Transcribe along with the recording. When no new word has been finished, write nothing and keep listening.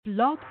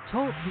Blog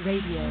Talk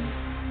Radio.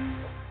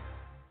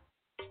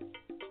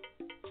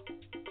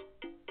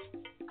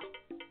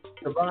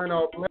 Divine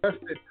all blessed.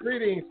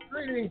 Greetings,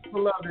 greetings,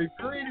 beloved.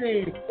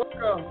 Greetings.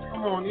 Welcome.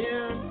 Come on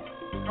in.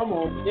 Come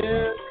on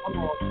in. Come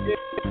on in.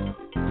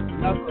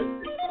 Another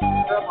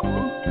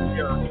revolution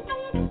here.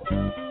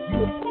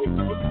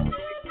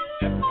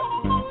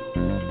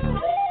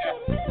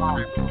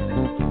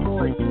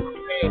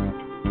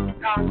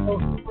 Congo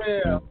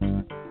Square.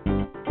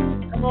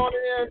 Come on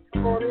in.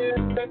 Come on in.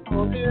 Come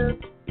on in.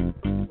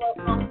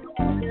 Welcome.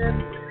 Come on in.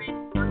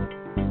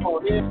 Come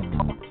on in.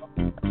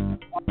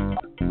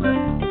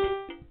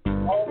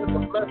 All of the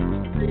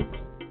blessings,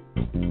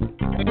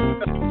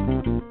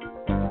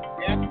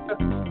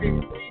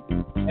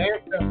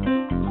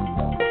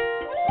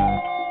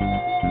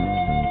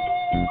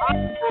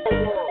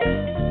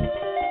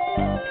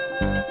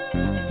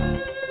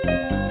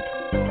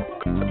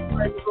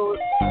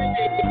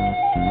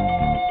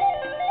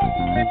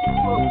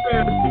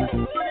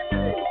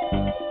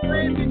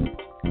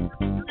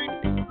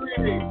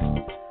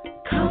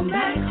 Come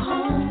back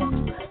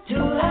home to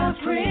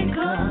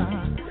Africa.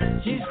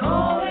 She's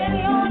calling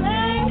your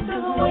name to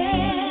the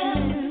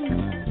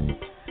wind.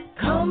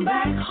 Come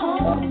back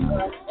home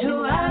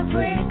to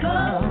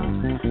Africa.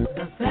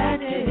 The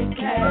fatted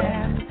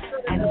calf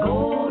and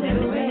golden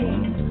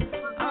ring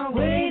are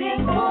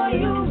waiting for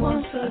you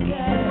once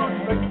again.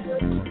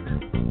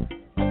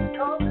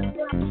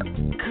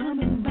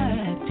 Coming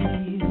back to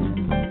you.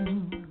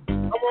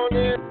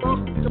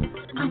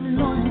 I'm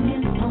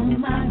longing for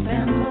my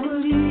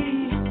family.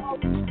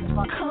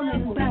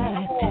 Coming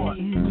back to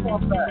you.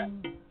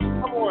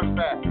 Come on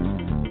back.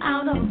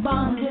 Out of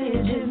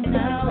bondage and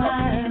now I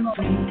am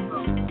free.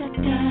 Da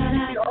da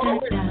da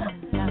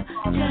da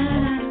da da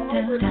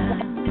da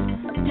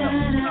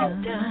da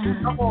da.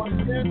 Come on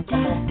in.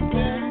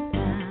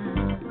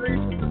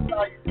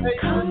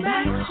 Come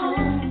back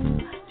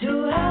home to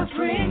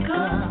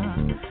Africa.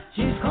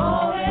 She's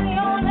calling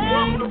your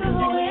name to the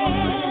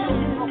wind.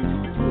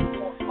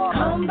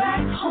 Come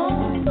back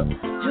home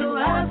to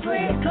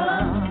Africa.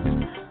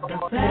 The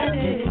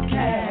fatted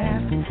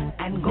calf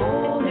and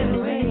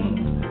golden ring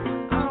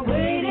are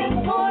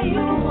waiting for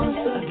you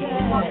once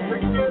again.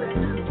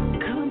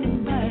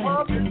 Coming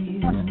back to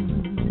you.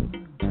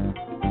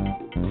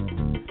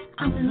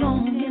 I'm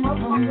longing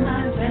for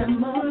my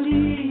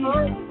family.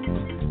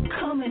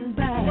 Coming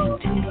back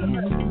to you.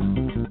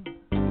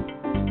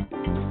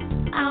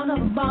 Out of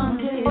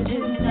bondage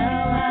and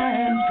now I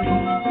am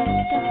free.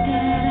 Da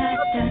da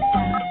da da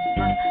da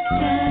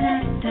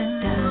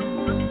da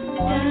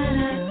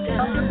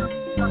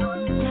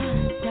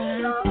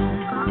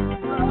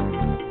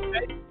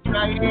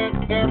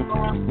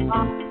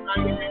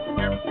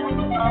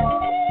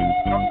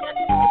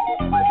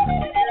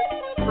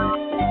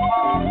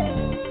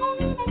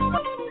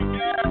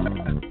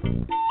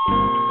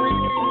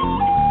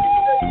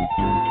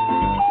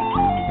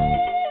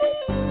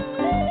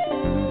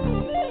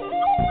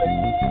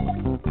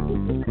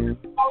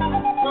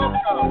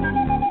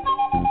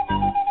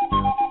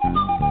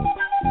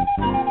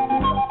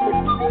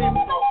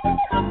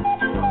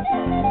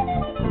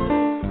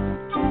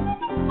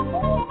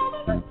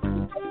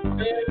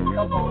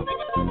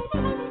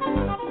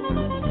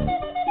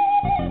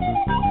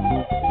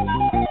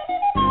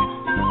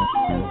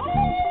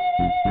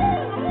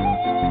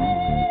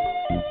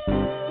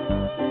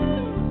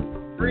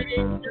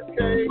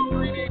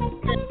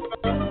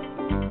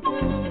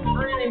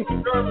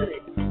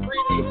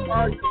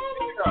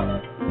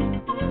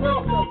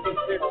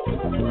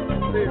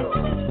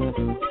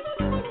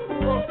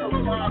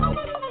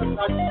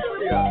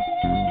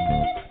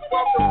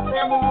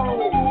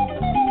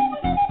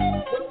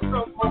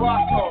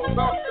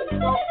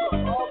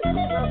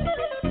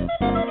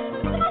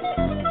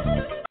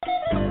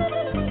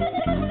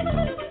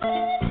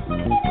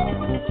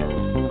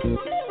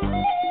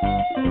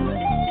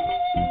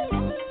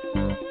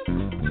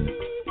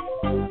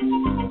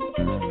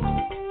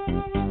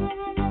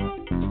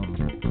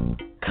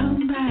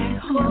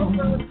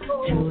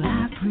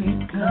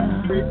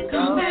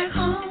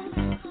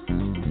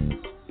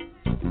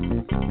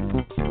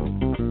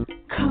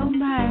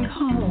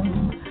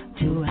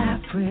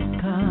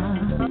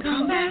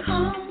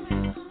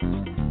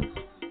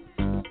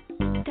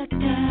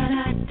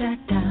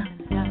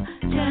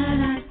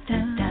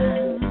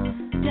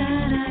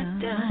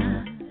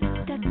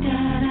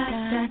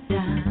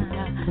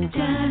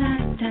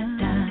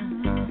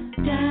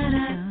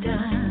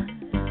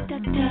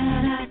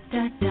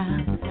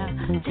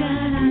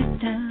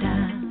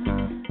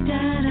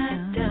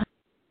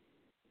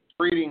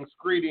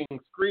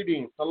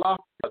Greetings, Salah,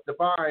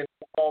 divine,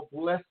 all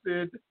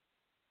blessed,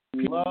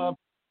 love,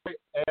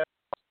 and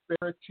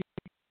prosperity,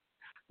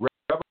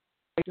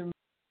 revelations,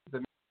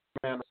 the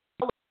man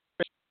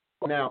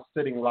now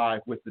sitting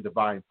live with the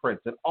Divine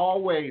Prince, and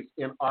always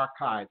in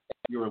archive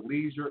at your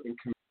leisure and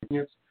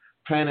convenience,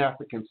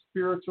 Pan-African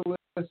spiritualist,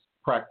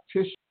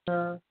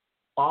 practitioner,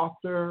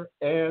 author,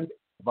 and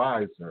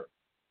advisor.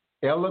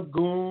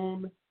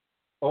 Elagoon,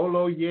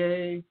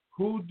 Oloye,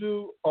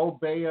 Hoodoo,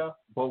 Obeya,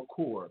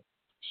 Bokur.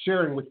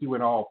 sharing with you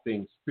in all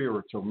things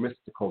spiritual,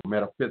 mystical,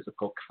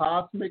 metaphysical,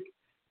 cosmic,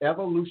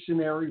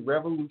 evolutionary,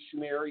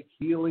 revolutionary,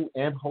 healing,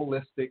 and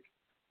holistic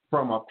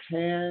from a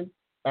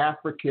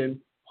pan-African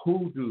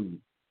hoodoo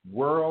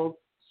world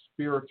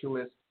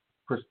spiritualist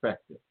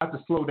perspective. I have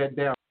to slow that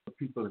down for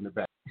people in the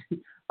back.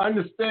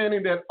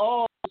 Understanding that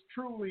all is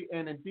truly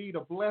and indeed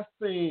a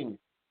blessing.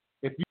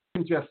 If you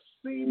can just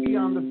see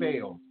beyond the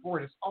veil, for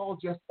it is all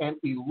just an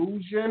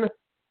illusion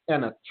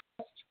and a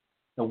test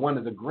and one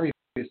of the greatest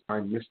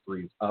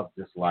mysteries of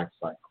this life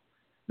cycle.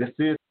 This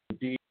is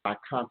indeed my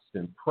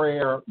constant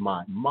prayer,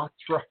 my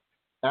mantra,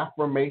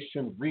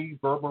 affirmation,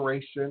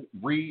 reverberation,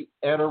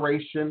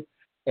 reiteration,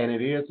 and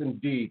it is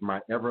indeed my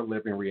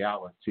ever-living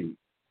reality.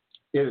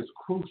 It is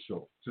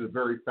crucial to the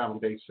very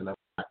foundation of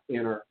my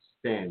inner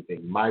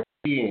standing, my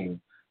being,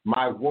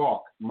 my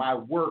walk, my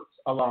works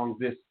along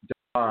this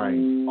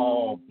divine,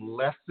 all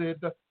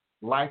blessed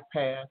life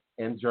path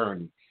and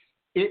journey.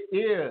 It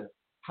is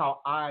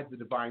how I, the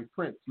Divine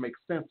Prince, make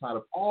sense out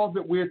of all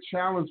that we're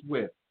challenged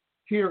with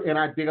here in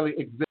our daily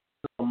existence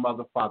on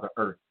Mother, Father,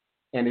 Earth.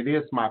 And it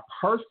is my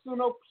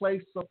personal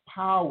place of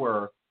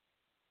power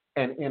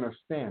and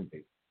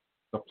understanding,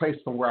 the place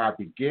from where I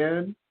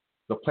begin,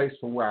 the place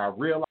from where I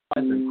realize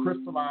and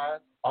crystallize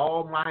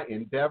all my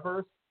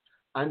endeavors,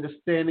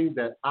 understanding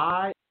that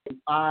I and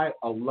I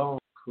alone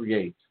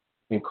create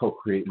and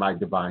co-create my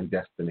divine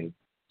destiny.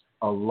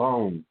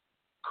 Alone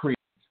create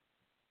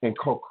and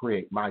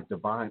co-create my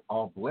divine,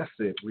 all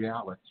blessed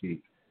reality.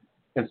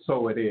 And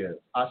so it is.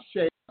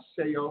 Ashe,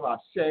 Asheo,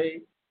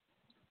 Ashe,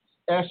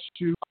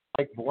 Eshu,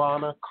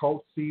 Buana,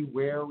 Kosi,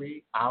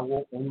 Weri,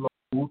 Awo, Ulo,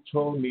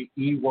 Uto, Ni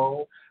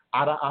Iwo,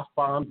 Ada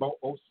Afan, Bo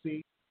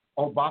Osi,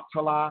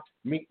 Obatala,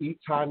 Mi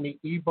Ita, Ni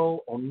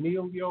Ibo,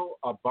 Onilio,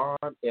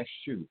 Aban,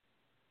 Eshu.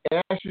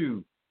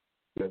 Eshu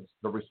is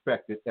the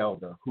respected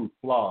elder who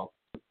flogs,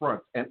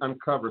 confronts, and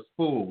uncovers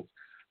fools.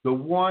 The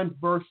one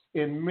versed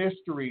in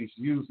mysteries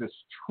uses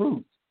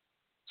truth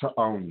to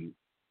own you.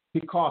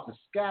 He causes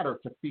scatter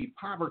to feed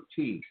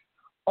poverty.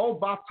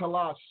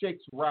 Obatala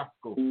shakes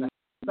rascals to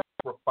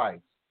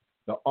sacrifice.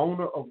 The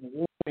owner of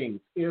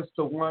warnings is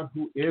the one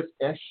who is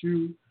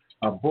Eshu,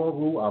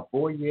 Aboru,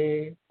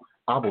 Aboye,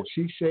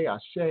 Aboshishe,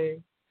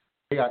 Ashe.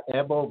 May our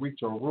Ebo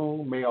reach a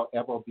room. May our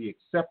Ebo be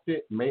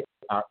accepted. May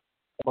our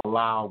Ebo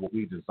allow what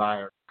we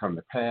desire to come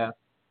to pass.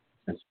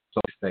 And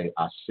so say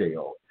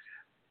Asheo.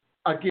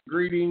 I give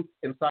greetings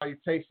and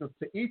salutations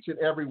to each and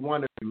every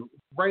one of you.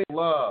 Ray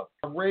Love,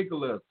 our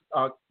regulars,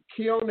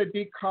 Keona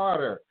D.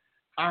 Carter,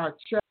 our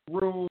chat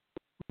room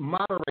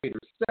moderator,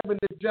 Seven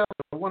the Gentleman,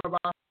 one of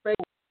our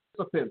favorite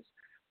participants.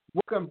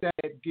 Welcome,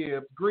 Dad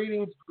Gibbs.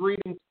 Greetings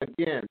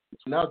again to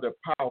another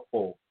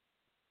powerful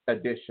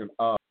edition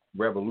of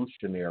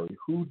Revolutionary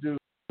Hoodoo,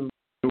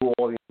 New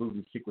Orleans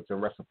Voodoo Secrets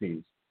and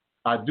Recipes.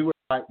 I do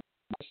invite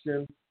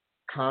questions,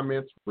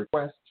 comments,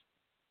 requests,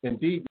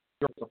 indeed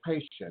your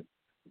participation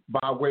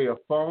by way of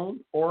phone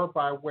or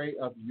by way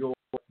of your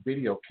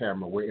video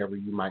camera, wherever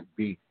you might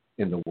be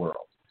in the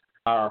world.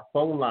 Our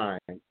phone line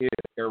is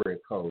area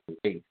code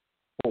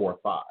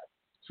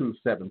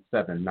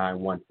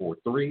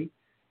 845-277-9143,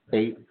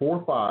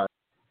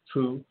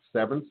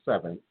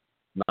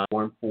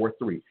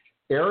 845-277-9143.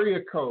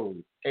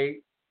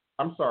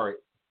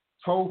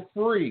 Toll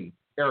free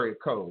area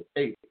code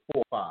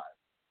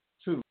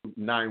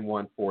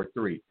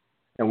 845-29143.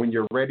 And when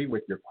you're ready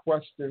with your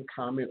question,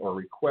 comment, or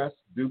request,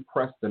 do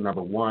press the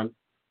number 1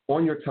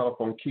 on your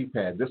telephone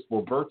keypad. This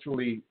will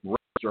virtually raise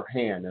your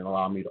hand and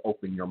allow me to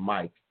open your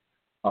mic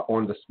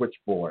on the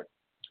switchboard.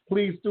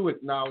 Please do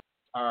acknowledge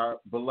our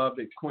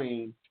beloved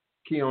Queen,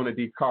 Keona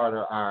D.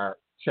 Carter, our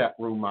chat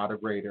room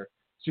moderator.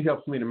 She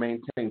helps me to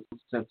maintain some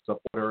sense of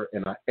order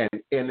and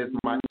is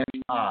my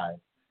eye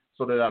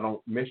so that I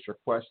don't miss your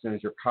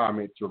questions, your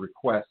comments, your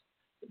requests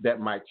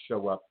that might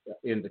show up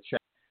in the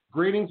chat.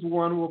 Greetings,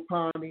 one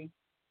Wapani.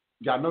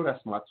 Y'all know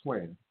that's my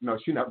twin. No,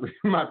 she's not really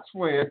my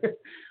twin.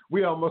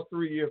 We almost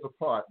 3 years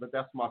apart, but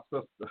that's my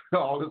sister.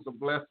 All is a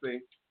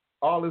blessing.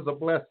 All is a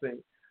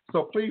blessing.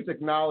 So please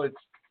acknowledge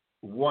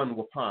one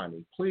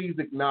Wapani. Please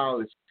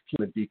acknowledge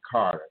Keona D.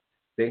 Carter.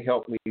 They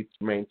help me to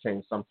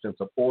maintain some sense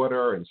of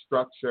order and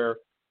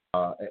structure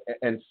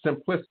and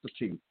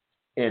simplicity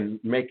in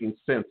making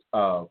sense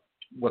of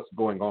what's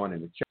going on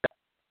in the chat.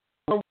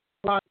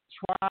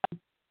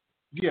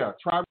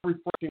 Try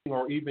refreshing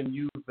or even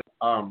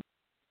using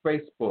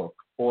Facebook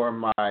or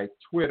my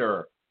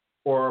Twitter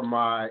or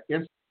my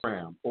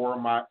Instagram or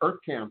my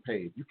EarthCam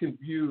page. You can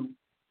view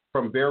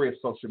from various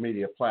social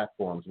media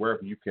platforms,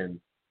 wherever you can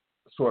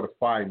sort of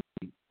find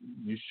me,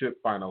 you should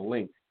find a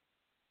link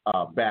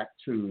back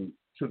to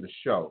the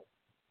show.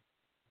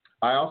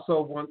 I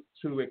also want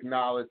to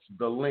acknowledge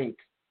the link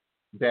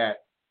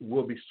that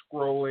will be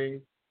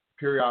scrolling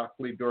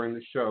periodically during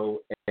the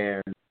show,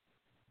 and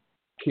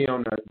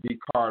Keona D.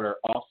 Carter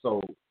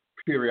also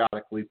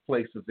periodically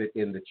places it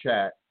in the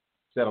chat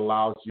that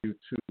allows you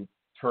to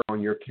turn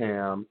on your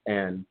cam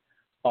and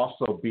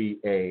also be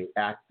a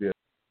active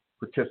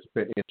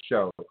participant in the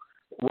show.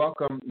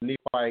 Welcome,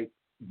 Nephi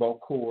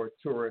Bokur,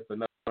 Tourist,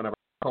 another one of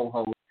our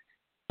co-hosts,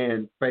 and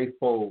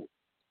faithful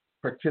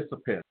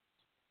participants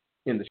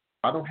in the show.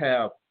 I don't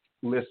have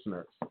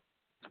listeners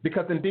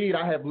because indeed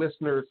I have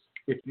listeners,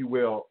 if you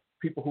will,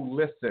 people who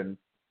listen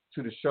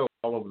to the show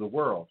all over the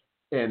world.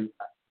 And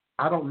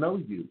I don't know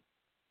you.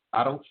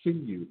 I don't see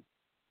you.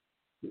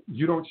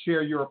 You don't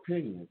share your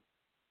opinion.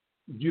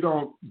 You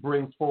don't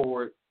bring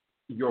forward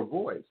your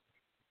voice.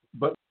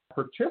 But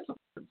participants,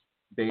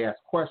 they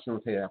ask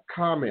questions, they have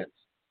comments,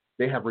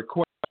 they have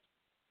requests.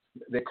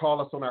 They call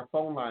us on our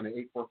phone line at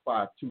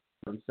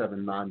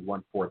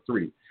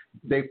 845-277-9143.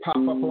 They pop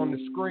up on the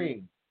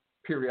screen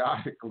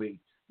periodically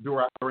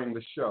during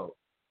the show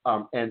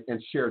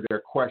and share their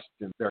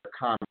questions, their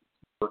comments,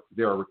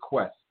 their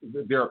requests,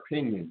 their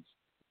opinions,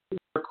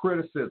 their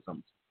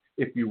criticisms,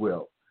 if you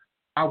will.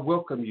 I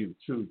welcome you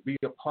to be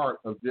a part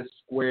of this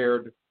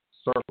squared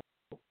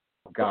circle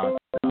of God,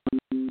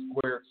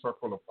 squared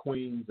circle of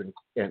queens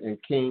and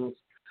kings.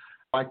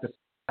 I like to say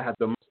I have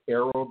the most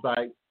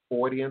erudite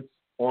audience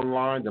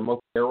online, the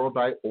most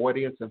erudite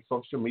audience in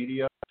social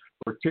media,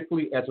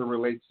 particularly as it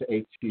relates to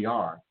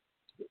ATR.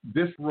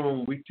 This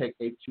room, we take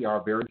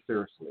ATR very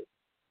seriously.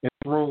 In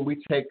this room, we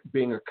take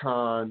being a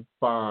Khan,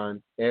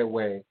 Fan,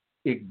 Ewe,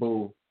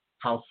 Igbo,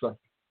 Hausa,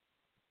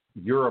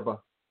 Yoruba.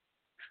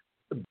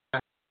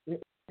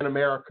 In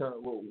America,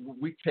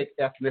 we take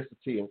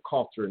ethnicity and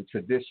culture and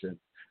tradition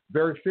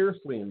very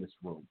seriously in this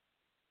room.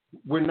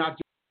 We're not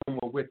just a room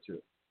of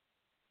witches.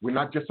 We're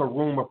not just a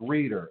room of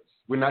readers.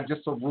 We're not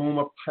just a room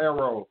of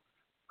tarot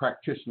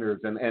practitioners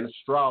and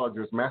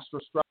astrologers, master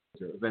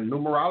astrologers, and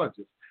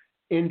numerologists.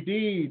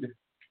 Indeed,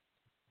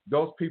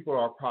 those people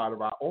are part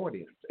of our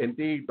audience.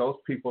 Indeed, those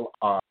people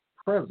are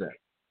present.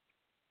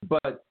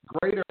 But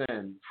greater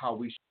than how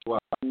we show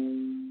up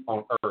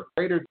on earth,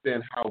 greater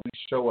than how we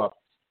show up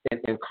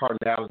in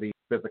carnality,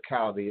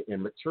 physicality,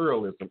 and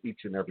materialism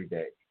each and every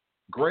day,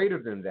 greater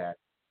than that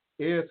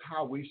is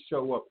how we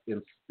show up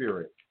in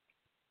spirit,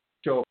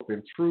 show up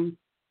in truth,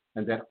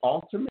 and that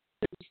ultimate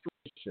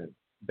demonstration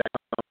that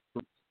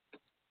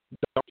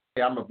don't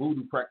say I'm a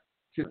voodoo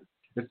practitioner.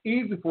 It's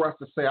easy for us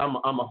to say I'm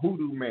a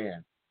hoodoo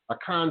man, a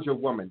conjure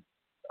woman,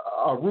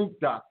 a root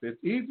doctor.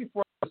 It's easy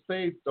for us to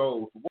say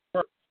those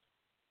words,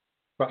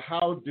 but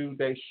how do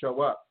they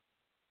show up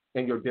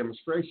in your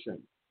demonstration?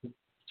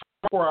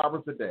 24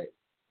 hours a day,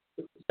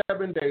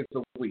 7 days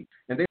a week.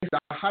 And the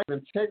high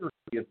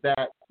integrity is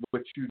that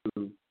which you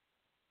do,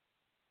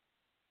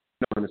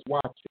 no one is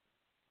watching.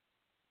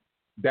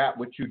 That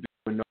which you do,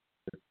 no one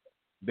is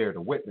there to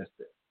witness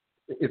it.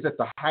 It's at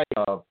the height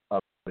of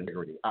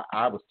integrity.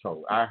 I was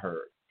told, I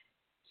heard.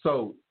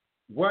 So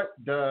what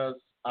does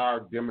our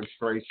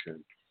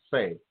demonstration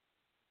say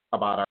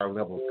about our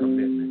level of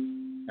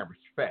commitment and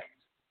respect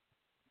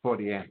for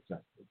the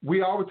ancestors?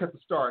 We always have to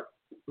start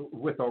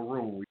with a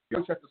room. We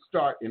always have to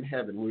start in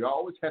heaven. We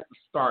always have to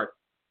start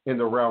in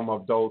the realm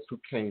of those who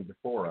came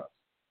before us,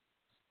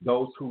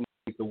 those who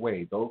laid the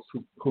way, those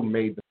who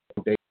made the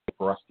foundation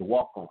for us to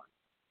walk on.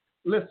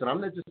 Listen,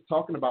 I'm not just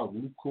talking about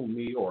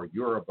Lukumi or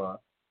Yoruba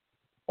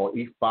or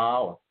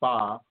Ifa or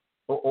Fa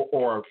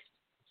or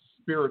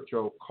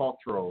spiritual,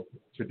 cultural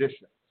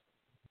traditions.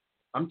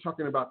 I'm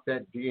talking about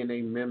that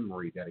DNA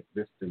memory that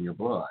exists in your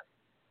blood.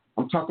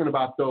 I'm talking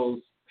about those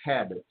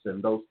habits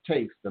and those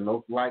tastes and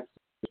those likes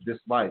and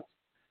dislikes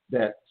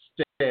that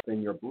stay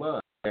in your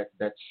blood,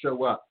 that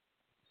show up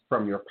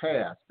from your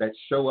past, that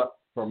show up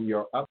from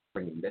your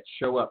upbringing, that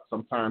show up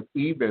sometimes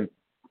even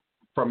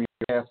from your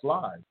past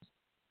lives.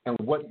 And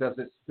what does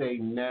it say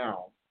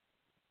now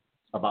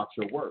about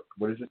your work?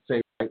 What does it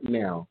say right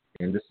now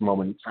in this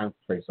moment in time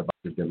space about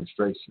your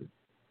demonstration?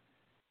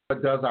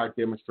 What does our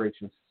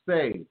demonstration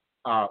say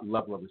our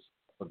level of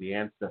respect for the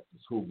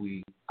ancestors who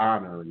we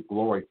honor and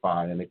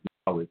glorify and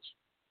acknowledge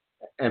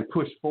and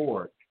push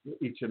forward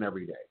each and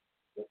every day,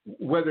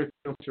 whether it's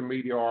on social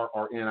media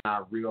or in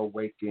our real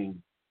waking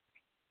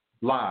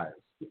lives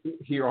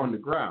here on the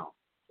ground?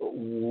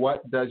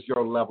 What does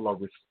your level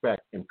of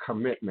respect and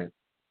commitment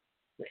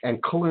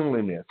and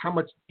cleanliness, how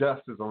much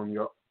dust is on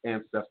your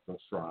ancestral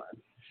shrine?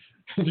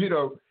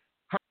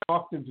 How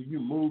often do you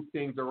move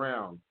things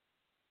around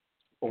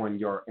on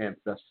your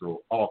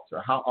ancestral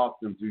altar? How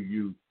often do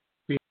you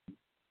feed?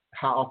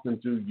 How often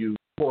do you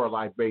pour a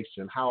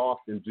libation? How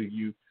often do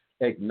you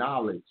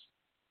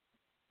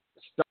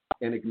stop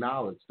and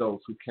acknowledge those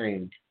who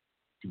came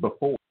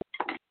before?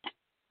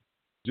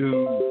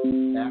 Do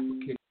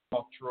African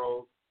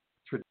cultural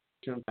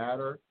traditions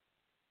matter?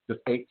 Does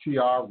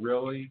ATR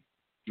really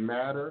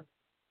matter?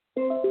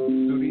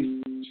 Do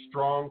these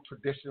strong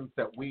traditions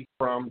that we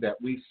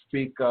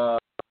speak of,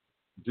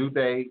 do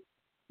they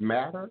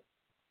matter?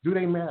 Do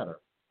they matter?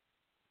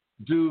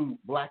 Do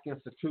Black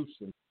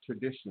institutions,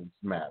 traditions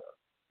matter?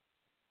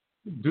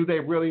 Do they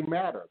really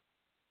matter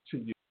to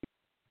you?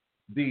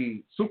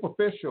 The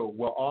superficial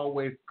will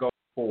always go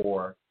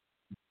for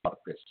the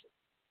artificial.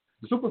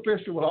 The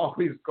superficial will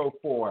always go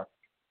for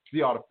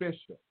the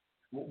artificial.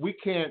 We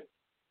can't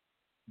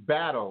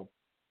battle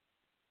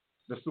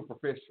the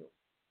superficial.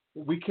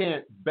 We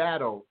can't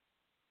battle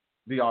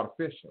the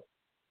artificial.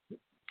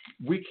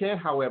 We can,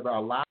 however,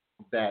 allow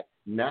that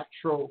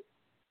natural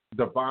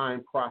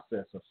divine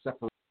process of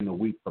separating the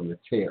wheat from the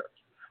tares,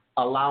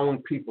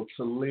 allowing people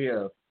to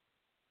live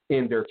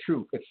in their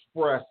truth,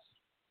 express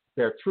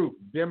their truth,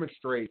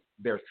 demonstrate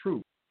their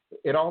truth.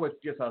 It always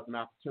gives us an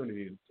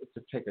opportunity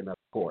to take another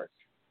course.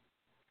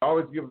 It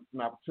always gives us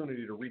an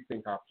opportunity to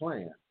rethink our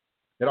plan.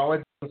 It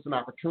always gives us an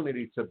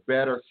opportunity to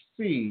better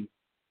see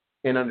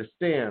and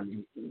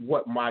understand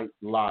what might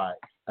lie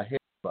ahead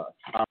of us.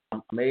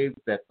 I'm amazed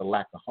at the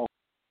lack of hope.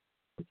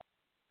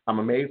 I'm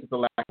amazed at the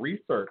lack of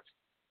research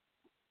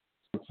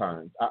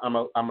sometimes.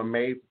 I'm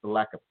amazed at the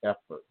lack of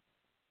effort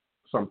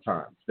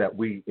sometimes that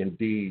we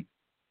indeed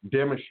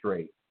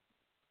demonstrate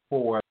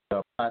for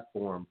the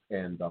platforms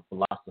and the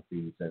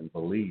philosophies and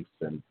beliefs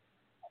and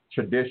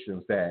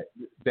traditions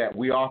that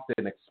we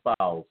often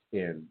espouse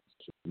in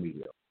social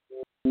media.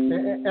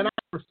 And I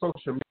use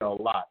social media a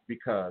lot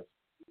because,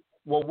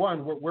 well,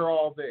 one, we're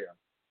all there.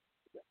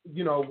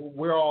 You know,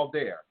 we're all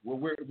there.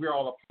 We're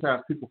all,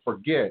 sometimes people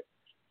forget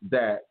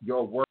that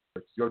your words,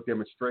 your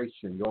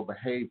demonstration, your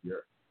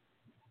behavior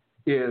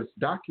is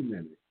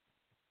documented.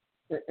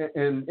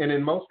 And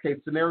in most case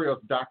scenarios,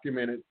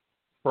 documented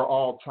for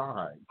all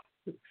time,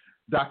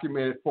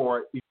 documented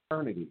for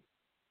eternity.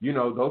 You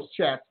know, those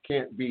chats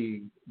can't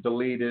be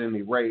deleted and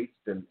erased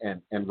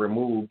and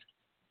removed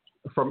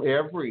from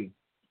every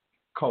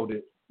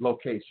coded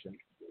location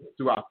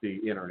throughout the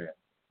internet.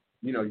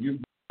 You know, you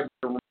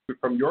remove it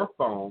from your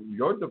phone,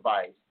 your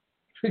device,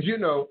 you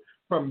know,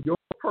 from your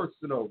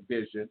personal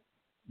vision.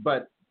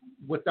 But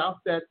without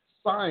that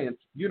science,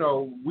 you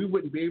know, we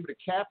wouldn't be able to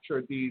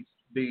capture these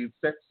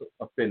sex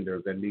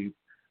offenders and these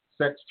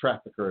sex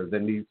traffickers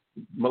and these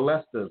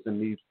molesters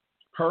and these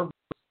perverts,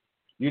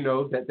 you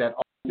know, that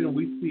often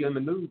we see in the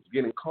news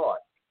getting caught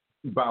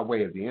by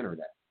way of the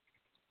internet.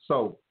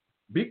 So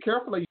be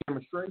careful of your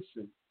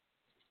demonstration.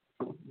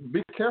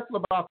 Be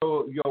careful about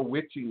your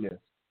witchiness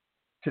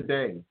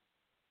today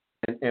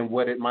and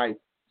what it might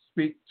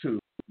speak to,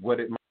 what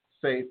it might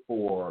say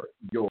for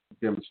your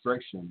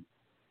demonstration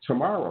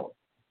tomorrow.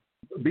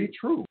 Be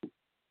true.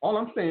 All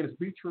I'm saying is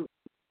be true.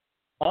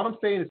 All I'm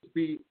saying is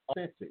be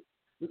authentic.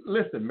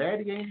 Listen,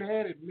 Maddie ain't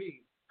mad at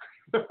me.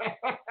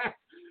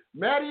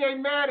 Maddie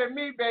ain't mad at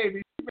me,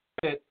 baby. She's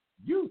mad at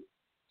you.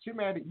 She's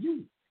mad at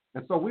you.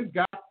 And so we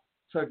got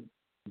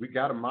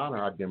to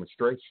monitor our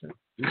demonstration.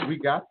 We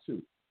got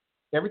to.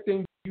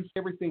 Everything you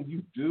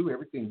do,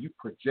 everything you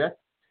project,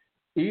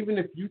 even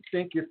if you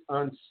think it's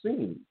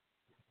unseen,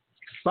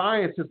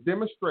 science has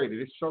demonstrated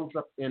it shows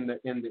up in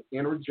the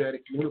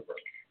energetic universe.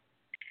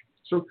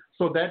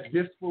 So that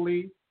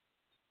disbelief,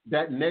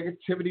 that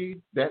negativity,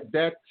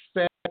 that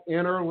sad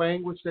inner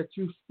language that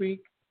you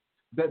speak,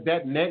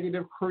 that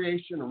negative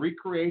creation,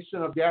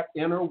 recreation of that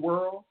inner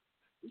world,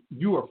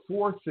 you are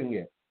forcing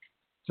it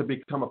to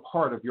become a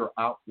part of your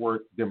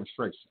outward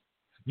demonstration.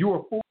 You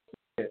are forcing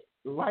it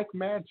like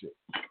magic,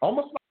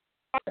 almost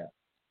like that.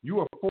 You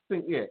are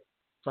forcing it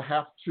to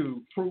have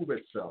to prove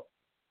itself,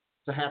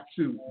 to have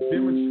to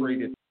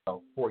demonstrate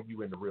itself for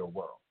you in the real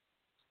world.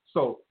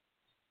 So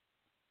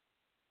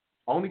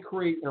only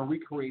create and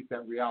recreate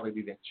that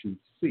reality that you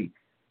seek,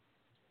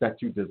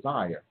 that you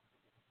desire,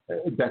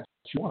 that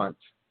you want,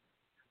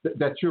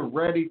 that you're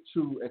ready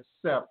to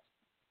accept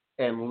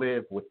and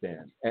live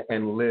within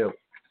and live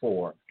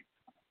for.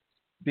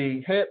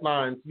 The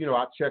headlines, you know,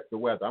 I checked the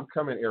weather. I'm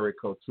coming area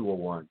code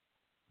 201.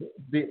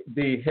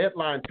 The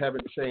headlines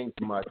haven't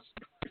changed much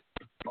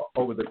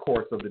over the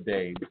course of the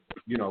day.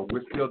 You know,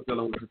 we're still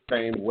dealing with the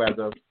same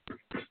weather,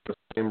 the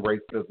same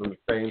racism, the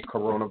same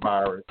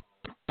coronavirus,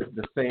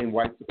 the same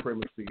white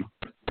supremacy.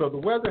 So the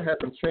weather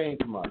hasn't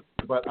changed much,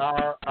 but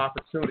our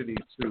opportunity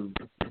to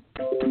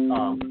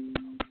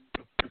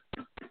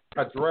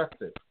address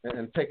it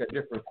and take a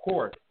different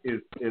course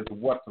is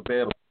what's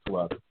available to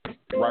us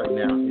right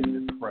now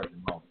in this present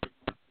moment.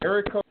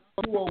 Area code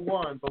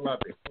 201,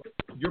 beloved,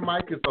 your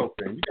mic is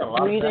open. You got a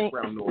lot of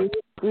background noise.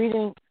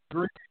 Greetings.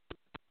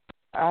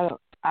 I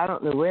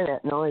don't know where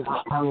that noise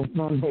is coming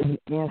from. Maybe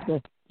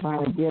answer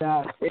trying to get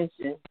our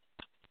attention.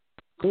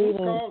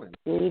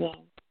 Greetings.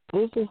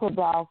 This is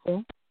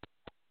Adolpha.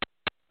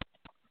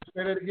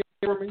 Say that again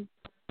for me.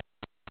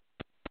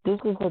 This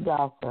is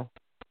Adolpha.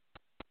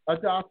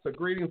 Adolpha,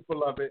 greetings,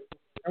 beloved.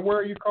 And where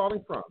are you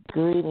calling from?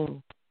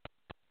 Greetings.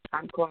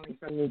 I'm calling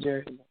from New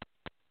Jersey.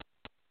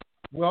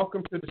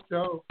 Welcome to the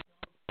show.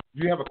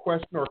 Do you have a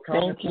question or a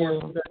comment for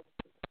us today?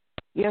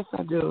 Yes,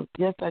 I do.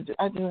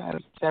 I do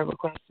have several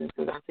questions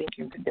because I think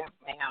you could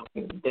definitely help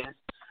me with this.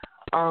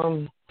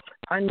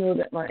 I know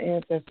that my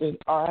ancestors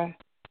are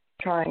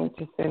trying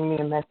to send me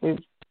a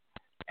message,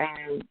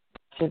 and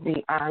to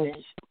be honest,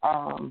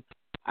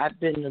 I've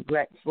been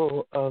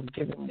neglectful of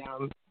giving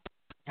them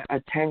the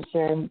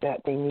attention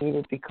that they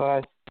needed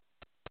because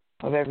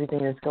of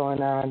everything that's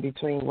going on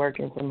between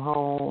working from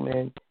home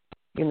and,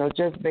 you know,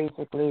 just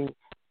basically,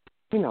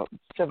 you know,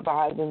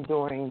 surviving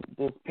during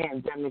this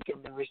pandemic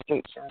and the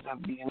restrictions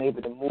of being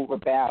able to move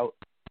about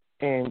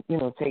and, you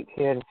know, take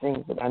care of the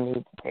things that I need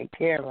to take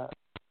care of.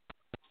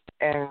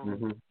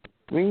 And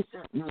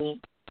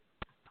recently,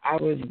 I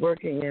was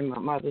working in my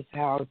mother's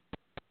house,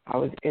 I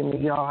was in the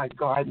yard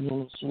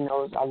gardening. She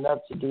knows I love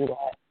to do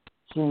that.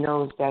 She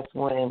knows that's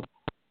when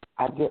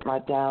I get my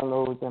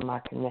downloads and my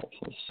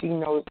connections. She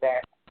knows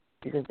that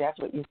because that's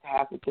what used to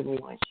happen to me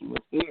when she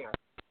was here.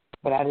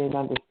 But I didn't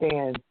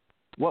understand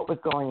what was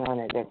going on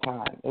at that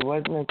time. It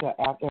wasn't until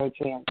after her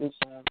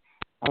transition,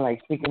 I'm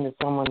like speaking to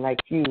someone like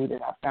you,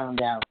 that I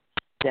found out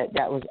that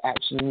that was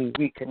actually me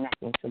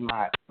reconnecting to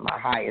my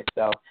higher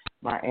self,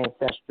 my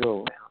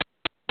ancestral realm,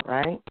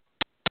 right?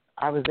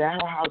 I was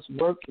at her house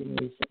working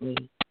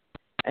recently,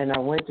 and I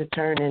went to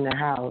turn in the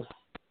house.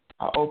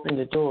 I opened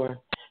the door,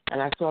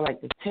 and I saw like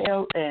the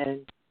tail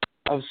end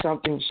of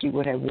something she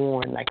would have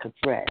worn, like a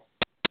dress,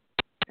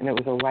 and it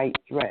was a white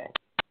dress.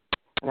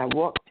 And I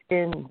walked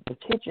in the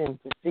kitchen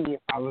to see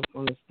if I was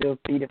going to still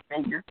see the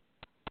figure,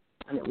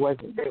 and it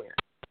wasn't there.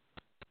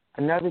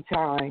 Another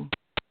time,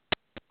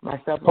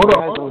 myself and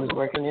my husband was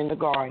working in the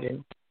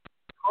garden.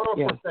 Hold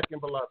on for a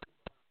second, beloved.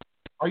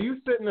 Are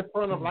you sitting in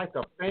front of like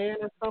a fan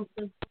or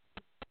something?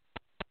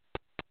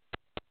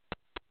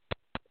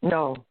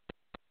 No.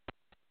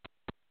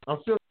 I'm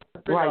still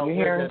Why, you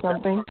hearing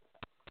something?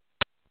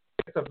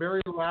 It's a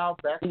very loud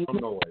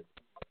background noise.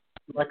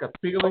 Like a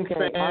ceiling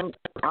fan.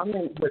 I'm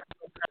in.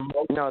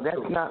 No, that's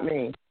not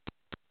me.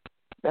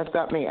 That's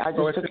not me. I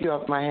just took you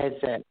off my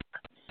headset.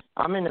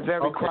 I'm in a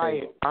very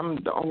quiet. I'm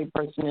the only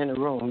person in the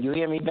room. You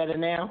hear me better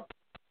now?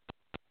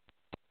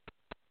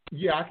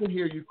 Yeah, I can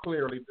hear you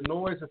clearly. The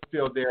noise is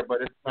still there,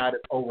 but it's not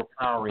as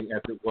overpowering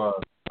as it was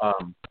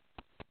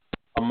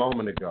a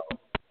moment ago.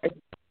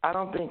 I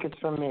don't think it's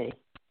from me.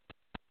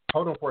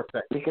 Hold on for a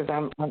second. Because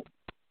I'm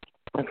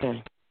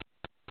okay.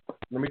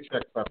 Let me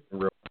check something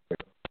real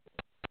quick.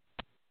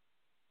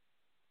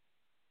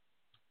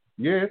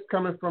 Yeah, it's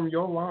coming from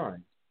your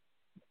line.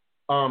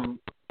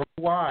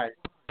 Why?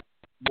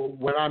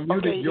 When I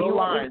muted your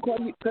line.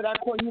 Could I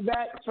call you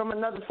back from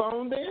another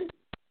phone then?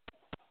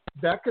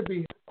 That could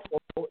be.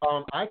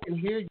 I can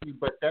hear you,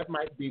 but that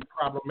might be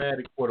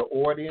problematic for the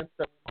audience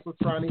that's also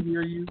trying to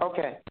hear you.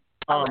 Okay.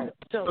 All right.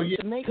 So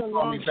to make a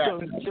long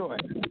story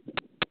short,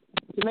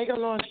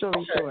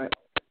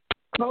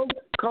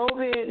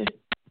 COVID,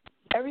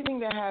 everything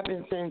that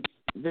happened since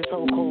this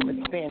whole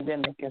COVID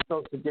pandemic and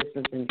social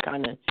distancing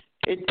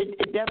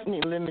it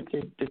definitely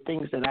limited the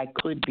things that I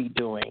could be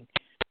doing.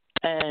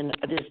 And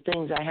there's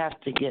things I have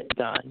to get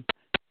done,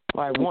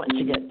 or I want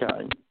to get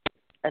done.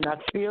 And I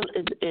feel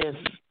as if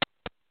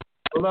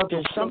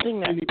there's something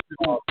that...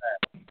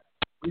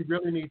 We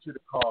really need you to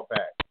call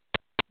back.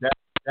 That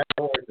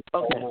noise is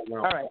overwhelming.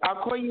 All right,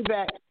 I'll call you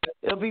back.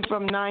 It'll be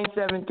from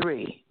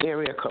 973,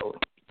 area code.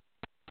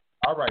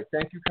 All right,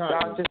 thank you kindly.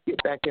 I'll just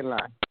get back in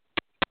line.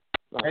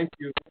 Bye. Thank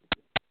you.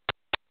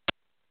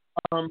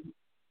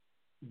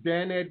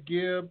 Dan Ed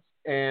Gibbs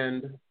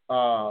and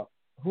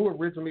who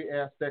originally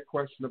asked that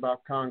question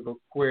about Congo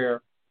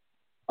Square.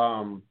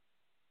 I'm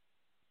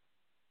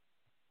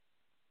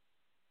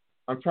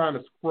trying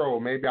to scroll.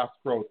 Maybe I'll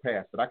scroll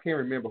past it. I can't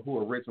remember who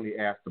originally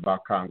asked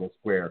about Congo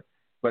Square.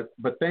 But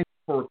thank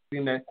you for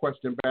reading that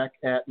question back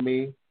at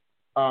me.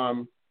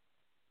 Dan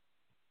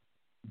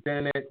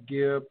Ed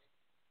Gibbs.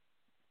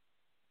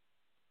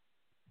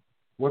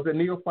 Was it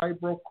Neophyte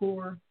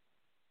Brocore?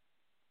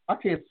 I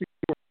can't see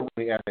who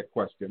really asked that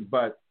question,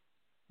 but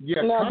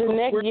yeah. No,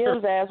 Danette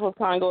Gibbs asked was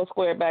Congo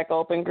Square back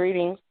open.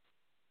 Greetings.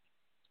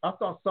 I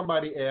thought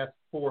somebody asked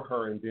for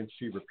her and then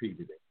she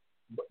repeated it.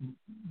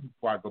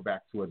 Before I go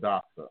back to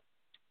Adasa.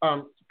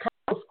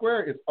 Congo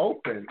Square is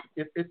open.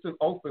 It's an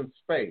open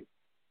space.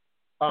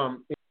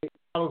 It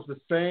follows the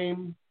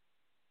same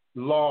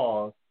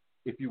laws,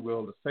 if you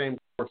will, the same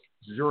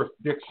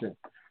jurisdiction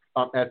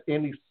as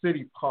any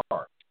city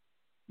park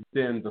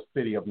within the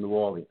city of New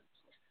Orleans.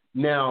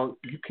 Now,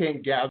 you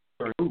can't gather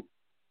a group.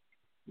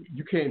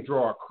 You can't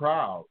draw a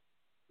crowd.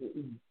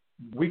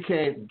 We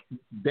can't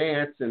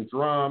dance and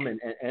drum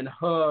and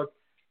hug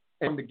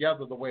and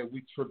together the way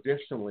we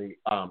traditionally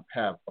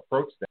have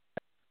approached that.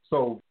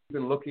 So we've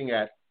been looking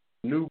at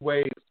new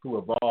ways to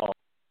evolve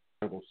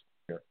Congo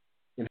Square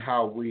and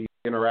how we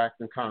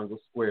interact in Congo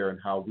Square and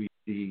how we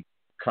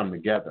come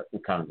together in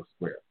Congo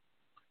Square.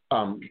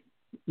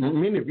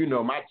 Many of you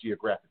know my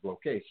geographic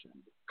location.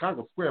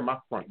 Congo Square, my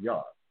front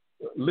yard.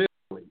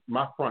 Literally,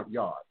 my front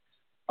yard.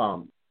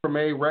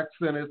 Treme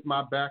Rexon is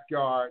my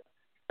backyard.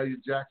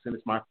 Jackson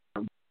is my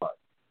front yard.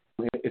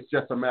 It's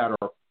just a matter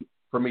of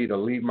for me to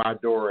leave my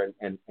door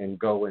and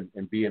go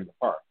and be in the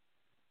park.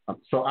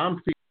 So I'm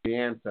feeding the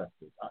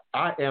ancestors.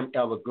 I am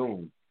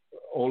Elagoon,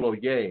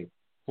 Oloye,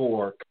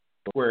 for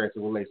where it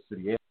relates to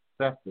the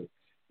ancestors.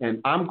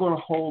 And I'm going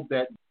to hold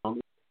that down.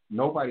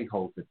 Nobody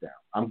holds it down.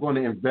 I'm going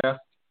to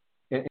invest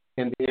in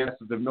the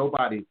ancestors if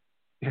nobody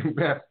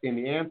invests in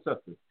the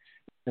ancestors.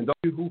 And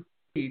those who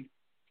feed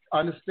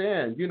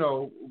understand,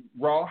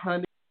 raw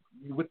honey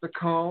with the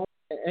comb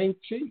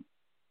ain't cheap.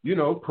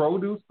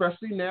 Produce,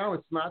 especially now,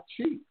 it's not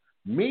cheap.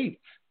 Meat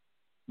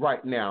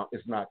right now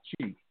is not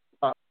cheap.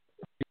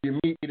 Your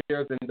meat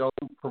eaters and those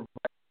who provide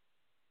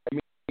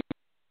meat,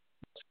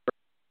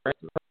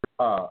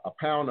 a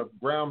pound of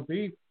ground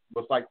beef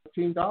was like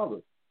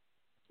 $15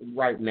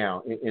 right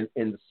now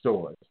in the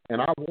stores.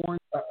 And I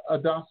warned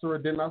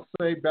Adasra, didn't I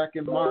say back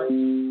in March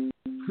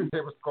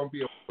there was going to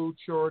be a food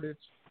shortage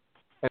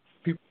and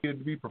people needed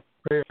to be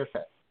prepared for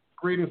that?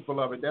 Greetings,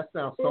 beloved. That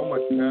sounds so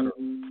much better.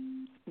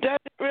 Does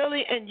it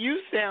really? And you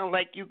sound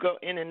like you go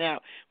in and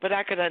out, but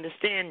I could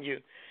understand you.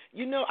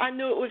 You know, I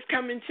knew it was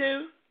coming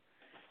too.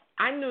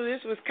 I knew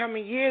this was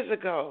coming years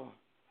ago.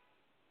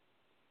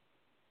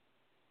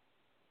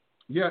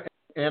 Yeah,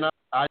 and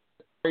I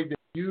pray that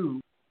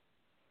you,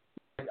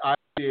 like I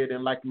did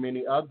and like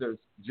many others,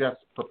 just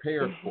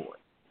prepared for it.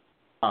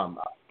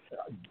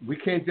 We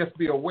can't just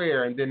be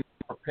aware and then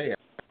prepare.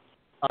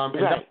 And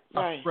that's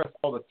why I stress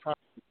all the time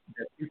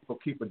that people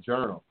keep a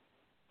journal.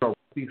 So write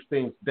these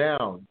things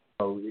down.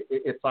 So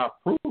it's our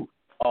proof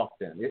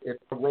often.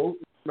 It's a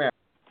roadmap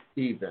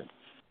even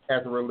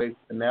as it relates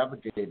to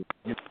navigating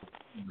the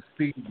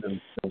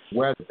seasons and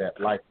weather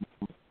that life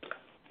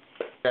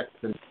affects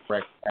and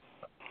corrects.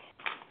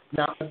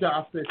 Now,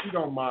 Adasra, if you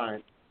don't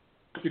mind,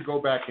 you could go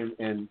back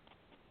and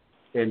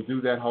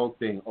do that whole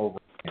thing over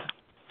again.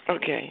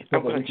 Okay,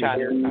 I'm going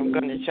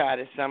to try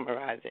to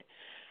summarize it.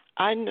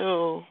 I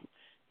know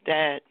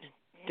that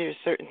there's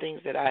certain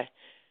things that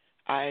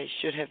I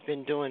should have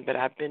been doing, but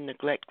I've been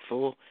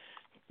neglectful,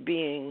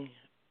 being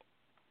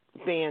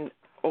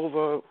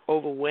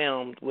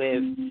overwhelmed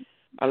with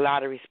a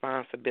lot of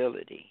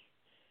responsibility.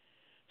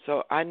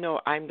 So I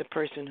know I'm the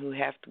person who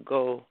have to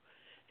go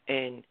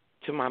and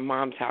to my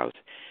mom's house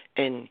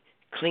and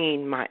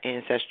clean my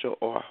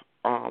ancestral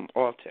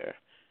altar,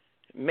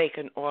 make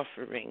an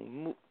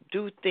offering,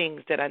 do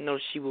things that I know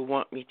she would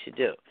want me to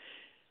do.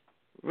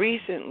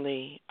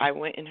 Recently, I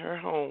went in her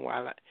home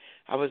while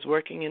I was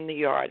working in the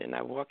yard, and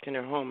I walked in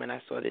her home, and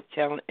I saw the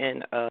tail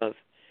end of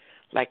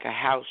like a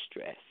house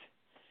dress,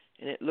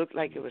 and it looked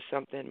like it was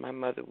something my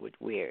mother would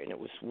wear, and it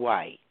was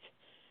white.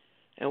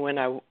 And when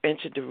I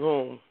entered the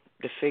room,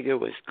 the figure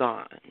was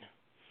gone.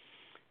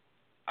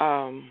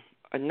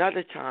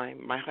 Another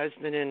time, my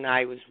husband and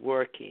I was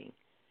working,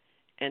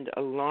 and the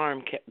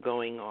alarm kept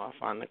going off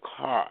on the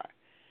car.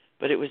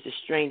 But it was the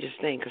strangest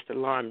thing because the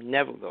alarm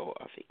never go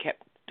off. It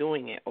kept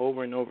doing it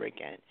over and over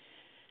again.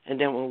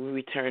 And then when we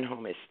returned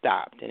home, it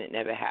stopped, and it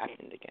never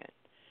happened again.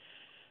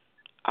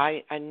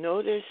 I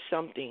know there's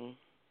something,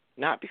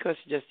 not because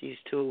of just these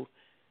two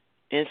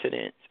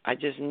incidents. I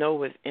just know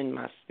within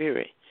my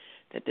spirit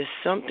that there's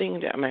something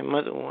that my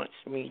mother wants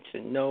me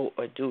to know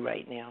or do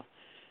right now,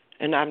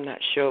 and I'm not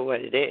sure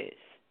what it is.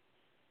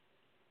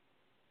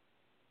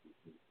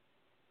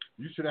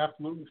 You should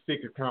absolutely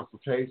seek a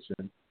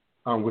consultation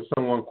with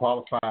someone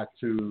qualified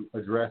to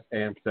address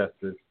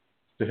ancestors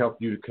to help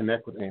you to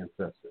connect with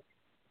ancestors.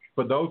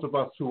 For those of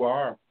us who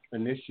are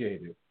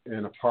initiated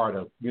and a part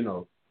of,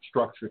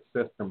 structured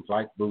systems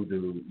like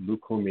Voodoo,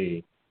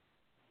 Lukumi,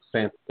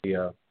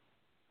 Santeria,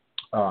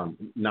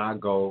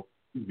 Nago,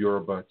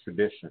 Yoruba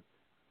tradition,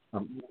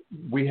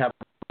 we have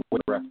a way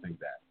of addressing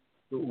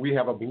that. We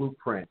have a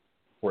blueprint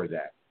for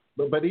that.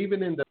 But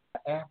even in the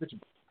average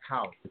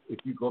house, if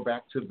you go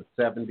back to the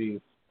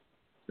 70s,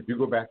 if you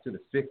go back to the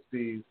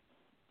 60s,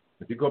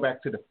 if you go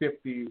back to the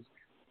 50s,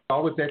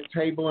 always that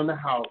table in the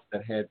house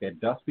that had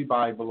that dusty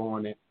Bible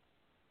on it,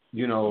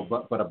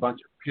 but a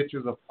bunch of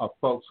pictures of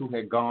folks who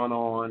had gone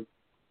on,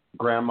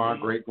 grandma,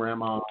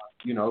 great-grandma,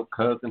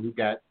 cousin who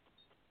got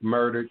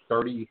murdered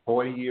 30,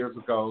 40 years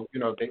ago.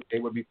 They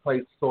would be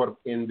placed sort of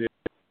in this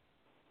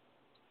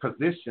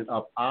position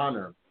of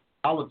honor,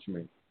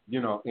 acknowledgement,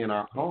 in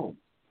our homes.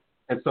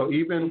 And so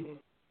even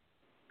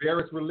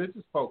various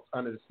religious folks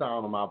under the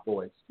sound of my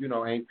voice,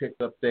 ain't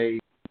picked up their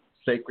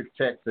sacred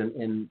text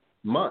in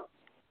months,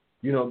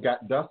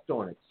 got dust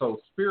on it. So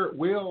spirit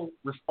will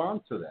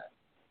respond to that.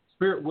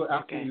 Spirit will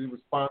absolutely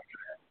respond to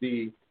that.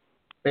 The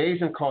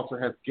Asian culture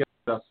has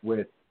gifted us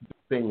with the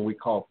thing we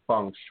call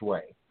feng shui,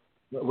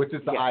 which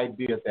is the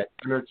idea that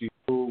energy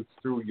moves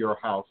through your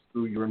house,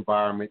 through your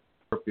environment,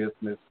 your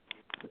business,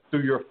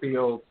 through your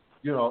fields,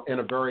 in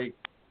a very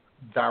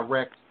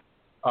direct,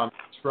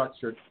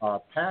 structured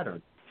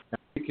pattern.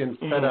 And we can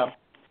set up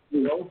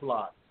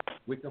roadblocks.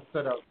 We can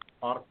set up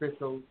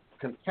artificial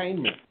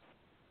containment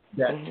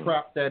that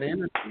trap that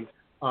energy,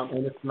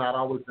 and it's not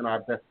always in our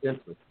best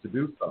interest to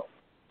do so.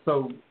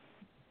 So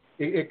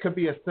it could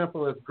be as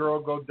simple as,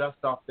 girl, go dust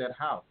off that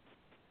house,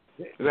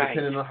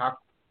 depending on how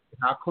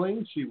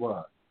clean she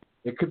was.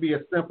 It could be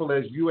as simple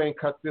as, you ain't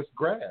cut this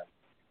grass,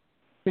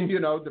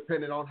 depending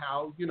on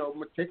how,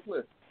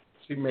 meticulous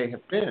she may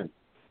have been.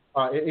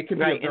 It could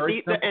be a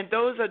very simple. And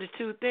those are the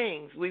two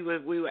things. We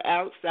were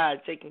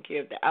outside taking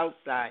care of the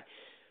outside.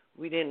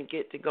 We didn't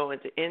get to go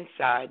into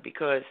inside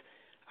because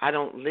I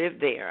don't live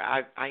there.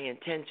 I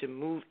intend to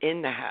move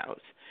in the house.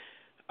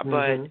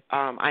 But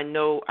I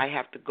know I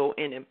have to go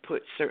in and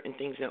put certain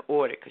things in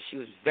order because she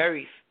was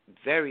very,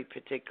 very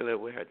particular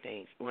with her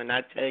things. When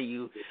I tell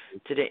you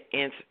to the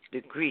nth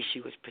degree, she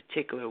was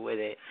particular with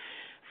it.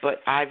 But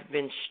I've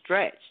been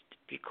stretched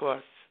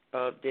because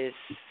of this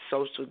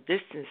social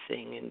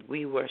distancing, and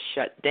we were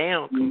shut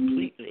down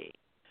completely.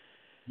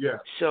 Yeah.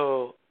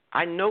 So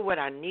I know what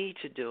I need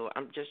to do.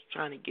 I'm just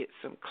trying to get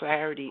some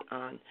clarity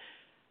on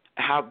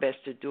how best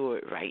to do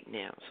it right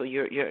now. So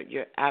you're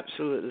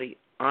absolutely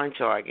on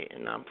target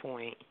and on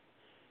point.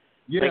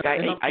 Yeah, like I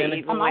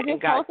even went and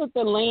got. Posted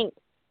the link.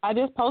 I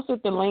just posted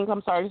the link.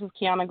 I'm sorry, this is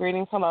Kiana.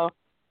 Greetings. Hello.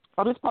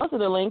 I just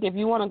posted the link. If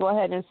you want to go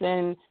ahead and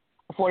send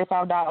a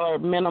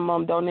 $45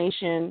 minimum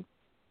donation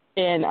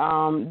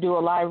and do a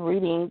live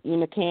reading,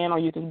 you can, or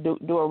you can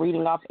do a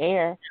reading off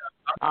air.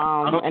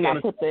 And I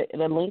put the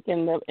link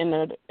in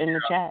the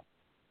chat.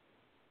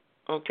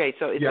 Okay,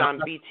 so it's on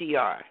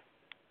BTR.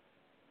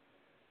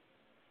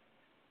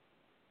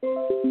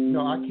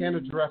 No, I can't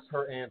address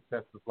her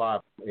ancestors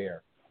live on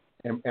air,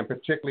 and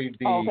particularly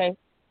the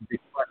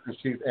question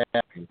she's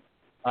asking.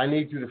 I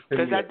need you to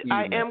send me an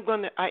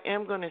email. I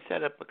am gonna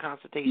set up a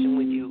consultation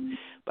with you,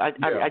 but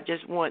I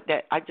just want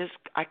that. I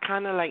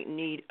kind of like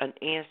need an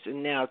answer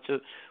now to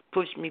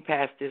push me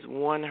past this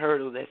one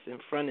hurdle that's in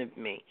front of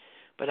me.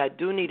 But I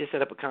do need to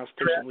set up a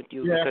consultation with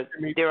you because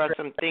there are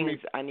some things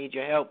I need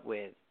your help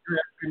with. You're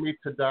asking me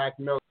to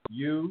diagnose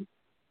you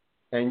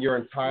and your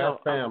entire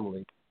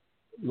family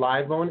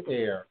live on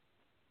air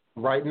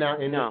right now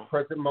in this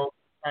present moment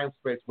time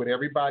space with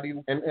everybody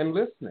and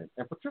listening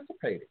and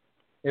participating.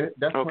 And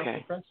that's my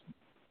profession.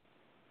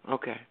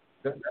 Okay.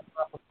 That's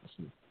my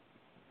profession.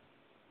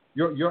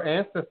 Your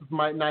ancestors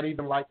might not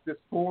even like this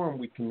forum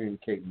we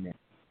communicate in.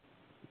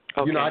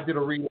 Okay. You know, I did a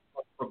reading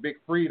for Big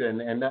Frida,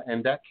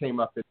 and that came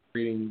up in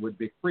reading with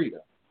Big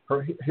Frida.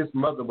 His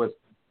mother was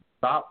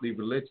devoutly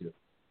religious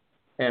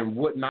and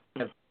would not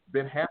have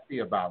been happy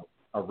about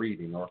a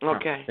reading or a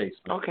consultation.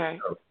 Okay.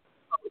 So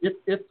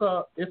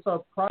it's a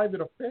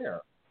private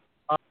affair.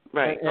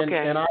 Right.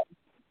 And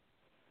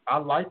I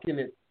liken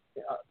it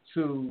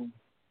to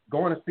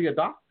going to see a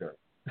doctor,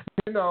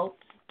 you know,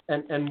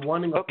 and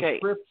wanting a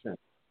prescription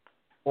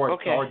or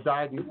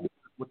diagnosis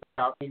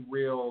without any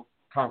real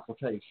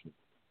consultation.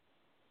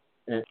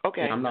 And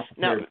I'm not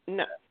prepared.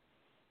 No.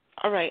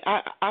 All right,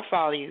 I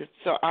follow you,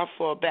 so I'll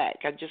fall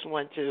back. I just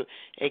want to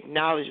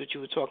acknowledge what you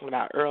were talking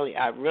about earlier.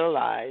 I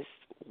realized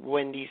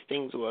when these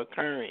things were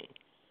occurring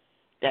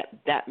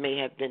that may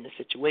have been the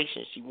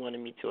situation. She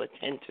wanted me to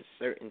attend to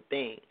certain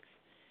things,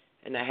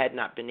 and I had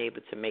not been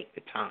able to make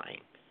the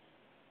time.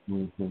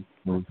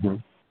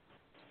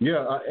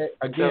 Yeah,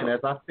 again,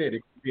 as I said,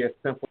 it could be as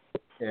simple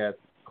as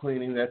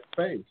cleaning that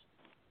space.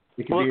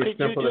 It could be as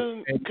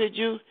simple as...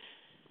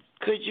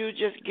 Could you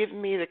just give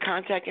me the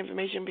contact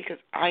information because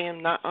I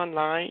am not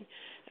online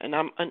and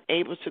I'm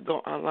unable to go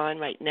online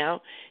right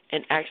now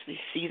and actually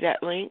see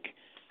that link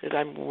because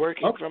I'm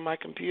working from my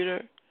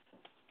computer?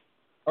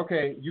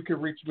 Okay, you can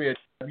reach me at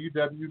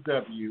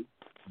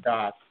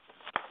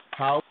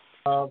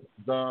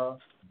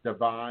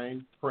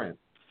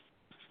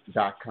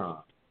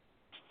www.houseofthedivineprince.com.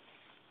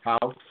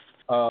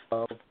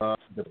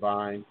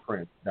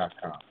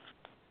 Houseofthedivineprince.com.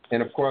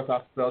 And of course, I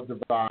spell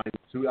divine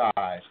 2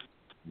 I's,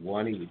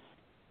 1 E.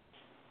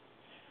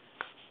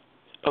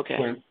 Okay.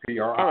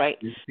 All right.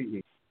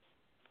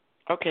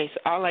 Okay, so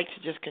I'd like to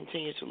just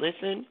continue to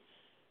listen.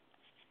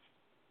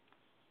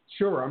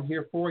 Sure, I'm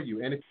here for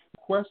you. And if you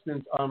have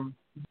questions,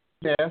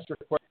 ask your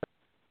question.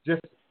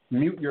 Just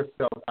mute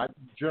yourself. I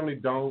generally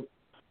don't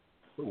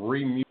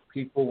re-mute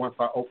people once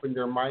I open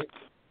their mic,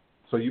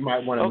 so you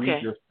might want to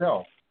mute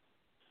yourself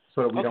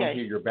so that we don't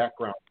hear your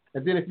background.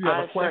 And then if you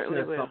have a question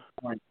at some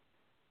point,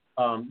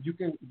 you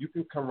can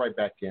come right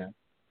back in.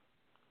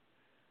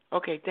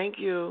 Okay, thank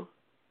you.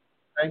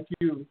 Thank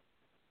you.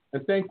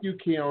 And thank you,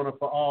 Kiona,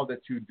 for all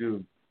that you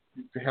do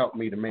to help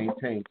me to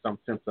maintain some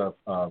sense of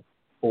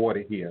order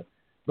here.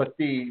 But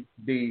the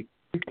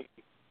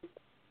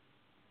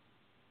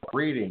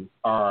readings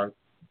are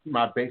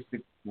my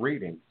basic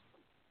readings.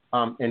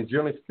 And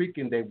generally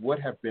speaking, they would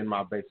have been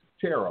my basic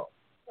tarot.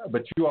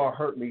 But you all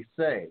heard me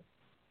say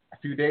a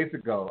few days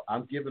ago,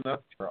 I'm giving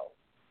up tarot.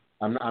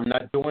 I'm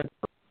not doing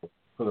tarot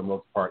for the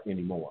most part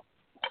anymore.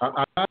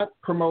 I'm not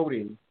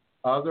promoting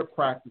other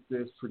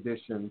practices,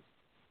 traditions,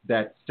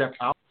 that step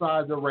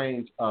outside the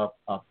range of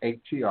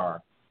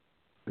ATR,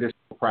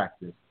 traditional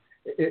practice,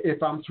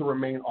 if I'm to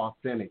remain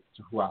authentic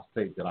to who I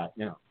say that I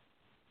am.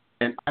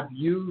 And I've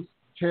used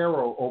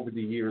tarot over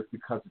the years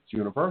because it's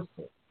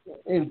universal.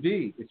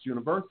 Indeed, it's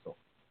universal.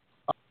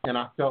 And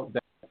I felt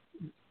that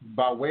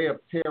by way of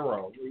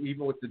tarot,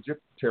 even with the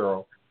Gypsy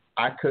Tarot,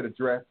 I could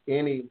address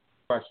any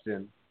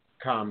question,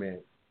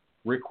 comment,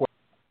 request,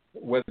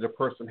 whether the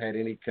person had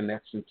any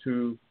connection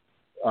to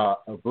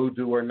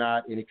Voodoo or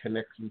not, any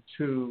connection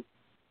to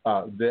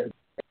the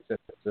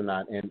ancestors or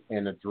not,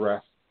 and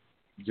address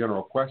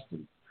general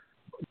questions.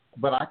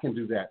 But I can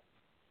do that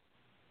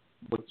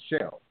with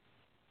shell.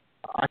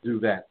 I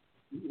do that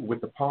with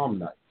the palm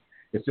nut.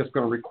 It's just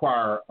going to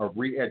require a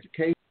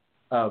re-education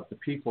of the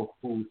people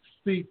who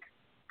seek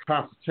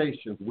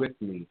consultations with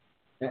me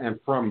and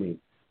from me.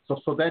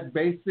 So that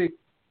basic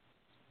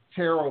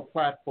tarot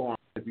platform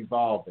is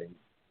evolving,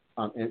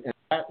 and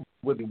that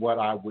would be what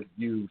I would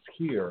use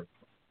here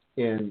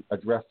in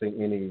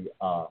addressing any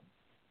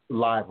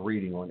live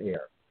reading on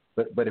air.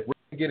 But if we're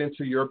going to get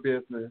into your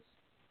business,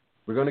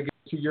 we're going to get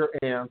into your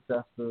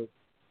ancestors,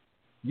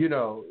 you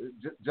know,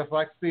 just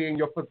like seeing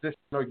your physician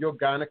or your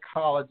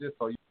gynecologist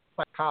or your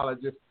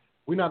psychologist,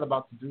 we're not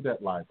about to do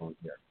that live on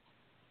air.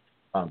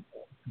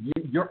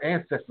 your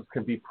ancestors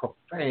can be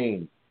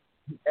profane.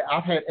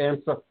 I've had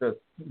ancestors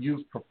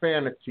use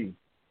profanity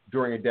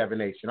during a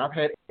divination. I've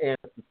had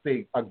ancestors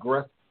say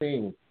aggressive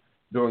things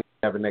during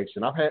a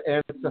divination. I've had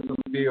ancestors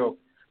feel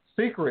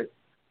secrets,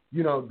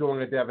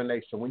 during a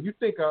divination. When you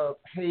think of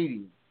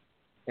Haiti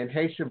and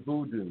Haitian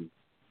Voodoo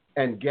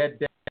and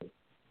Gede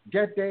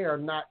are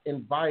not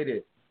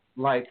invited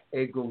like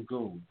a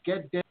Gungun.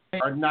 Gede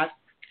are not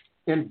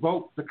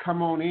invoked to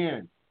come on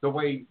in the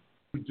way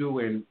you do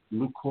in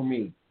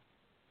Lukumi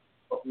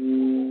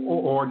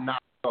or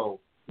Nago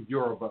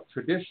Yoruba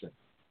tradition.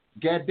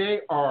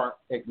 Gede are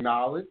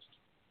acknowledged,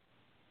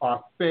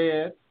 are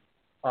fed,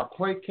 are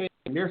placated,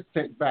 and they're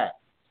sent back.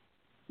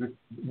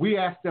 We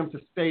ask them to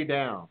stay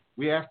down.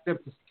 We ask them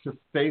to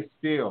stay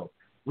still.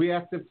 We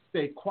ask them to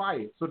stay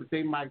quiet so that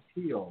they might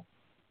heal,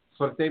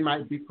 so that they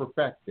might be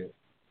perfected,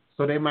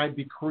 so they might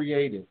be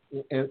created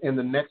in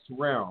the next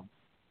realm,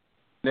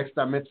 next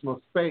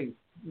dimensional space,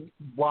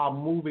 while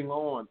moving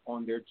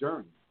on their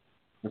journey.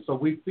 And so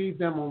we feed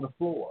them on the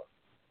floor.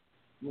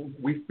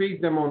 We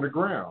feed them on the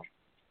ground.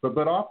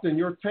 But often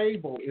your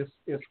table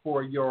is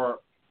for your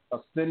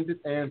ascended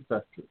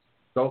ancestors,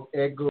 those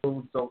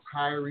egus, those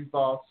higher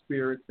evolved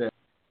spirits that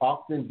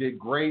often did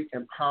great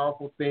and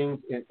powerful things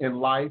in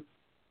life,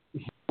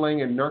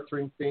 healing and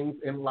nurturing things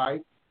in life,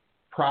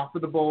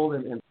 profitable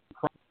and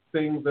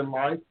things in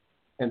life,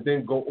 and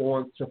then go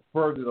on to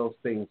further those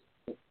things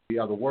in the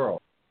other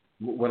world.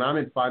 When I'm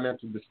in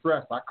financial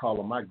distress, I call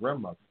her my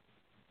grandmother.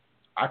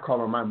 I call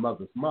her my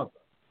mother's mother,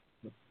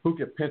 who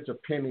could pinch a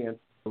penny and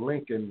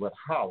Lincoln would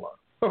holler.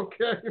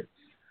 Okay?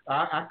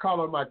 I call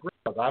her my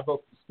grandmother. I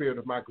evoke the spirit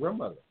of my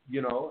grandmother.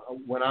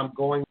 When I'm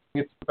going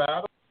into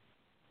battle,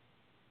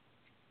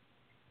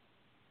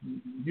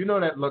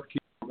 that look.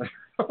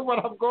 When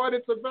I'm going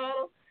into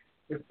battle,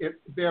 if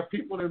there are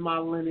people in my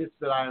lineage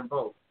that I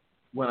invoke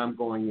when I'm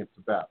going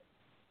into battle.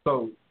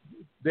 So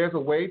there's a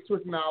way to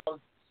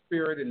acknowledge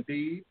spirit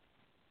indeed.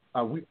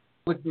 We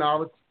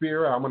acknowledge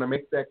spirit. I'm going to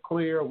make that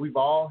clear. We've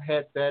all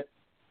had that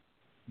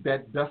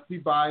dusty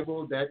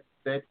Bible,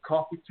 that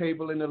coffee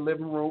table in the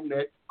living room,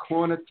 that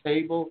corner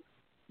table,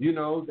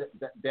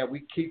 that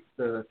we keep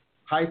the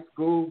high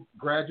school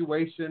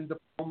graduation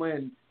diploma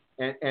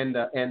and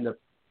the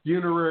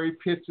funerary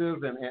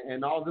pictures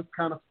and all this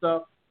kind of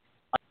stuff.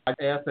 I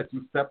ask that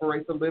you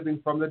separate the living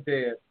from the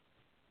dead.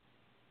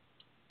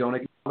 Don't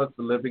acknowledge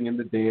the living and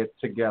the dead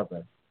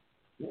together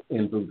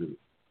in Voodoo.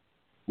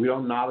 We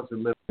don't acknowledge the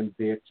living and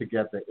the dead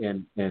together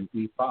in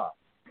E5.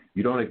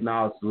 You don't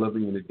acknowledge the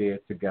living and the dead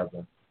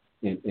together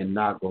in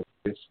Nago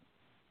tradition.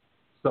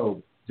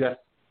 So just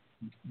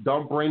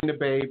don't bring the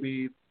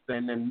babies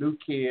and the new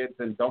kids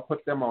and don't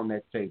put them on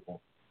that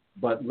table.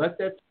 But let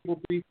that table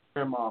be for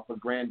grandma, for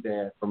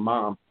granddad, for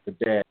mom, for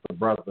dad, for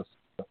brother,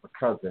 for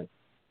cousin,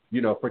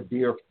 for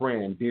dear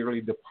friend,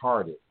 dearly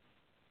departed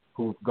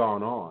who's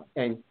gone on.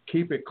 And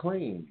keep it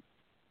clean.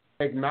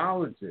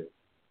 Acknowledge it.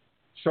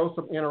 Show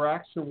some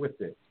interaction with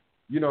it.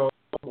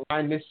 My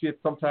initiates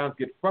sometimes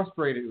get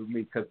frustrated with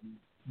me because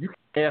you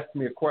can ask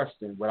me a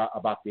question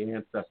about the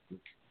ancestors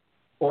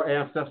or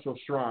ancestral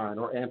shrine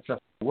or ancestral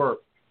work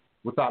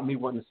without me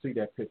wanting to see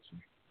that picture.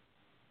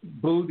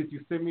 Boo, did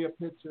you send me a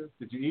picture?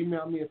 Did you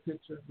email me a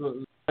picture?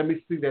 Let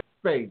me see that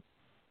space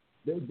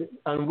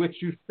on which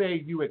you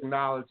say you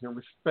acknowledge and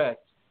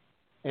respect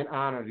and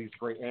honor these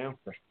great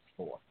ancestors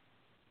for.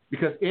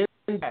 Because in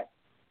that,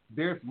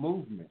 there's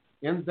movement.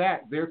 In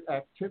that, there's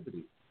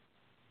activity.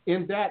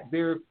 In that,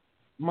 there's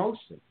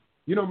motion.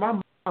 My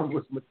mom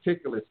was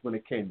meticulous when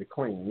it came to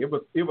cleaning.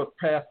 It was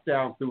passed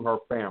down through her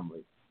family,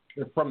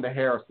 from the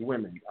Harris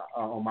women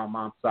on my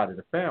mom's side of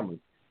the family.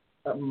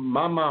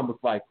 My mom was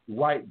like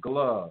white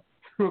glove,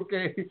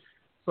 okay?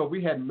 So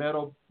we had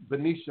metal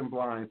Venetian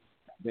blinds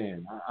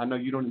then. I know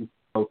you don't use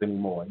those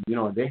anymore.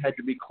 They had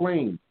to be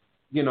cleaned,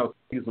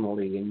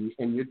 seasonally,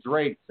 and your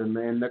drapes and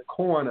the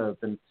corners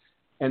and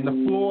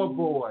the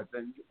floorboards.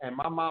 And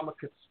my mama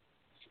could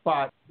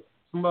spot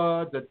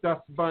smud, the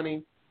dust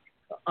bunny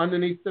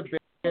underneath the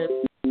bed,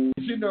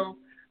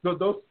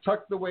 those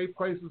tucked away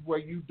places where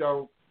you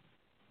don't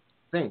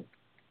think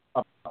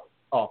about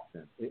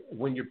often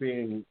when you're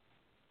being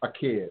a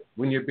kid,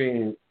 when you're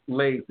being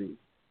lazy,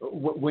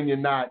 when you're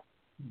not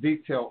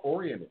detail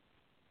oriented.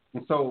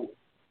 And so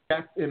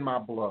that's in my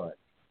blood.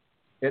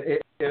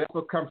 It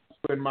also comes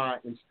in my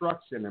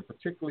instruction, and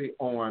particularly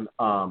on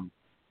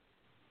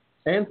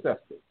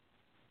ancestors.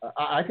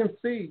 I can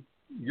see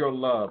your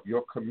love,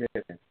 your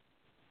commitment,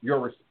 your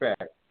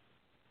respect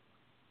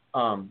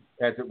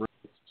as it relates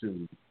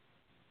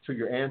to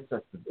your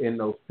ancestors in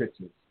those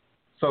pictures.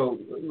 So,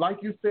 like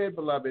you said,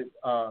 beloved,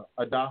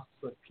 Adasa,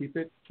 keep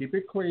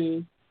it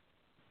clean.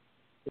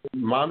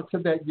 Monitor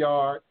that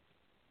yard.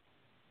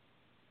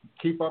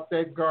 Keep up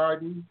that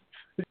garden.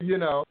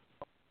 Don't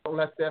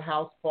let that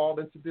house fall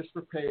into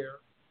disrepair.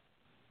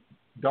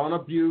 Don't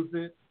abuse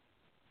it.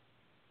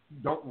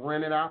 Don't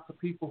rent it out to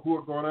people who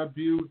are going to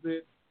abuse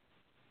it.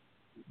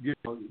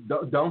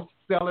 Don't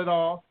sell it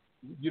off.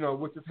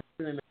 Which is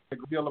happening in a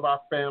great deal of our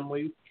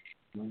families.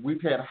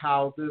 We've had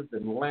houses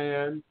and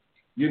land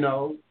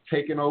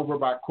taken over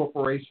by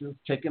corporations,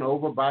 taken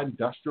over by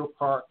industrial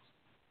parks,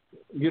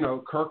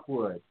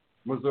 Kirkwood,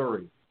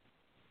 Missouri.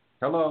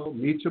 Hello,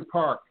 Meacham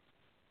Park,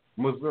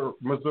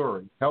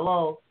 Missouri.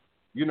 Hello,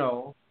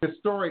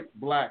 historic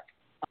black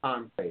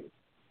enclave.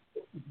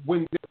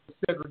 When there was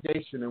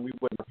segregation and we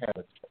wouldn't have had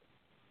a choice.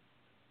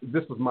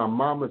 This was my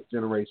mama's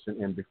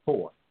generation and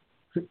before.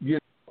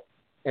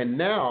 And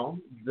now,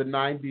 the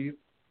 90s,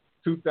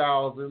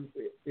 2000s,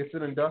 it's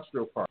an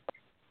industrial park.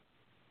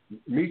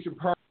 Meacham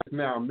Park is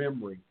now a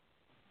memory.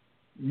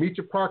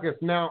 Meacham Park is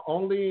now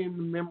only in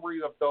the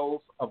memory of those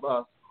of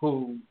us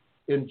who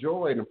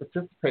enjoyed and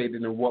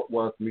participated in what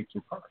was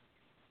Meacham Park.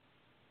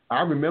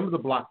 I remember the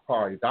block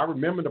parties. I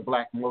remember the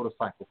Black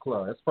Motorcycle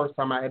Club. That's the first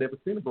time I had ever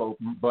seen a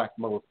Black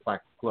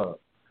Motorcycle Club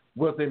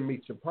was in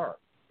Meacham Park,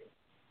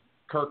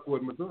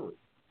 Kirkwood, Missouri.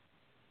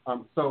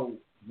 So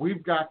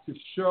we've got to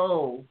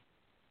show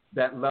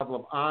that level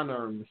of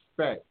honor and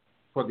respect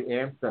for the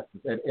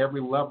ancestors at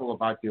every level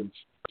of our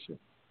demonstration.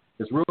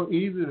 It's real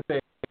easy to say,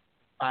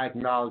 I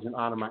acknowledge and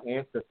honor my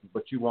ancestors,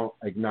 but you won't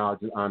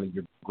acknowledge and honor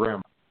your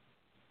grandma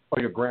or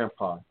your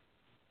grandpa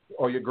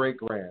or your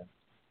great-grand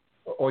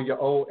or your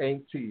old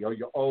auntie or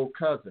your old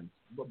cousins,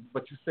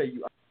 but you say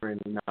you honor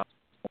and acknowledge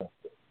your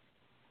ancestors.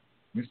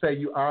 You say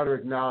you honor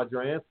and acknowledge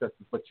your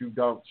ancestors, but you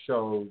don't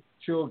show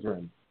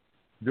children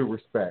due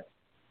respect.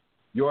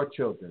 Your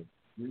children,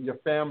 your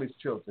family's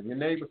children, your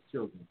neighbor's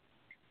children.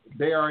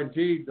 They are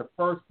indeed the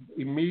first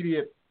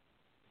immediate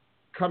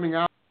coming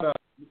out of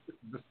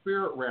the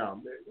spirit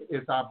realm.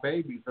 It's our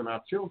babies and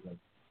our children.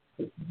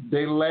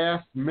 Their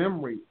last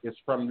memory is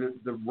from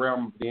the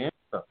realm of the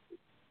ancestors.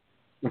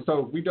 And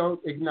so if we don't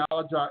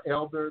acknowledge our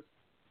elders,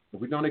 if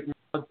we don't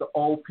acknowledge the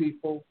old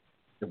people,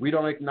 if we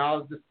don't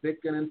acknowledge the sick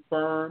and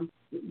infirm,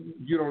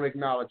 you don't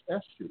acknowledge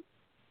Eshu.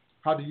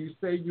 How do you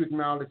say you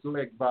acknowledge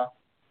Legba?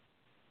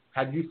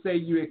 How do you say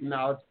you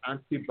acknowledge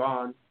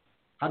Antiban?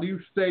 How do you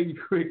say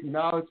you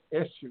acknowledge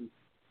Eshu,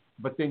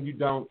 but then you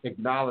don't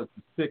acknowledge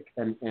the sick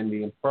and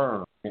the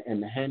infirm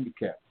and the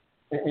handicapped?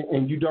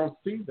 And you don't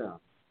see them.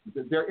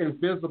 They're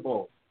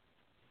invisible.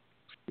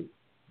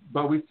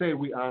 But we say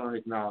we honor and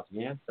acknowledge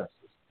the ancestors.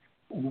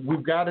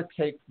 We've got to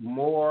take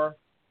more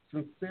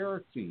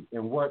sincerity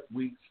in what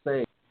we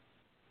say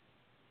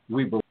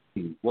we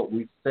believe, what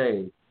we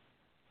say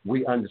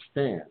we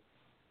understand.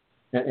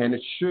 And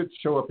it should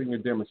show up in your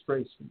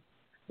demonstration.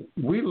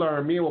 Me and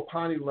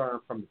Wapani learn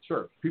from the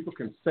church. People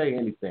can say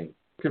anything.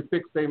 People can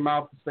fix their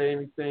mouth to say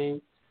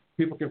anything.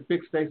 People can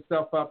fix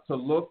themselves up to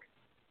look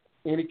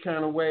any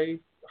kind of way,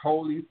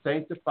 holy,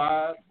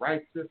 sanctified,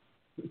 righteous,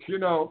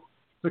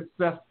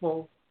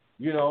 successful,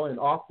 and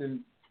often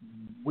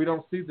we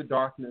don't see the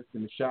darkness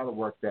and the shadow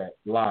work that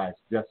lies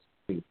just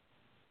beneath.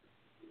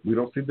 We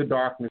don't see the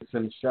darkness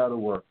and the shadow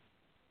work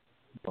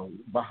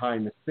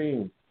behind the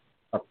scenes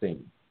of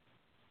things.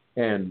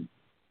 And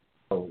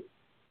so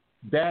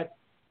that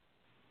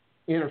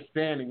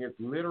understanding is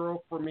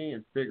literal for me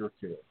and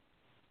figurative.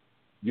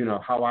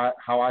 How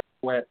I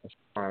go at a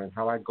shrine,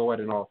 how I go at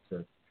an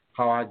altar,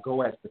 how I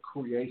go at the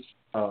creation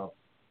of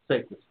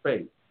sacred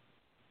space,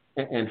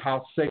 and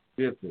how sacred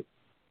is it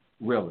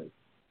really?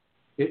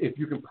 If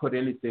you can put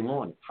anything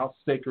on it, how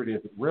sacred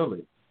is it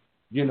really?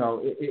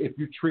 If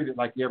you treat it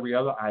like every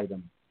other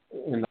item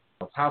in the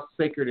house, how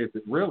sacred is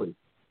it really?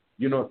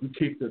 If you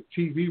keep the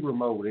TV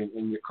remote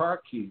and your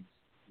car keys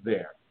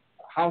there,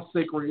 how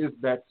sacred is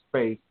that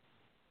space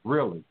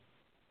really?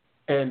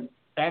 And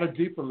at a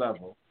deeper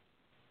level,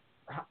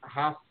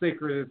 how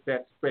sacred is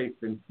that space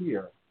in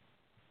here?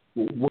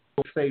 When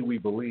we say we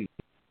believe,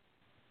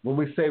 when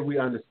we say we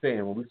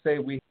understand, when we say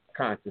we have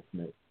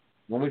consciousness,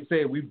 when we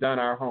say we've done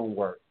our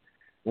homework,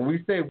 when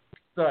we say we've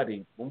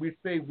studied, when we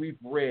say we've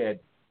read,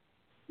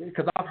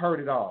 because I've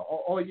heard it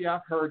all. Oh, yeah,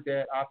 I've heard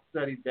that. I've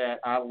studied that.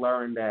 I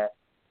learned that.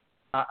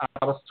 I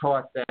was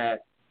taught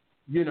that.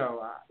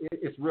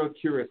 It's real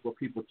curious what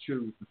people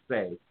choose to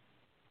say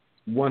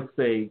once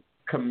they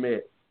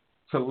commit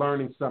to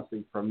learning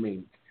something from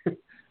me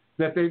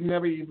that they've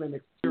never even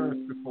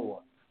experienced before,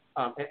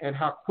 and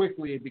how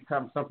quickly it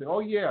becomes something. Oh,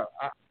 yeah,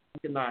 I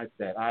recognize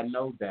that. I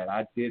know that.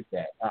 I did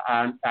that.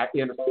 I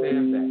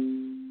understand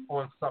that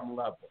on some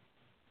level.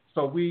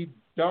 So we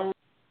don't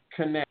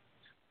connect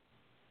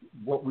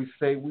what we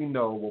say we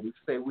know, what we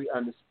say we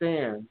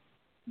understand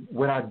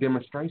with our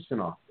demonstration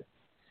often.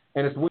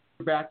 And it's when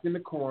you're back in the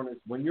corner,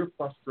 it's when you're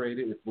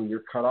frustrated, it's when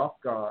you're cut off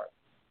guard.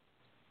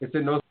 It's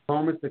in those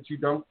moments that you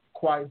don't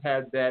quite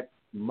have that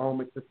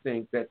moment to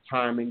think, that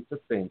timing to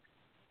think,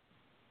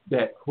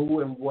 that who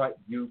and what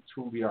you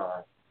truly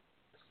are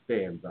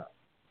stands up.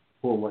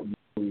 Who and what you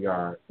truly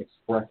are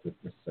expresses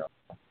itself.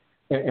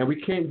 And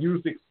we can't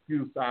use the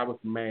excuse, I was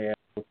mad,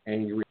 I was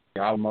angry,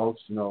 I was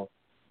emotional,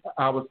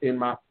 I was in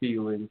my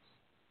feelings.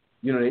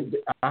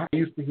 I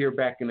used to hear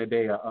back in the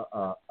day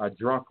a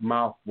drunk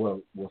mouth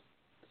will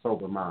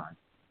sober mind.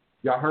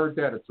 Y'all heard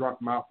that? A drunk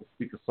mouth will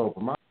speak a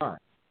sober mind.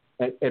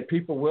 And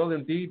people will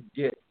indeed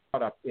get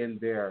caught up in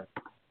their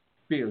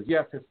feelings.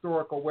 Yes,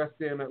 historical West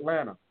End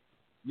Atlanta.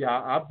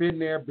 Yeah, I've been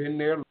there,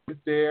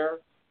 lived there,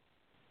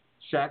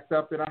 shacked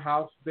up in a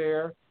house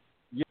there,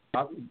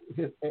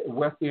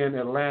 West End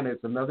Atlanta is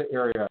another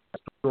area,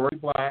 historically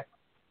black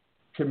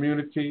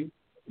community,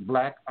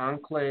 black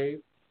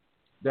enclave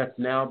that's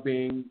now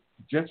being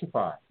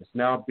gentrified. It's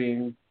now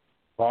being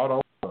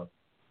bought over,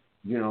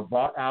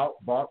 bought out,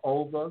 bought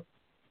over,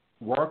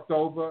 worked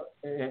over,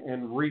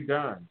 and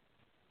redone.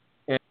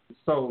 And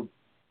so,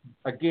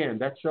 again,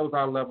 that shows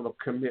our level of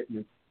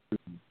commitment to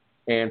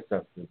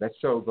ancestors. That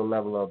shows the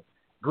level of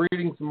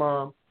greetings,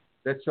 Mom.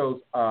 That shows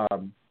our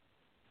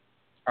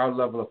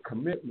level of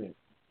commitment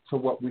to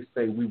what we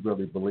say we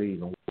really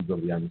believe and we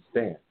really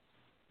understand.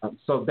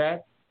 So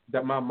that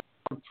my mom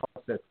taught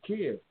us as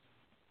kids,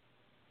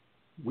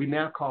 we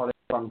now call it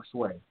feng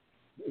shui.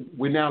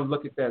 We now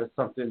look at that as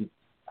something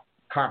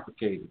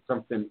complicated,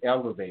 something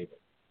elevated,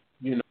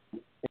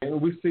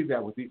 and we see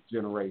that with each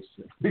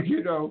generation.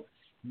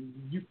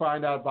 You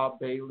find out about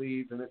bay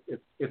leaves, and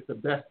it's the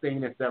best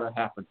thing that's ever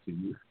happened to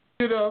you.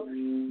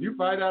 You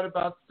find out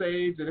about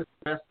sage, and it's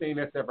the best thing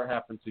that's ever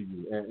happened to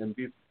you. And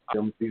these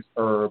items, these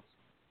herbs,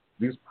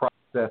 these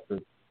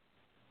processes,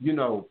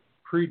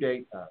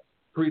 predate us,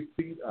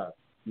 precede us,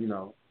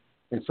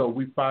 And so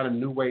we find a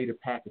new way to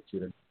package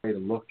it, a new way to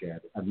look at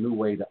it, a new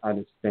way to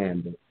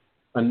understand it,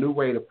 a new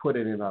way to put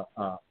it in a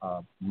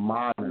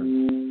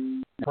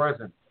modern,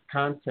 present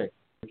context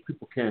which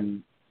people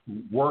can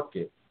work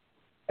it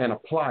and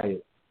apply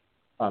it,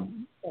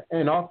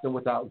 and often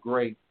without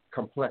great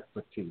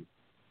complexity.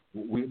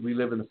 We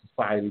live in a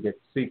society that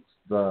seeks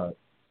the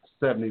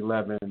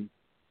 7-Eleven,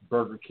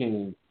 Burger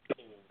King,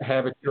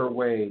 have it your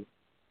way,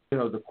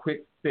 the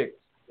quick fix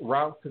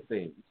route to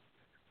things.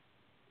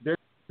 There's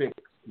a fix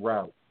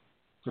route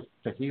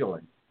to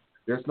healing.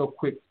 There's no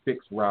quick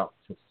fix route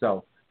to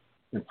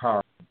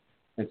self-empowerment.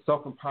 And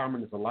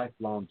self-empowerment is a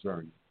lifelong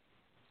journey.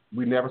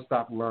 We never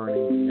stop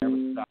learning. We never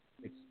stop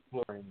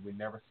exploring. We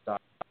never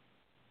stop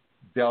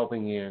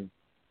delving in.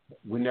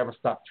 We never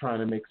stop trying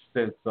to make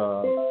sense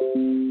of.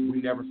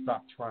 We never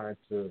stop trying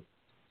to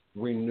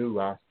renew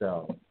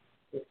ourselves.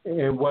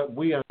 And what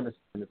we understand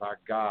is our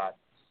God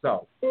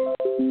self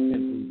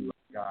and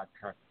God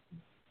consciousness.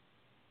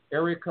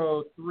 Area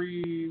code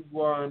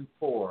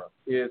 314.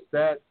 Is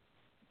that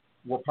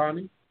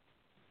Wapani?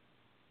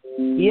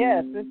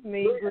 Yes, it's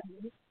me.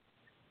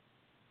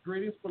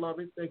 Greetings,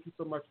 beloved. Thank you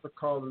so much for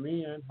calling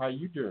in. How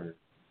you doing?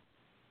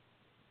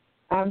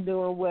 I'm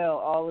doing well.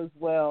 All is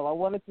well. I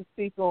wanted to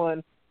speak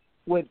on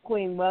what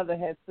Queen Mother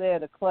had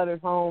said. A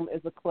cluttered home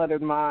is a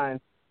cluttered mind.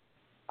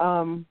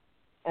 And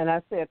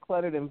I say a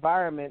cluttered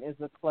environment is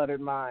a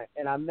cluttered mind.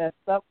 And I messed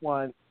up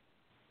once.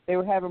 They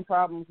were having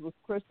problems with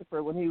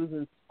Christopher when he was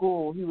in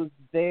school. He was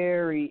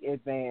very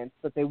advanced,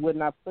 but they would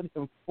not put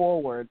him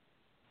forward.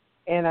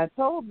 And I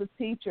told the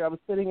teacher, I was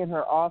sitting in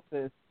her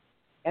office,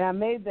 and I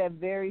made that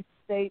very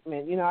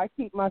statement. I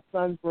keep my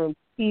son's room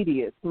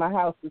tedious. My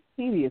house is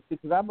tedious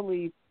because I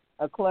believe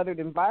a cluttered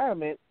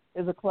environment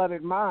is a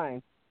cluttered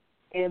mind.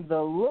 And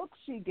the look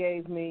she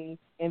gave me,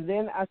 and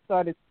then I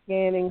started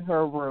scanning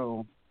her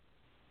room.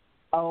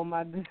 Oh,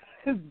 my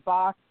goodness,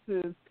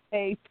 boxes,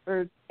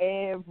 papers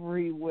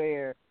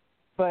everywhere.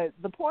 But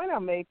the point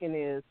I'm making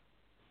is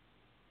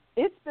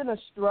it's been a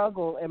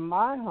struggle in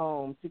my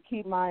home to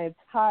keep my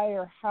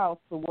entire house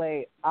the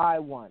way I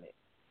want it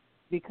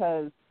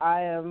because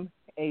I am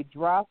a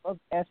drop of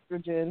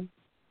estrogen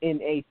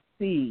in a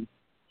sea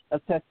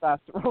of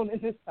testosterone in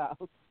this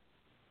house.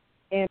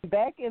 And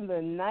back in the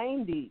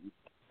 90s,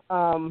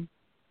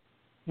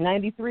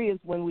 93 is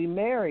when we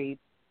married,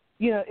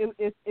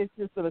 it's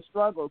just been a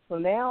struggle. So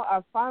now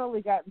I've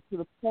finally gotten to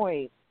the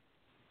point,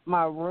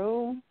 my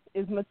room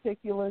is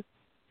meticulous,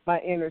 my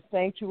inner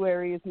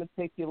sanctuary is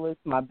meticulous,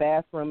 my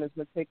bathroom is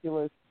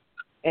meticulous,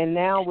 and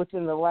now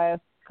within the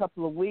last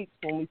couple of weeks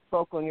when we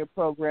spoke on your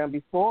program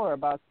before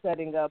about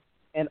setting up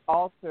an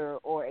altar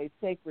or a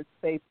sacred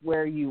space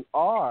where you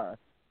are,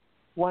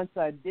 once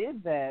I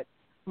did that,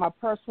 my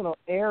personal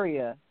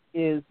area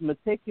is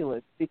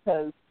meticulous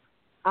because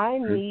I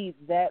need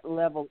that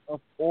level of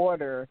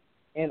order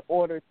in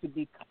order to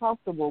be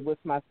comfortable with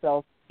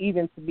myself,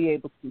 even to be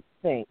able to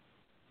think.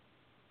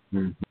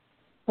 Mm-hmm.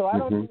 So I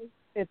don't know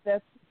if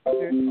that's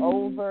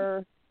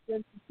over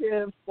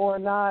sensitive or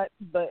not,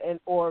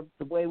 or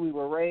the way we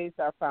were raised,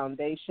 our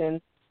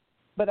foundation.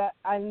 But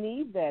I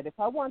need that. If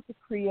I want to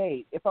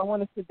create, if I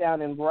want to sit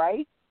down and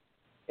write,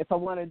 if I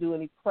want to do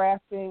any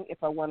crafting, if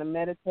I want to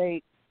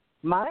meditate,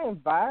 my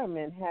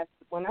environment has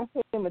to, when I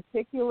say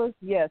meticulous,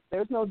 yes,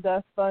 there's no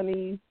dust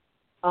bunnies.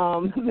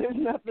 There's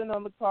nothing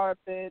on the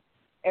carpet.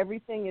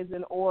 Everything is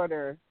in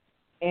order.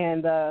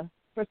 And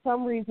for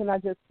some reason, I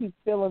just keep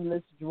feeling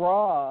this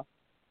draw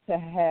to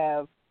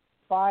have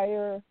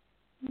fire,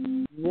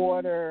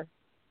 water,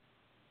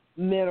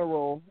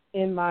 mineral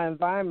in my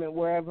environment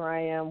wherever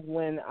I am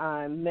when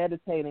I'm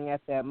meditating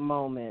at that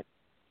moment.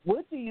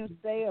 What do you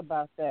say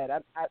about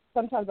that?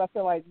 Sometimes I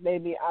feel like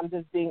maybe I'm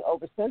just being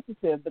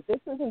oversensitive, but this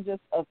isn't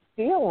just a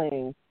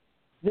feeling.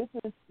 This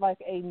is like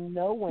a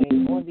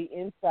knowing on the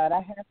inside.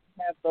 I have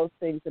to have those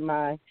things in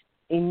my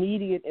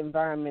immediate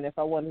environment if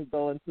I want to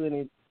go into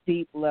any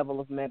deep level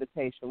of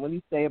meditation. What do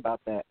you say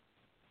about that?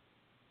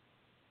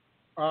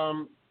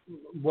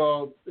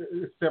 Well,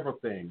 it's several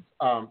things.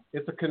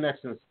 It's a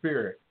connection of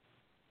spirit.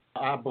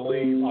 I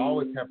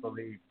always have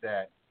believed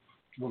that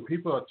when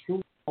people are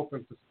truly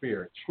open to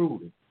spirit,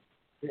 truly,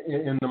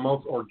 in the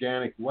most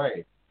organic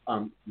way,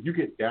 you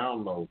get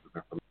downloads of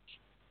information.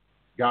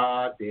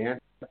 God, the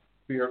ancestral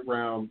spirit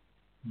realm,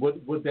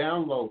 would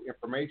download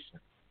information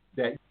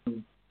that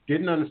you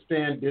didn't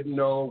understand, didn't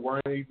know,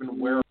 weren't even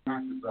aware of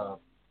practice of.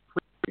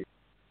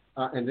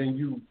 And then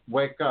you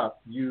wake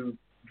up, you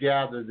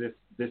gather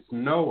this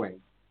knowing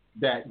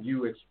that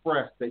you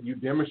express, that you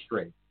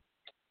demonstrate.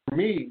 For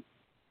me,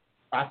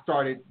 I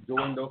started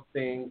doing those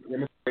things,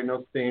 demonstrating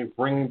those things,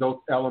 bringing those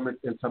elements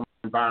into my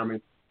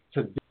environment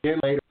to then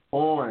later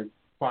on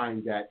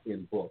find that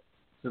in books.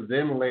 To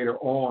then later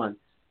on,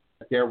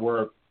 there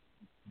were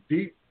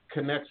deep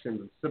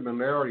connections and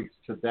similarities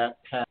to that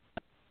path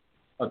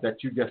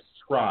that you just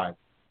described,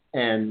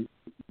 and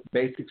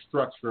basic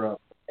structure of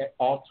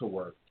altar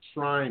work,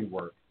 shrine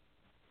work,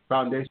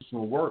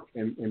 foundational work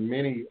in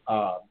many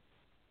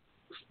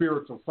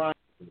spiritual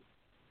sciences.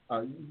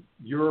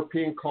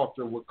 European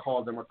culture would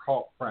call them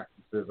occult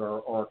practices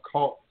or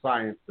occult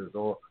sciences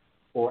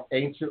or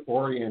ancient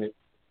oriented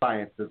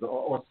sciences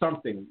or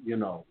something,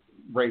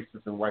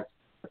 racist and white.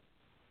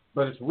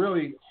 But it's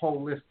really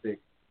holistic.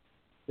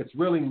 It's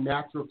really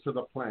natural to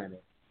the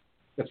planet.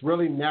 It's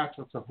really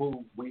natural to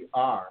who we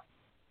are.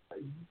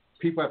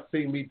 People have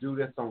seen me do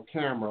this on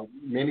camera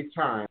many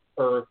times.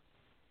 Earth,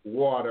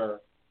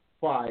 water,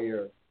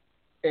 fire,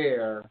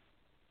 air,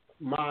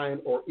 mind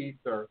or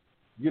ether,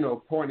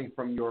 pointing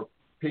from your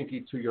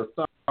pinky to your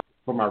thumb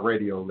for my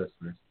radio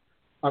listeners.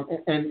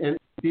 And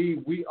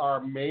indeed, we are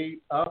made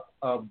up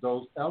of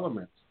those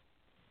elements.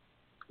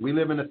 We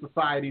live in a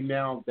society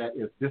now that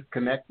is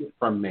disconnected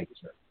from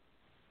nature,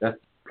 that's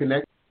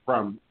connected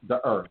from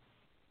the earth.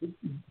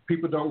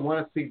 People don't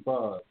want to see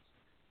bugs.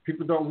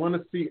 People don't want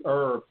to see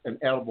herbs and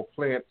edible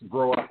plants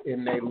grow up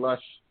in their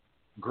lush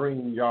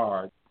green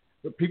yard.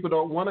 But people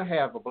don't want to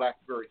have a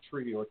blackberry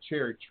tree or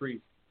cherry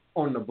tree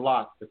on the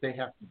block that they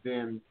have to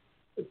then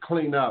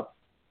clean up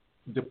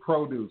the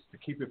produce to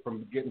keep it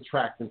from getting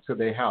tracked into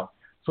their house.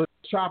 So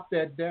chop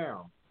that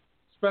down,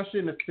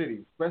 especially in the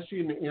city, especially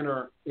in the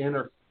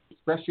inner,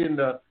 especially in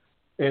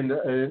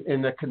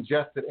the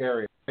congested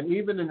area, and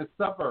even in the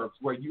suburbs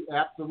where you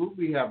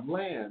absolutely have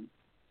land,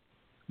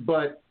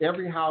 but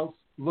every house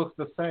looks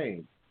the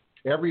same.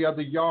 Every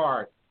other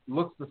yard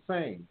looks the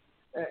same.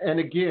 And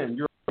again,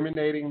 you're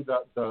eliminating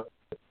the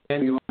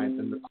dandelions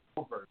and the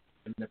clovers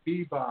and the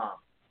bee balm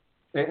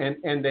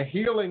and the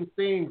healing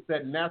things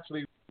that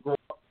naturally grow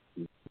up.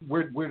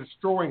 We're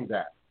destroying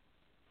that.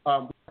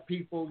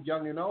 People,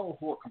 young and old,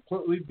 who are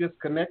completely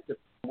disconnected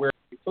from where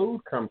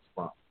food comes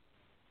from.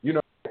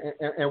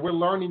 And we're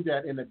learning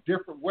that in a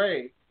different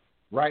way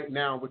right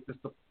now with the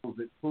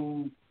supposed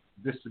food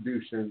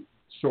distribution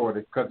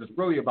shortage, because it's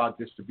really about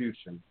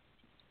distribution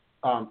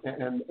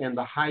and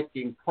the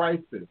hiking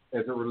prices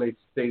as it relates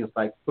to things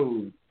like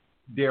food,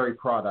 dairy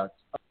products,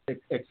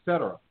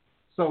 etc.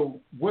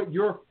 So what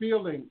you're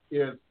feeling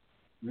is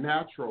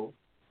natural.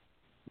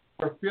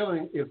 What you're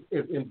feeling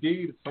is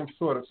indeed some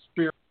sort of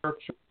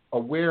spiritual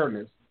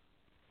awareness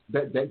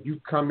that you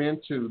come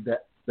into,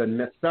 that the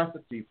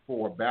necessity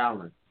for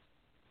balance,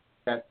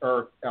 that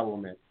earth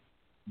element,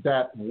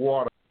 that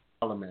water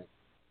element,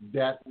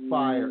 that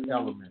fire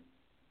element.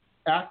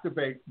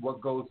 Activate what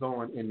goes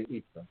on in the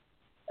ether.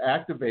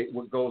 Activate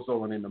what goes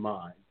on in the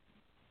mind.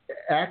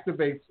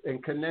 Activates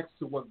and connects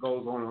to what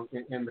goes on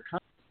in the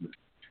consciousness.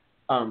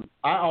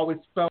 I always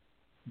felt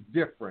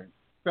different,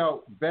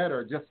 felt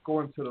better just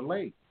going to the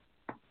lake,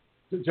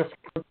 just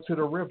going to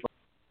the river,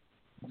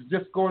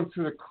 just going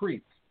to the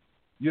creek.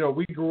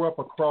 We grew up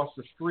across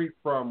the street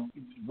from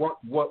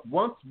what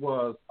once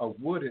was a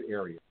wooded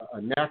area, a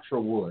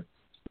natural wood,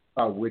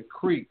 with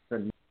creeks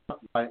and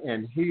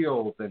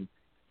hills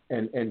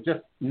and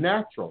just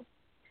natural.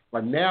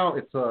 But now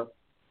it's a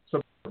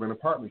suburban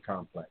apartment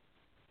complex.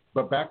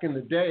 But back in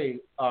the day,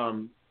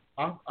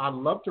 I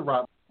loved to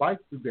ride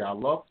bikes through there. I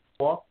loved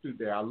to walk through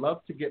there. I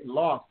loved to get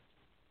lost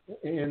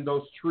in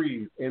those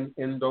trees,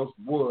 in those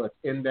woods,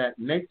 in that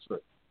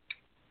nature.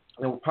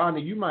 And Partner,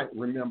 you might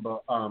remember,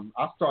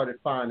 I started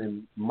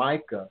finding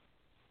mica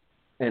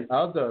and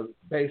other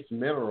base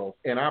minerals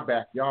in our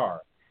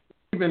backyard.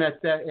 Even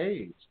at that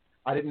age,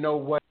 I didn't know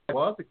what it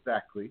was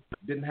exactly,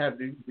 didn't have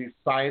the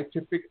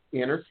scientific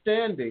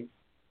understanding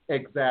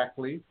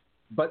exactly,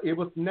 but it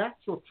was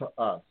natural to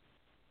us.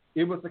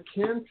 It was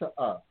akin to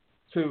us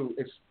to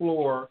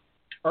explore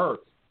Earth,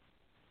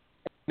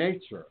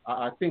 nature.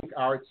 I think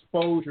our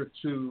exposure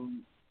to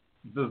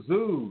the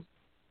zoos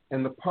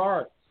and the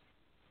parks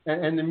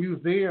and the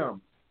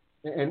museums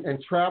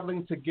and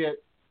traveling to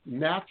get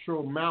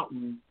natural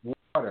mountain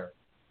water,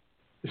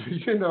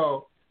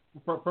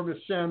 from the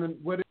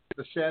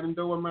the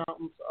Shenandoah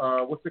Mountains,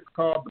 what's it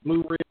called? The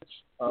Blue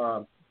Ridge.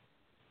 It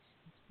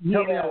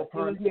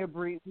was near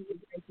Breeze.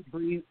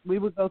 We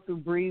would go through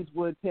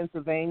Breezewood,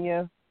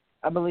 Pennsylvania,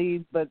 I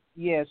believe. But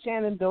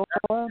Shenandoah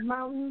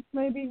Mountains,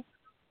 maybe.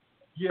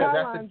 Yeah,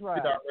 Skyline that's the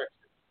Drive. direction.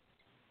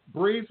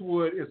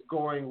 Breezewood is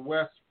going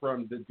west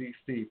from the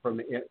DC, from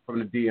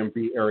the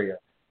DMV area.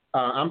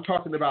 I'm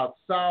talking about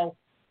south.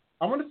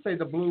 I want to say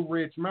the Blue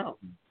Ridge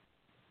Mountains.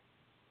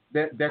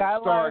 That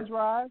Skyline starts.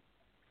 Drive.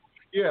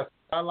 Yes,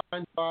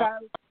 Skyline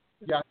Drive.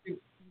 Yeah, I think,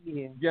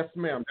 yes,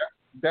 ma'am.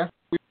 That's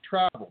where we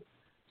travel.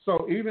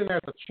 So even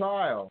as a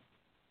child,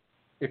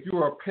 if you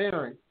were a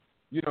parent,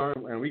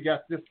 and we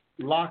got this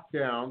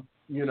lockdown,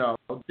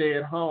 stay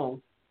at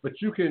home,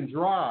 but you can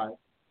drive,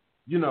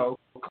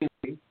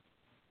 cleanly,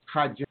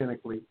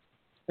 hygienically,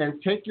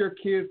 and take your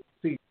kids to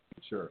see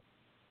nature.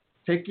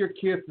 Take your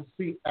kids to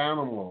see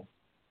animals.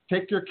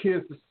 Take your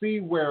kids to see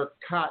where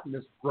cotton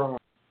is grown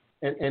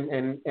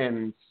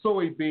and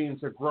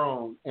soybeans are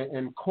grown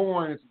and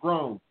corn is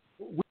grown.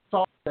 We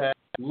saw that,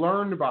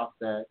 learned about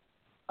that,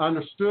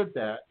 understood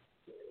that,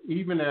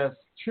 even as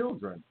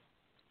children.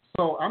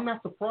 So I'm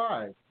not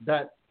surprised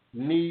that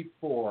need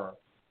for,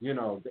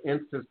 the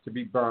incense to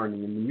be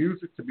burning and the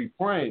music to be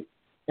playing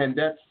and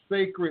that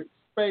sacred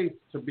space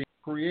to be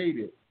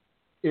created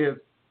is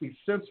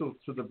essential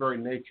to the very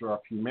nature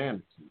of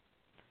humanity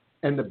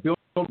and the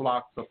building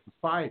blocks of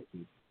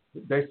society.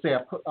 They say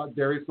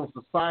there is no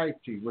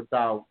society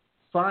without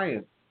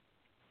science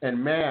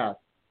and math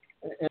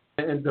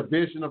and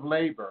division of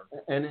labor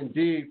and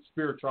indeed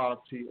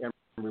spirituality and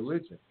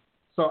religion.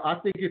 So I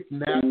think it's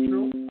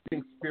natural. I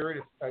think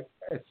spirit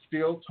is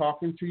still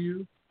talking to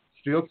you,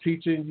 still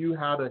teaching you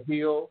how to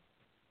heal,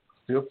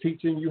 still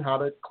teaching you how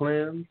to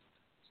cleanse,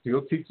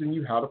 still teaching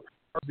you how to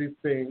purge these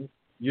things,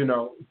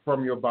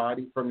 from your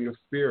body, from your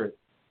spirit,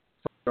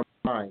 from your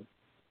mind,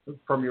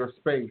 from your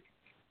space.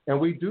 And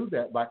we do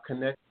that by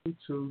connecting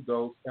to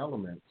those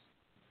elements.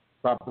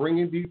 By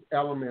bringing these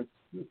elements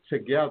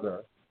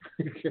together,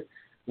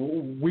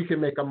 we can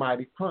make a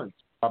mighty punch.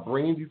 By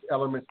bringing these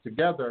elements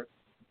together,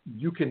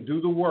 you can do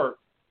the work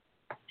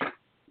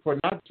for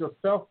not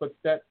yourself, but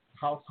that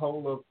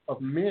household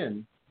of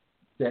men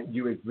that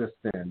you exist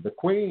in. The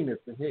queen is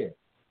the head.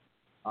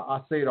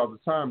 I say it all the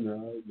time.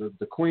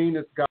 The queen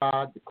is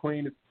God. The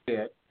queen is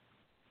head.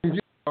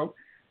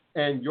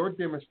 And your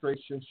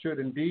demonstration should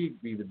indeed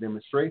be the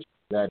demonstration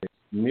that is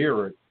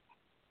mirrored,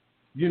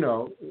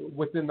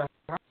 within the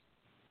house.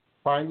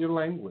 Find your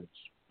language.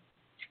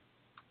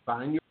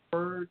 Find your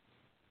words.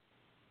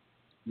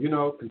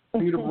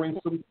 Continue to bring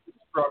some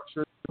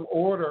structure, some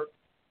order,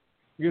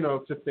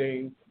 to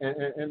things,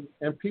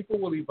 and people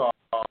will evolve.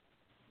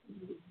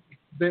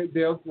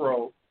 They'll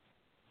grow.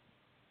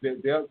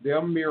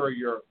 They'll mirror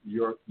your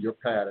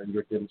pattern,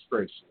 your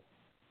demonstration.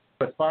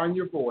 But find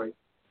your voice.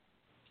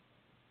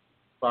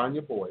 Find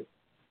your voice.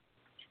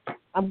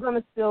 I'm going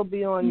to still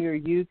be on your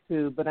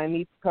YouTube, but I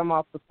need to come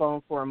off the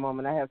phone for a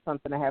moment. I have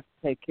something I have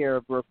to take care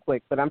of real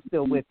quick, but I'm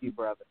still with you,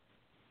 brother.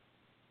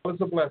 All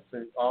is a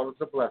blessing. All is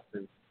a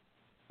blessing.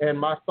 And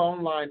my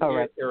phone line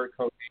is area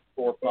code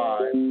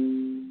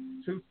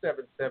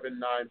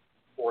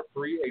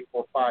 845-277-9443,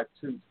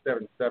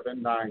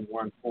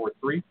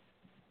 845-277-9143.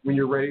 When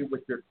you're ready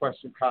with your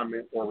question,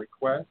 comment, or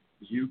request,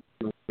 you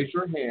can raise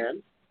your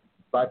hand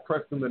by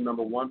pressing the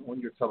number 1 on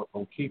your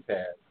telephone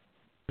keypad.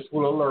 This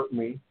will alert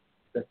me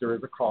that there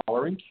is a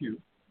caller in queue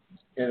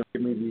and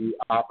give me the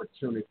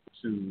opportunity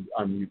to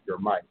unmute your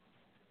mic.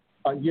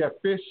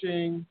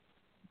 Fishing,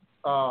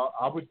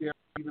 I would dare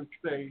even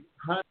say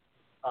hunting.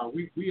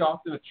 We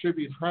often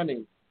attribute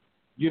hunting,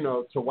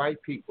 to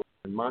white people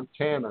in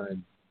Montana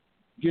and,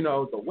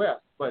 the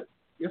West. But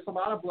there's a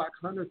lot of black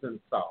hunters in the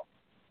South,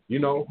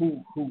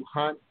 who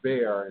hunt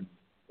bear and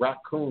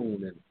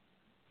raccoon and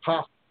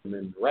possum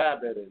and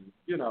rabbit and,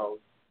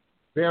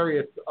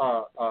 various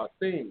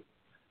things.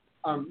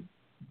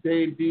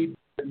 They indeed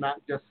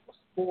not just for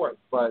sport,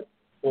 but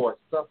for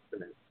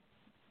sustenance.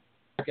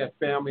 I got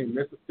family in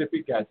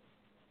Mississippi, got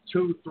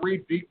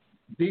 2-3 deep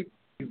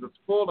freezers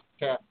full of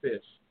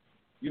catfish,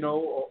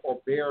 or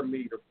bear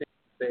meat or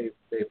things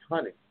they've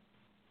hunted.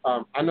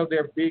 I know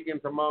there are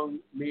vegans among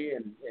me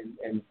and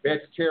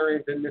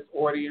vegetarians in this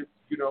audience,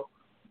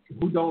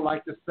 who don't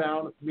like the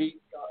sound of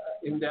meat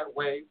in that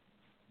way,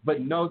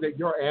 but know that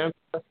your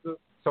ancestors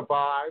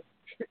survived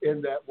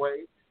in that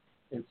way.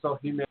 And so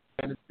humanity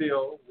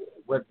still,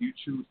 whether you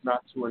choose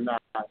not to or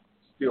not,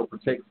 still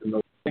partakes in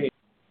those things.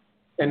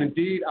 And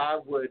indeed, I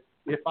would,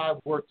 if I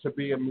were to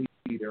be a meat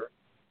eater,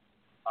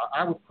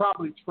 I would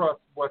probably trust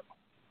what's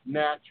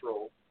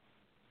natural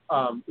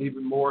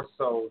even more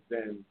so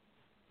than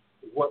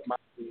what might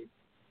be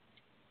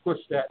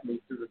pushed at me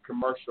through the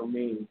commercial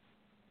means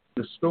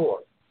in the store.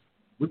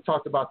 We've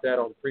talked about that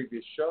on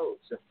previous shows,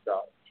 just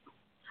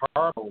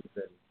hormones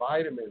and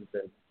vitamins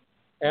and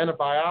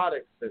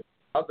antibiotics and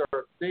other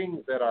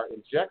things that are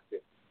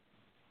injected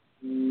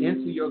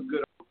into your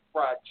good old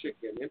fried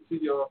chicken, into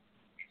your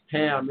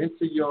ham,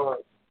 into your,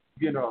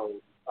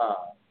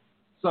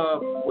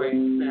 Subway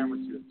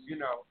sandwiches,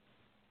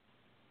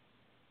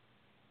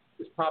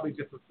 It's probably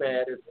just as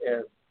bad as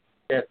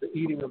the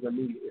eating of the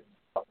meat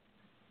itself,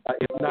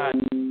 if not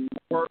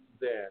worse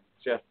than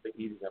just the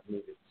eating of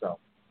meat itself.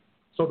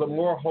 So the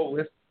more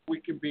holistic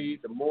we can be,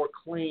 the more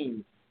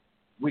clean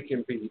we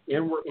can be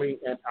inwardly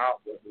and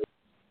outwardly,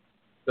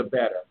 the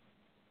better.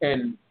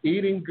 And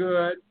eating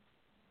good,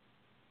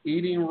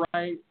 eating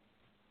right,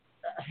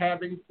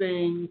 having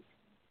things,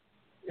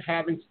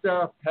 having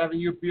stuff, having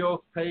your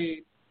bills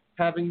paid,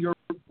 having your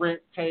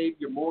rent paid,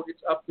 your mortgage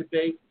up to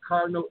date,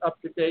 car note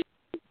up to date,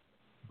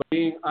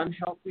 being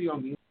unhealthy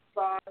on the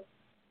inside,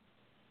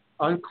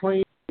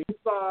 unclean on the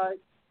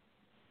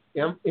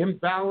inside,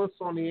 imbalance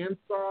on the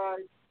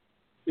inside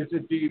is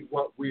indeed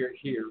what we are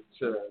here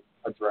to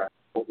address,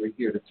 what we're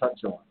here to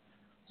touch on.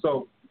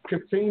 So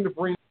continue to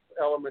bring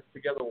elements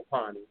together,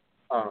 Wapani.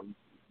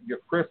 Your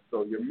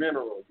crystal, your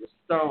mineral, your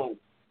stone.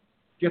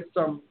 Get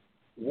some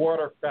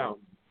water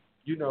fountain,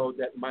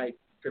 that might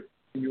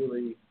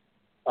continually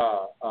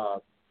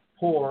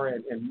pour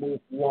and move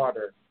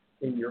water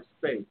in your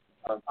space.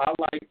 I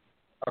like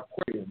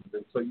aquariums,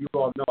 and so you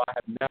all know I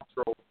have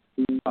natural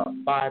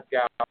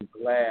 5-gallon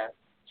glass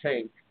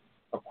tank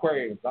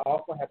aquariums. I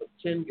also have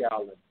a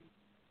 10-gallon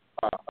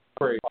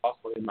aquarium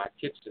also in my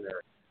kitchen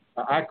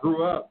area. I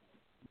grew up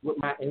with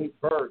my Aunt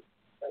Bert,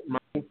 my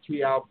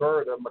Auntie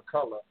Alberta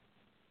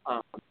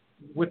McCullough,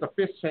 with a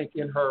fish tank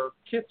in her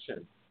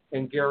kitchen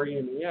in Gary,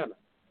 Indiana.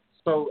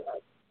 So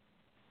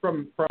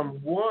from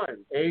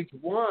age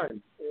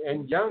one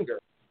and younger,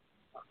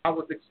 I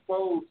was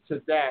exposed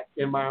to that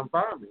in my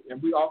environment.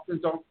 And we often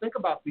don't think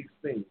about these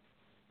things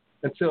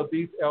until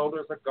these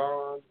elders are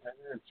gone,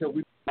 until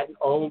we've gotten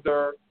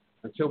older,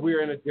 until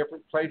we're in a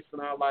different place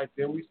in our life.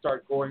 Then we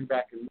start going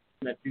back and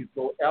looking at these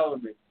little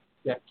elements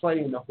that play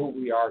into who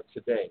we are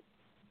today,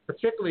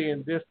 particularly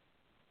in this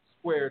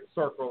squared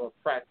circle of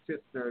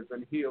practitioners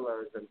and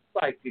healers and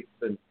psychics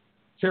and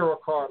tarot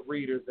card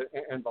readers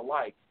and the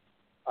like.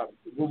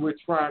 When we're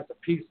trying to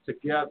piece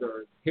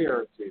together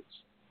heritage,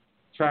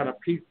 trying to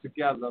piece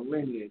together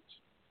lineage,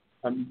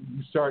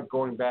 you start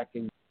going back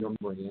in your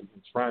memory and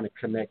trying to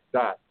connect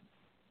dots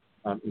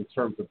in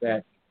terms of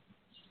that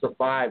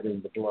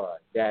surviving the blood,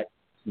 that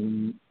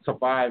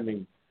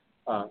surviving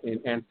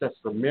in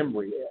ancestral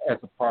memory as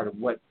a part of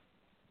what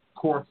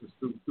courses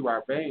through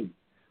our veins.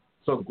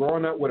 So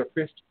growing up with a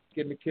fish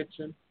tank in the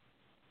kitchen,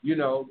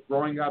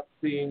 growing up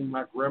seeing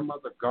my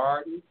grandmother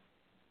garden.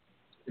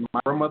 In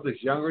my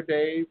grandmother's younger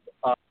days,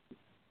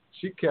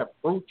 she kept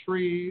fruit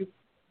trees,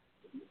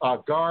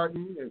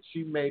 garden, and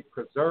she made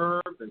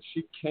preserves, and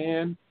she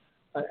canned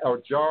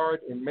or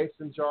jarred in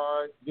mason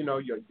jars,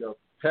 your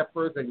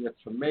peppers and your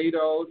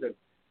tomatoes. And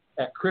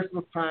at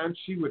Christmas time,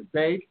 she would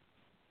bake.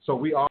 So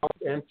we all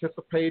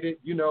anticipated,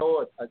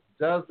 a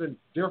dozen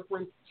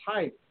different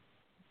types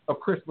of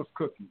Christmas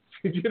cookies,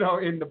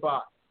 in the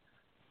box.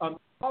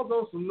 All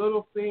those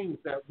little things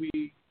that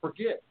we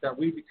forget, that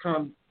we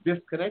become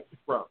disconnected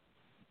from,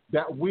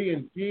 that we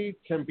indeed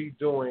can be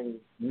doing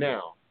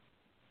now,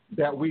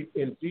 that we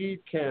indeed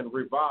can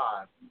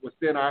revive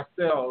within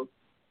ourselves,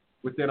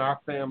 within our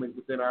families,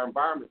 within our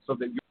environment, so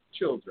that your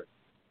children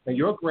and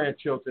your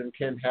grandchildren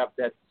can have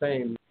that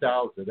same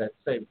nostalgia, that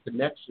same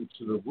connection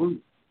to the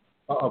root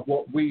of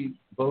what we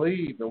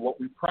believe and what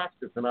we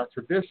practice in our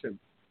tradition.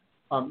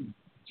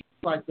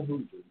 Just like the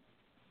Hoodoo,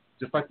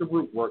 just like the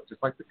root work,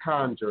 just like the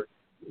conjure,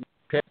 we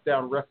pass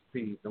down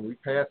recipes and we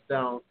pass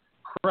down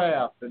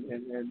craft and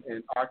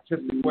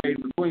artistic ways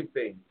of doing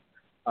things.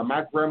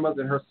 My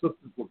grandmother and her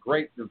sisters were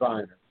great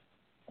designers,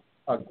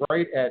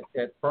 great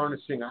at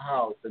furnishing a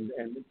house and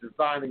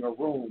designing a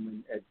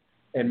room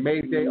and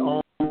made their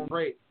own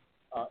drape.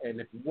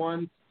 And if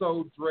one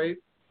sewed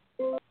drape,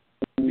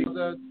 the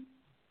other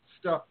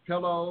stuffed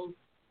pillows,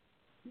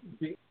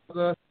 the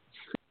other,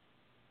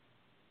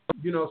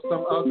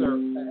 some other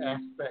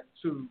aspect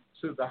to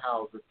the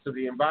house, to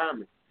the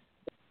environment.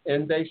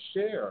 And they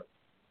share.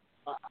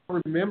 I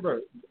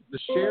remember the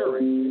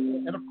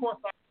sharing, and of course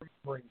I'm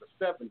remembering the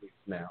 70s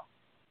now.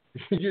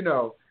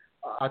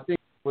 I think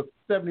it was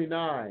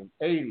 79,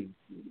 80,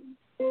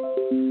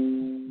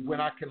 when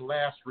I can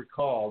last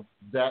recall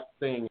that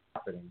thing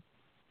happening,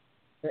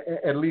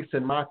 at least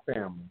in my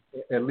family,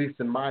 at least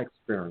in my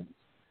experience.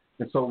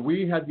 And so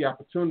we had the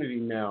opportunity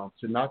now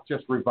to not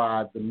just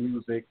revive the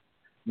music,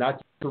 not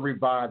just to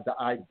revive the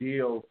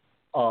ideals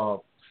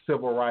of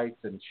civil rights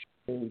and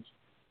change,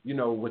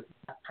 with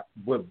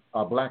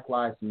Black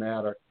Lives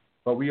Matter,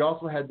 but we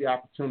also had the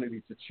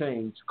opportunity to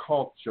change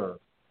culture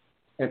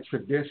and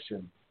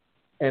tradition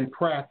and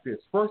practice,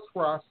 first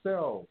for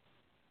ourselves,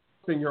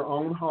 in your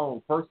own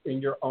home, first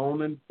in your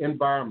own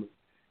environment.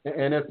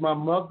 And as my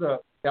mother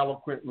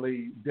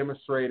eloquently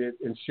demonstrated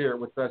and shared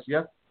with us,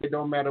 yes, it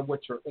don't matter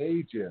what your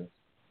age is.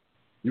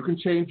 You can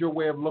change your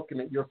way of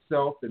looking at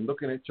yourself and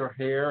looking at your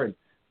hair and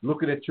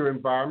looking at your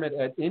environment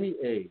at any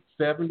age,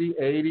 70,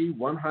 80,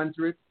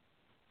 100,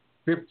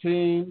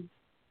 15,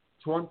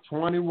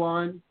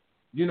 21,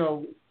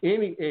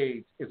 any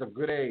age is a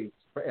good age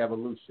for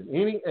evolution.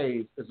 Any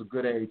age is a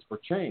good age for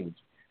change.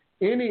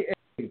 Any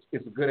age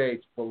is a good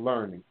age for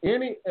learning.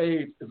 Any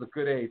age is a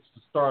good age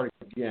to start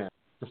again,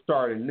 to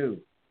start anew.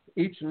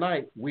 Each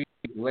night we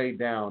lay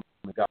down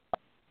on God.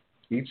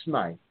 Each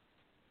night.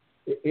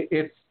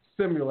 It's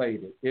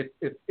simulated.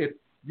 It's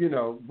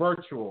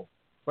virtual.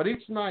 But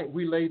each night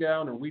we lay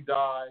down and we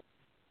die,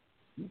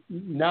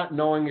 not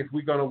knowing if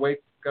we're going to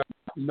wake up,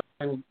 not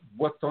understand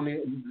what's on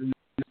the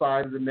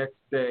side of the next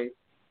day.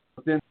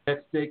 But then the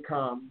next day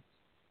comes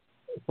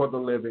for the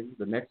living.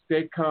 The next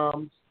day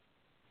comes,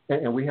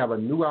 and we have a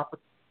new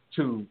opportunity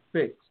to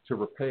fix, to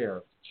repair,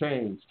 to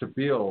change, to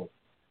build,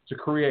 to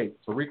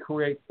create, to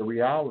recreate the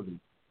reality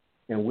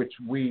in which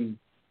we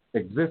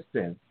exist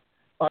in.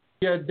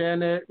 Yeah,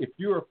 Danette, if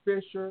you're a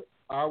fisher,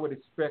 I would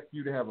expect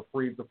you to have a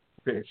freezer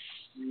fish.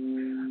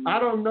 I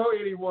don't know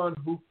anyone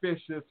who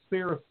fishes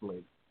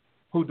seriously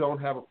who don't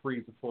have a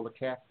freezer full of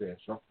catfish,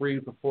 or a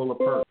freezer full of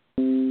perch,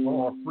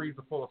 or a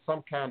freezer full of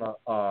some kind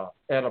of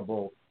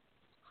edible,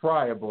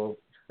 friable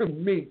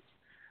meat.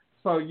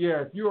 So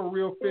yeah, if you're a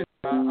real fisher,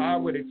 I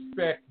would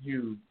expect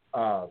you.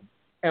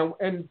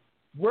 And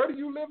where do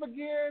you live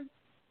again?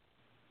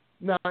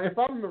 Now, if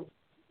I'm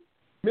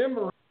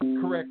remembering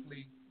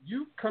correctly,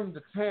 you come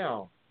to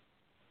town,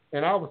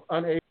 and I was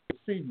unable to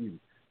see you.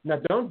 Now,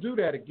 don't do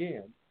that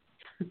again.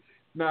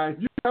 Now, if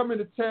you come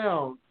into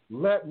town,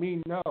 let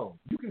me know.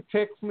 You can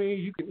text me.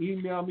 You can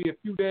email me a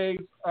few days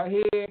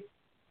ahead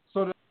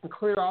so that I can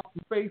clear out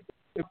some space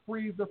in the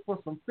freezer for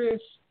some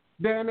fish.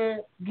 Danette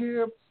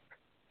Gibbs.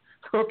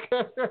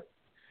 Okay.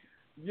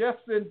 Yes,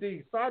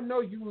 indeed. So I know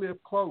you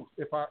live close,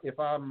 if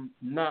I'm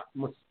not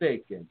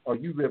mistaken, or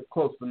you live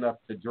close enough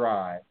to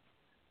drive.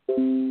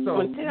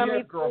 So tell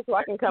me girl, so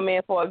I can come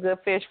in for a good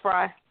fish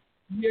fry.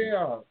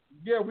 Yeah,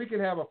 we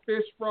can have a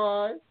fish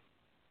fry.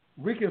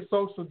 We can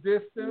social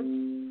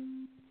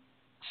distance.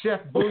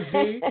 Chef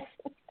Bougie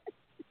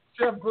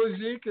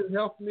can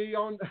help me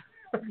on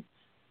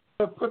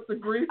put the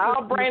grease.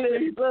 I'll bring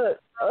the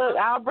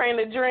I'll bring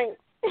the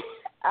drinks.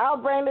 I'll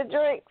bring the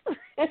drinks.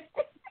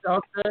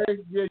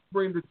 Okay, yeah, you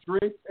bring the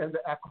drinks and the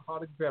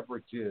alcoholic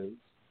beverages.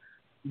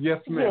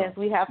 Yes, ma'am. Yes,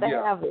 we have to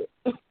have it.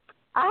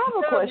 I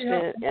have a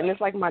question, and it's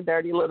like my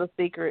dirty little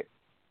secret.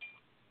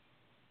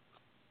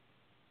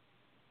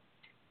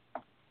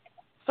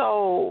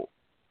 So,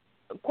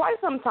 quite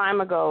some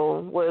time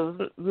ago,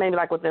 was maybe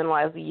like within the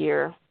last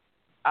year,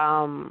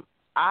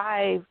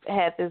 I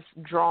had this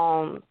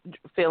drawn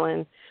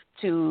feeling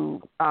to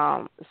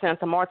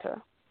Santa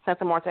Marta.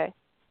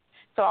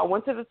 So I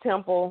went to the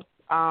temple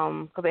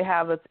because they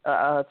have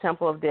a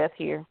temple of death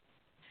here,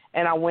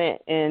 and I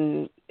went,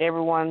 and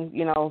everyone,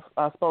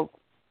 spoke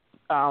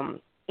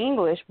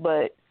English,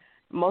 but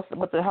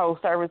the whole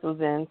service was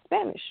in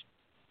Spanish.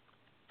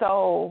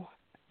 So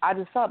I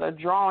just felt a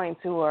drawing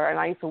to her, and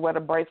I used to wear the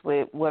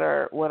bracelet with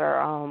her with her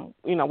on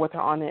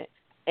it,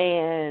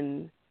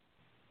 and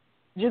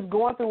just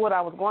going through what I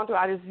was going through,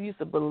 I just used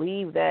to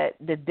believe that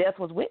the death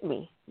was with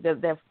me,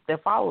 that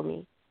followed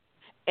me,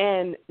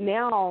 and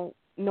now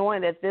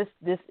knowing that this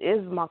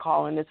is my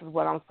calling, this is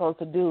what I'm supposed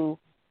to do,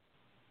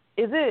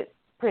 is it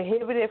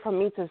prohibited for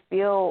me to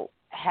still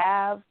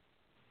have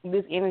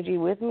this energy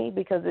with me,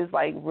 because it's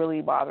like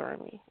really bothering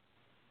me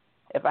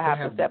if I have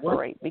to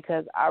separate,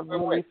 because I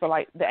really feel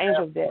like the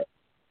angel of death.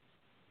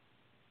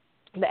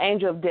 The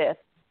angel of death.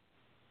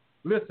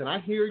 Listen, I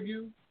hear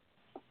you,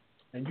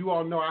 and you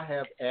all know I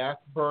have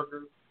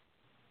Asperger's,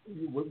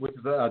 which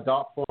is an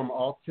adult form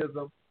of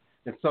autism,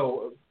 and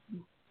so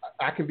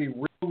I can be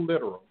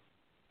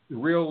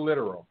real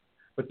literal,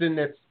 but then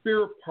that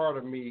spirit part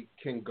of me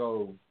can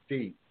go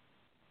deep.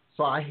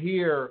 So I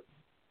hear,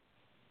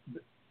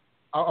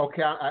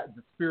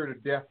 the spirit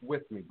of death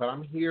with me, but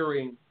I'm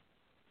hearing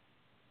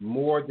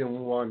more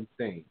than one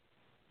thing,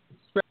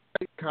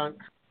 especially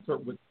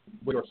concert with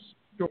your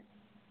story.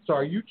 So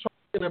are you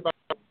talking about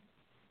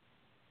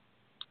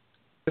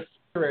the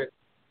spirit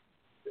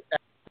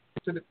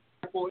to the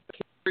temple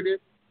carried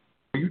it?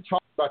 Are you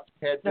talking about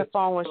you had the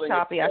phone was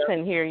choppy? I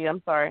couldn't hear you.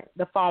 I'm sorry.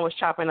 The phone was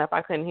chopping up.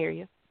 I couldn't hear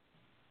you.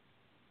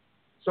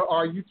 So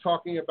are you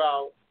talking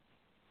about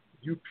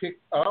you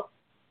picked up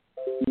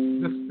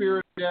the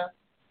spirit of death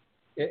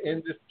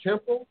in this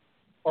temple,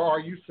 or are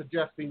you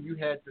suggesting you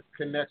had this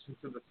connection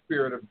to the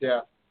spirit of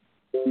death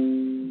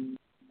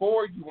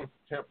before you went to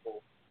the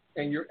temple,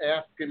 and you're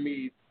asking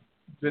me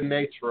the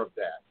nature of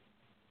that?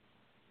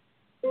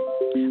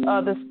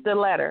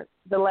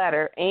 The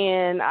latter,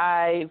 and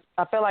I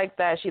feel like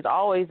that she's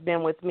always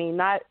been with me,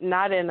 not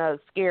in a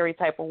scary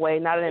type of way,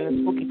 not in a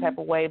spooky type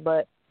of way,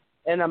 but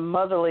in a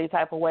motherly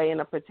type of way,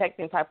 in a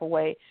protecting type of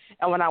way.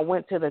 And when I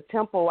went to the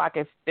temple, I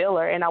could feel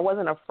her, and I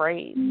wasn't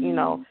afraid,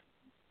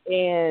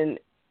 And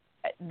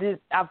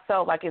I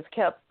felt like it's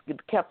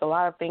kept a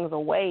lot of things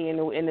away, and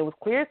it was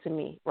clear to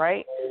me,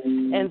 right?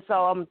 And so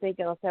I'm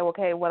thinking,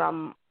 okay, when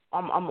I'm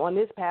on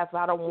this path,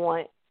 I don't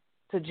want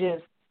to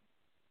just,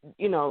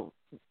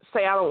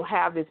 say I don't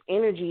have this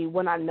energy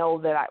when I know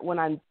that I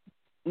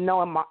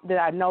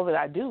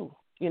do,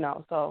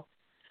 So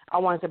I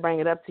wanted to bring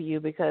it up to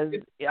you because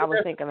I was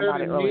thinking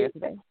about it earlier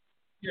today.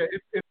 Yeah,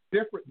 it's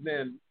different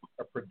than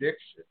a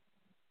prediction.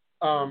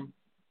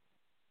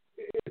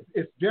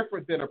 It's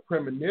different than a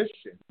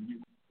premonition.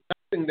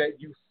 Nothing that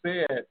you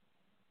said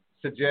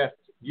suggests,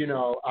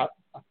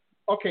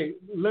 okay,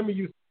 let me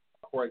use,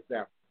 for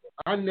example,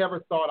 I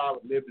never thought I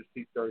would live to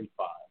see 35.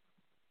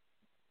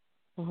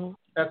 Mm-hmm.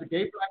 As a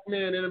gay black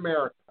man in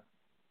America,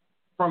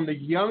 from the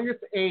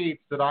youngest age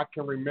that I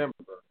can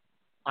remember,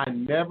 I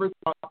never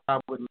thought I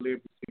would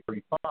live to see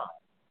 35.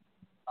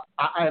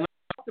 And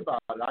I talked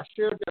about it. I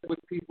shared that with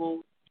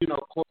people,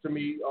 close to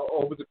me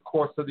over the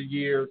course of the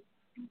years,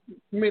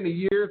 many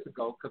years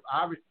ago, because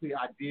obviously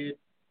I did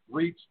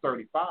reach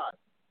 35.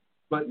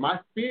 But my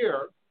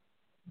fear,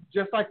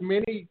 just like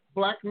many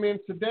black men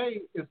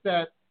today, is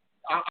that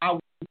I will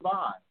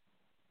survive,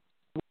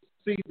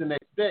 see the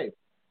next day.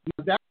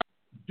 That's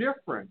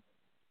different,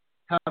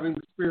 having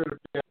the spirit of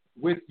death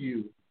with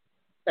you,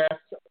 as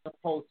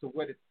opposed to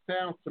what it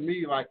sounds to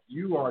me like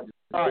you are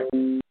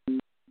describing.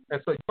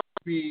 And so you have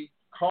to be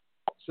called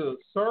to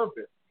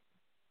service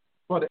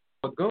for the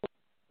lagoon.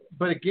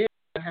 But again,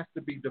 it has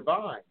to be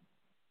divine.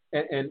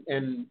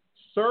 And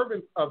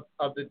servants of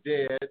the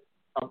dead,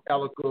 of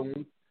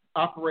Elegons,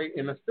 operate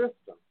in a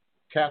system.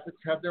 Catholics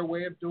have their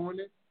way of doing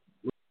it.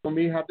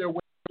 Me have their way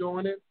of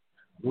doing it.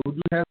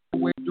 Voodoo has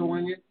their way of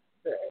doing it,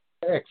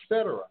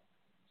 etc.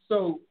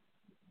 So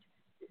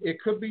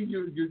it could be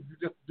you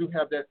just do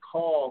have that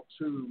call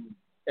to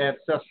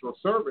ancestral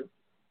service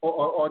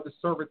or the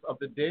service of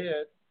the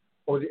dead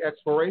or the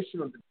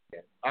exploration of the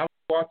dead. I was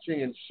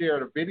watching and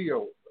shared a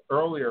video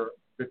earlier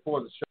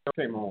before the show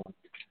came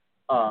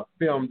on,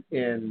 filmed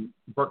in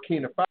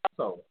Burkina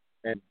Faso.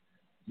 And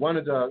one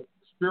of the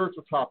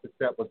spiritual topics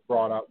that was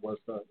brought up was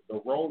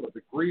the role of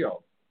the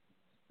griot.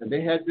 And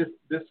they had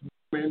this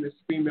woman, this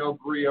female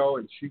griot,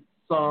 and she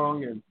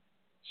sung and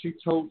she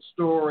told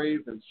stories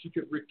and she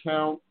could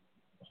recount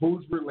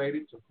who's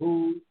related to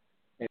who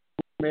and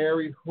who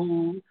married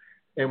who.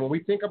 And when we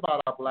think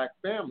about our black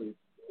families,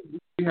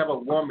 we have a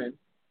woman,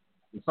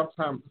 and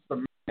sometimes it's a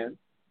man,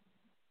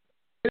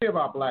 many of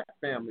our black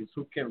families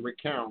who can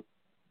recount,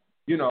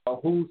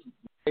 who's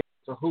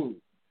related to who,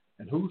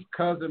 and whose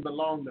cousin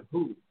belonged to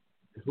who,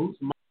 and whose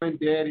mom and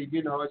daddy,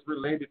 is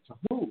related to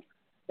who.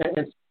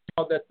 And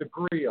so that the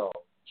griot,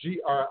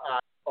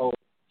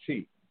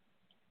 Griot.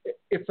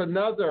 It's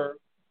another,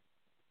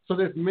 so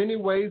there's many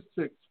ways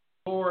to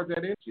explore that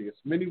energy. It's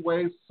many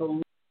ways to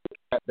look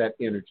at that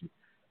energy.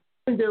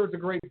 And there is a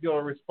great deal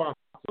of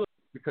responsibility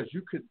because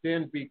you could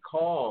then be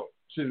called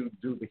to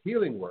do the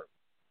healing work,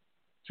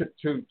 to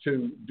do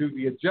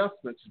the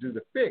adjustment, to do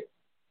the fix.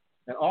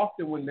 And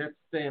often when that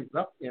stands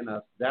up in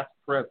us, that's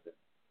present.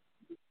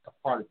 It's a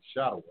part of the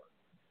shadow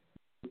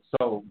work.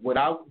 So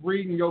without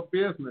reading your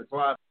business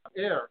live on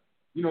air,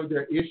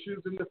 there are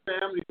issues in the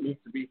family that need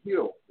to be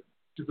healed.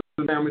 Issues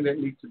in the family that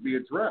need to be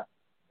addressed.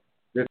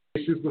 There's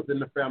issues within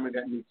the family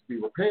that need to be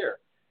repaired.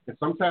 And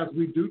sometimes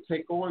we do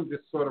take on this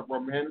sort of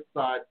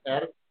romanticized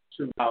attitude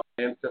to our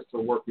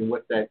ancestral work and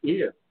what that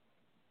is.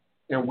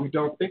 And we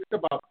don't think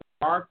about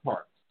the hard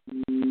parts.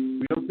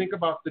 We don't think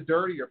about the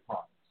dirtier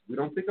parts. We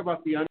don't think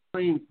about the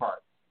unclean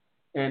parts.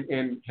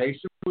 And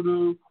Haitian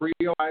voodoo,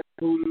 Creole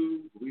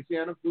voodoo,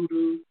 Louisiana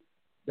voodoo,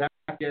 that's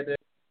Gede.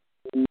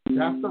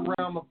 That's the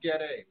realm of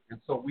Gede. And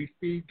so we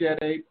feed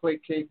Gede,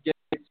 placate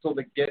Gede, so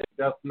that Gede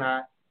does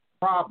not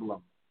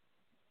problem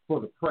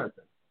for the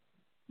present.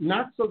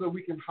 Not so that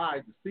we can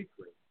hide the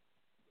secret.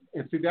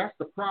 And see, that's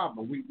the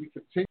problem. We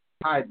continue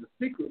to hide the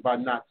secret by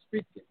not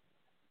speaking.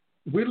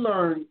 We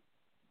learned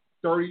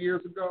 30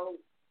 years ago,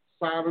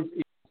 silence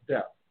equals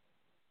death.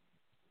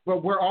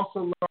 But we're also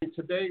learning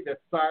today that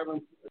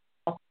silence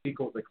also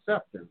equals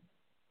acceptance.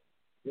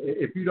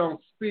 If you don't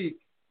speak,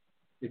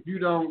 if you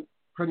don't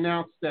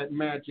pronounce that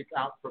magic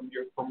out from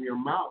your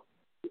mouth,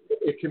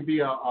 it can be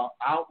a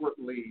outward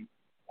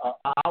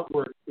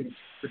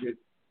interpreted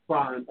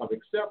sign of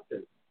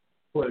acceptance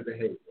for the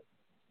behavior.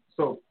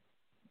 So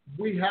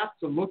we have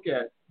to look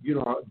at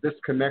this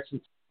connection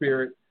to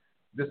spirit,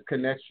 this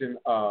connection.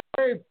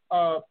 Hey,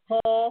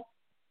 Paul,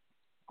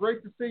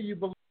 great to see you,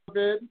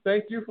 beloved.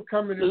 Thank you for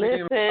coming in.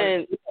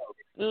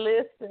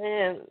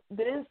 Listen.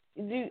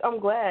 I'm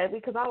glad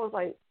because I was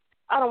like,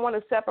 I don't want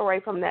to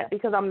separate from that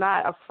because I'm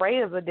not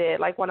afraid of the dead.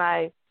 Like when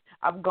I've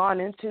gone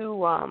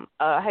into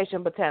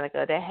Haitian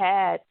Botanica, they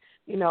had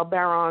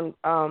Baron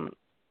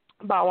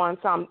Bawan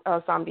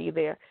Samdi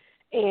there,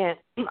 and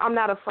I'm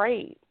not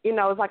afraid.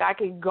 It's like I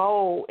could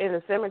go in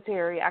the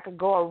cemetery, I could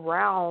go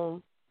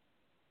around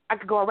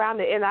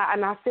it, and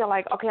I feel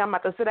like okay, I'm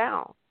about to sit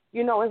down.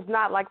 It's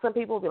not like some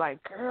people be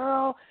like,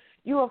 girl,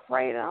 you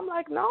afraid? And I'm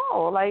like,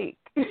 no, like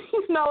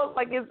it's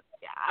like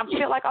I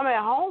feel like I'm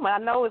at home. I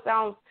know it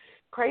sounds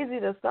crazy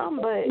to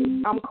some, but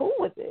I'm cool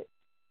with it.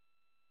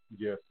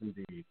 Yes,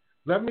 indeed.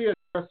 Let me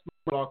address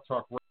Blog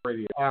Talk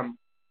Radio.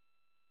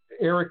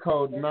 Area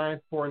code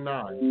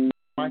 949.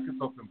 Mic is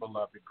open,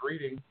 beloved.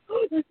 Greetings.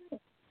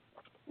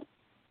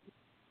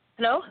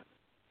 Hello?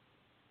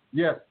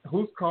 Yes.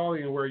 Who's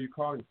calling and where are you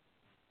calling?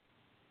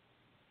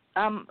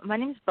 My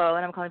name is Bo,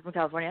 and I'm calling from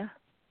California.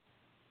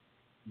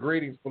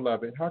 Greetings,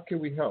 beloved. How can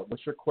we help?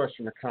 What's your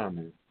question or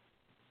comment?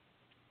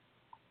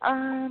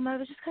 I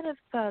was just kind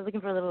of looking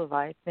for a little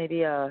advice,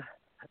 maybe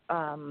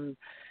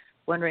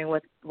wondering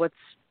what's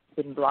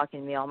been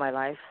blocking me all my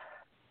life,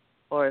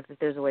 or if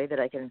there's a way that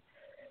I can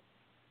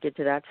get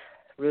to that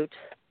root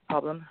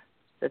problem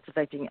that's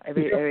affecting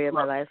every area of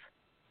my life.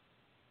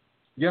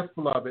 Yes,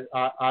 beloved.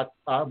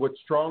 I would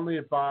strongly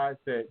advise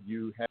that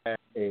you have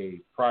a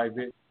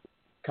private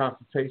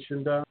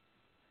consultation done,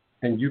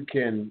 and you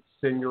can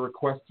send your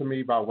request to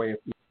me by way of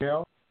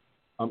email.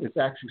 It's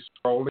actually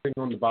scrolling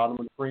on the bottom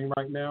of the screen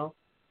right now.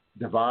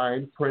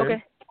 Divine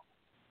Prince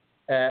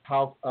at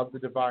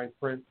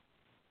houseofthedivineprince.com.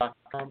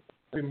 I'd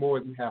be more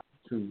than happy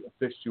to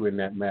assist you in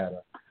that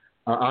matter.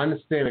 I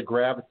understand the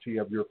gravity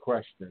of your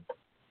question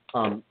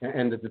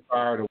and the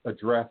desire to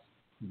address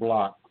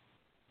blocks,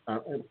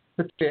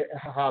 particularly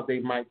how they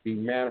might be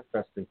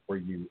manifesting for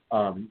you.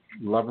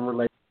 Love and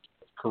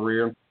relationships,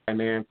 career and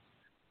finance,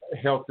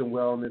 health and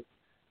wellness,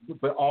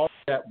 but all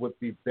that would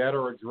be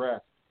better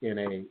addressed in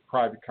a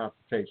private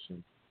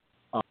consultation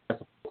as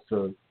opposed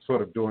to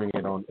sort of doing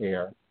it on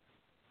air.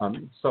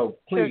 So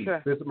please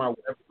visit my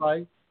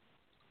website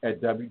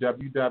at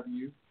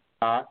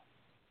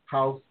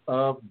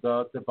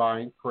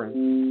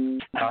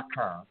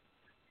www.houseofthedivineprince.com.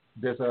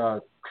 There's a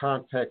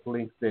contact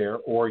link there,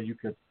 or you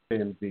can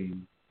send the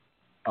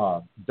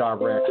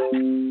direct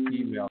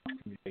email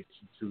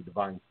communication to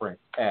Divine Prince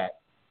at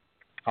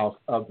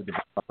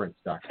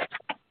houseofthedivineprince.com.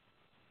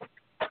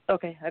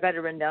 Okay, I got it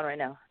written down right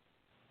now.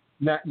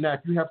 Now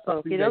if you have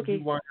something that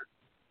you want to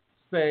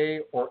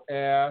say or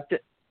ask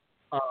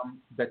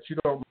that you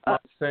don't mind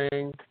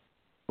saying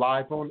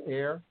live on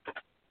air,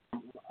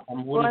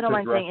 I'm willing I don't to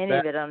mind saying any that.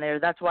 of it on there.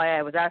 That's why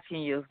I was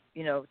asking you,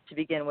 to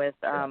begin with.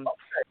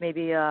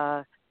 Maybe,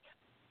 gosh,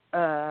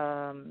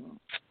 I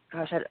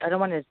don't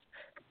want to,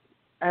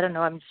 I don't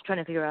know. I'm just trying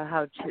to figure out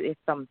how to, if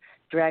I'm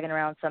dragging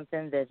around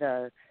something that's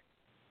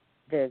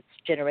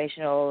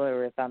generational,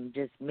 or if I'm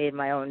just made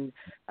my own,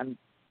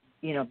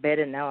 bed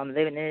and now I'm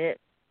living in it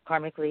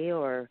karmically,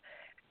 or,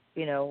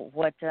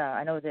 what,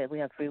 I know that we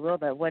have free will,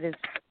 but what's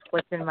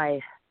in my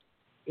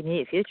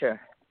immediate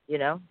future,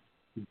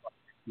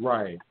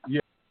 Right.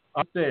 Yeah. I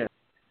understand.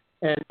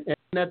 And in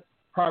that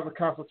private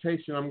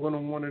consultation, I'm going to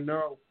want to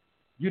know,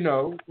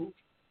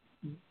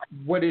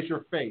 what is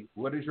your faith?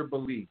 What is your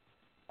belief?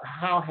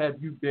 How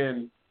have you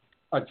been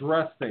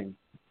addressing,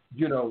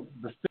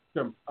 the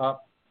system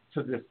up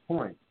to this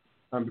point?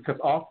 Because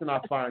often I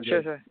find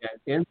that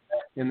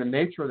in the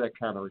nature of that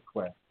kind of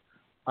request,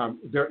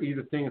 there are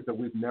either things that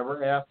we've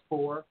never asked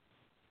for,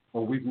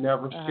 or we've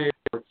never shared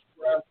or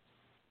expressed,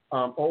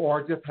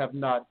 or just have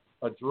not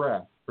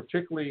addressed,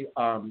 particularly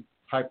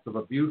types of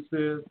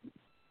abuses,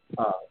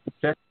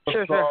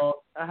 sexual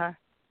assault,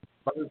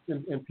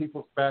 in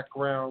people's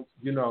backgrounds,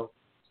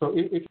 so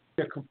it can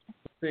be a complete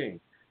thing.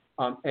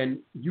 And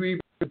you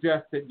even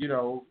suggested,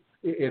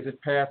 is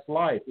it past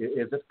life?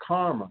 Is it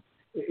karma?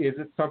 Is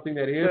it something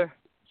that is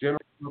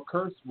generational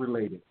curse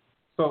related?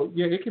 So,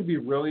 it can be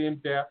really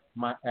in-depth.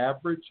 My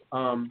average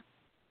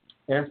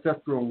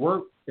ancestral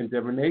work and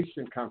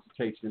divination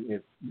consultation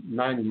is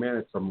 90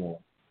 minutes or more,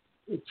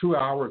 2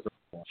 hours or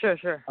more.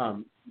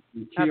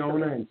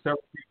 Tiona and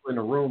several people in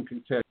the room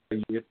can tell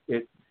you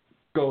it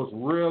goes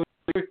really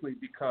quickly,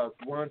 because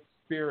once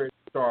spirit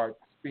starts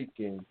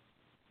speaking,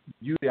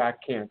 usually I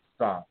can't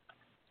stop.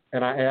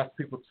 And I ask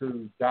people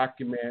to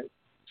document,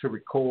 to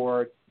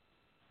record,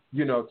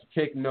 to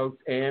take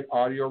notes and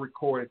audio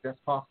record if that's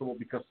possible,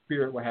 because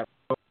spirit will have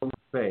so much to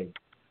say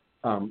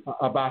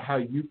about how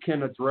you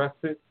can address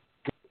it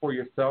for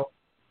yourself.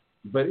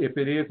 But if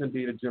it is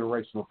indeed a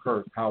generational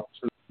curse, how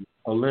to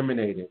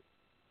eliminate it,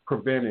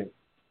 prevent it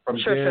from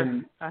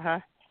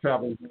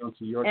traveling down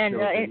to your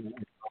children.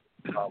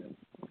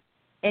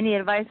 Any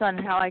advice on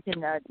how I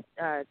can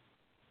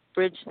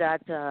bridge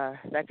that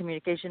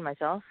communication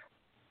myself?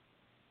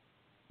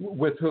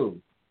 With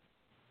who?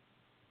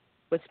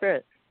 With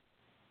spirit.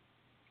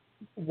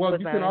 Well,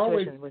 with you my can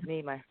always with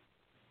me, my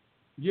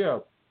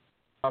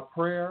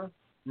prayer,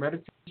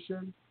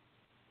 meditation,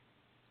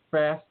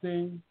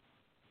 fasting,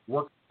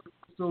 work with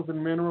crystals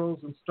and minerals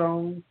and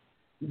stones.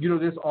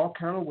 There's all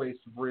kind of ways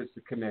to bridge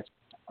the connection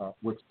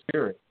with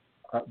spirit.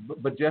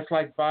 But just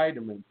like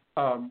vitamins,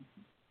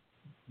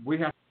 we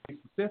have to be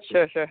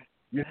specific.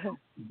 We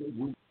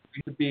need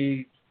to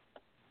be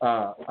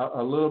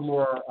a little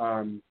more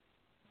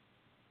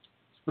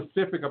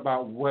specific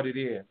about what it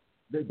is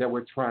that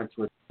we're trying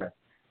to address.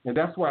 And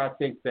that's why I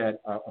think that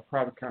a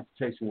private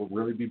consultation will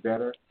really be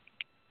better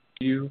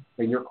for you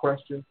and your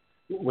question,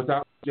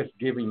 without just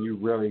giving you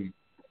really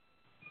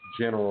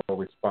general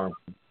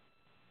responses,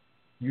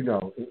 in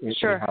how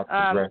to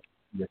address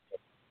it.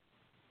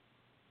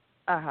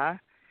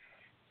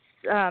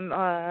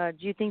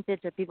 Do you think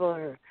that the people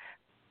are,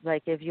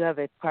 like, if you have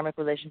a karmic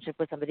relationship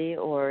with somebody,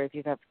 or if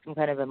you have some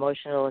kind of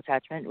emotional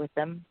attachment with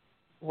them,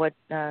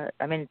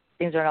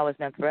 things aren't always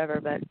meant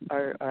forever, but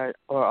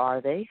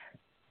are they?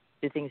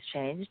 Do things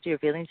change? Do your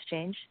feelings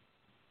change?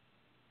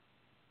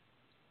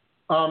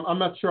 I'm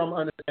not sure I'm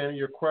understanding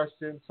your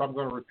question, so I'm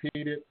going to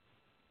repeat it.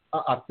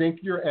 I think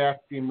you're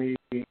asking me,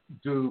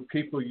 do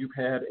people you've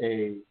had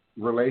a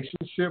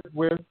relationship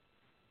with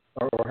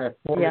or have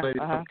formulated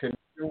some connection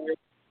with,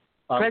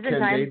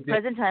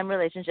 present time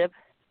relationship.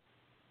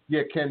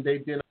 Yeah, can they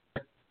then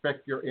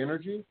affect your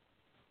energy?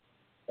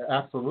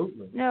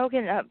 Absolutely. No,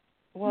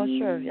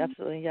 sure,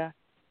 absolutely, yeah.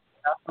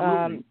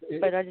 Absolutely.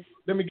 But I just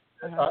let me give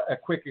a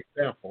quick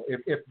example.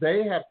 If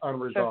they have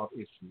unresolved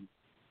issues,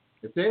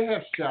 if they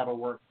have shadow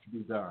work to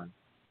be done,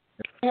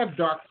 if they have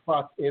dark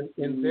spots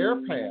in their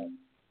past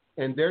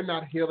and they're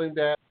not healing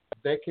that,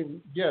 they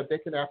can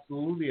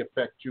absolutely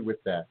affect you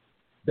with that.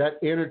 That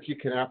energy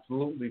can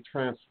absolutely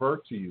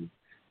transfer to you.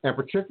 And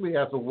particularly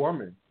as a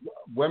woman,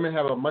 women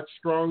have a much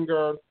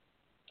stronger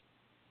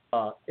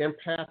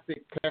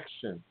empathic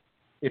connection,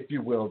 if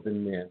you will,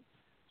 than men.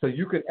 So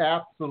you can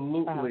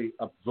absolutely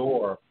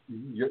absorb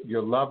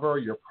your lover,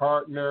 your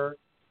partner,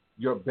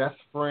 your best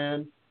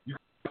friend. You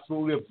can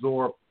absolutely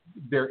absorb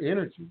their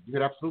energy. You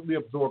can absolutely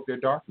absorb their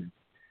darkness.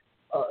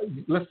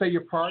 Let's say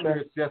your partner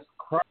is just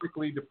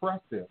chronically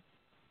depressive.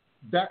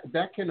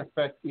 That can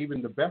affect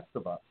even the best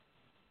of us.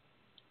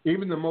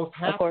 Even the most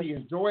happy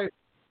and joyous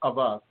of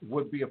us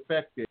would be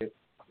affected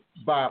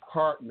by a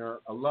partner,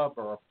 a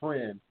lover, a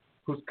friend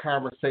whose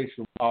conversation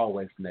was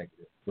always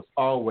negative, was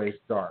always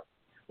dark,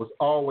 was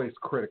always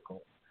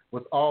critical,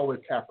 was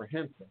always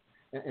apprehensive.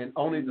 And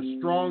only the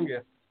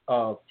strongest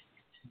of,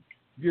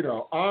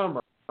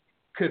 armor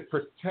could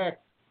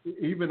protect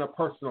even a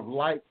person of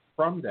light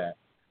from that.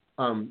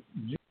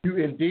 You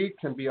indeed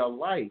can be a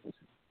light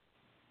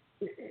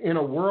in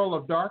a world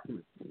of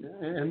darkness.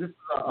 And this is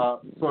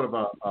sort of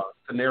a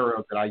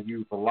scenario that I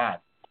use a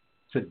lot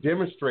to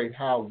demonstrate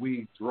how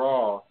we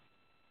draw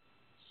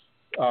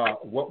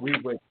what we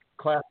would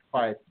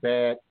classify as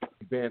bad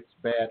events,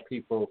 bad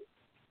people,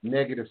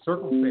 negative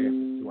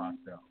circumstances to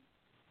ourselves.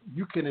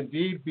 You can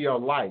indeed be a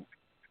light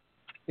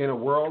in a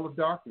world of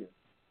darkness.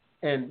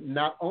 And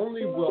not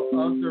only will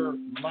other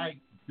light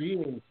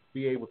beings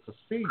be able to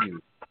see you,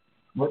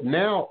 but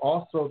now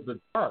also the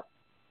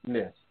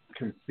darkness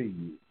can see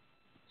you.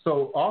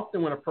 So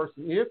often when a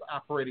person is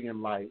operating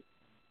in light,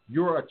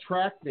 you're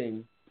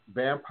attracting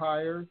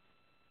vampires,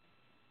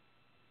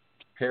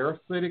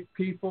 parasitic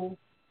people,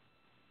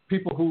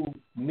 people who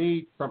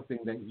need something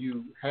that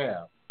you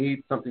have,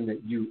 need something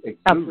that you exude.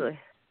 Absolutely.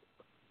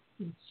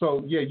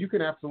 So, you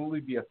can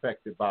absolutely be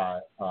affected by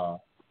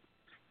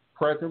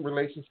present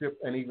relationships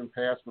and even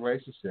past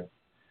relationships.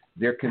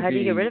 There can How do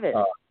you get rid of it?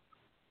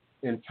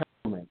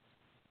 Entanglements.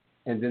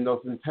 And then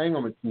those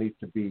entanglements need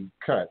to be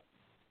cut.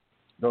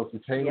 Those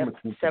entanglements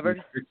need severed.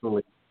 To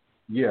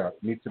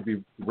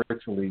be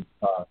ritually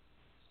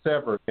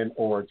severed and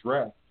or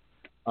addressed.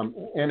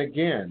 And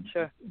again,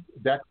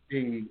 that could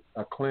be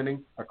a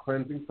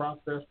cleansing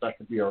process. That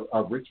could be a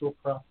ritual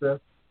process.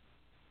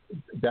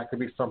 That could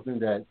be something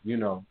that,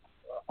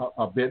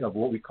 a bit of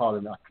what we call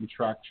a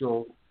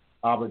contractual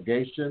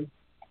obligation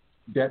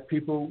that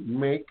people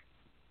make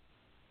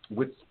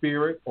with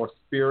spirit or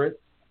spirits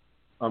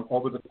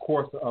over the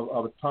course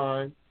of a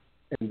time,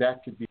 and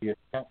that could be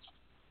attached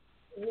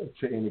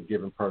to any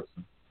given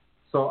person.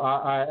 So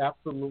I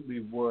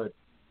absolutely would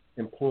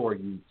implore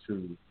you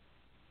to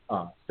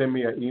send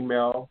me an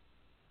email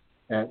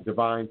at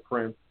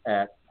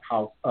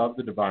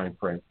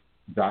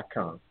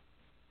divineprince@houseofthedivineprince.com,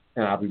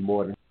 and I'll be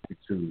more than happy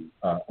to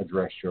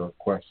address your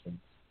questions,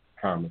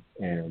 comments,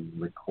 and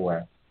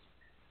requests.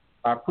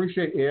 I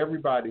appreciate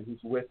everybody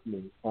who's with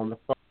me on the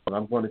phone.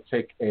 I'm going to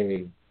take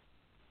a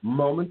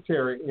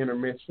momentary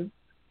intermission.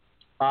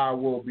 I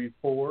will be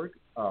forward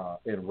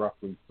in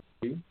roughly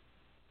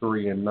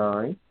 3 and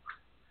 9.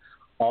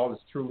 All is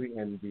truly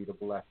and indeed a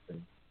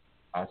blessing.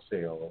 I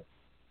shall.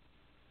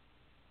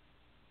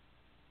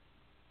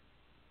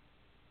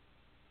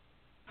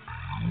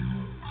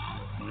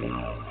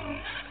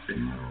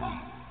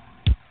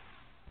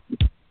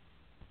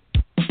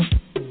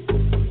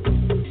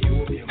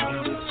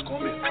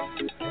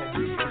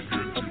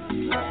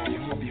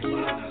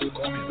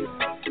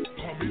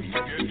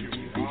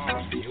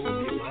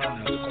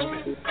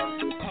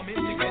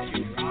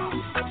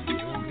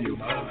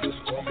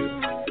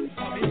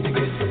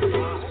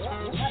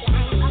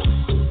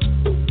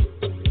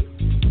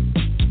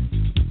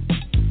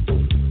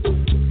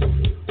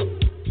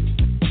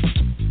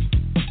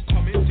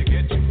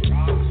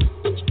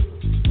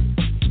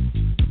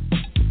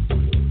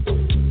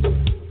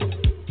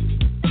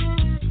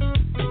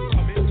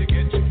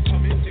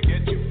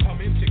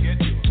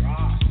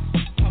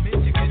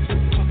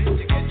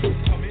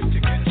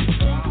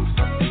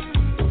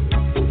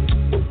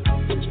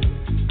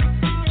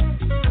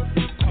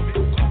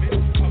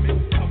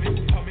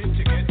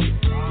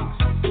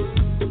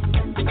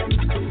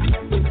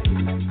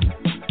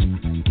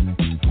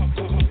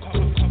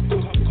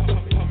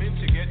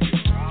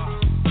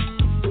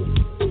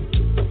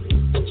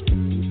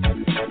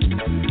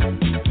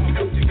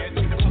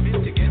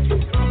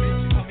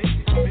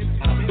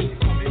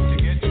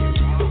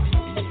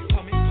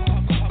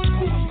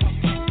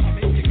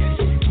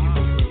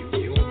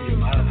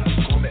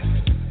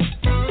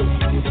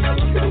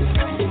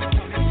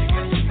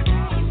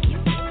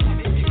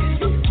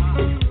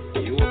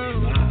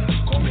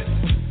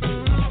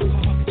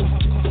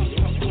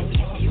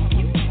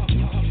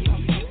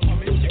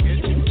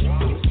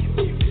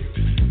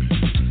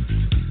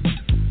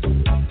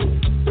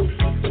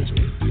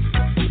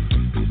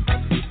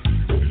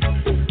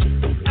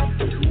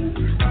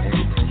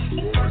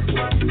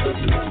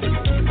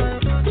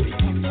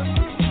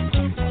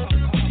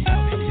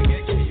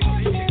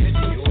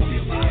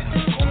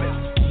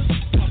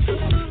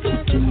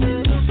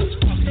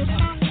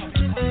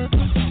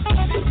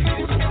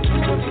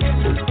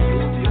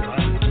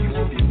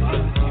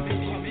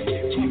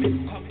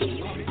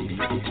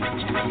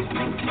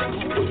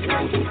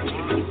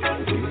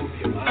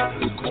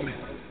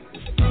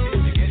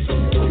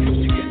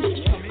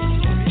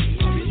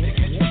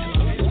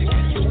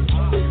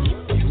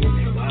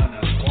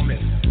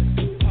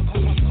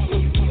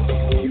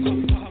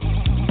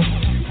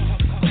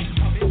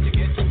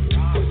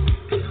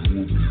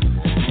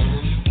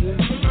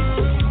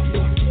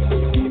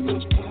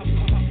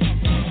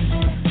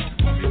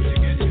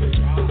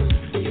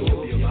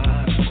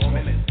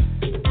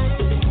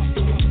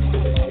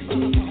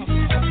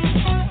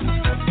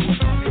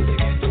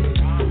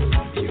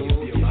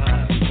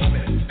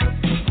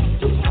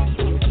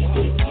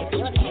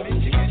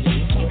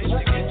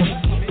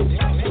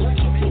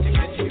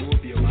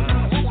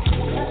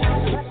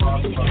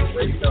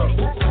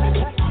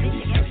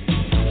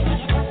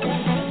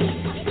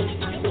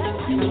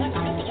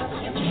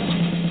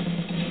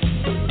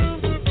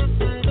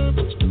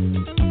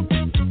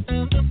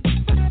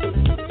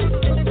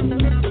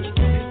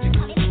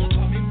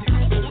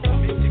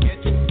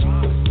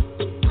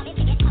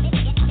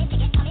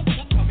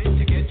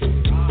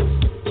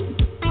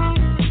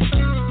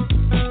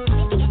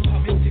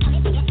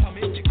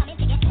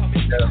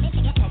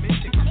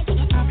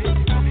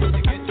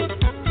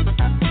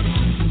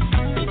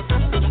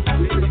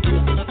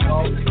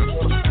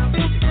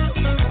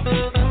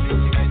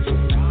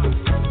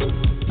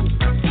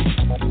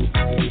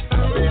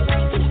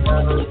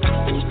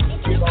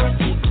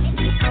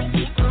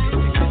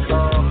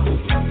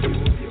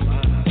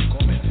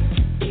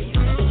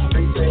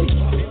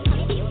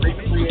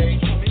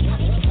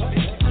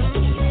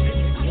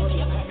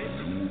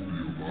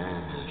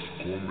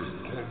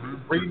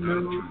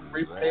 renew,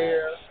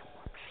 repair.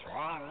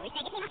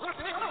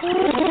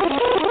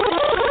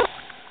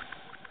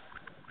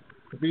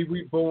 To be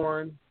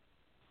reborn,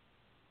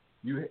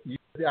 you have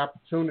the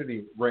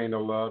opportunity, Rain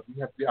of Love,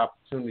 you have the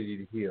opportunity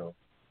to heal.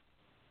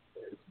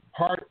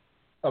 Part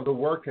of the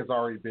work has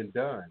already been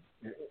done.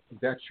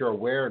 That's your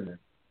awareness.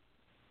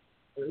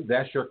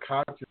 That's your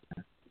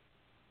consciousness.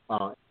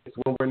 It's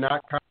when we're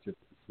not conscious,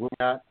 we're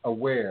not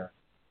aware,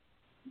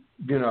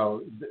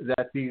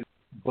 that these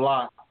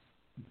blocks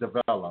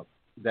develop,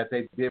 that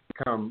they did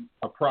become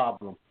a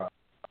problem for us,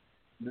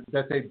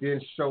 that they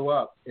didn't show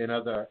up in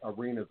other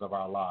arenas of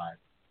our lives.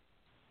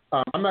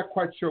 I'm not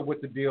quite sure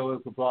what the deal is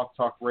with Blog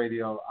Talk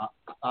Radio.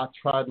 I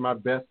tried my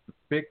best to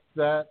fix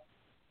that.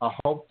 I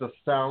hope the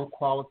sound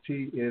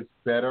quality is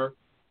better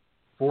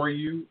for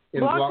you.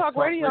 Blog Talk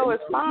Radio is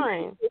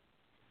fine.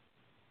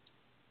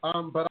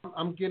 But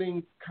I'm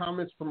getting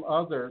comments from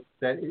others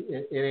that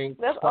it ain't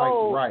That's quite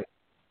old. right.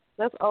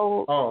 That's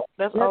old. Oh,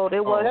 that's old.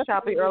 It was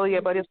choppy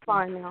earlier, but it's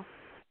fine now.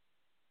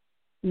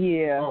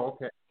 Yeah. Oh,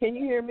 okay. Can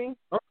you hear me?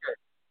 Okay.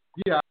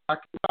 Yeah, I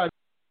can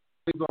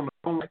on the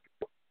phone.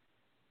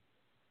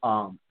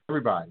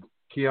 Everybody.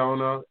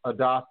 Kiona,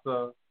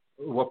 Adasa,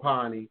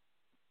 Wapani.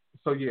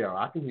 So, yeah,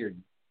 I can hear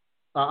you.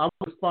 I'm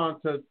going to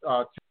respond to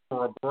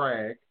Tamara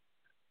Bragg,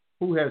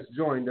 who has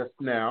joined us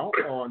now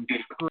on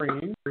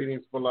screen.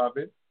 Greetings,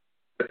 beloved.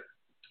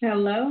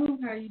 Hello,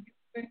 how you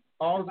doing?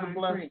 All's a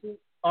blessing.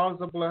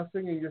 All's a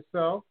blessing. And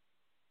yourself?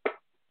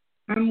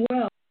 I'm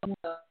well.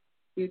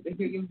 Good to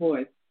hear your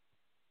voice.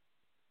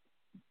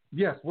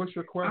 Yes. What's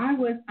your question? I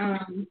was, I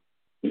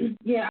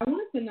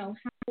wanted to know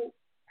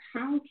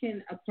how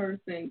can a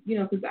person,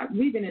 because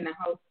we've been in the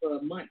house for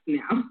a month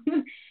now,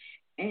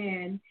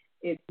 and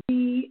it's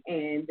me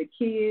and the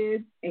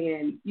kids,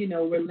 and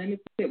we're limited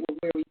with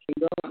where we can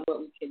go and what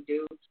we can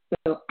do.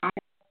 So I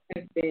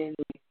have been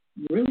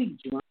really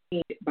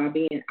drained by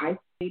being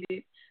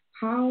isolated.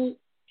 How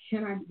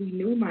can I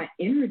renew my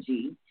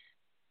energy,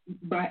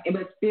 but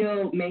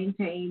still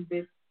maintain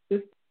this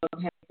system of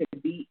having to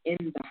be in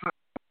the house?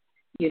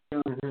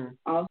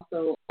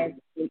 Also, as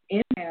an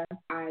empath,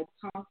 I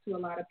talk to a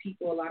lot of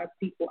people.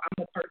 I'm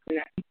the person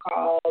that you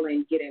call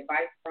and get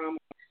advice from,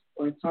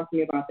 or talk to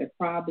me about their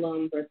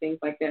problems or things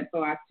like that.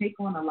 So I take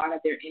on a lot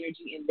of their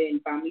energy, and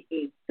then by me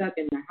being stuck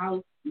in the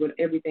house with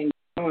everything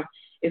going on,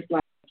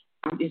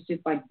 it's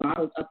just like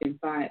bottled up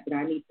inside, but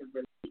I need to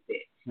release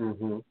it.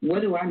 Mm-hmm.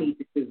 What do I need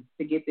to do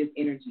to get this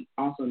energy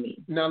off of me?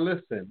 Now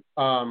listen,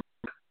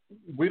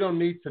 we don't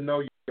need to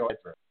know your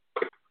address.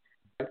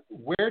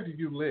 Where do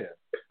you live?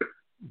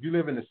 Do you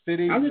live in the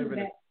city? I live in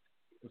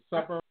the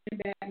suburb? In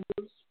Baton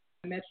Rouge,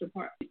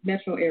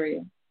 metro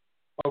area.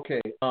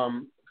 Okay.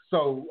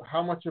 So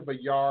how much of a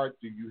yard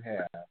do you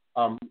have?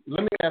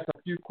 Let me ask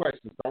a few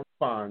questions. Don't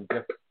respond.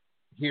 Just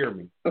hear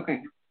me.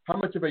 Okay. How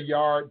much of a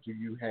yard do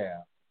you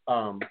have?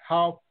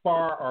 How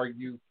far are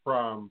you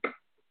from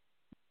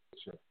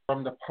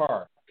the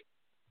park,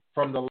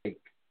 from the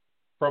lake,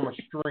 from a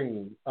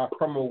stream,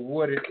 from a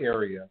wooded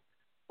area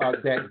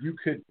that you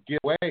could get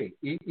away,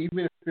 even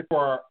if it's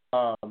for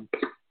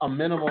a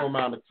minimal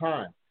amount of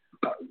time?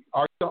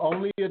 Are you the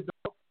only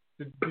adult?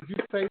 Did you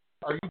say,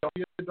 are you the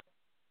only adult?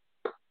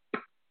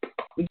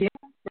 Yeah,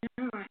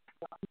 I'm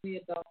the only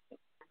adult in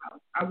the house.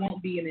 I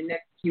won't be in the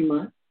next few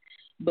months,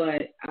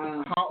 but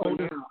how old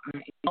is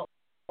the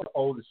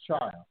oldest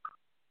child?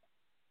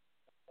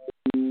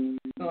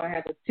 So I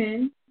have a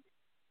 10,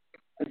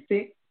 a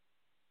 6,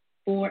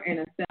 4, and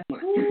a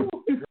 7. Ooh,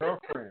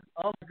 girlfriend.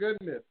 Oh, my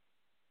goodness.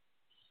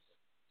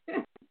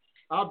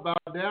 I bow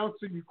down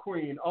to you,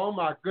 Queen. Oh,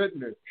 my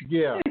goodness.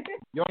 Yeah.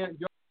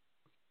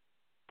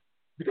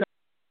 Because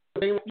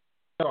they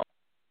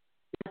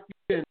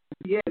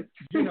yes.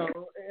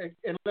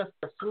 Unless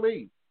they're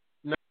asleep.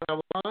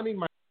 Now, Lonnie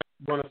might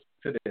want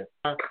to this.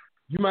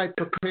 You might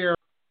prepare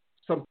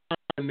some time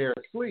when they're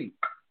asleep.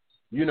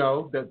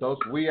 Those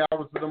wee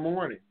hours of the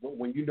morning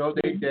when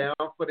they're down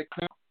for the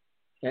count,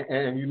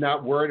 and you're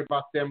not worried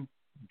about them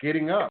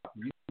getting up.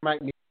 You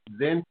might need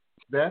then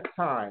that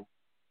time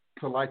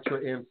to light your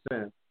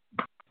incense,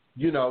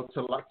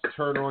 to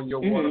turn on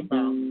your water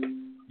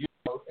fountain,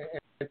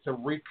 and to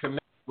reconnect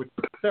with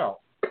yourself,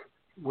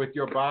 with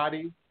your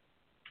body,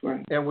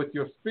 right, and with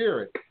your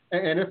spirit.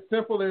 And it's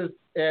simple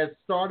as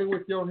starting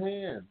with your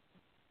hands,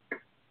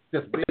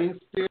 just being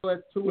still at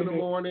 2 in the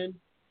morning,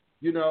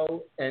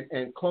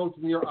 and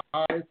closing your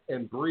eyes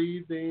and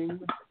breathing,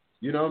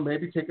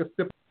 maybe take a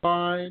sip of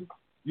wine,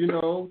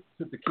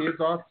 since the kids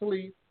are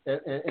asleep,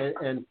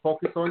 and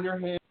focus on your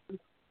hands,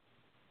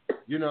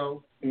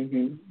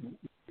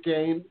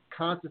 gain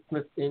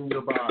consciousness in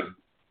your body,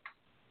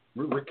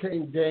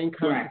 gain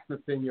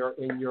consciousness in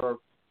your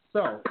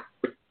self,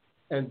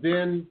 and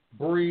then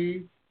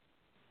breathe.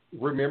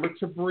 Remember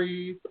to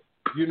breathe,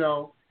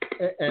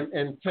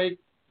 and take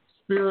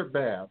spirit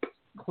baths,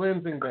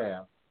 cleansing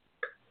baths,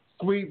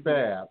 sweet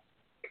baths,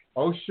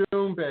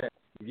 Oshun baths,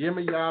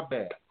 Yemaya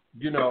baths,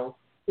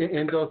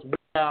 in those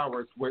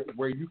hours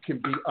where you can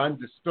be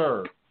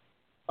undisturbed.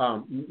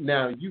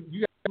 Now, you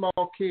have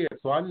small kids,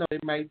 so I know they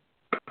might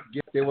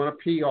they want to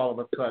pee all of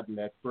a sudden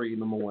at 3 in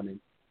the morning,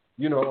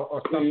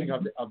 or something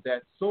of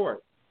that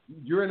sort.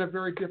 You're in a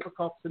very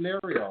difficult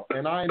scenario,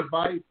 and I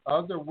invite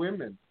other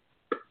women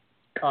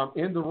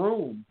in the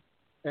room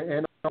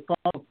and on the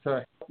phone to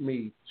help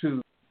me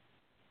to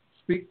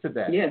speak to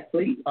that. Yes,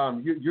 please.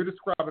 You're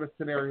describing a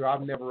scenario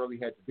I've never really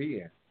had to be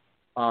in,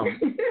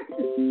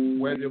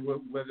 whether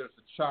it's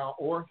a child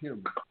or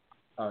human.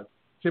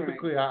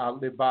 Typically, I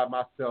live by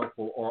myself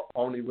or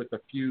only with a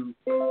few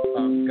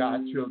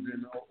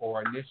godchildren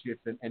or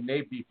initiates, and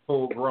they be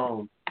full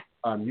grown,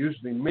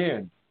 usually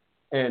men.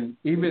 And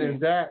even in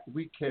that,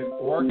 we can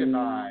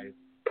organize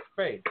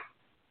space,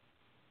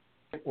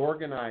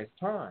 organize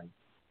time.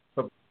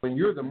 But when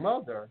you're the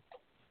mother,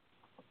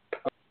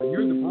 when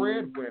you're the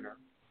breadwinner,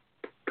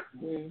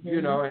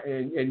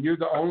 and you're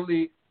the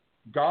only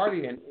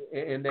guardian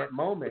in that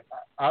moment,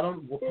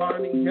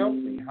 Wapani, help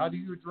me. How do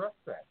you address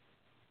that?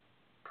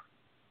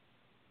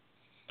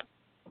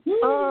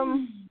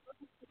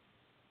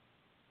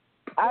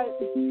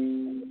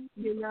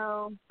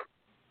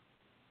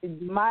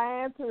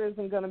 My answer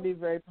isn't going to be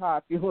very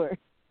popular.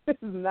 It's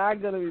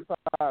not going to be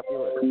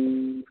popular.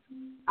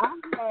 I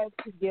had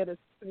to get a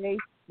space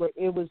where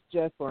it was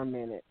just for a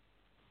minute.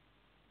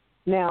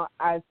 Now,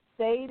 I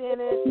stayed in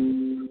it,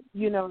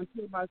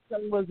 until my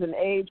son was an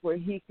age where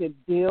he could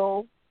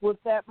deal with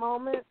that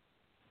moment.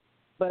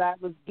 But I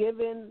was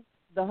given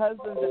the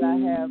husband that I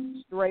have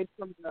straight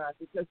from God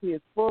because he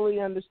is fully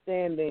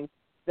understanding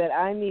that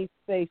I need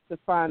space to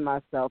find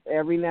myself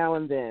every now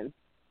and then.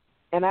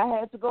 And I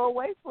had to go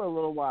away for a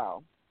little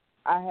while.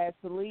 I had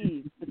to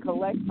leave to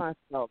collect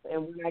myself.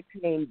 And when I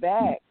came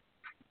back,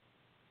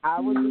 I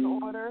was in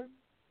order.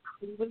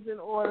 He was in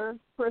order.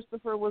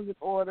 Christopher was in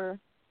order.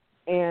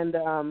 And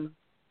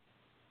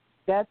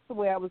that's the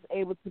way I was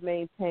able to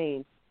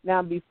maintain.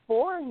 Now,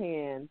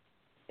 beforehand,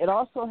 it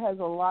also has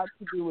a lot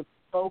to do with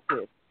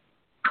focus.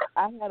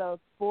 I had a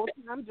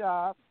full-time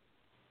job.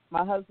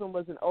 My husband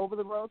was an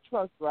over-the-road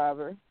truck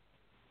driver.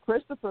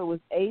 Christopher was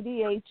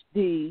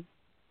ADHD,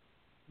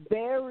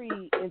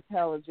 very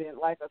intelligent,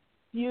 like a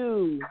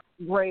few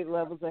grade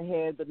levels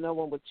ahead, but no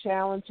one would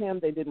challenge him.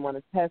 They didn't want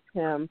to test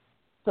him.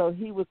 So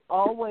he was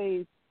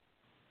always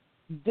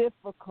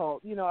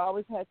difficult. I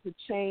always had to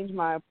change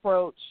my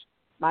approach.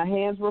 My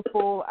hands were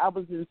full. I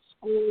was in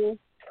school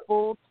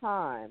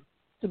full-time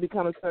to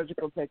become a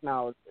surgical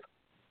technologist.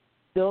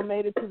 Still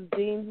made it to the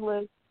dean's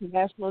list,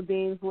 national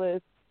dean's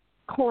list,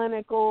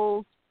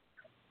 clinicals.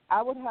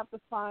 I would have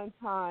to find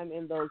time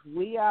in those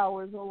wee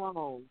hours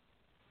alone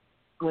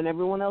when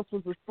everyone else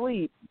was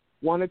asleep,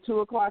 1 or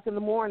 2 o'clock in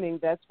the morning.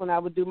 That's when I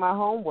would do my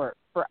homework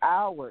for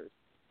hours.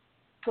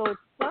 So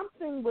it's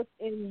something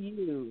within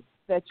you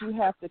that you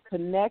have to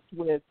connect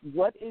with.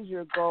 What is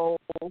your goal?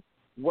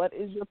 What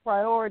is your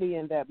priority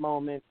in that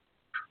moment?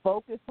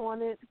 Focus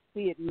on it,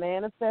 see it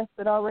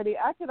manifested already.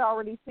 I could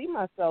already see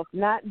myself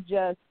not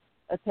just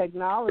a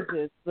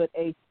technologist, but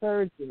a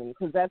surgeon,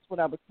 because that's what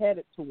I was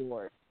headed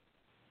toward.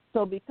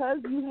 So because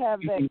you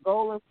have that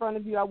goal in front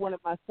of you, I wanted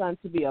my son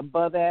to be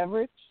above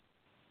average.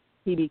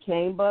 He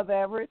became above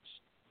average.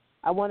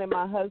 I wanted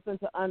my husband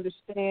to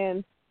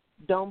understand,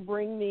 don't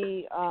bring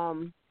me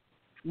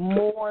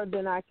more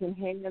than I can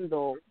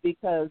handle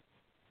because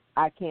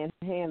I can't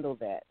handle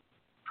that.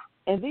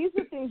 And these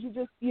are things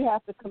you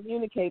have to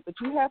communicate, but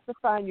you have to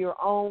find your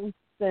own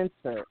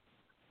center.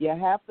 You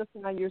have to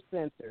find your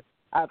center.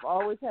 I've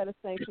always had a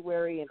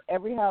sanctuary in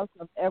every house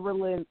I've ever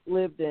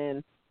lived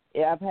in.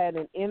 I've had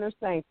an inner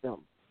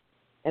sanctum.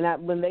 And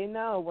when they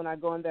know when I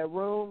go in that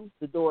room,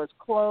 the door is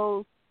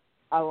closed,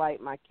 I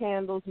light my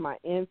candles, my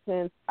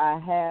incense, I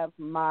have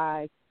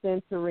my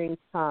centering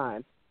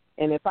time.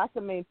 And if I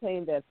can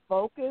maintain that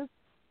focus,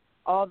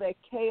 all that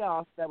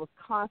chaos that was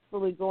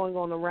constantly going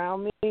on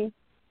around me,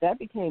 that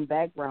became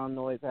background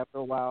noise after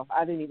a while.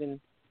 And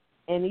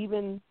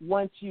even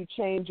once you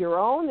change your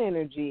own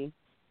energy,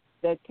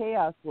 that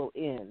chaos will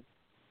end.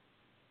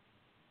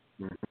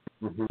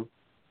 Mm-hmm.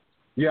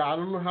 Yeah, I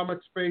don't know how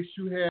much space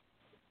you have,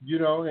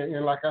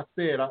 and like I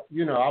said, I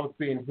was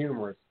being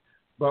humorous,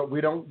 but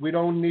we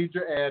don't need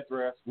your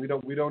address. We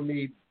don't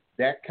need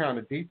that kind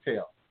of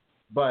detail.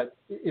 But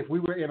if we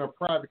were in a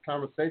private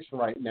conversation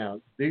right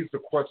now, these are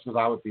questions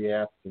I would be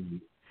asking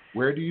you.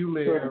 Where do you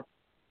live? Sure.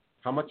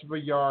 How much of a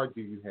yard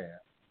do you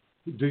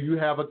have? Do you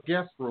have a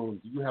guest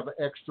room? Do you have an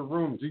extra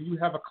room? Do you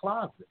have a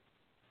closet?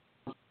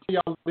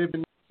 Y'all live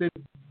in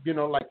cities,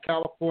 like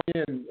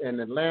California and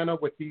Atlanta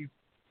with these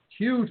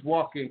huge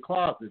walk-in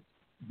closets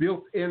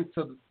built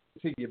into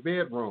your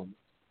bedroom.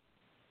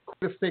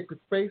 Create a sacred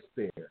space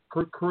there.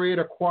 Create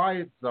a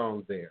quiet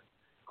zone there.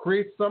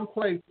 Create some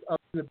place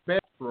up in the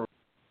bedroom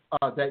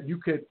that you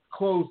could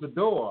close the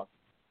door,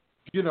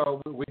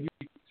 when you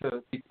need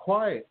to be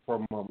quiet for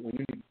a moment, when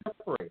you need to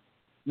separate.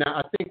 Now,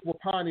 I think,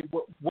 Wapani,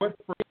 what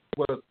for me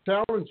was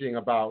challenging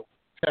about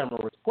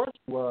Tamara's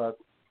question was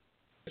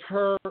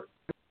her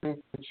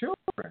and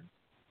children.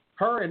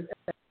 Her and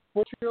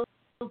 4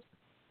 children,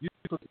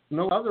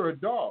 no other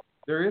adult.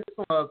 There is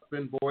some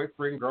husband,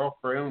 boyfriend,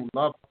 girlfriend,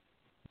 love,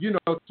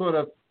 sort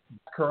of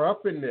back her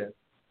up in this.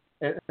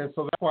 And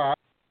so that's why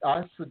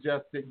I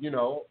suggest that,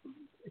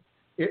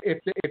 if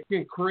it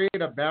can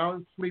create a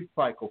balanced sleep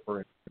cycle, for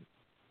instance.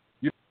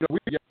 We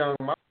were young,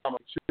 my mama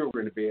and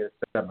children in bed at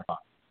 7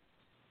 o'clock.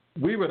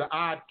 We were the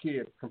odd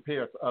kids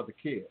compared to other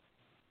kids,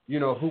 who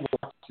were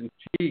watching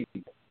TV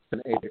at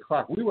 8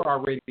 o'clock. We were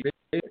already in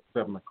bed at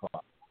 7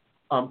 o'clock.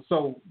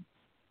 So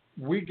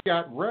we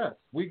got rest,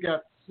 we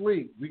got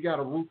sleep, we got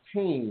a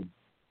routine,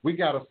 we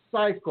got a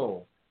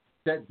cycle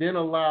that then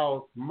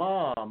allows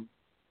mom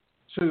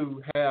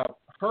to have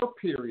her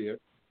period,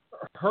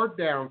 her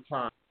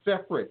downtime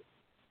separate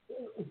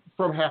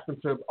from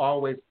having to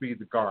always be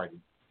the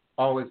guardian,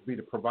 always be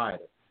the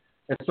provider.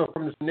 And so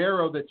from the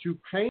scenario that you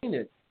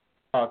painted,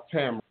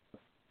 Tamara,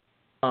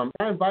 I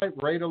invite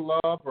Ray to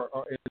Love or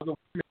other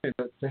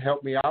women to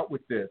help me out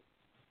with this.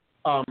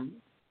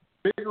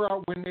 Figure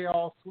out when they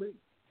all sleep.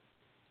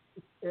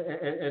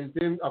 And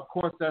then, of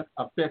course, that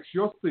affects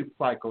your sleep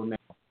cycle now,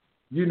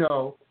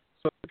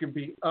 so you can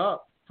be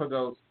up for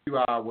those few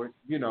hours,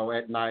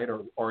 at night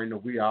or in the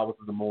wee hours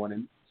of the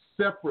morning,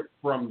 separate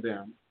from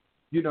them,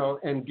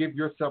 and give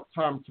yourself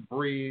time to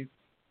breathe,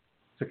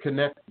 to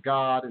connect to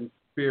God and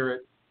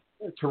spirit,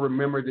 to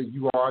remember that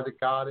you are the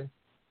goddess,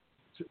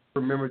 to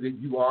remember that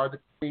you are the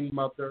Queen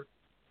Mother,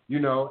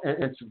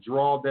 and to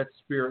draw that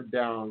spirit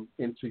down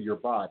into your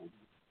body.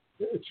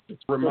 To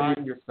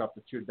remind yourself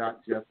that you're not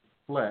just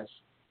flesh,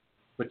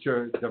 but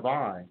you're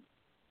divine,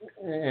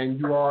 and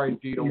you are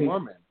indeed a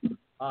woman.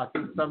 I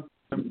think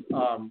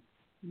sometimes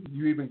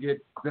you even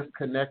get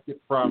disconnected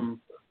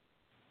from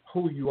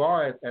who you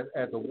are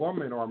as a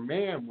woman or a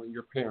man when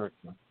you're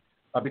parenting,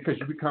 because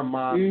you become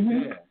mom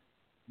and dad.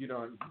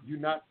 You're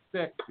not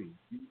sexy.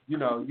 You're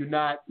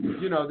not,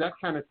 that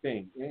kind of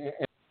thing. And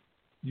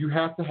you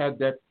have to have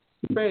that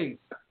space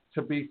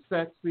to be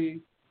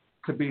sexy,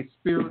 to be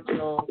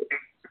spiritual,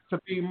 to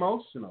be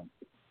emotional.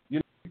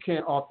 You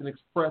can't often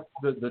express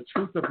the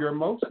truth of your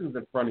emotions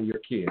in front of your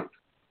kids.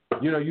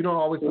 You don't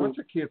always want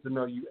your kids to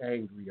know you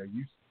angry or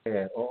you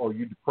sad or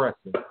you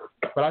depressive.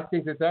 But I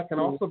think that can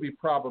also be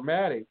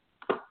problematic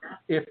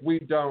if we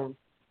don't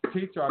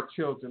teach our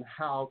children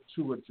how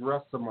to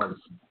address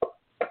emotions.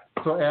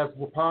 So as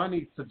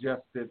Wapani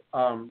suggested,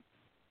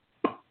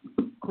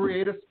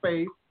 create a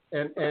space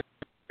and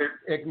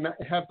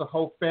have the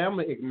whole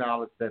family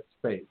acknowledge that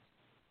space.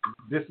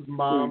 This is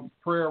mom's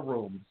prayer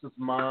room. This is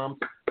mom's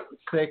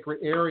sacred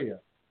area.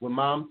 When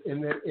mom's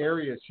in that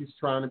area, she's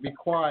trying to be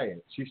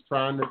quiet. She's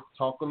trying to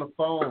talk on the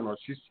phone, or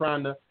she's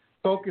trying to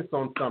focus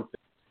on something.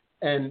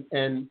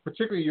 And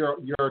particularly your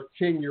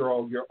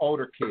 10-year-old, your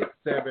older kids,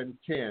 7,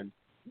 10.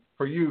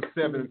 For you,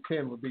 7 and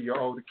 10 would be your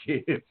older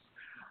kids.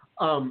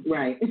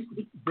 Right.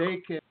 They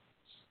can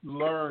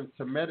learn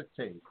to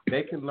meditate.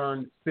 They can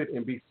learn to sit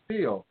and be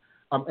still.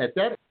 At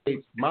that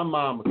age, my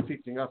mom was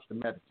teaching us to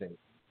meditate.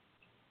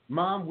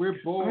 Mom, we're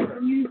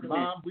bored.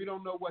 Mom, we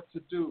don't know what to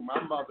do.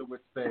 My mother would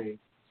say,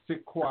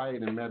 sit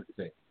quiet and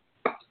meditate.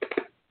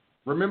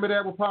 Remember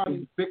that,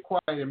 Wapani? Sit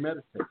quiet and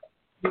meditate.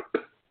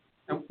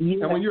 And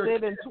when you're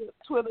sit and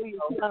twiddle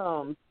your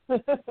thumbs.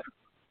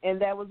 And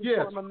that was a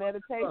form of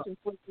meditation,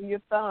 twiddling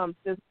your thumbs,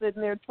 just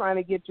sitting there trying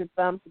to get your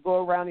thumbs to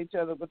go around each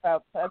other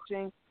without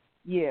touching.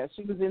 Yeah,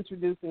 she was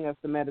introducing us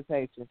to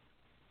meditation.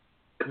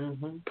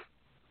 Mm-hmm.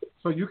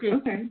 So you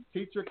can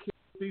teach your kids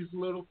these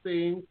little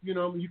things.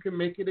 You can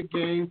make it a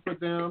game for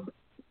them.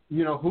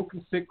 Who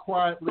can sit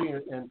quietly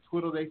and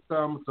twiddle their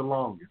thumbs the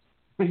longest.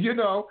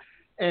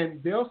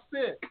 And they'll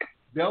sit.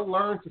 They'll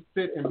learn to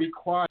sit and be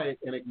quiet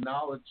and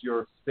acknowledge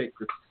your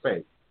sacred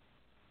space.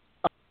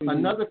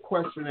 Another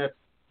question that's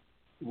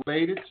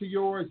related to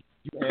yours,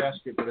 you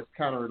asked it, but it's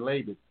kind of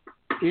related,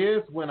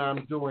 is when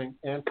I'm doing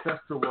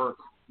ancestor work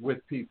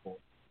with people.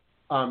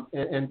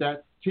 And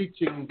that's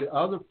teaching the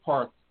other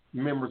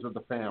members of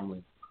the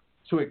family,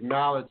 to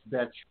acknowledge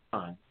that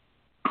shrine,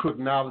 to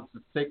acknowledge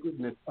the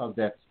sacredness of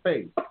that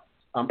space.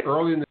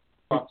 Early in the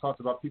talk, I talked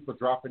about people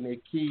dropping their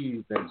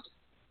keys and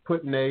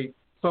putting a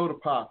soda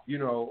pop,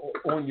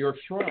 on your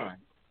shrine.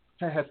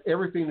 That has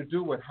everything to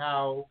do with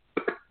how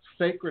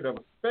sacred of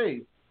a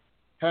space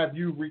have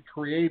you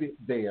recreated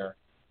there,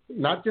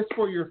 not just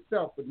for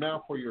yourself, but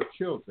now for your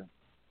children.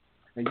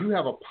 And you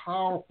have a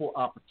powerful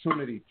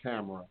opportunity,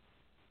 Tamara,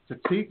 to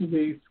teach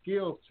these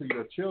skills to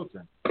your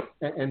children.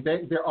 And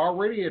they're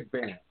already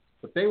advanced,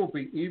 but they will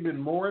be even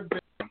more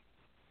advanced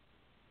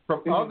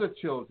from other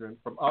children,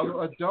 from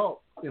other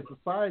adults in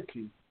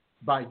society,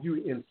 by you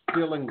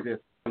instilling this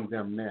in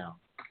them now.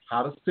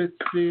 How to sit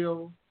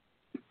still,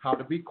 how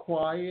to be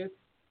quiet,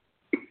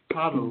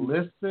 how to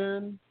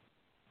listen,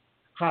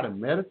 how to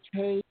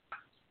meditate,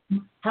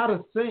 how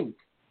to think.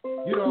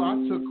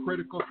 I took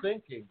critical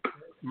thinking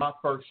my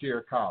first year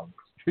of college.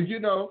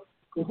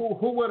 Who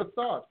would have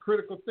thought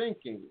critical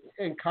thinking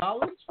in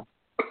college?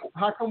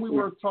 How come we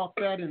weren't taught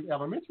that in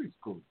elementary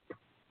school?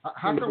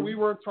 How come we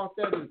weren't taught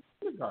that in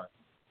kindergarten?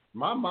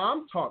 My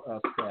mom taught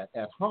us that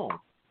at home.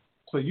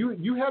 So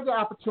you have the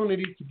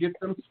opportunity to get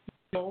them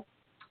still,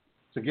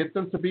 to get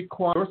them to be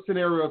quiet. Your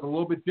scenario is a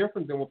little bit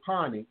different than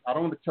Wapani. I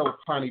don't want to tell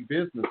Wapani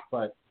business,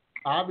 but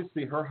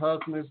obviously her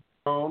husband is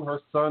grown, her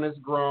son is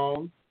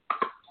grown.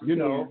 You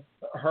know,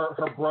 her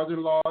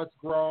brother-in-law is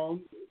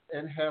grown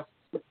and has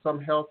some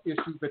health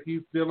issues that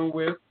he's dealing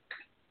with.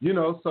 You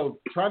know, so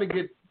trying to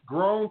get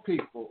grown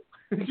people,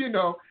 you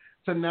know,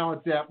 to now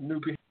adapt new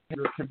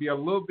behavior can be a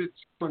little bit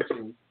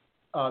challenging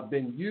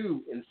than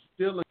you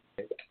instilling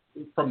it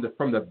from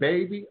the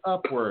baby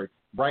upward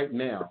right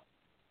now.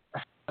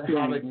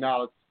 How to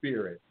acknowledge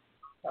spirit,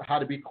 how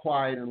to be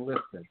quiet and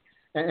listen.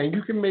 And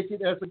you can make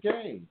it as a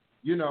game,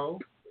 you know,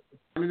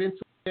 turn it into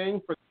a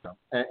game for them,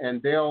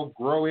 and they'll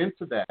grow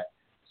into that.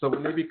 So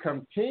when they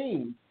become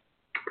teens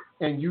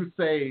and you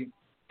say,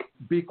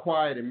 be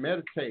quiet and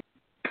meditate,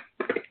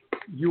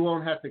 you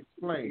won't have to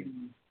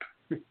explain.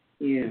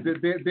 Yeah.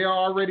 They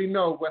already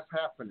know what's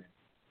happening.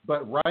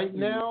 But right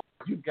now,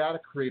 you've got to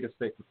create a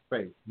sacred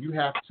space. You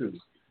have to.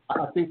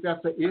 I think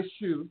that's an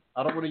issue.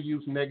 I don't want to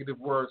use negative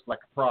words like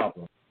a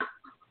problem.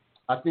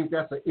 I think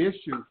that's an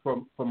issue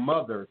for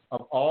mothers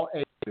of all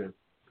ages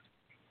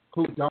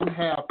who don't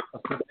have a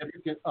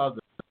significant other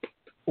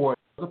or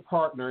another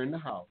partner in the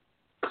house.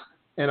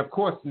 And, of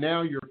course,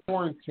 now you're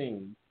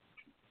quarantined.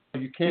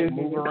 So you can't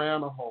move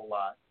around a whole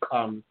lot.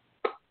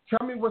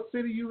 Tell me what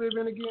city you live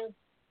in again?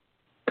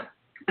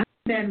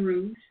 Baton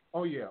Rouge.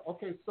 Oh, yeah.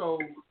 Okay, so,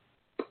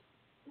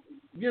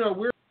 you know,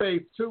 we're in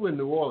phase 2 in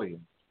New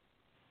Orleans.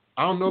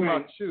 I don't know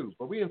about you,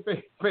 but we're in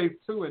phase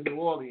 2 in New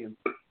Orleans.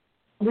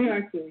 We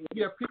are too.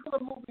 Yeah, people are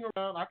moving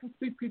around. I can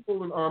see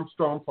people in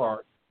Armstrong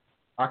Park.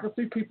 I can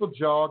see people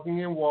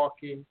jogging and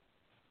walking.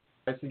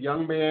 As a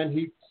young man,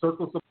 he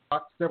circles the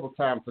block several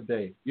times a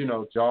day, you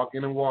know,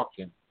 jogging and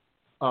walking.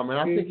 And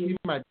I think he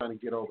might want to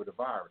get over the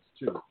virus,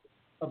 too.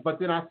 But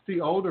then I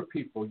see older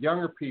people,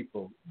 younger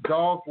people,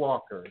 dog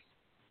walkers,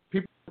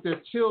 people with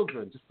their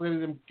children, just letting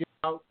them get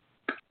out,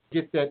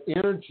 get that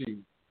energy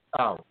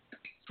out.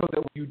 So that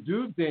when you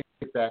do then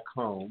get back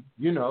home,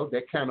 you know,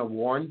 they're kind of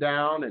worn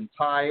down and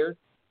tired,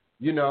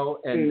 you know,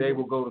 and they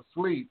will go to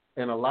sleep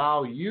and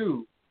allow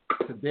you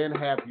to then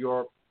have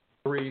your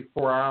 3-4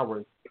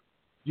 hours,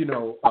 you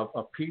know,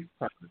 of peace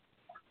time.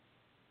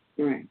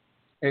 Right.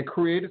 And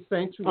create a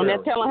sanctuary. And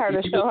they're telling her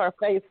to show her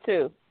face,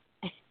 too.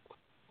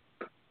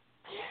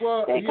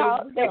 Well, they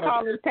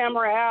calling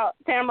Tamara out.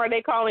 Tamara,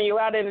 they calling you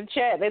out in the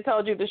chat. They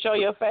told you to show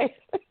your face.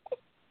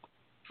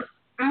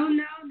 Oh,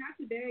 no, not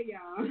today,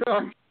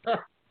 y'all.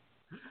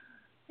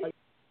 I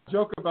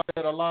joke about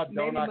that a lot,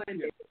 don't I?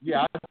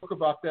 Yeah, I joke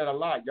about that a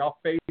lot. Y'all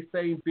face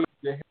ain't beat,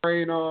 your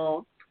hair ain't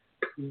on,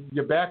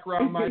 your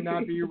background might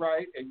not be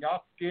right, and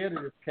y'all scared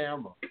of this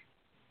camera.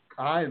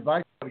 I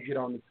invite you to get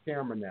on this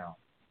camera now.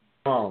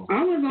 I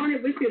was on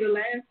it with you the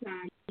last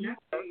time.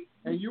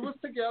 And you was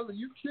together.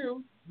 You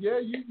cute. Yeah,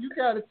 you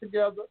got it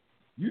together.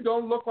 You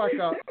don't look like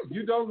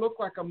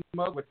a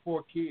mother with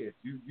 4 kids.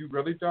 You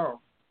really don't.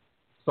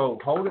 So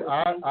hold it.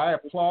 I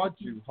applaud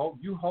you.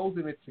 You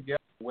holding it together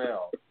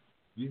well.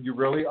 You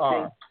really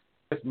are.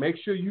 Just make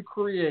sure you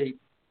create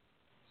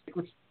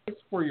sacred space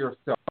for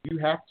yourself. You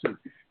have to.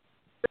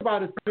 Think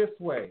about it this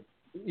way.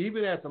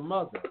 Even as a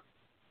mother,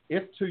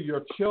 it's to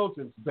your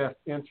children's best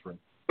interest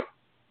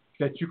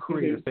that you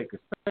create a sacred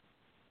space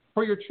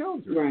for your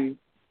children. Right.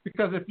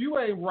 Because if you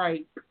ain't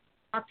right,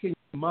 how can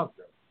you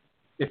mother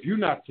if you're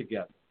not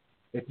together?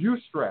 If you're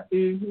stressed,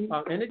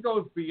 and it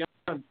goes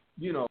beyond,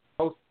 you know,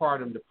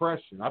 postpartum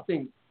depression. I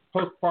think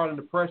postpartum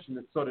depression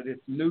is sort of this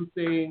new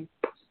thing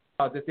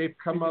that they've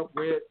come up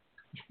with,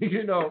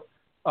 you know,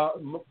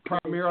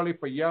 primarily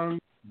for young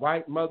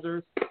white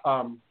mothers.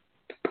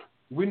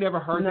 We never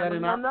heard that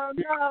in our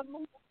community.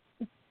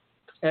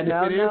 And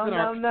if it is in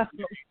our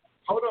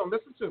hold on,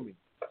 listen to me.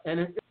 And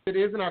if it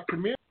is in our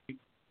community,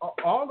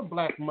 all the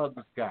black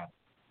mothers got it.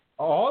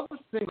 All the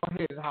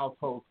single-headed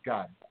households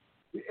got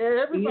it.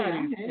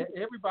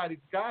 Everybody's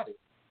got it.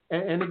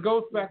 And it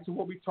goes back to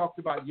what we talked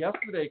about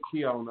yesterday,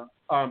 Kiona.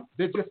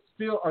 There just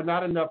still are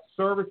not enough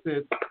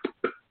services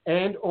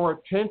and or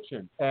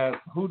attention, as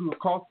Hoodoo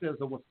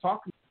Costeza was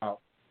talking about,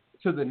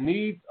 to the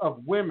needs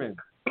of women,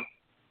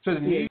 to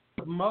the needs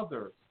of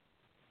mothers,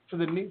 to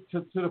the need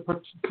to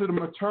the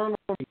maternal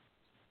needs,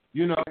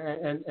 you know,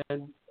 and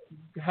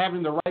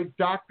having the right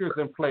doctors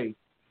in place,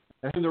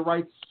 and having the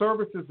right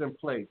services in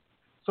place,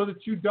 so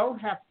that you don't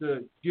have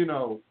to, you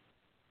know,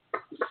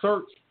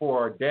 search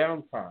for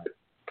downtime.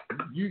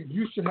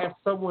 You should have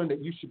someone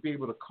that you should be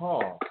able to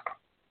call,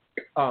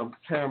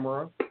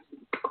 Tamara,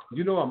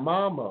 you know, a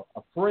mama,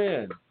 a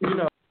friend, you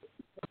know,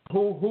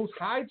 whose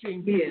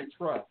hygiene you can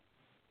trust,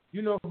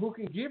 you know, who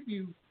can give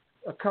you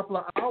a couple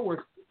of hours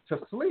to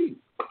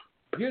sleep,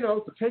 you know,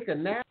 to take a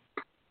nap,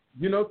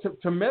 you know,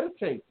 to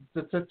meditate,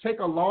 to take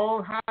a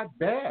long hot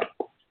bath,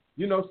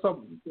 you know.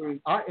 So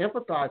I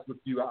empathize with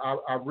you.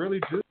 I really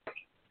do.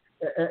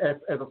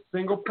 As a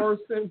single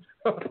person,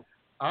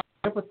 I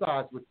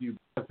empathize with you,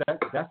 because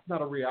that's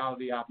not a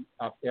reality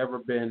I've ever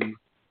been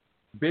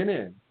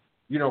in,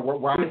 you know,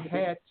 where I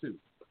had to.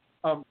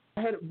 I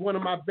had one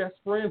of my best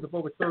friends of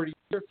over 30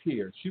 years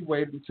here. She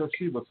waited until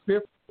she was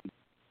 50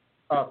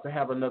 to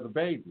have another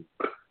baby.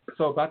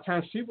 So by the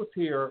time she was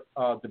here,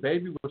 the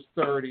baby was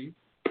 30,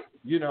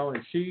 you know,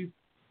 and she's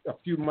a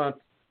few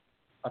months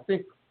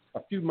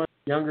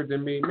younger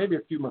than me, maybe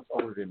a few months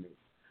older than me.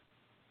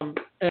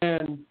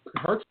 And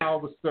her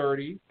child was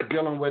 30,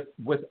 dealing with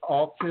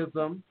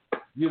autism,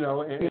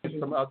 and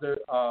some other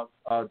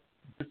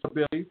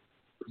disabilities.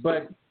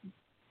 But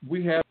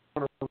we had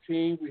her on a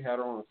routine. We had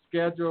her on a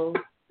schedule.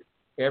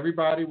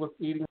 Everybody was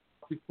eating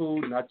healthy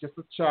food, not just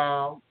a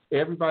child.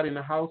 Everybody in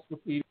the house was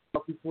eating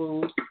healthy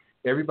food.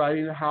 Everybody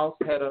in the house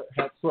had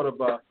sort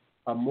of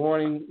a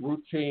morning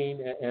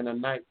routine and a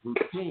night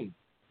routine.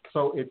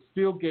 So it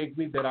still gave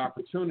me that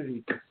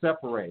opportunity to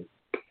separate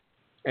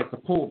and to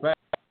pull back,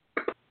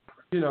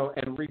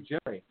 and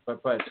regenerate.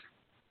 But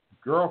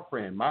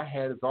girlfriend, my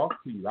hat is off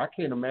to you. I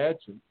can't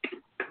imagine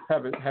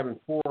having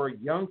 4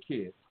 young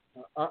kids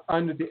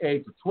under the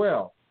age of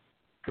 12.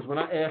 Because when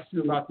I asked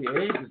you about the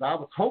ages, I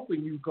was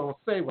hoping you were going to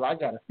say, well, I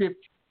got a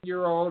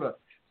 15-year-old or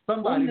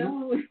somebody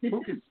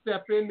who can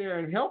step in there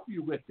and help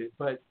you with it.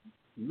 But,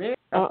 man.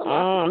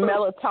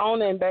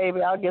 Melatonin,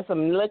 baby. I'll get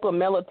some liquid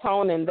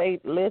melatonin.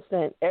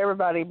 Listen,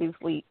 everybody be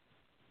asleep.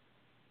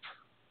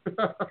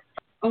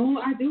 Oh,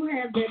 I do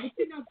have that.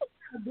 But that's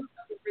kind of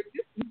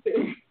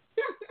resistance.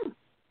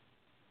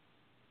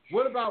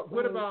 What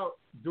about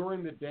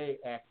during the day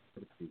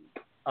activities?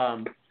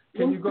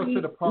 Can you go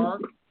to the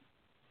park?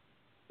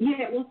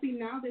 Yeah, well, see,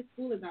 now that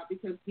school is out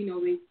because,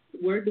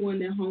 we're doing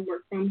their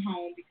homework from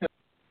home because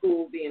of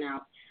school being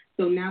out.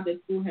 So now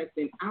that school has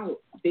been out,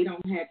 they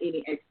don't have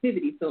any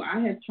activities. So I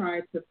have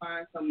tried to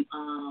find some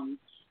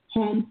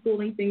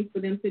homeschooling things for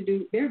them to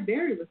do. They're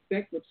very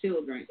respectful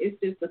children. It's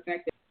just the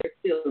fact that they're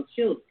still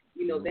children.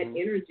 That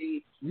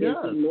energy is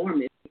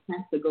enormous. It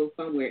has to go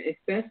somewhere,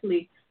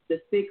 especially the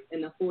 6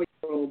 and the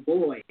 4-year-old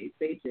boys.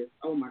 They just,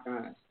 oh, my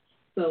gosh.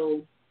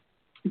 So,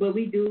 but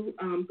we do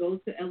go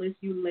to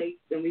LSU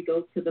lakes and we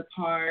go to the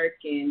park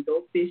and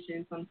go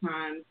fishing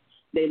sometimes.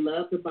 They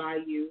love the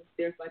bayou.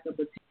 There's like a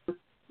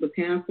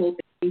botanical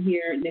thing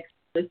here next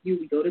to LSU.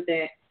 We go to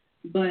that.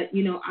 But,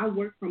 I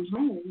work from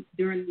home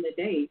during the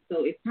day,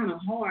 so it's kind of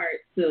hard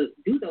to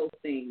do those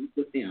things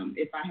with them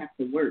if I have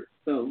to work.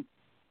 So,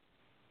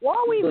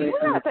 we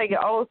gotta take it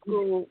old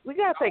school. We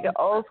gotta take it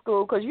old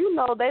school because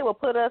they will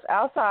put us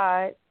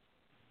outside.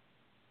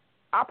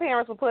 Our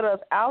parents would put us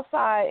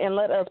outside and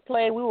let us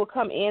play. We would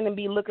come in and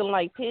be looking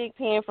like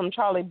Pigpen from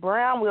Charlie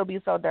Brown. We'll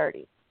be so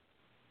dirty.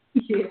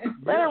 Yeah.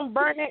 Let them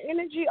burn their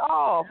energy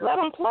off. Let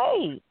them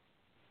play.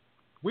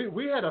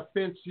 We had a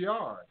fenced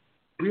yard.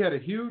 We had a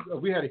huge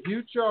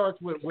yard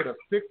with a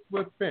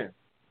 6-foot fence,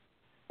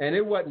 and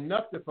it wasn't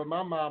nothing for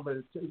my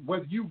mama.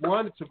 Whether you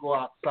wanted to go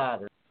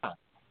outside or not,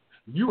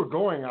 you were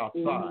going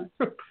outside,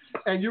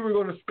 and you were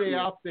going to stay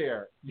out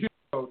there, 2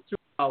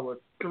 hours,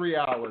 3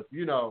 hours,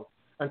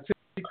 until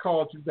he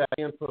called you back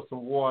in for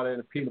some water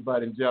and a peanut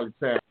butter and jelly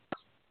sandwich,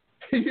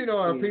 and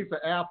a piece of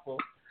apple,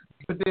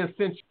 but then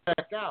sent you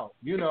back out.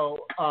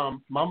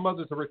 My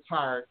mother's a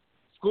retired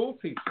school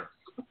teacher.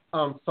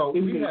 So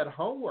we had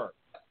homework,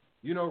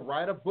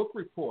 write a book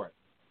report,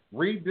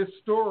 read this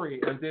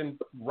story, and then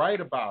write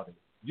about it.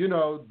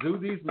 Do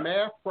these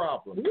math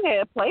problems. We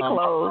had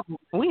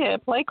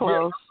play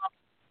clothes.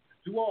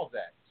 Do all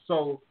that.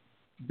 So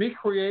be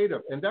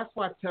creative. And that's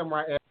why,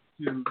 Tamara, I asked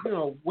you,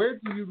 where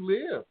do you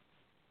live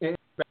in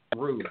Baton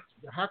Rouge?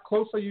 How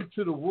close are you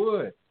to the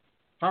woods?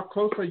 How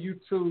close are you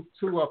to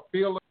a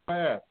field of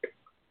grass?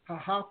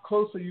 How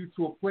close are you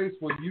to a place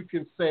where you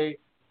can say,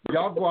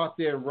 y'all go out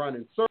there and run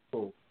in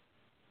circles,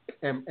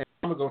 and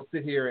I'm going to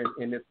sit here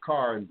in this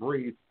car and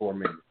breathe for a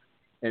minute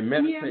and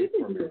meditate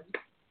for a minute.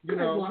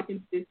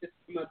 Walking distance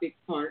from a big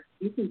park.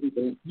 You can do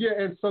that. Yeah,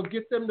 and so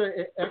get them to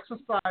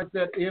exercise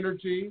that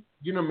energy.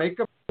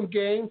 Make up some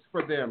games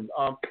for them.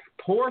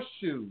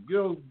 Horseshoe.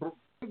 Bring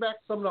back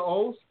some of the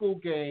old school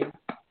games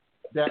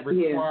that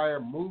require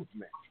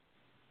movement,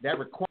 that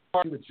require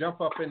you to jump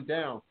up and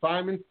down.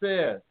 Simon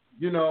Says.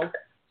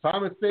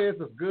 Simon Says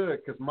is good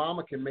because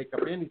Mama can make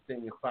up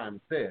anything in Simon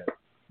Says.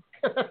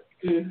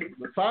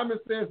 Simon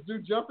Says do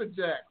jumping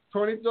jacks,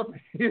 20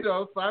 jumping.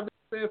 Simon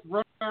Says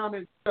run around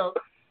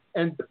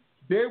and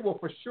they will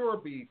for sure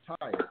be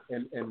tired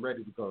and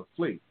ready to go to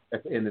sleep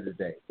at the end of the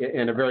day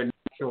in a very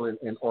natural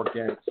and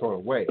organic sort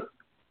of way.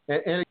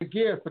 And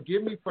again,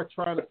 forgive me for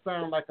trying to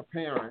sound like a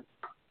parent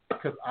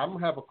because I don't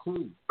have a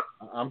clue.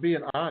 I'm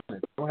being honest. I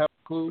don't have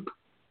a clue.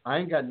 I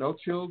ain't got no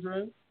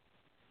children.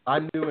 I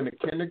knew in the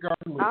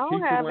kindergarten when I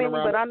don't have any,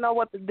 but I know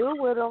what to do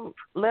with them.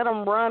 Let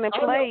them run and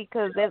play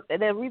because that's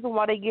the reason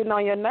why they getting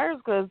on your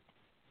nerves because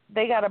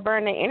they got to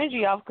burn their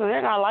energy off because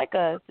they're not like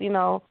us,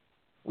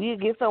 We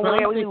get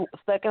somewhere, we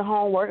stuck at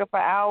home working for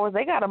hours.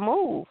 They got to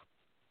move.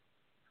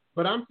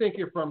 But I'm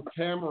thinking from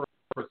Tamara's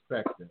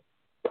perspective.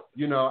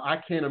 I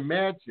can't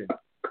imagine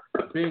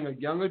being a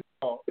young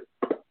adult,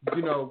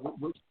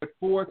 with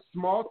 4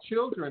 small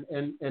children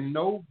and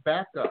no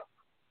backup.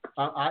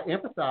 I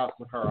empathize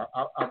with her.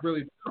 I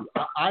really do.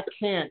 I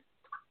can't,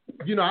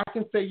 I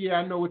can say, yeah,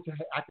 I know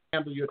I can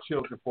handle your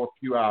children for a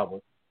few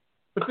hours.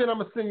 But then I'm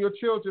going to send your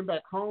children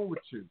back home with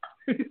you.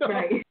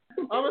 Right.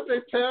 I'm going to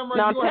say, Tamara.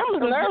 Now,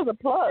 Tamara's nerves are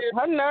plugged.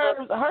 Her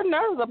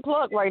nerves are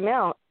plugged right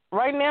now.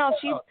 Right now,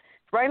 she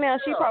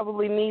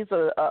probably needs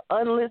a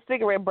unlit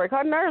cigarette break.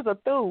 Her nerves are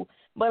through.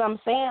 But I'm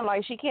saying,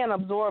 like, she can't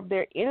absorb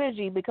their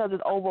energy because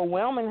it's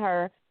overwhelming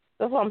her.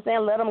 That's what I'm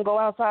saying. Let them go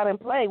outside and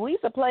play. We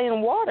used to play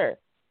in water.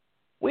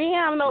 We ain't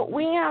have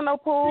no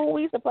pool.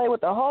 We used to play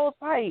with the hose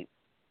pipe.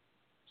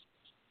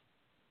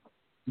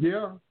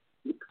 Yeah.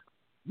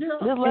 Just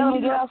let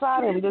them get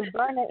outside and just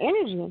burn their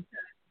energy.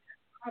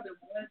 Father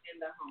was in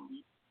the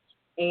home,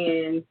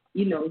 and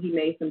he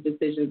made some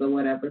decisions or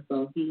whatever,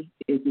 so he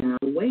is now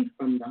away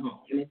from the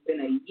home, and it's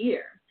been a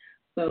year.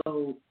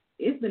 So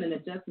it's been an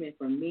adjustment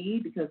for me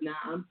because now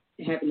I'm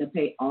having to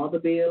pay all the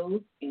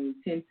bills and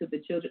tend to the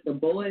children, the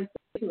boys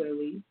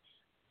particularly,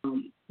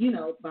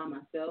 by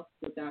myself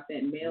without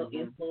that male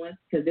influence,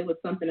 because there was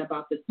something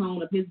about the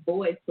tone of his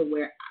voice to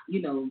where,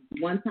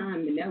 one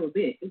time and that was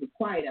it. It was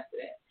quiet after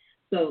that.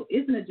 So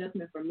it's an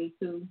adjustment for me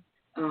too.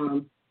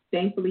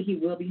 Thankfully, he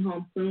will be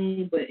home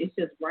soon, but it's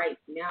just right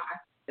now. I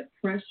see the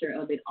pressure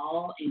of it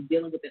all and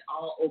dealing with it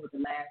all over the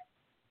last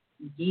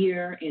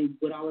year, and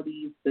with all of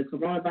the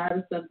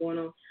coronavirus stuff going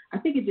on. I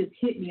think it just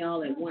hit me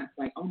all at once.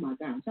 Like, oh my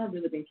gosh, I've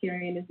really been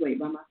carrying this weight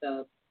by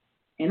myself,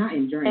 and I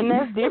enjoy it. And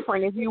that's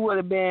different. If he would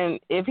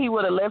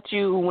have left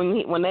you when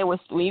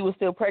you were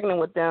still pregnant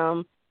with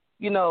them,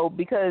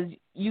 because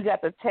you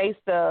got the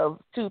taste of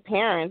two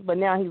parents, but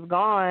now he's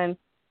gone.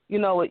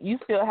 You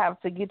still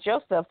have to get your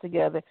stuff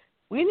together.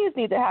 We just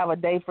need to have a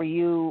day for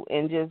you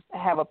and just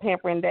have a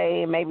pampering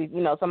day, and maybe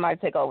somebody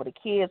take over the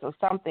kids or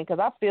something. Because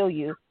I feel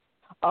you.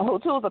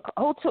 Hoodoo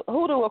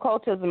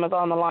occultism is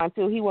on the line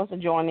too. He wants to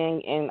join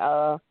in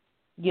and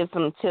give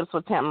some tips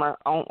for Tamara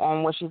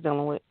on what she's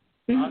dealing with.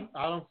 I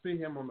don't see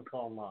him on the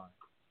phone line.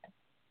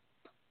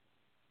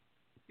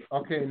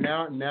 Okay,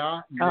 now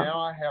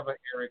I have an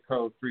area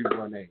code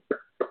 318.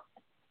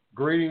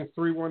 Greetings,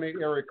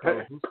 318 area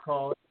code. Who's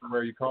calling?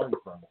 Where are you calling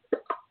from?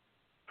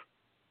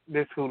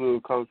 This Hoodoo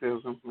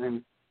occultism,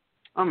 and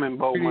I'm in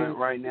Beaumont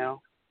right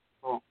now.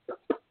 So,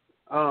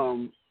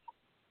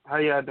 how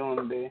y'all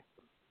doing today?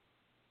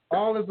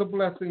 All is a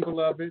blessing,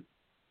 beloved.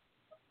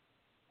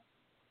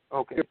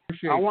 Okay.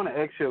 I want to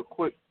ask you a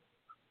quick.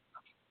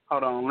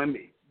 Hold on,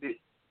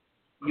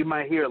 you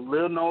might hear a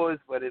little noise,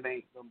 but it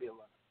ain't gonna be a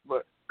lot.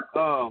 But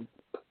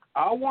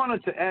I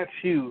wanted to ask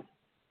you,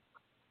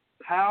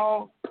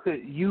 how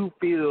could you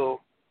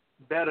feel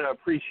better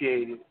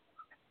appreciated?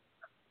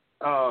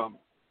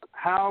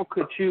 How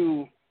could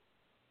you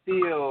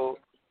feel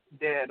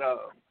that?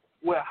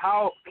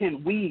 How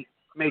can we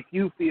make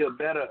you feel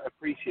better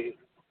appreciated?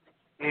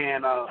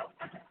 And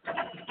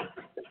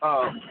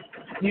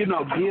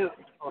give.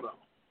 Hold on.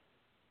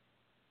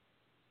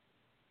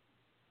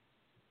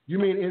 You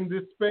mean in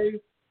this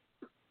space?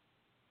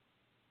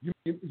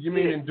 You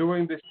mean in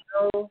doing this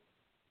show?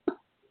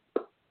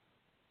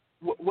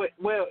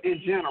 Well,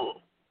 in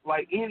general,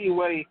 like any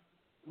way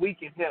we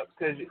can help,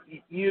 because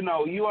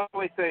you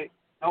always say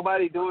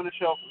nobody doing the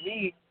show for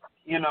me,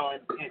 and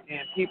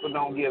people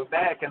don't give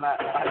back, and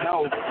I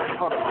know.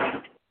 Hold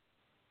on.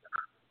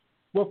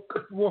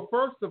 Well,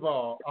 first of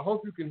all, I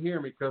hope you can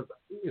hear me because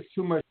it's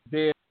too much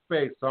dead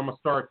space, so I'm gonna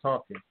start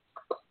talking.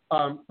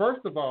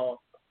 First of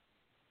all,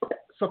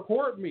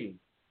 support me.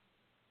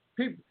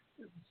 People,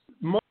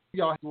 most of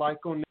y'all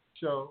like on this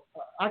show.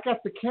 I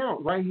got the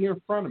count right here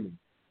in front of me.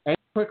 And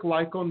click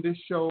like on this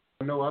show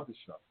or no other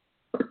show.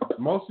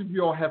 Most of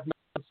y'all have not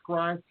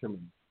subscribed to me,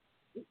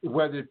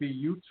 whether it be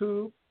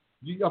YouTube.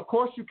 Of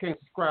course, you can't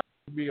subscribe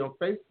to me on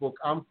Facebook.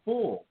 I'm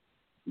full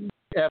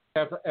as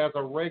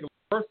a regular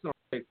person on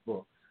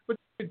Facebook. But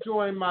you can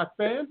join my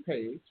fan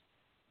page.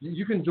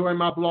 You can join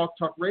my Blog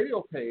Talk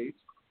Radio page.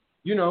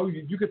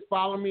 You could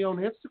follow me on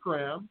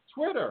Instagram,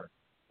 Twitter.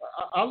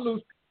 I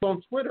lose people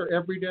on Twitter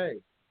every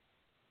day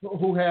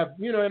who have,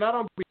 and I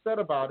don't be upset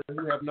about it,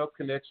 who have no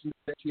connection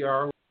to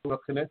TR, no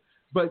connect.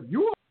 But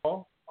you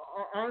all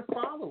aren't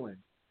following.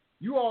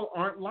 You all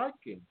aren't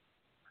liking.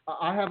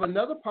 I have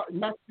another,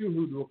 not you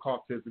who do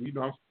occultism,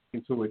 I'm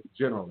speaking to it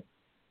generally.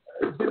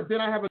 Then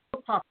I have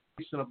another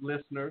population of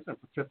listeners and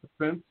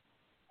participants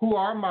who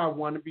are my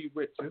wannabe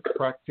witches,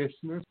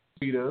 practitioners,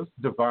 readers,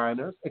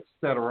 diviners,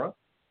 etc.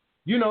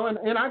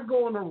 And I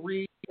go on a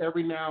read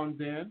every now and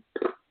then,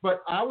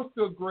 but I would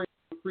feel greatly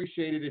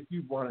appreciated if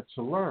you wanted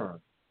to learn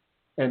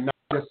and not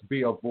just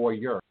be a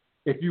voyeur.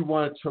 If you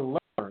wanted to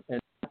learn and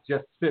not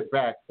just sit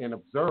back and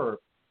observe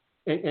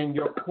in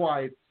your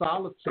quiet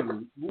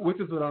solitude, which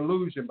is an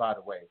illusion, by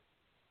the way,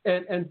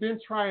 and then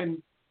try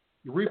and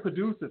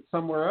reproduce it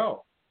somewhere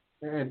else,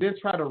 and then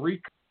try to recopy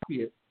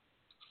it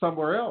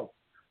somewhere else.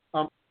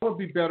 I would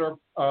be better.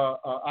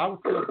 I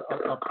would feel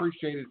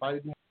appreciated if I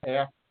didn't have to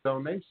ask for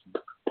donations.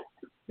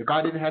 If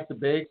I didn't have to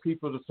beg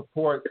people to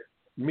support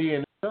me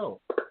and the show.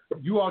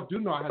 You all do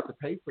know I have to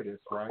pay for this,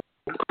 right?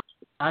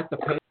 I have to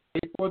pay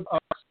for the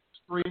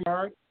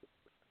StreamYard.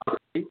 I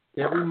pay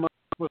every month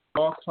for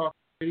Blog Talk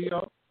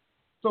Radio.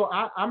 So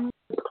I'm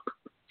not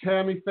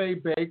Tammy Faye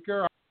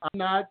Baker. I'm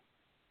not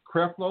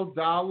Creflo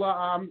Dollar.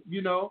 I'm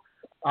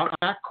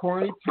not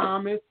Corny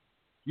Thomas.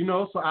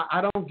 So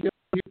I don't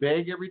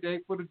beg every day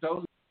for the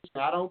donation.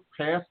 I don't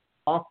pass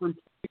offering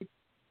plate,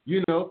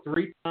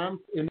 3 times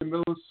in the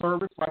middle of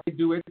service like they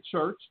do at the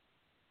church.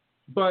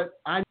 But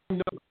I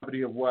know the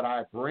gravity of what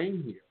I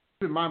bring here.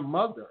 Even my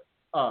mother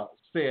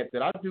said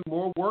that I do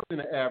more work than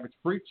the average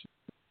preacher.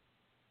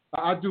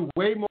 I do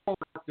way more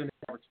work than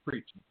the average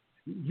preacher.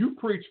 You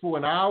preach for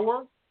an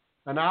hour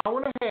and a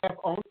half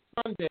on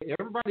Sunday.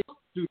 Everybody else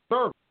do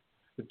service.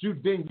 But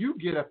then you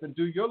get up and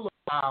do your little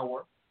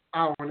hour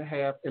and a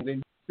half, and then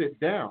you sit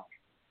down.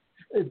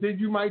 And then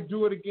you might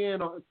do it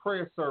again on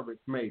prayer service,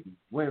 maybe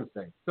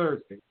Wednesday,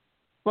 Thursday.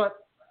 But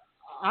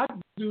I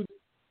do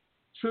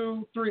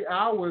 2-3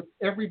 hours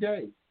every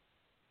day.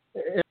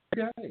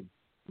 Every day.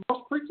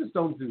 Most preachers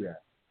don't do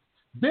that.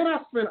 Then I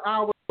spend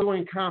hours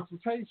doing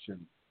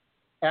consultations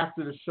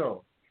after the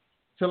show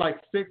till like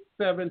 6,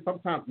 7,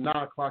 sometimes 9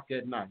 o'clock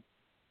at night.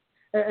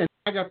 And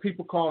I got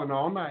people calling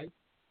all night,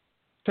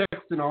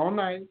 texting all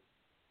night,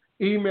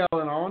 emailing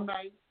all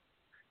night,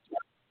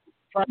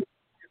 trying to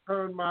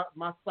turn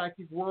my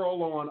psychic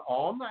world on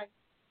all night.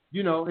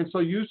 And so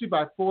usually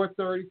by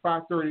 4:30,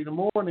 5:30 in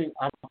the morning,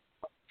 I'm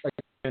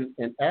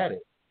and at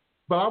it.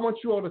 But I want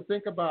you all to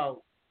think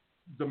about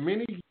the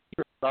many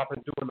years I've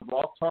been doing the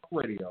Blog Talk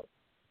Radio.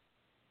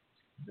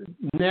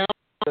 Now,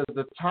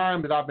 the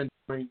time that I've been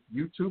doing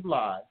YouTube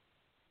Live,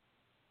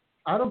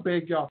 I don't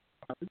beg y'all.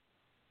 I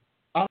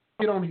don't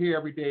get on here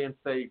every day and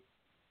say,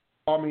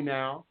 call me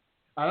now.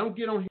 I don't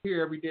get on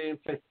here every day and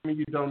say, send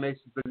me your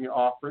donations and your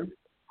offerings.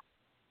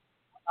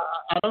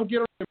 I don't get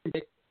on here and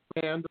make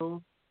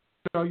candles.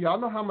 Y'all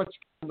know how much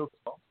candles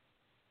cost.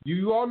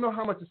 You all know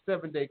how much a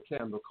 7-day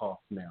candle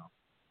costs now.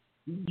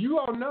 You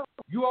all know.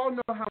 You all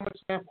know how much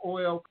lamp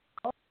oil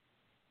costs.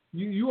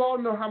 You all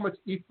know how much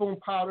e-foam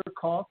powder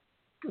costs.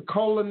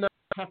 Cola nuts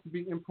have to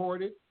be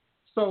imported.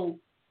 So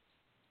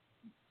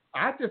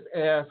I just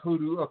ask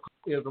Hoodoo or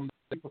Ism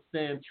people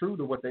stand true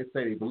to what they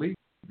say they believe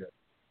in.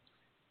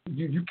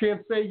 You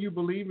can't say you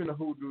believe in the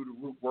Hoodoo, the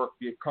root work,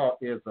 the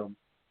occultism,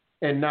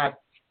 and not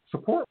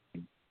support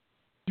me.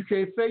 You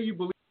can't say you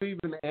believe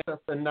in the ancestors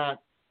and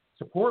not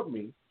support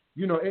me.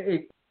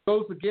 It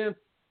goes against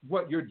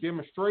what your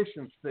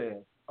demonstration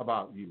says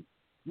about you,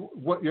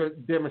 what your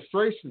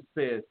demonstration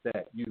says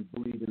that you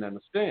believe and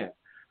understand.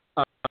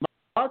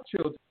 Our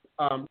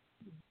children,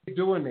 they're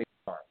doing their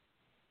part.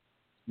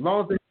 As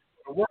long as they do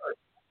the work,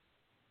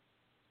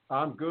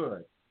 I'm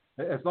good.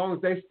 As long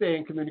as they stay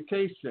in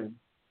communication,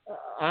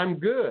 I'm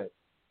good.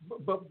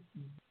 But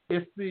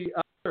it's the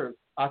others,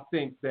 I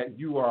think, that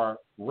you are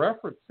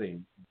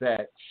referencing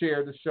that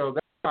share the show.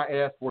 That's why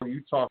I asked, were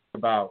you talking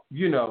about,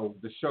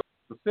 the show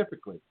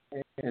specifically?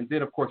 And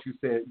then, of course, you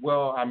said,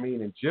 well, I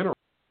mean, in general.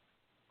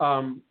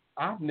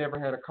 I've never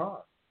had a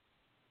car.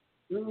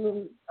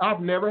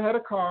 I've never had a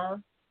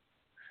car.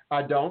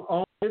 I don't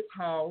own this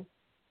house.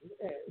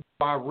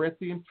 I rent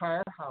the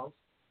entire house.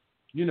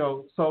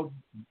 So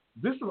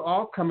this is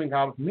all coming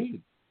out of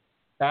me.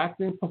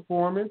 Acting,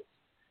 performance,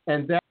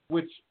 and that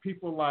which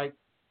people like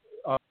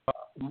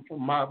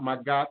my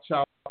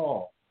godchild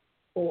Paul,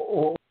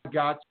 or my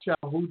godchild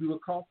Hoodoo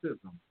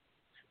occultism,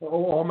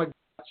 or my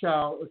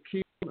godchild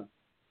Akina.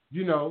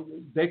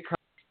 They come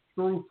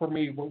through for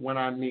me when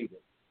I need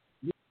it.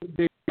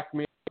 They back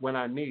me when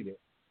I need it.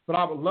 But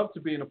I would love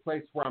to be in a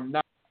place where I'm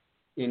not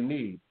in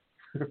need,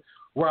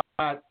 where I'm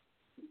not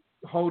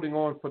holding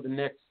on for the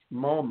next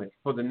moment,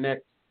 for the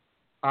next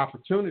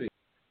opportunity.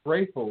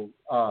 Grateful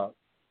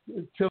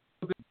till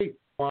the date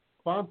for our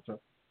sponsor,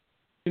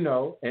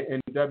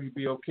 and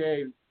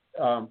WBOK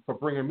for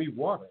bringing me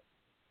water,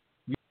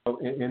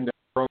 in the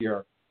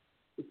earlier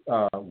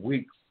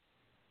weeks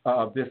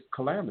of this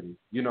calamity.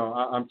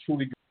 I'm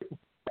truly grateful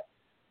for that.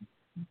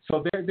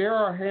 So there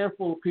are a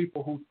handful of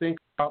people who think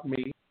about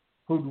me,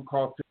 who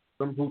call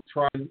them, who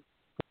try to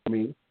put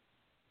me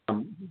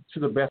to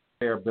the best of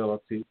their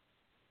ability.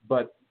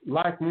 But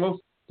like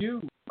most of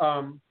you,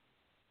 I'm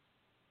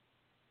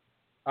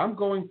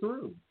going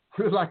through,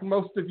 like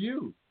most of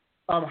you.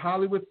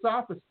 Hollywood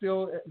South is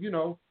still,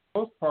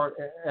 most part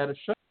at a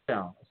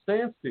shutdown, a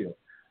standstill.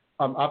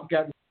 I've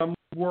gotten some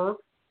work.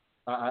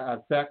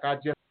 In fact, I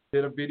just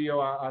did a video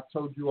I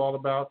told you all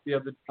about the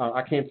other.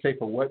 I can't say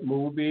for what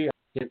movie. I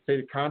can't say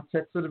the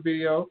context of the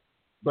video,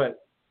 but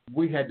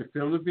we had to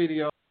film the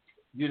video,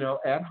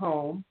 at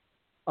home,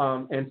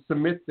 and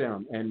submit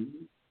them, and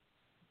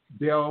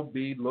they'll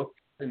be looked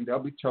and they'll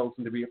be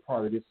chosen to be a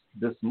part of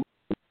this movie.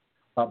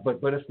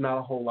 But it's not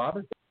a whole lot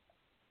of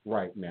that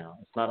right now.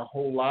 It's not a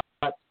whole lot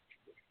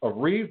of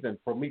reason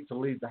for me to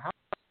leave the house.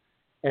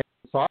 And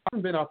so I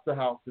haven't been out the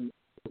house since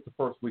the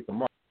first week of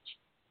March.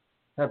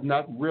 Have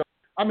not really.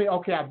 I mean,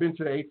 okay, I've been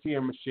to the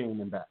ATM machine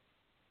and back.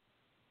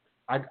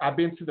 I've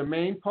been to the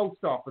main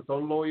post office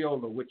on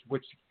Loyola,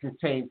 which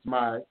contains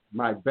my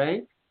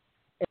bank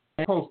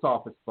and post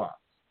office box.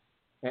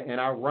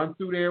 And I run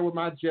through there with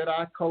my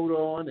Jedi coat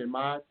on and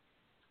my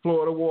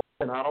Florida water,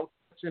 and I don't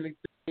touch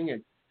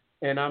anything,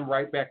 and I'm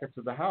right back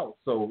into the house.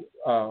 So,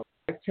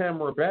 like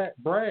Tamara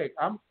Bragg,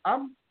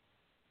 I'm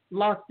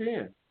locked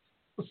in.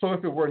 So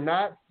if it were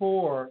not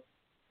for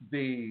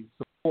the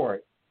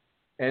support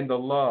and the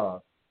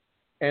love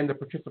and the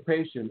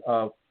participation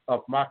of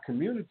my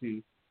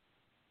community,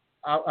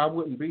 I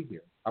wouldn't be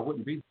here. I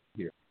wouldn't be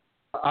here.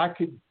 I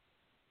could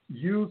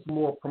use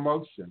more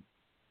promotion.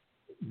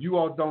 You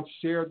all don't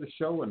share the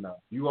show enough.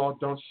 You all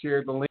don't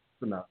share the links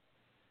enough.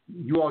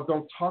 You all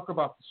don't talk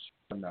about the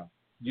show enough,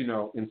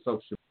 in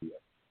social media.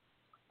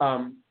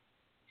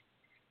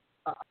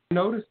 I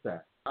noticed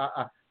that.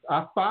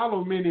 I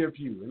follow many of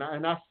you,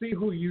 and I see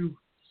who you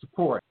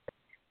support,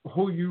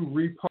 who you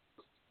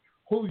repost,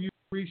 who you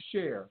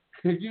reshare,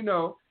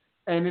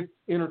 and it's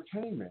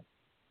entertainment.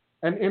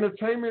 And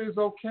entertainment is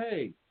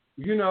okay.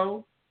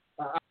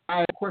 I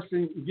had a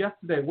question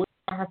yesterday. What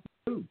do I have to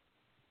do?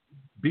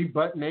 Be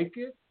butt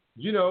naked?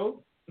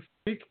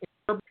 Speak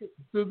Arabic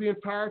through the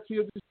entirety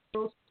of the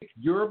show? Speak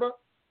Yoruba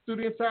through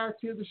the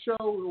entirety of the show?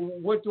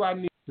 What do I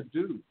need to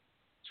do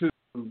to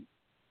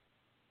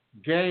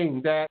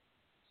gain that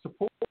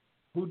support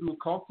Hoodoo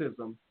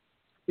occultism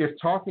is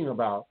talking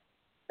about,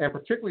 and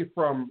particularly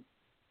from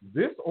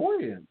this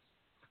audience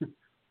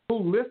who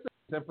listens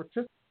and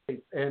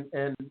participates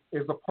and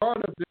is a part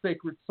of the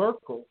sacred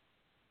circle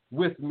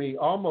with me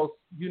almost,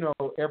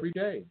 every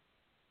day.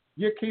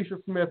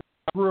 Keisha Smith,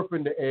 I grew up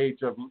in the age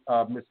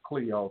of Miss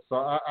Cleo, so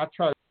I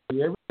try to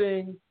do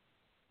everything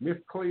Miss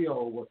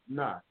Cleo was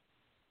not.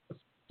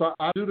 So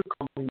I do the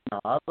comedy now.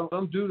 I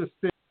don't do the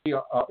city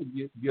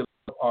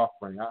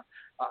offering. I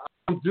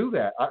don't do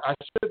that. I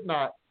should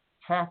not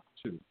have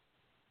to.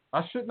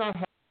 I should not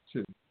have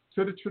to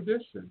the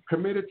tradition.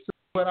 Committed to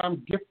what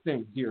I'm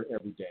gifting here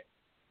every day.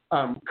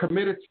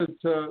 Committed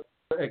to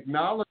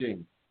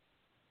acknowledging,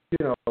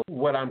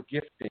 what I'm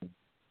gifting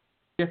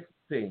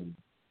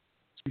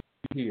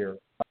here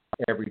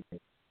every day.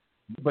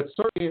 But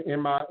certainly in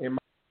my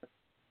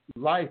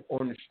life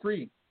on the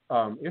street,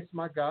 it's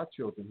my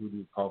godchildren who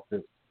do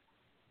cultists.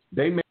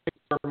 They make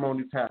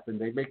ceremonies happen.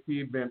 They make the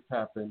events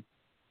happen.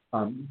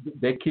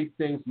 They keep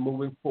things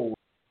moving forward.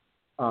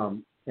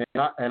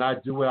 And I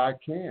do what I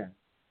can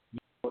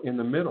in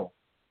the middle.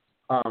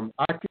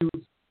 I can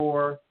use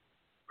for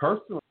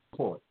personal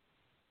support,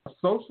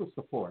 social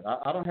support.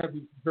 I don't have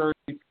very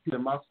people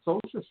in my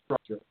social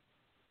structure,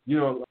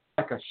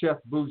 like a Chef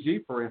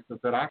Bougie, for instance,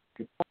 that I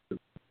can talk to.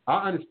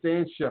 I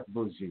understand Chef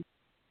Bougie,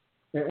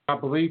 and I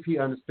believe he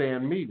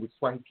understands me, which is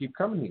why he keeps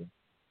coming here.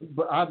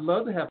 But I'd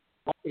love to have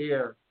an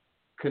air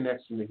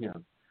connection to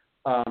him.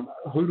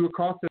 Hoodoo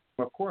Occultism,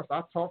 of course,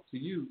 I talk to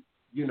you,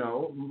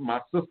 my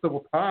sister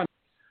Wapani,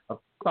 of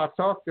course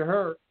I talk to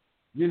her,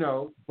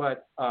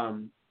 but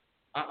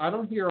I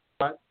don't hear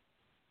a lot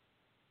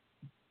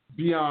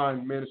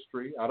beyond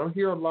ministry. I don't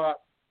hear a lot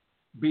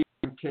beyond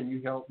can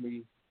you help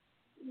me?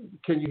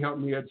 Can you help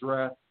me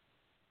address?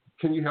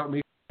 Can you help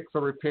me fix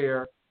or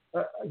repair?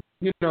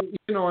 And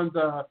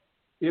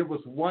it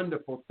was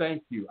wonderful,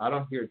 thank you. I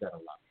don't hear that a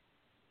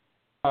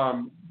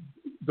lot.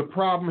 The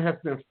problem has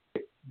been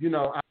fixed.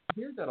 I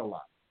hear that a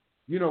lot.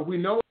 We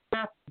know it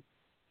happens.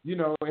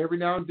 Every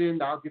now and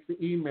then I'll get the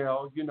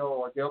email,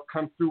 or they'll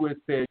come through and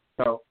say,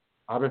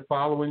 I've been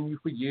following you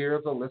for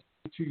years or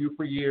listening to you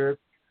for years.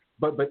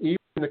 But even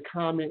the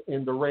comment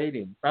in the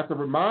rating, I have to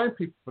remind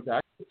people that.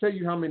 I can tell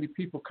you how many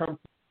people come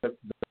to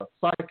the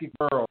psychic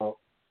world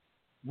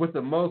with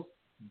the most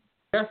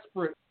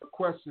desperate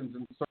questions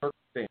and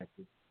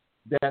circumstances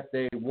that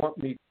they want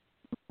me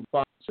to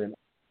function.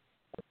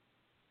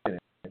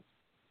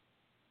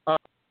 I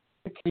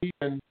can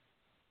even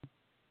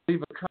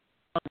leave a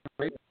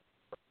comment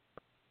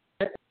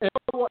and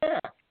I will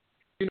ask,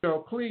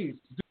 please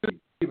do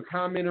leave a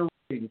comment or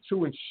rating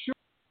to ensure.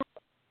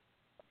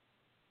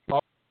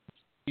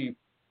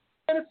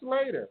 Minutes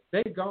later,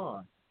 they're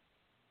gone.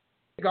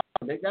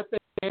 They got their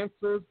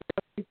answers,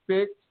 they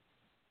fixed,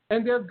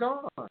 and they're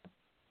gone. So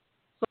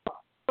I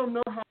don't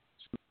know how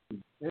to,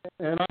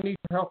 and I need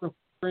help in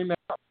figuring that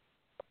out.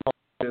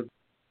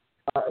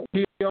 I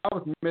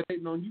was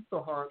meditating on you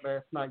so hard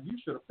last night. You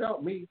should have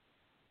felt me.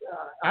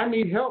 I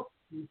need help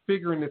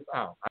figuring this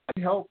out. I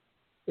need help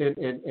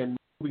in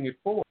moving it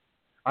forward.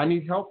 I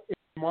need help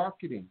in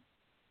marketing,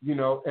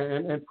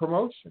 and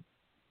promotion.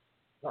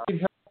 I need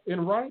help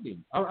in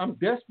writing. I'm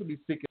desperately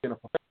seeking a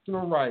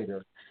professional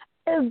writer.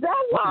 Is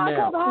that why I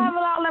kept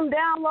having all them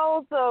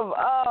downloads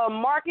of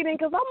marketing?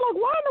 Because I'm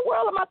like, why in the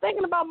world am I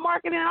thinking about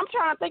marketing? I'm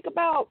trying to think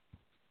about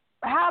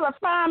how to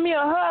find me a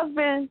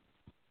husband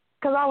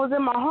because I was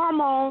in my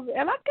hormones,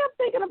 and I kept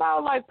thinking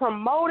about like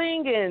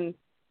promoting and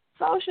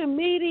social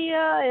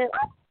media, and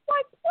I was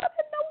like, what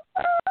in the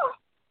world?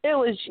 It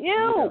was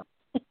you.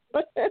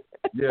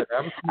 Yeah,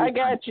 that was me. I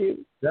got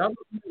you. That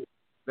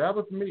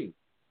was me.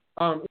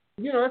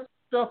 There's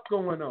stuff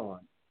going on.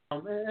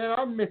 And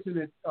I mentioned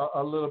it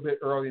a little bit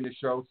early in the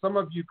show. Some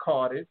of you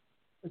caught it.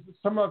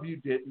 Some of you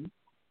didn't.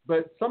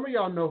 But some of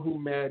y'all know who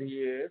Maddie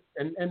is.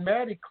 And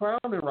Maddie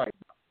clowning right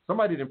now.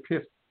 Somebody done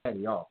pissed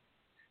Maddie off.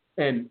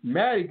 And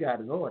Maddie got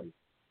an audience.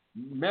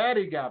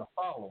 Maddie got a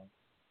following.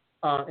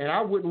 And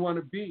I wouldn't want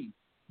to be,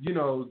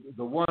 the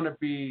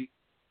wannabe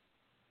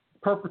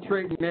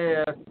perpetrating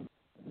ass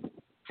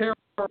terror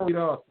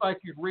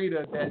psychic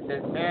reader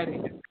that Maddie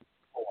is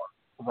for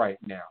right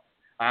now.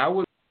 I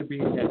would be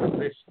in that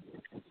position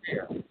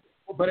there.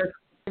 But at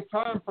the same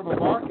time, from a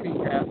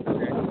marketing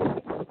aspect,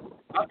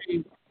 I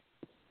mean,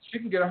 she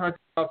can get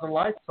 100,000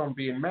 likes on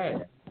being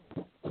mad.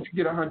 She can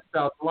get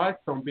 100,000 likes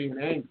on being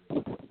angry.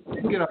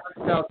 You can get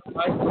 100,000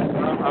 likes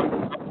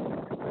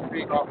on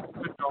being off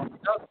the other.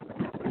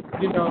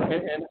 You know, and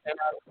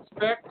I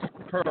respect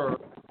her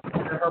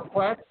and her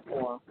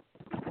platform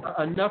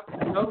enough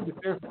to know that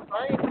there's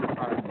science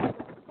behind it.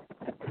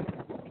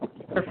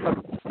 There's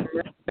something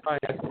behind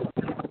it.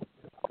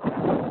 I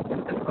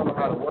don't know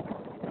how to work.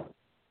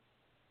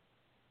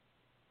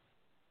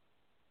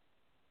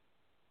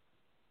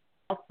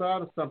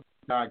 Outside of something,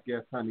 I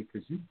guess, honey,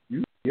 because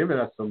you giving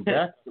us some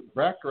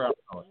background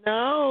noise.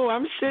 No,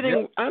 I'm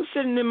sitting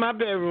in my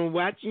bedroom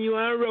watching you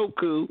on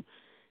Roku,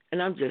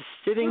 and I'm just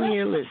sitting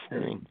here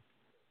listening.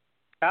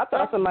 I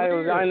thought somebody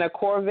was on a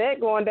Corvette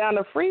going down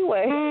the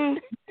freeway. Yeah,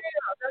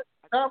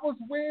 that was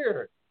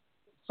weird.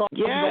 So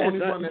yes,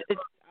 I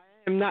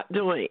am not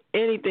doing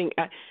anything.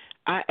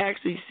 I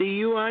actually see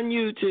you on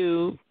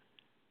YouTube.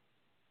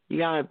 You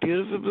got a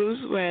beautiful blue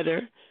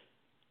sweater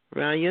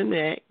around your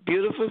neck,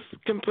 beautiful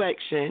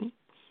complexion.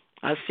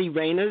 I see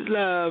Raina's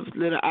Love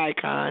little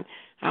icon.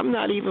 I'm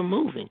not even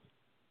moving.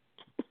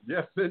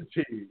 Yes,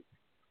 indeed.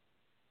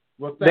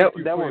 Well, thank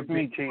you. That was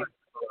me, Chief.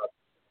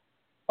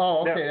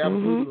 Oh, okay.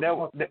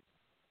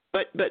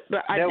 But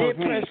I did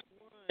press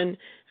one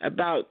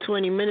about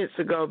 20 minutes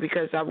ago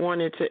because I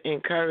wanted to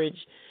encourage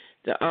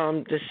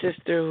the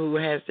sister who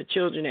has the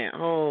children at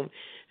home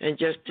and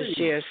just to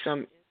share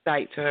some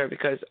insight to her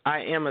because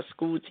I am a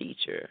school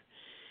teacher.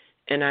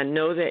 And I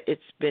know that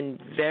it's been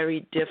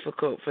very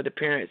difficult for the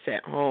parents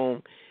at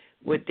home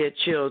with their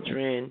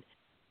children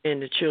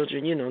and the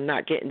children, you know,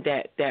 not getting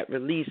that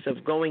release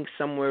of going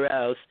somewhere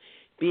else,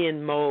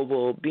 being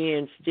mobile,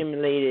 being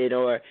stimulated,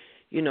 or,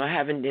 you know,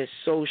 having their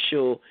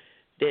social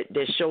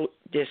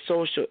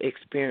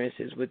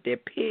experiences with their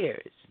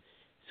peers.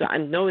 So I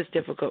know it's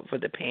difficult for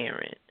the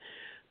parent.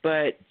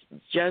 But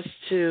just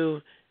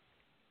to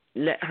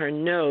let her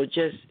know,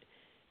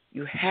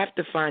 you have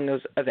to find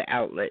those other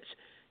outlets.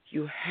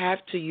 You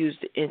have to use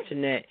the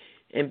internet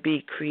and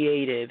be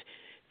creative.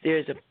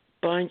 There's a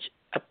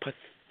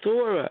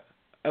plethora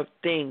of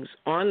things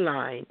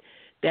online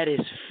that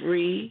is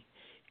free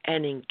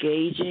and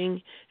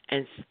engaging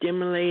and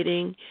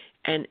stimulating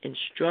and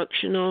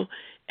instructional.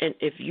 And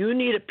if you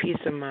need a peace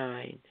of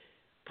mind,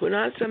 put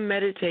on some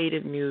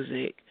meditative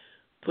music,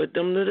 put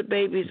them little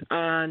babies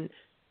on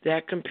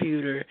that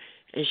computer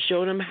and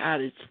show them how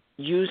to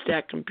use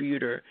that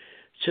computer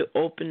to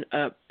open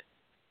up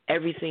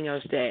everything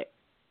else that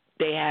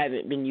they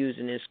haven't been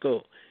using in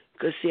school.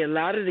 Because, see, a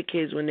lot of the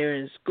kids, when they're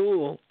in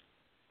school,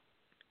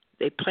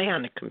 they play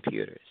on the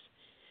computers.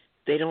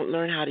 They don't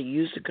learn how to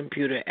use the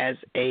computer as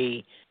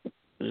a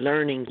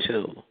learning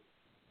tool.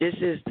 This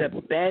is the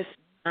best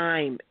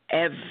time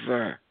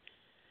ever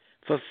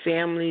for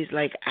families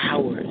like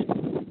ours.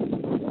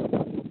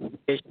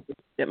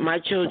 That my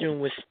children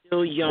were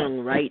still young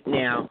right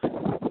now.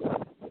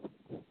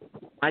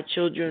 My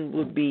children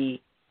would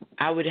be,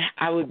 I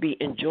would be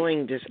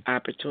enjoying this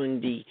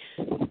opportunity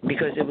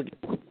because it would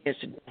give me a chance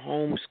to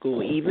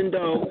homeschool, even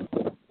though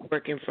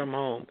working from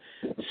home.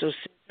 So since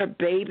our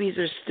babies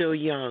are still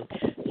young,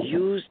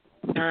 use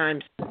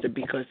time, sister,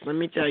 because let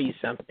me tell you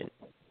something.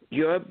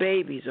 Your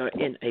babies are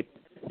in a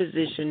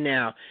position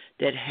now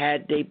that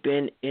had they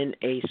been in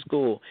a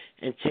school.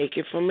 And take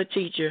it from a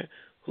teacher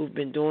who's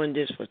been doing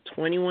this for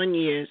 21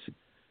 years,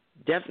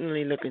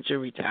 definitely looking to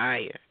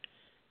retire.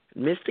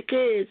 Miss the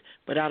kids,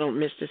 but I don't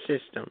miss the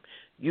system.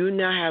 You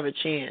now have a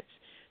chance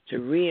to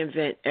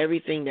reinvent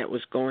everything that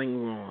was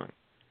going wrong.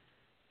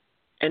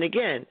 And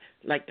again,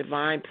 like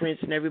Divine Prince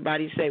and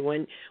everybody say,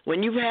 when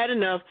you've had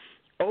enough,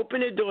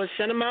 open the door,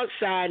 send them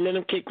outside, let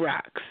them kick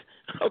rocks.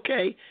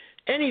 Okay?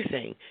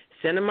 Anything.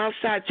 Send them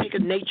outside, take a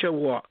nature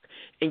walk,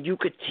 and you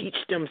could teach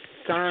them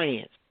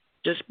science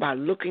just by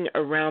looking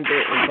around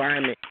their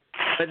environment,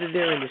 whether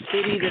they're in the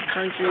city, the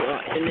country, or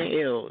in the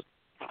hills.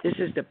 This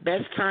is the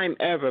best time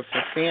ever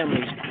for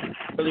families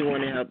who really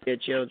want to help their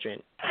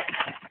children.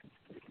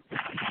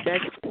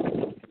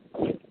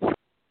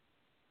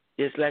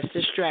 There's less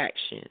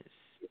distractions.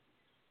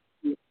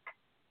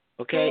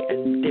 Okay?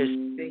 And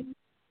there's things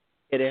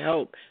to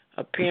help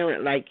a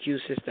parent like you,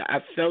 sister. I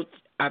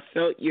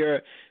felt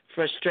your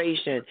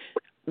frustration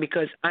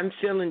because I'm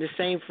feeling the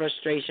same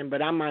frustration,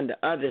 but I'm on the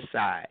other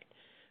side.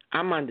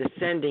 I'm on the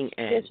sending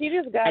end. Yeah, she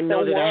just got the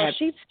world.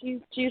 She's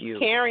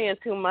carrying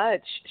too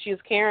much.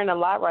 She's carrying a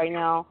lot right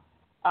now.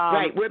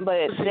 Right, but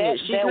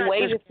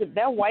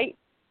that weight.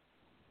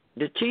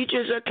 The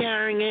teachers are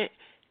carrying it,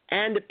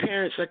 and the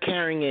parents are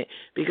carrying it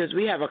because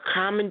we have a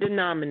common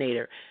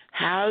denominator.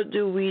 How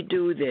do we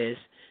do this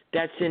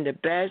that's in the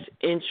best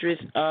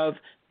interest of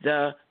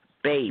the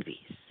babies?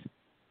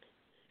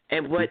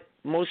 And what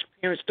most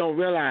parents don't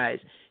realize,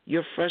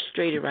 you're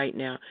frustrated right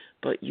now,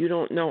 but you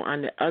don't know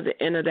on the other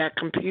end of that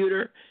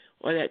computer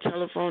or that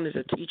telephone is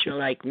a teacher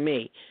like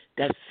me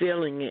that's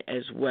feeling it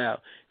as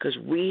well, because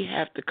we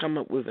have to come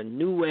up with a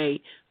new way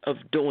of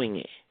doing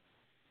it.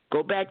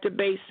 Go back to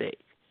basic.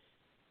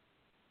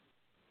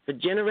 For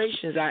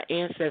generations, our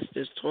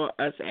ancestors taught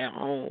us at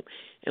home,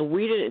 and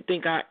we didn't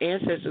think our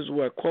ancestors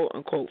were,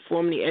 quote-unquote,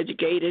 formally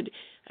educated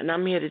And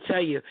I'm here to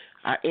tell you,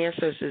 our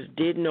ancestors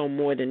did know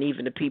more than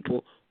even the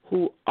people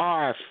who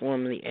are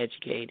formally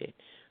educated.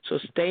 So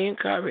stay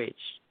encouraged.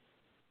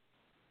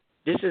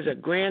 This is a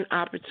grand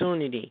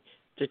opportunity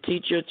to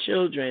teach your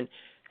children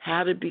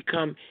how to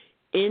become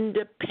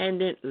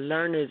independent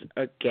learners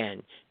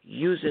again,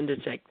 using the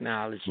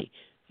technology,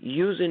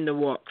 using the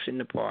walks in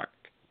the park,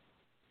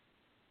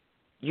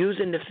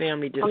 using the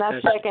family discussion.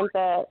 And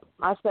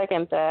I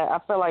second that. I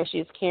feel like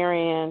she's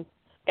carrying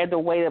at the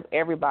weight of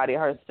everybody,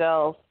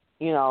 herself,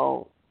 you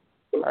know,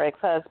 her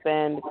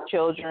ex-husband,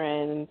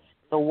 children,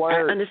 the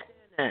work, I understand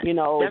that. you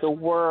know, the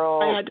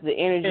world, the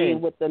energy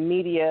with the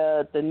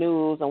media, the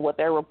news, and what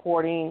they're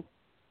reporting.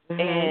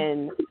 Mm-hmm.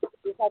 And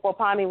like what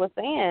Pani was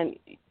saying,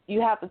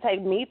 you have to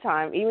take me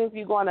time. Even if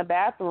you go in the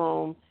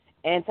bathroom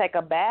and take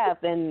a bath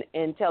and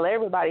tell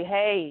everybody,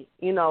 hey,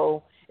 you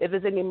know, if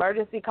it's an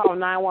emergency, call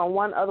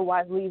 911.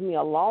 Otherwise, leave me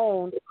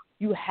alone.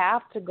 You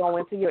have to go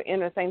into your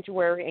inner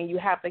sanctuary and you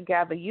have to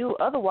gather you.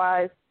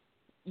 Otherwise,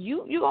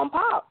 you gonna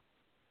pop.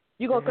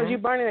 You go because you're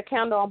burning a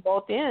candle on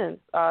both ends.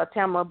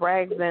 Tamara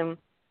Braggs, and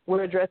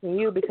we're addressing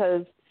you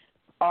because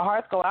our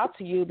hearts go out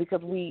to you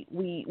because we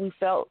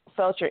felt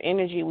your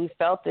energy, we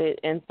felt it,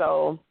 and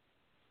so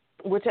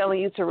we're telling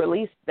you to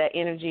release that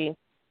energy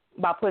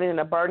by putting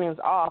the burdens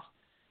off,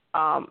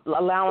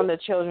 allowing the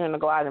children to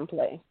go out and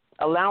play,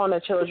 allowing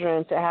the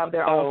children to have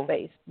their own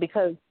space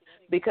because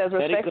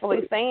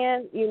respectfully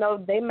saying, you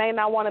know, they may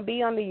not want to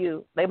be under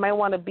you. They may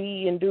want to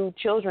be and do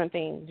children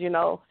things, you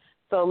know.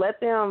 So let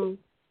them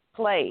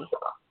play,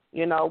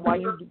 you know,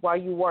 while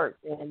you work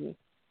and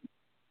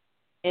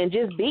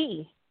just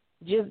be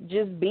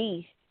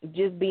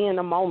in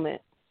the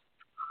moment.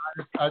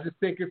 I just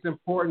think it's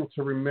important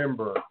to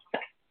remember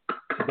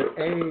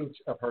the age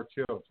of her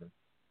children.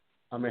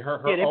 I mean,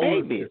 her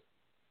oldest.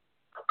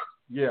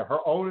 Her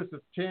oldest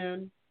is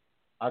 10.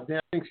 I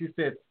think she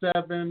said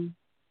 7,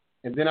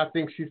 and then I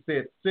think she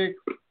said 6,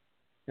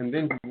 and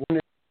then one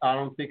I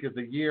don't think is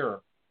a year,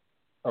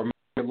 or maybe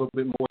a little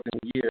bit more than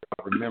a year. If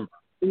I remember.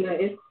 Yeah,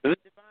 it's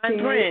Divine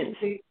Prince.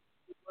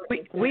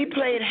 We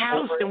played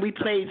house and we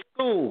played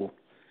school.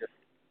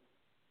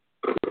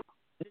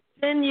 The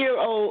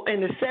 10-year-old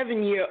and the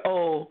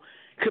 7-year-old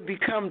could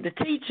become the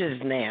teachers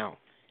now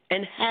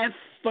and have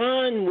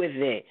fun with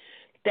it.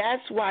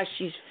 That's why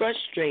she's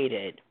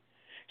frustrated.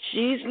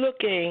 She's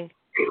looking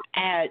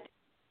at,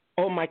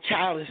 oh, my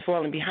child is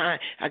falling behind.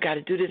 I got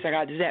to do this, I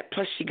got to do that.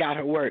 Plus, she got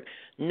her work.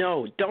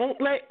 No, don't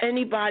let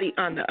anybody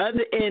on the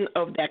other end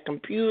of that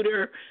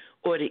computer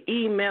or the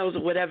emails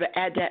or whatever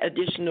add that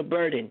additional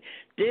burden.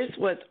 This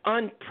was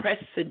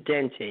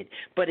unprecedented,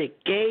 but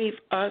it gave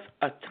us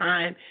a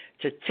time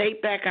to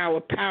take back our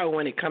power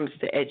when it comes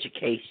to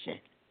education.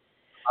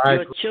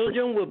 Your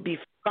children will be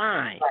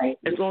fine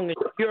as long as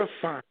you're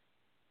fine.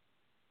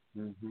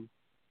 Mm-hmm.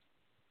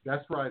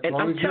 That's right. And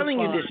I'm telling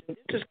you this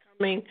is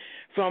coming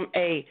from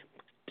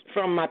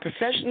my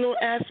professional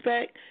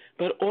aspect,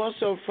 but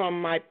also from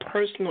my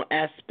personal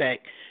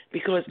aspect,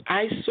 because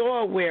I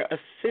saw where a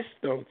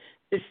system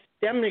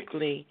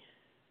systemically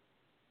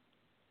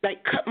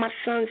cut my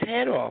son's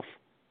head off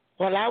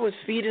while I was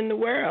feeding the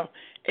world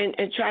and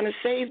trying to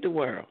save the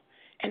world.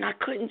 And I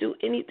couldn't do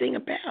anything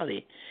about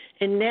it.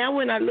 And now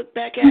when I look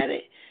back at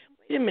it,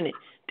 wait a minute,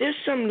 there's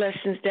some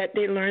lessons that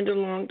they learned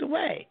along the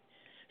way.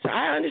 So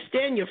I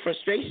understand your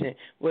frustration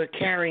with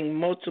carrying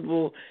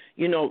multiple,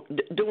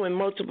 doing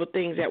multiple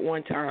things at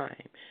one time.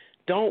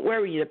 Don't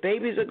worry, the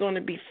babies are going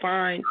to be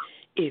fine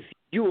if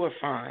you are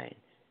fine.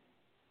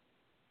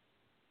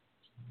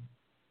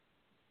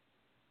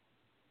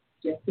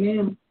 Yes,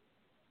 ma'am.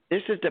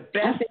 This is the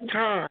best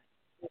time.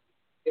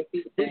 This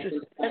is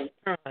the best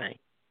time.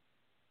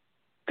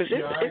 Because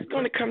it's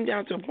going to come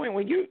down to a point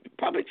where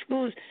public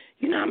schools,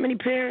 you know how many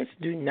parents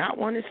do not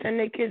want to send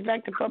their kids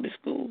back to public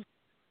schools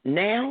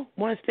now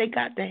once they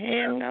got the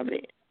hang of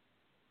it?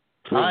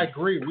 I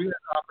agree. We have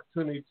the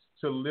opportunity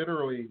to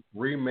literally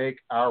remake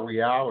our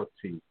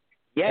reality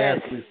as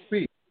we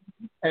speak.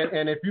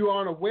 And if you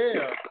aren't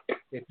aware,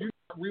 if you're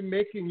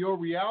remaking your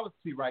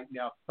reality right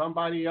now,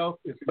 somebody else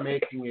is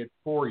making it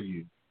for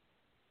you.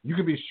 You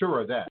can be sure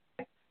of that.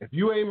 If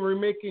you ain't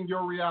remaking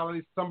your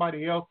reality,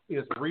 somebody else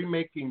is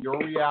remaking your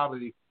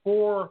reality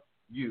for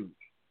you,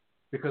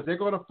 because they're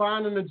going to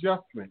find an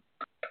adjustment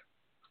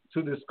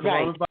to this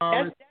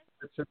coronavirus.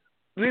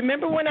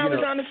 Remember when I was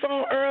on the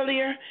phone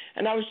earlier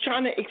and I was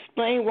trying to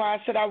explain why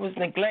I said I was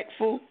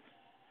neglectful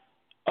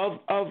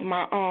of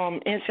my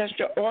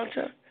ancestral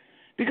altar?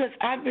 Because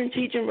I've been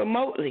teaching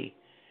remotely,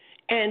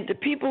 and the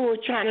people who are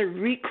trying to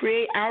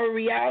recreate our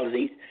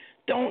realities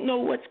don't know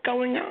what's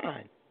going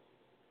on.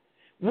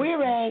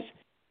 Whereas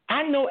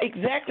I know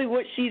exactly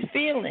what she's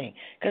feeling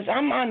because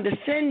I'm on the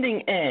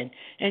sending end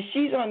and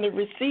she's on the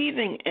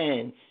receiving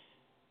end.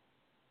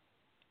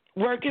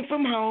 Working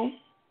from home,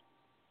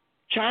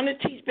 trying to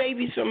teach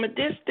babies from a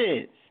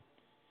distance.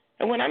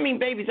 And when I mean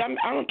babies,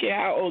 I don't care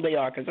how old they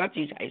are because I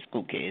teach high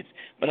school kids,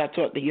 but I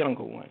taught the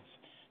younger ones.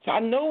 So I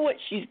know what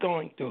she's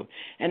going through,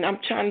 and I'm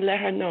trying to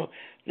let her know,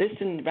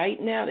 listen, right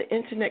now the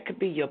internet could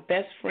be your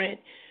best friend.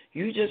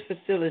 You just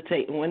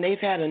facilitate. And when they've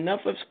had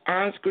enough of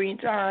on-screen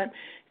time,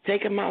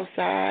 take them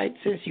outside,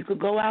 since you could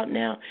go out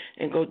now,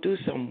 and go do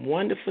some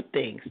wonderful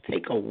things.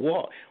 Take a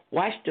walk.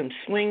 Watch them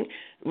swing,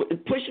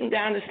 push them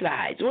down the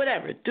slides,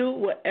 whatever. Do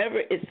whatever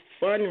is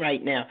fun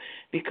right now.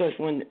 Because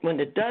when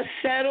the dust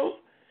settles,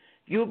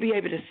 you'll be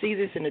able to see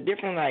this in a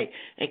different light.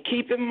 And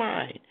keep in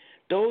mind,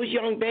 those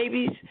young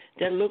babies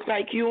that look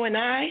like you and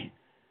I,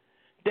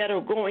 that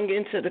are going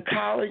into the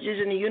colleges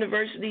and the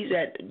universities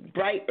at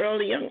bright,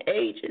 early, young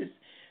ages,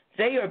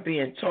 they are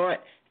being taught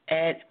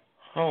at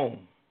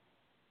home.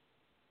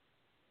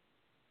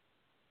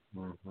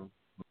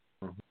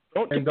 Mm-hmm.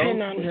 Don't and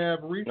depend those on who have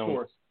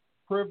resources,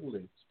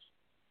 privilege,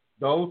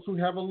 those who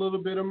have a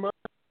little bit of money,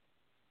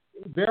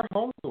 they're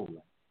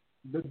homeschooling.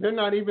 They're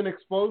not even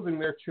exposing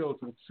their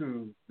children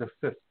to the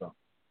system.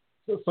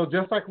 So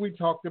just like we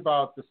talked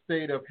about the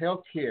state of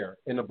health care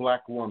in a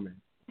black woman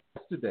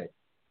yesterday,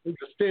 the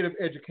state of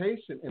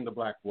education in the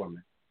black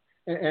woman.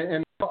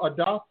 And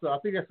Adasa, I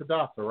think that's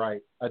Adasa,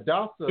 right?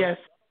 Adasa yes.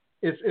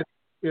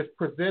 is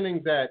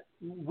presenting that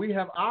we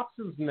have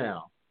options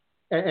now.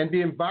 And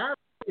the environment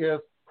is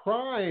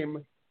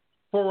prime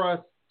for us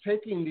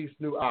taking these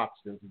new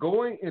options,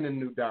 going in a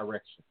new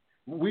direction.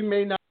 We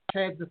may not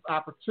have had this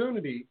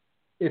opportunity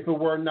if it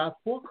were not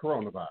for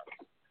coronavirus.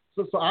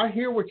 So I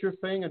hear what you're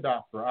saying,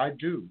 Adasa. I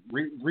do.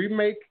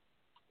 Remake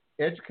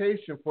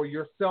education for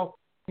yourself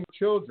and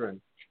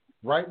children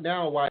right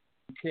now while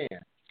you can.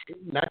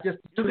 Not just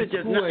you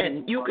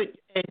could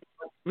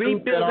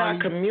rebuild our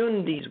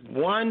communities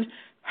one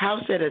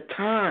house at a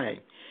time,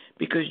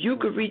 because you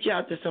could reach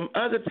out to some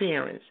other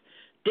parents.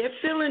 They're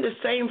feeling the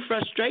same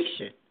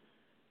frustration.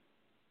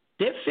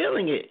 They're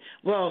feeling it.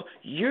 Well,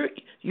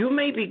 you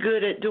may be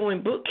good at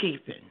doing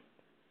bookkeeping.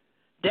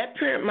 That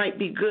parent might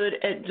be good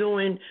at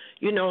doing,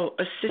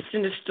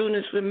 assisting the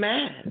students with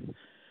math.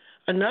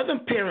 Another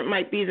parent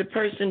might be the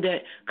person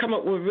that come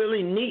up with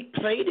really neat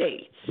play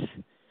dates.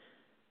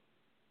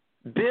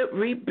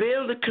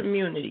 Rebuild the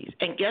communities.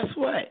 And guess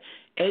what?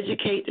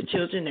 Educate the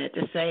children at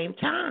the same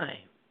time.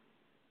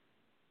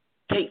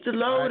 Take the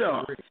load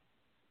off.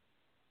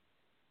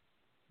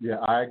 Yeah,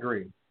 I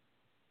agree.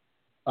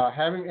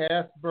 Having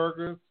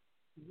Asperger's,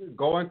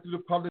 going through the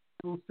public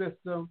school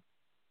system,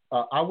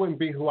 I wouldn't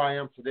be who I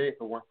am today if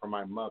it weren't for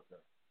my mother.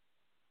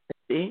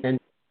 See? And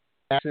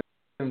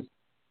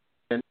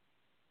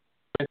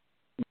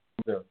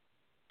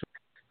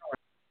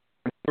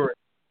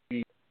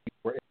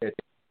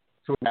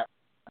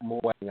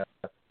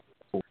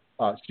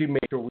she made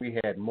sure we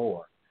had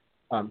more.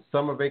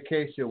 Summer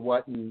vacation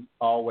wasn't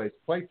always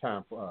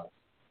playtime for us.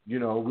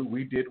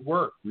 We did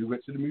work. We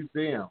went to the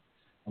museum.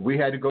 We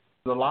had to go to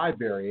the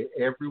library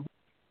every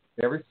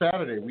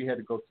Saturday. We had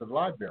to go to the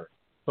library.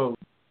 So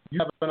you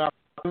have an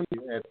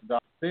opportunity, as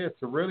Doc said,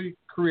 to really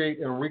create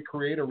and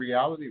recreate a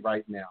reality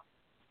right now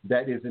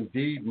that is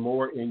indeed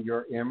more in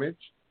your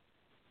image,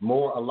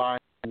 more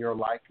aligned in your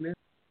likeness,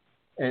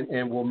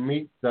 and will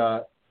meet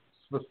the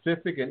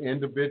specific and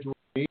individual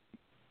needs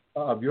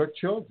of your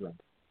children,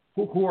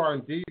 who are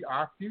indeed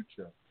our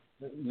future.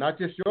 Not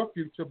just your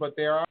future, but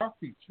they are our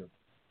future.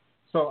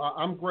 So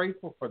I'm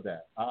grateful for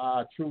that.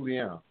 I truly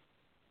am.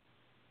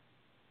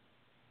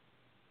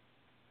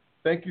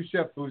 Thank you,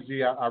 Chef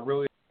Fuji. I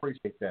really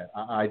appreciate that.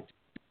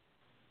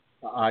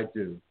 I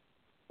do.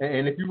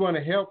 And if you want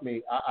to help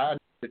me, I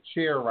need a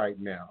chair right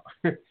now.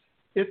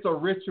 It's a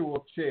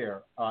ritual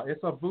chair.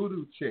 It's a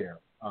Voodoo chair.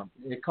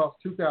 It costs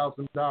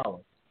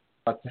 $2,000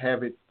 to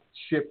have it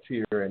shipped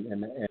here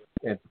and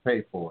to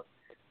pay for it.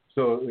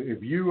 So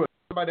if you or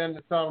somebody under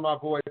the sound of my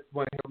voice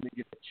want to help me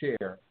get a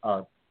chair,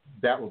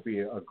 that would be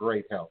a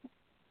great help.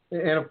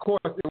 And of course,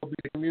 it will be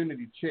a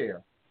community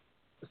chair.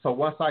 So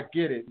once I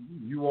get it,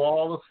 you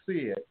all will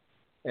see it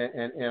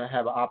and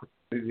have an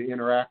opportunity to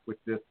interact with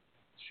this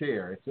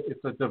chair.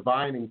 It's a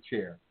divining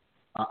chair.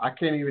 I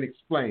can't even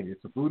explain it.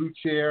 It's a Voodoo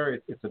chair.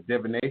 It's a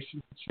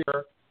divination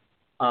chair.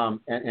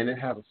 And it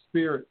has a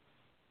spirit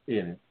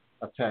in it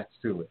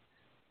attached to it.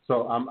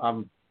 So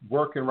I'm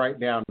working right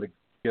now to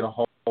get a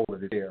hold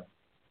of it here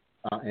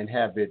and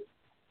have it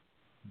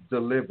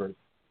delivered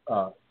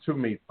to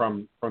me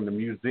from the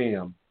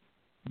museum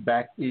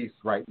back east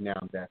right now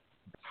that's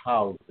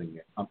housing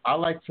it. I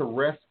like to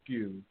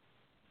rescue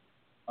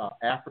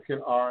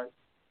African art,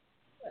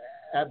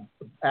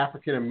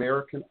 African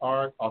American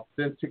art,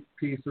 authentic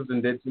pieces,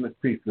 indigenous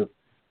pieces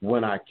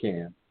when I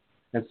can.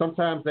 And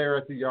sometimes they're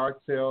at the yard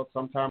sale,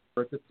 sometimes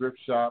they're at the thrift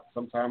shop,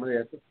 sometimes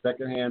they're at the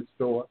secondhand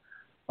store,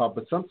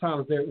 but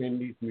sometimes they're in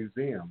these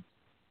museums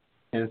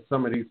and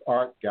some of these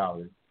art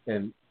galleries,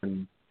 and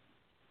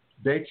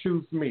they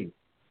choose me.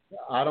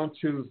 I don't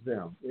choose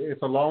them.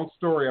 It's a long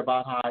story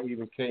about how I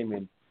even came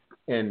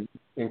in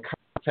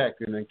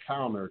contact and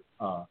encountered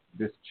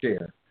this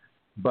chair,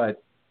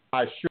 but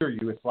I assure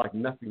you, it's like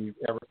nothing you've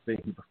ever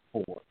seen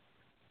before.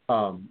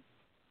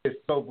 It's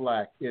so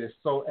black. It is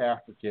so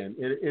African.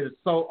 It is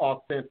so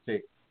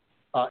authentic.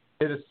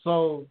 It is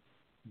so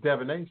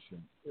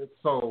divination.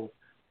 So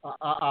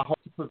I hope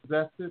to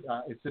possess it.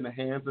 It's in the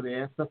hands of the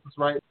ancestors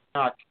right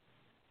now. I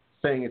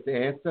saying at the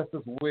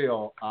ancestors'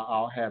 will,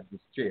 I'll have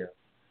this chair.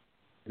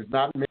 It's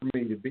not meant for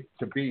me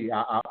to be.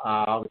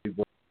 I'll be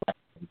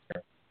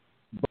there.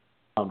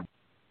 But,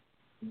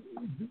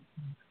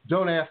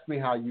 don't ask me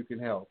how you can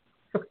help.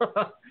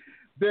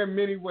 There are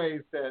many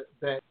ways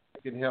that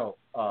can help,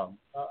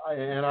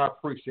 and I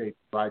appreciate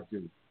it. I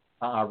do.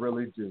 I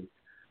really do.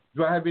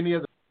 Do I have any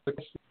other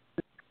questions,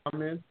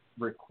 comments,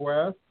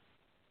 requests?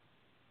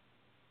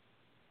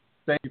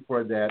 Thank you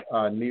for that,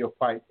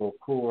 Neophyte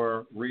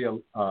Bokur,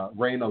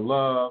 Raina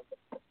Love,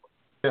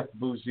 Jeff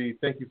Bougie.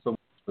 Thank you so much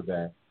for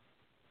that.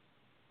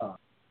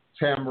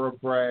 Tamara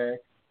Bragg,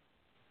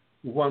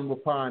 Juan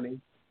Wapani.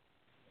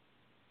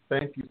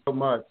 Thank you so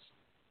much.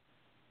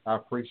 I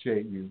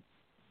appreciate you.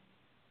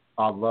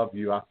 I love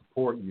you. I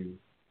support you.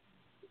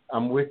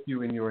 I'm with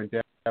you in your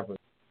endeavors.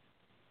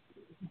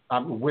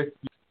 I'm with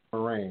you,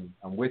 Moraine.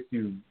 I'm with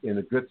you in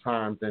the good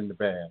times and the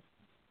bad.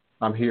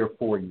 I'm here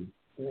for you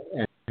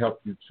and help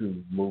you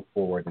to move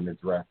forward and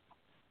address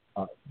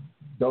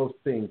those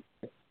things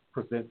that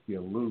present the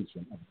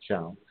illusion of a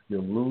challenge, the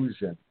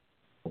illusion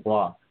of a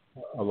block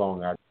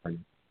along our journey.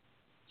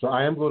 So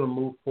I am going to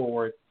move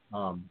forward.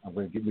 I'm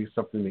going to get me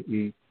something to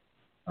eat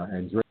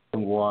and drink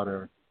some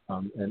water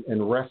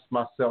and rest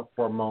myself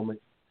for a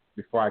moment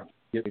before I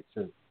get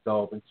to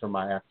delve into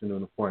my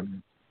afternoon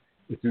appointment.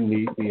 If you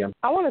need me,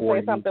 I want to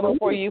say something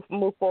before you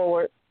move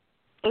forward.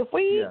 If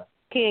we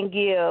can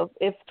give,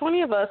 if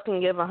 20 of us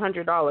can give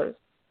 $100,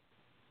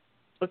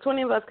 if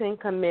 20 of us can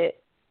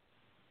commit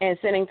and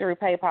sending through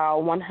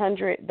PayPal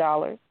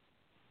 $100,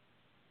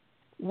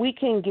 we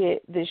can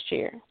get this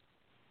chair.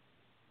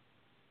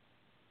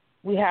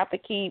 We have to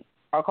keep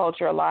our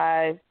culture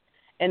alive,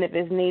 and if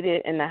it's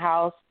needed in the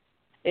house,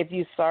 if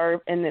you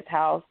serve in this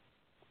house,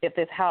 if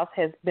this house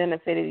has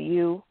benefited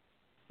you,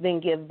 then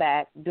give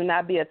back. Do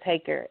not be a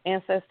taker.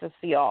 Ancestors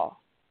see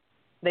all.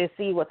 They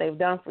see what they've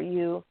done for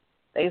you.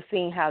 They've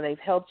seen how they've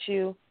helped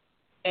you.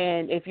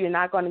 And if you're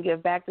not going to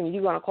give back, then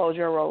you're going to close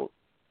your road.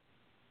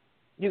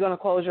 You're going to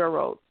close your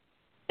road.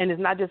 And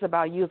it's not just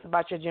about you, it's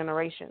about your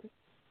generation.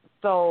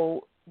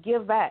 So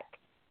give back.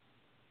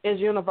 It's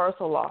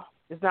universal law.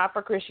 It's not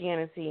for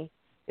Christianity.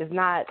 It's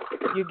not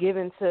you're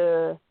giving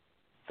to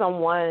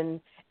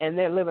someone and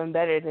they're living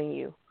better than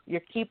you.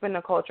 You're keeping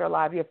the culture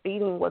alive. You're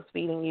feeding what's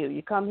feeding you.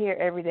 You come here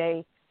every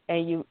day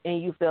and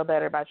you feel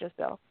better about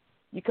yourself.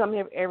 You come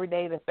here every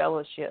day to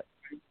fellowship.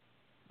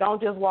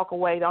 Don't just walk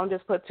away. Don't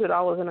just put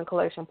 $2 in a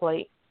collection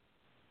plate.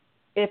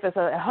 If it's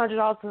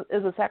 $100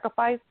 is a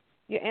sacrifice,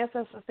 your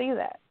ancestors see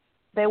that.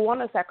 They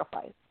want to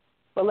sacrifice.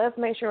 But let's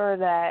make sure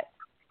that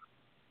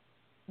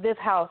this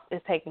house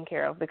is taken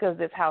care of because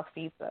this house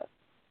feeds us.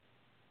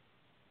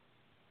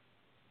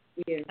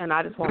 Yeah. And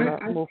I just want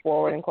to move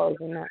forward and close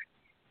on that.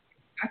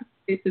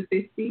 It's a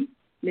 50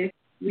 next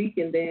week,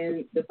 and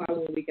then the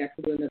following week I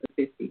can do another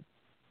 50.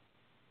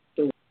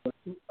 So,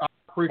 I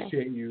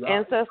appreciate you.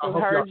 Ancestors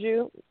heard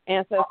you.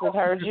 Ancestors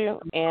heard you,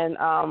 and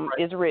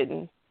it's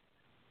written.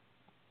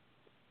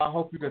 I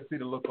hope you can see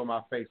the look on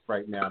my face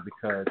right now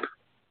because,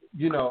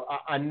 you know,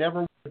 I never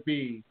want to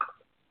be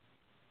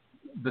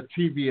the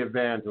TV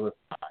evangelist.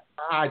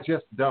 I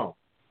just don't.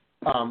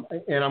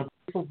 And I'm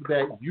grateful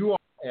that you all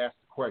ask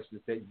the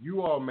questions, that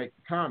you all make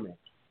the comments,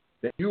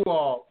 that you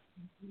all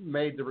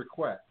made the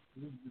request.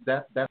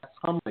 That's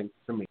humbling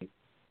to me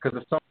because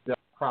it's something that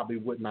I probably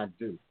would not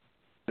do,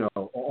 you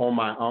know, on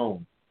my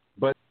own,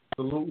 but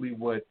absolutely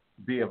would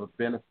be of a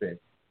benefit.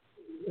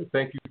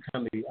 Thank you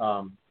kindly,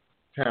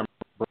 Tamara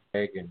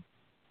Bragg and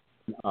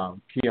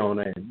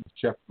Kiona and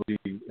Jeff Lee.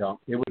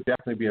 It would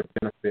definitely be a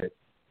benefit,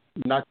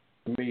 not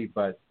to me,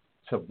 but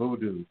to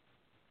Voodoo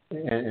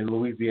and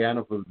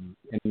Louisiana Voodoo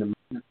and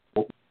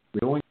what we're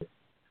doing.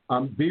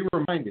 Be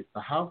reminded,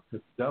 the house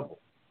is double.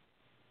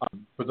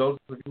 For those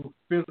of you who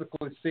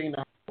physically seen the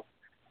house,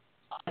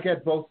 I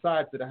get both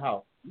sides of the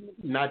house,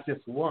 not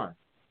just one.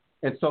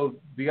 And so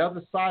the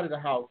other side of the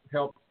house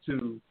helps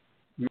to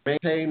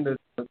maintain the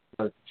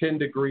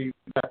 10-degree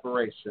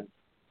separation,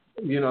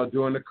 you know,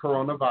 during the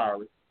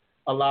coronavirus,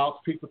 allows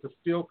people to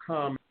still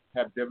come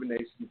and have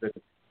divinations and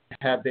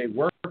have their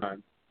work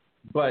done,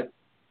 but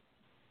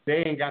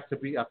they ain't got to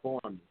be up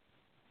on me.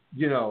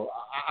 You know,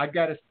 I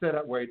got it set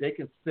up where they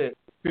can sit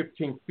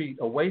 15 feet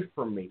away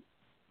from me,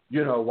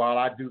 you know, while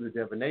I do the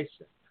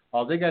divination.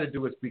 All they got to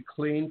do is be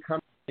clean, come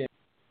in,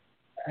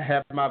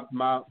 have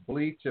my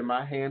bleach and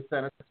my hand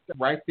sanitizer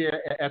right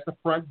there at the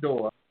front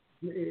door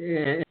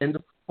in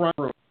the front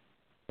room.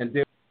 And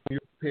then you're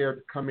prepared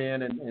to come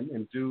in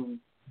and do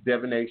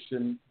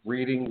divination,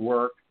 reading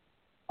work.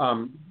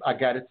 I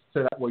got it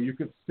set up where you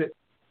can sit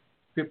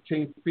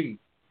 15 feet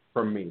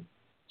from me,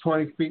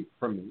 20 feet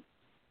from me,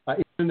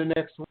 in the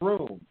next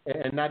room,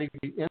 and not even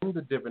be in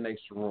the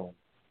divination room,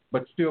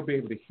 but still be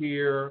able to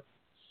hear,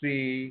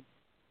 see,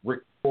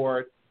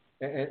 record,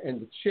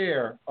 and the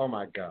chair. Oh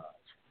my God!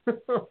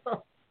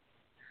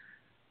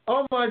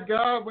 Oh my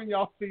God! When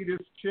y'all see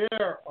this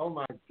chair, oh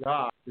my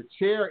God, the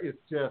chair is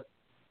just.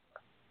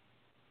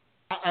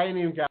 I ain't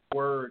even got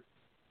words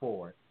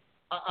for it.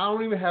 I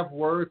don't even have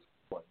words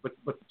for it, but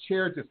the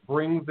chair just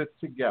brings it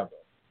together.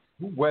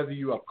 Whether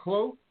you are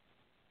close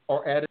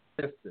or at a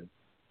distance.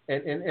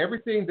 And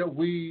everything that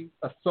we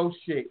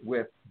associate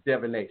with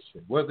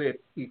divination, whether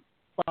it's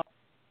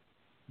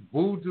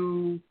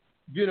voodoo,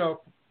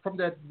 from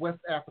that West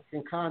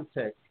African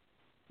context,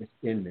 it's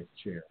in this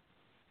chair.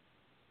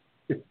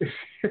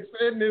 It's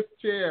in this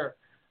chair.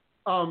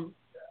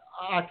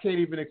 I can't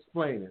even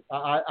explain it.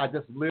 I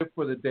just live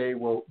for the day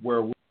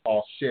where we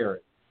all share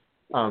it,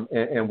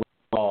 and we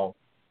all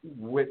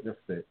witness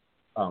it.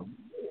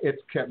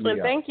 It's kept me But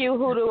up. thank you,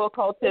 Hoodoo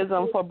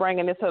Occultism, for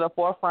bringing it to the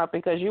forefront,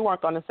 because you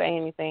weren't going to say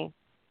anything.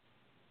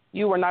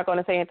 You were not going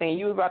to say anything.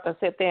 You were about to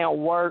sit there and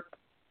work,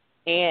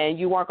 and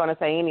you weren't going to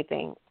say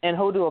anything. And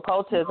Hoodoo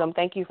Occultism,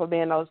 thank you for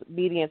being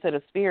obedient to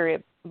the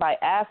spirit by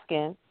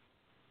asking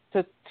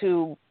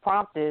to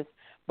prompt this.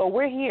 But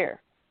we're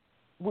here.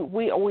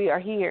 We are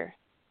here,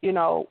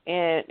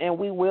 and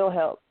we will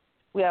help.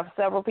 We have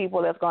several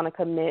people that's going to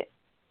commit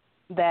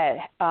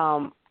that,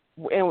 and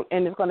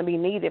it's going to be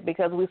needed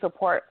because we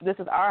support. This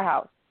is our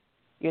house,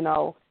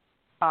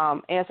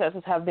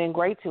 Ancestors have been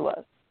great to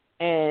us,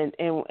 and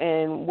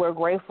we're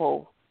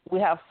grateful. We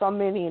have so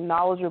many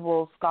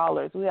knowledgeable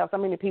scholars. We have so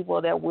many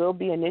people that will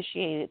be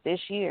initiated this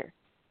year.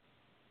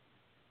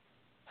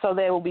 So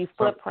there will be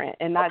footprint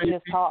and not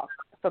just talk,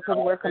 because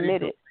we're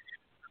committed.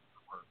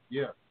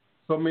 Yeah,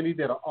 so many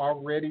that are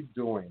already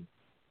doing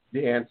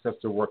the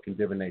ancestor work in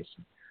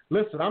divination.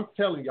 Listen, I'm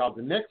telling y'all,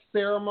 the next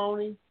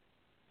ceremony,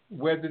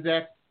 whether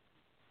that's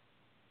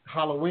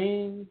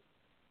Halloween,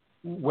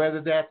 whether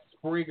that's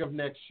spring of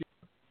next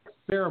year,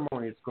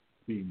 ceremony is going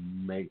to be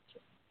major.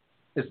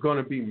 It's going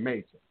to be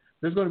major.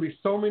 There's going to be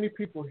so many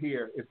people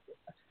here.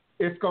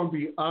 It's going to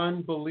be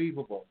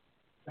unbelievable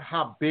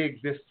how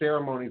big this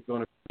ceremony is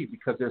going to be,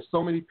 because there's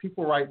so many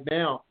people right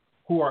now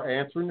who are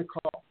answering the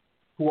call,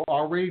 who are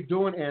already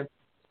doing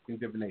ancestry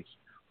divination,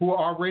 who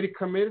are already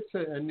committed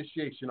to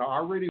initiation,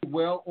 are already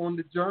well on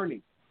the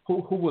journey,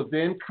 who will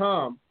then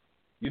come,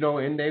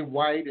 in their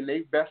white and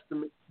their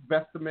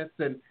vestments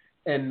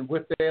and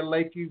with their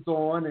lakeys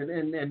on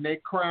and their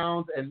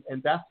crowns, and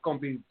that's going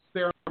to be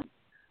ceremony.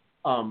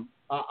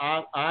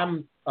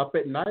 I'm up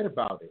at night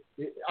about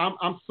it.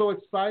 I'm so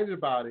excited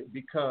about it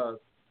because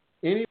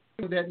anyone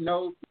that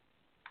knows,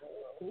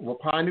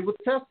 Wapani will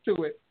attest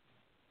to it.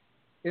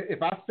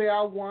 If I say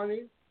I want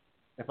it,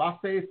 if I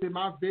say it's in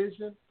my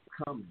vision,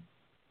 it's coming.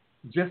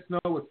 Just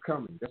know it's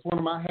coming. That's one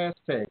of my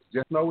hashtags.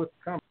 Just know it's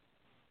coming.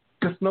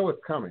 Just know it's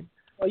coming.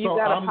 Well, you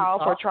got a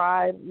powerful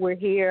tribe. We're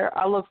here.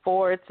 I look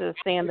forward to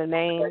seeing the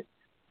names: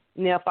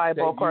 Nephi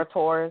Bokar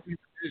Torres,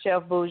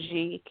 Chef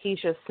Bougie,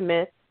 Keisha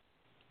Smith,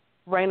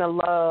 Raina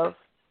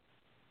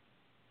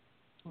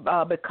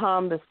Love,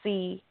 Become the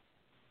Sea,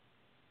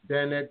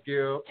 Danette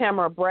Gill,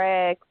 Tamara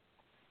Bragg,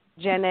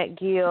 Janet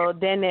Gill,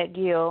 Danette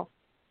Gill.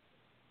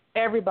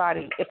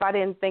 Everybody, if I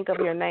didn't think of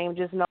your name,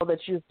 just know that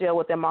you're still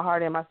within my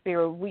heart and my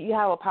spirit. You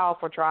have a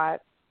powerful tribe.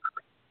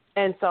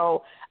 And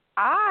so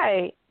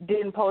I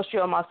didn't post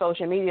you on my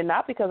social media,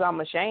 not because I'm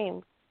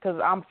ashamed,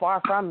 because I'm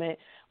far from it,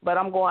 but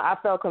I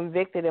felt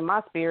convicted in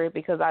my spirit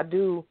because I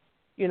do,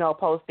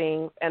 post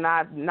things, and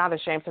I'm not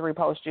ashamed to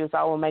repost you, so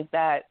I will make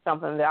that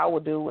something that I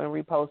will do and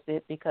repost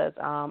it, because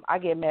I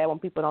get mad when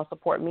people don't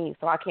support me,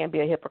 so I can't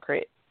be a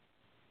hypocrite,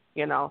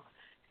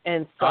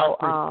 And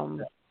so,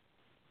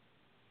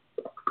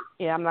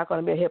 yeah, I'm not going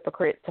to be a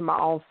hypocrite to my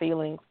own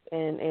feelings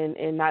and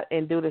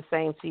do the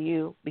same to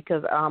you,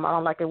 because I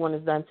don't like it when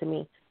it's done to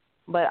me.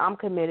 But I'm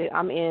committed.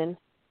 I'm in,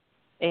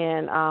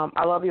 and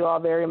I love you all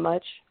very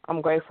much.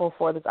 I'm grateful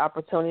for this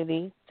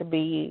opportunity to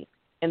be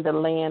in the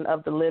land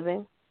of the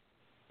living.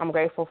 I'm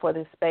grateful for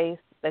this space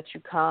that you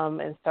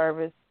come and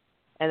service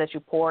and that you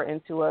pour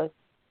into us.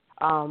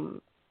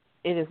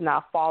 It is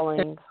not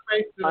falling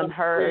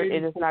unheard.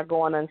 It is not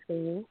going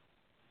unseen.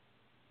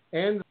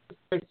 And the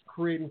space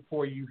creating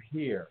for you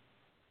here.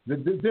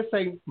 This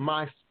ain't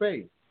my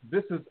space.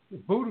 This is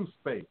Voodoo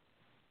space.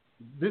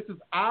 This is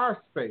our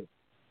space.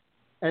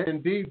 And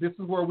indeed, this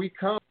is where we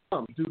come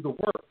to do the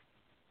work.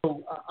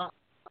 So I'm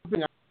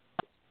building a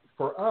house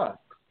for us.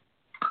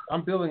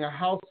 I'm building a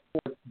house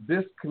for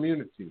this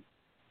community.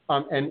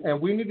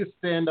 And we need to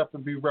stand up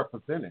and be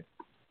represented.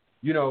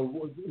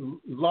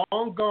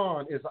 Long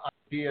gone is the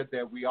idea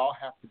that we all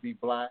have to be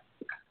black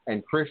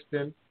and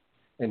Christian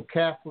and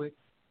Catholic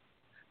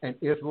and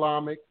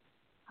Islamic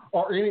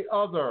or any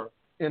other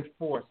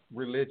enforced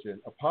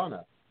religion upon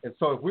us. And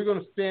so if we're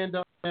going to stand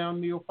up now,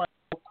 Neophyte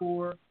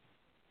Core,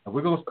 and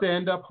we're going to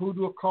stand up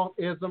Hoodoo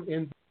Occultism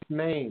in this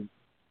name,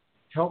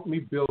 help me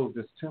build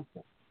this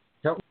temple.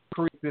 Help me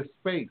create this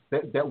space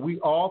that we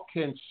all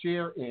can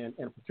share in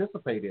and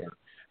participate in.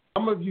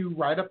 Some of you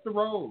right up the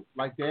road,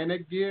 like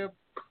Danette Gibbs,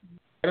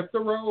 right up the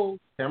road,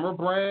 Tamara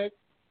Bragg,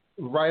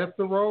 right up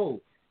the road.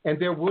 And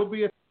there will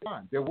be a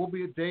time, there will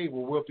be a day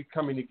where we'll be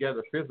coming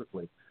together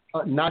physically.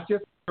 Not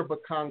just here, but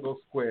Congo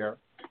Square.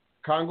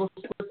 Congo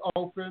Square is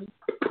open.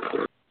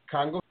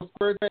 Congo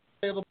Square is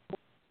available,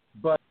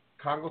 but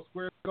Congo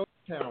Square is ghost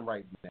town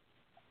right now.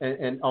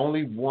 And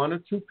only one or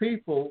two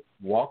people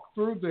walk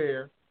through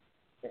there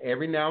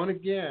every now and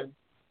again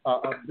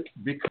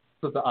because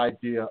of the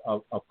idea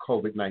of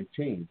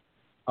COVID-19.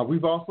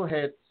 We've also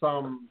had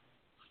some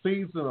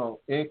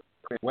seasonal inclement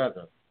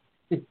weather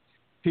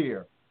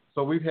here.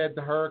 So we've had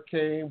the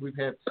hurricane, we've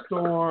had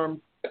storms.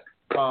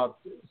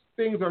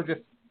 Things are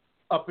just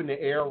up in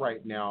the air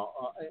right now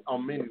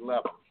on many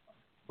levels.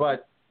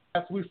 But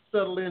as we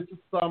settle into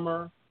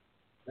summer,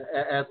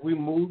 as we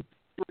move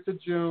to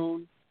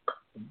June,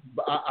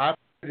 I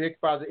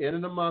predict by the end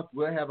of the month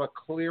we'll have a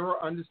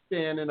clearer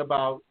understanding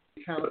about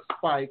the kind of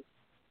spikes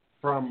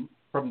from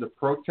the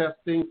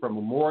protesting, from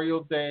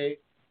Memorial Day,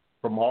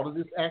 from all of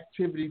this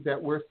activity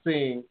that we're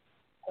seeing.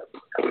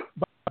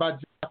 By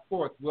July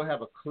 4th, we'll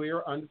have a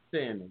clear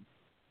understanding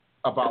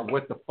about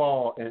what the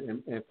fall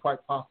and quite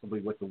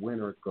possibly what the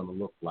winter is going to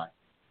look like.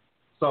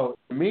 So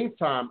in the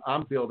meantime,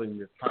 I'm building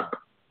this house.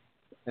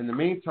 In the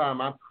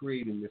meantime, I'm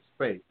creating this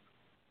space.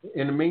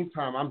 In the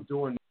meantime, I'm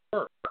doing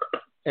work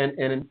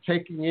and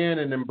taking in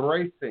and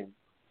embracing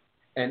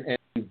and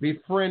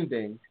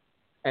befriending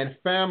and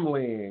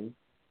familying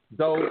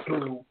those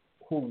who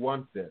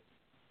want this.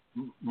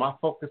 My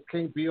focus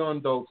can't be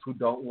on those who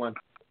don't want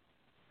it.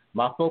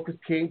 My focus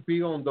can't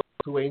be on those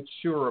who ain't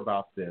sure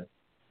about this.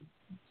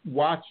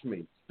 Watch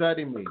me,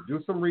 study me,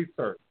 do some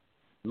research,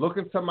 look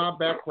into my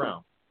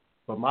background.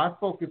 But my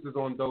focus is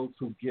on those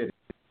who get it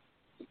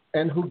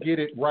and who get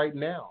it right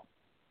now.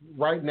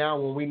 Right now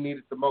when we need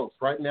it the most.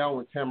 Right now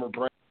when Tamara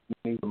Brand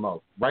needs the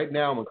most. Right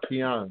now when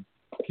Kiona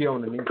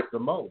needs it the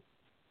most.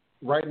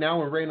 Right now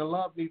when Raina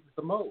Love needs it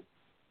the most.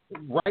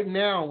 Right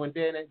now when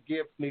Danette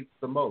Gibbs needs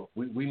it the most.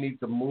 We need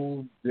to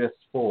move this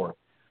forward.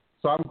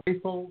 So I'm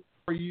grateful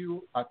for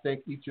you. I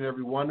thank each and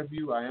every one of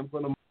you. I am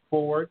going to move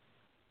forward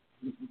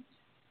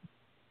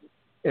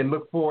and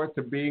look forward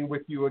to being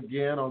with you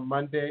again on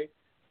Monday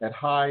at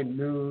high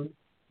noon,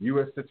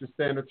 U.S. Central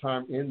Standard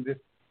Time, in this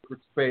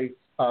space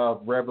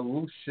of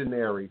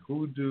revolutionary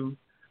Hoodoo,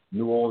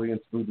 New Orleans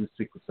Voodoo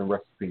secrets and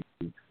recipes.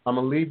 I'm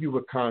going to leave you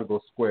with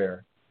Congo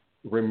Square,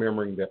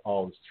 remembering that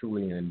all is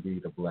truly and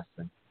indeed a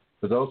blessing.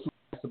 For those who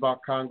ask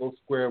about Congo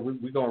Square, we're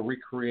going to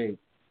recreate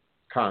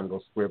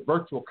Congo Square,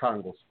 virtual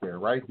Congo Square,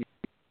 right here,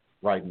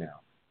 right now.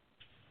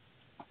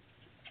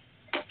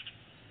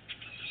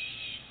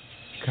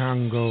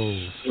 Congo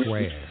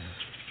Square.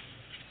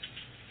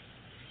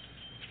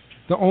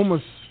 The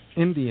Omas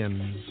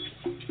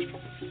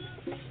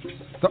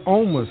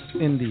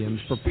Indians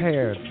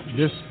prepared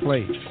this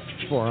place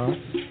for us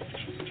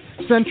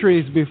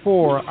centuries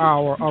before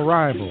our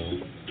arrival.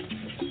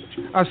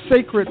 A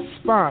sacred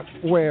spot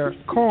where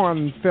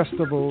corn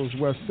festivals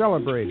were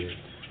celebrated.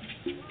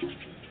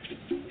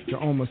 The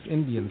Omas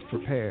Indians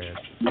prepared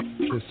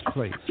this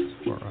place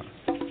for us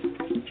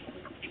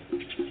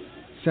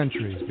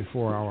centuries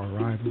before our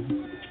arrival.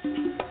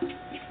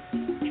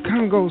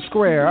 Congo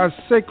Square, a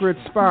sacred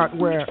spot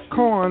where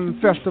corn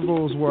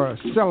festivals were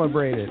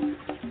celebrated.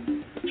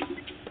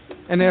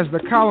 And as the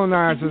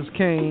colonizers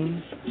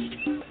came,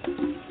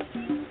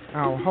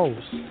 our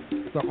hosts,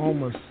 the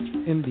Omas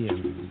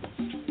Indians,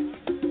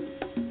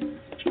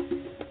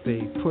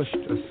 they pushed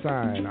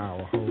aside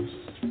our hosts.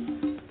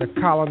 The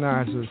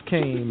colonizers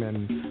came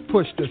and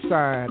pushed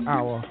aside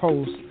our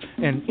hosts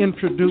and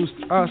introduced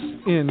us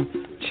in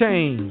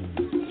chains.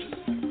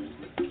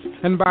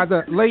 And by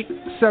the late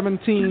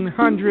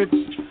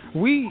 1700s,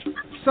 we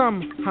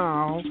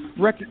somehow,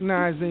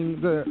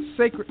 recognizing the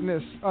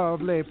sacredness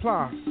of Les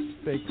Places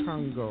de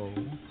Congo,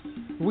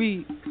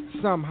 we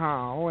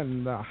somehow,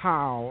 and the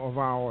how of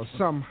our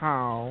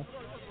somehow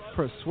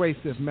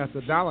persuasive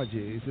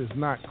methodologies is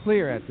not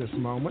clear at this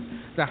moment.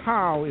 The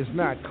how is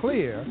not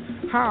clear.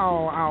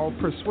 How our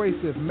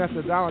persuasive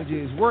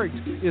methodologies worked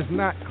is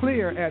not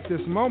clear at this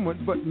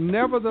moment, but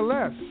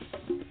nevertheless,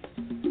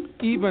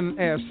 even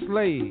as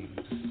slaves,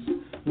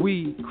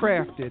 we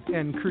crafted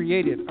and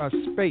created a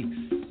space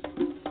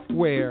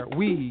where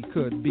we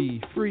could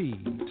be free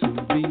to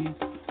be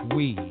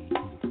we.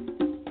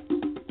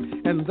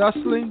 And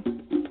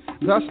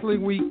thusly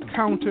we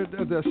countered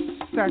the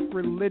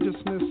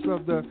sacrilegiousness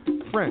of the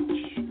French,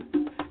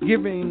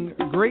 giving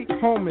great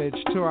homage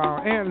to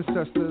our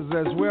ancestors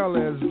as well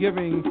as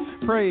giving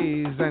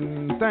praise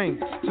and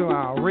thanks to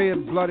our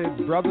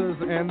red-blooded brothers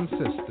and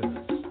sisters.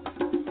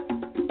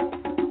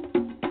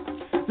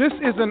 This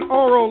is an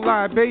oral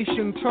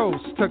libation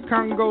toast to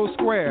Congo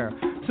Square,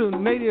 to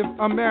Native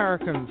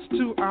Americans,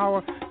 to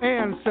our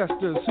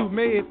ancestors who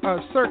made a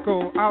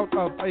circle out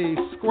of a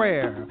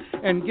square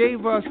and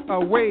gave us a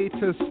way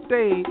to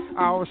save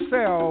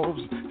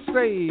ourselves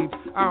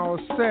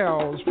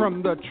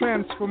from the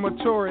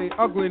transformatory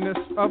ugliness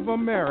of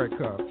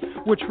America,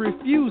 which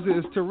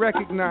refuses to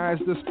recognize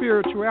the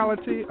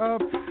spirituality of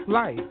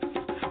life,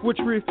 which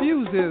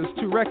refuses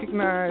to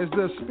recognize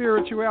the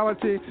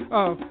spirituality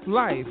of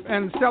life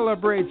and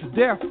celebrates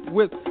death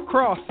with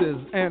crosses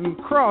and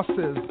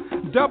crosses,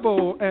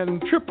 double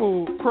and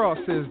triple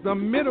crosses, the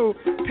middle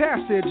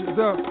passage,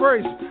 the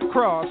first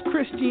cross,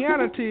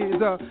 Christianity,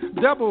 the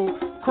double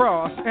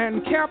cross,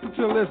 and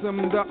capitalism,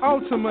 the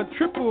ultimate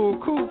triple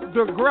coup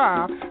de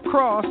grace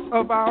cross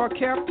of our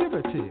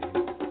captivity.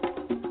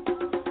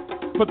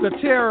 But the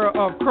terror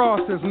of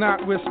crosses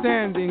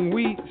notwithstanding,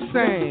 we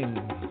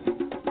sang.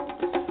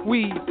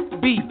 We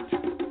beat.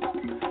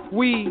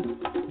 We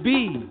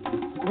be,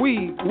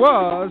 we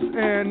was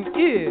and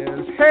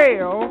is.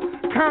 Hail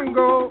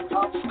Congo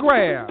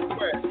Square.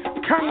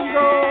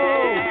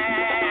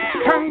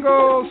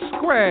 Congo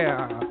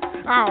Square.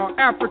 Our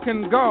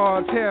African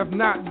gods have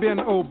not been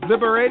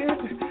obliterated.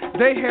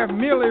 They have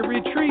merely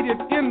retreated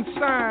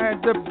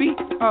inside the beat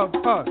of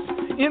us.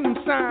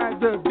 Inside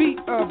the beat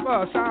of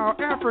us. Our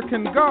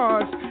African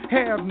gods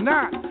have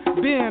not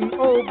been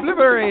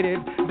obliterated.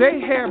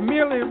 They have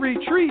merely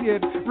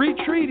retreated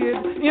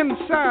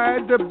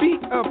inside the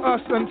beat of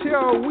us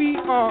until we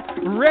are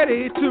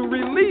ready to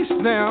release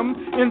them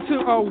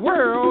into a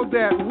world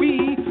that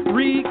we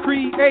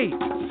recreate.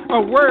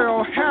 A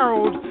world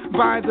heralded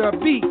by the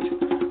beat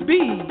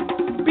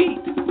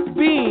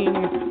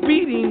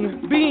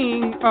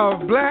being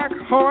of black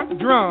heart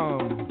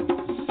drums.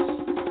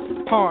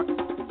 Heart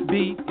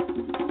beat,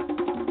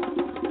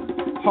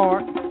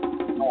 heart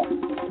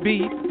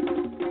beat,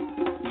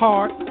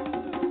 heart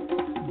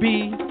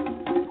beat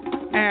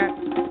at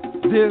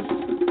this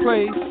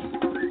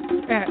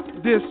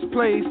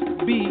place,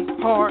 be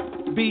heart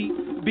beat,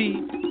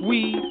 be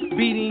we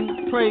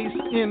beating place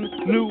in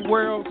new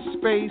world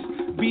space.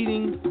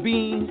 Beating,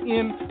 being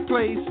in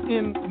place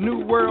in new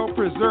world,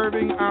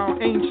 preserving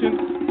our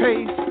ancient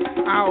pace.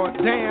 Our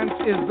dance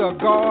is the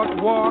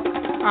God walk,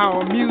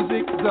 our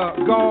music the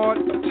God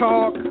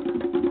talk.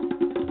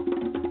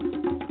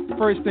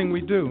 First thing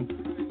we do,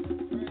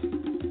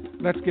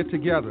 let's get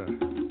together,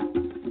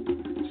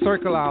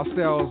 circle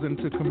ourselves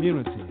into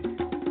community.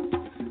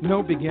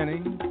 No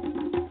beginning,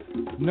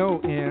 no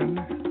end,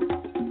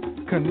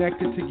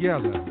 connected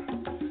together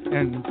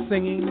and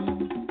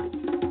singing,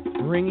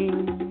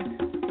 ringing,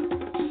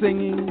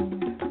 singing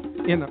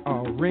in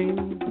a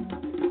ring.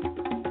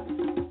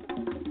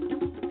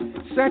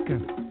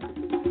 Second,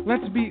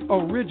 let's be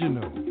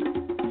original,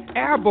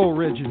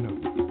 aboriginal.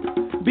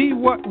 Be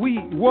what we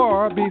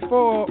were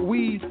before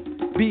we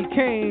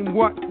became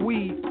what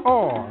we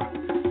are.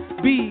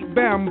 Be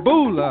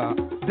bamboola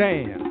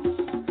dance,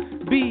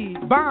 be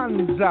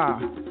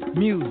banza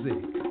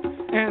music,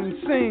 and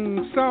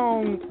sing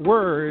song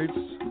words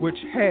which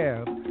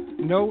have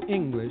no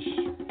English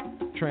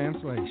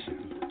translation.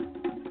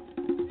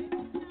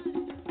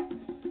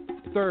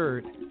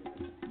 Third,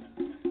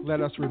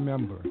 let us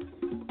remember.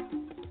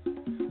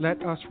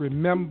 Let us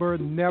remember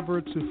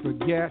never to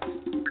forget.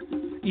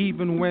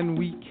 Even when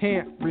we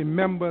can't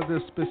remember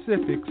the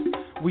specifics,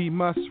 we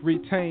must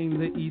retain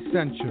the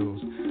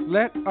essentials.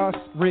 Let us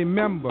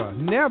remember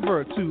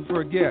never to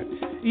forget.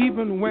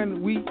 Even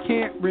when we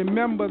can't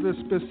remember the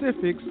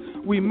specifics,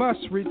 we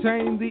must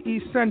retain the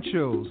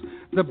essentials.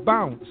 The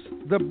bounce,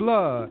 the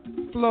blood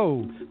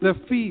flow, the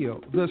feel,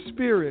 the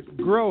spirit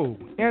grow,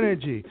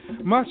 energy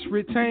must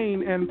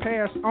retain and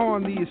pass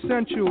on the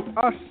essential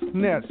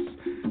usness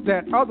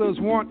that others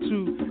want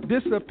to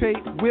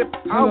dissipate, whip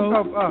out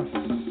of us.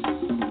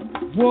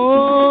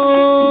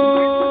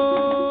 Whoa!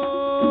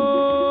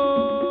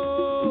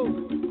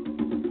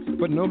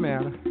 But no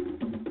matter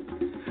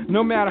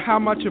how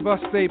much of us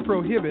they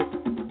prohibit,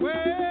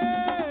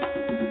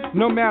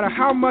 no matter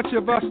how much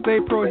of us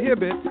they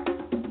prohibit,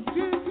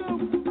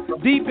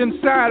 deep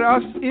inside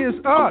us is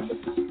us.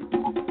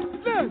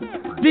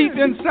 Deep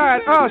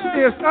inside us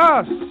is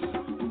us.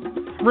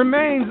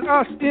 Remains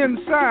us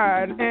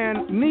inside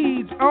and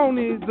needs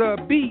only the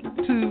beat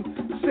to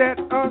set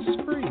us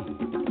free.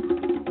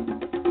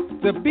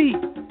 The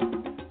beat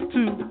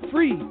to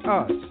free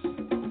us.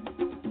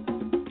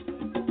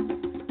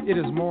 It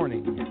is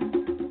morning,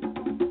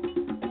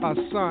 a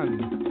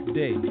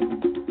Sunday,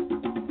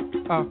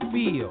 a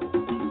field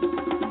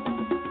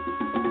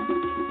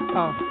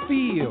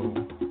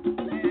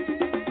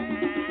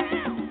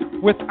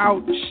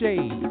without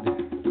shade,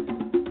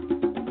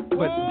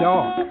 but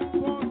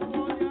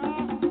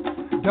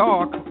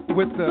dark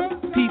with the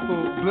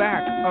people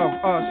black of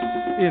us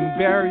in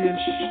various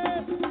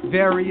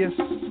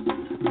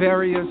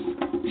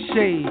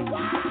shades,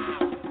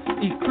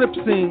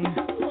 eclipsing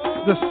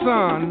the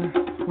sun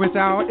with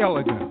our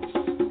elegance.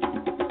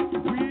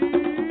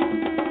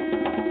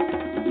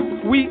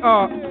 We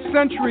are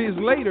centuries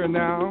later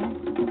now,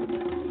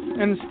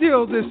 and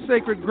still this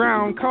sacred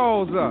ground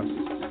calls us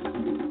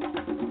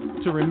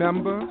to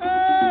remember,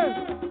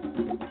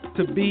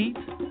 to beat,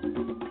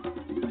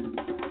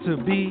 to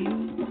be.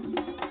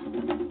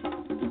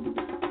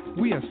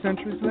 We are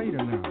centuries later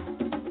now,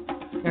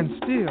 and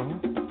still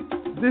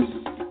this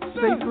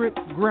sacred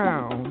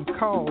ground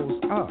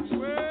calls us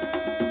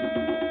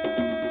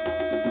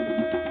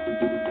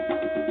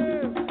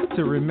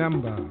to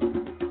remember,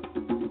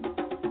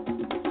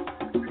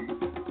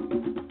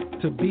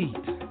 to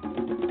beat,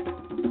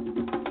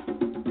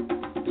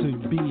 to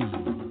be.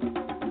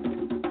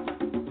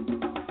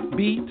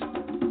 Beat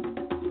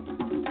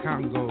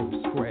Congo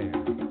Square.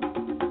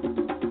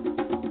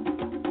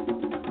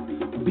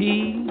 Be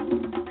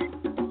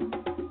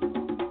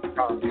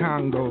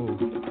Congo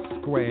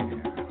Square.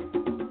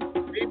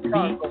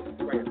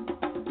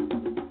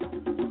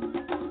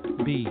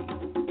 Beat Be.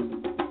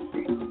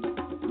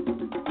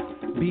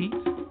 Beat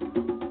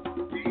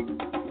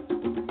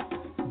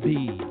Be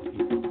Beat.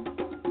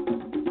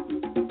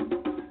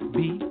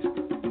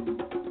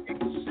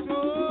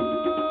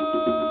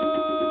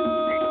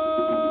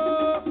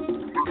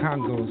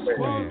 Congo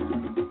Square.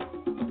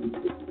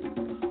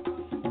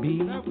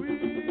 Beat.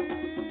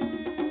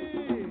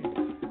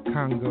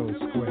 Congo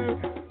Square.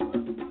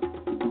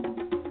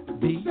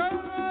 Beat.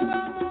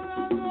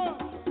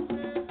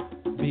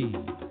 Beat.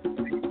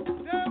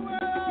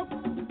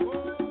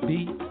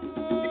 Beat.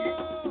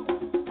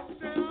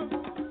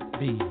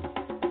 Beat.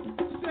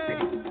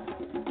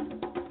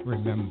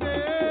 Remember.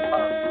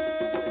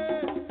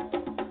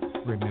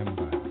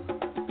 Remember.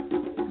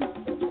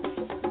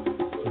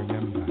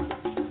 Remember.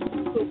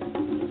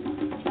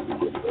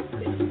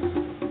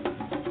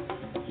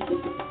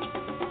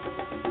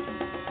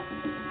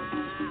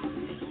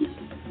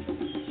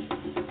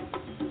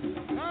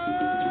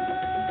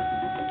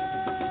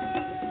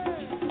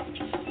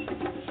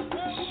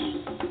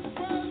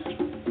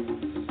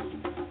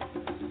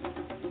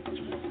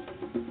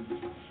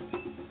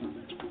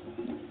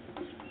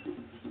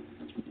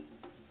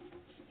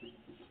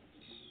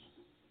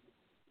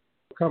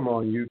 Come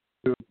on,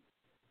 YouTube.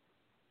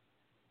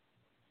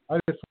 I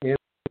just ended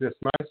this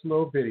nice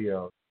little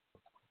video.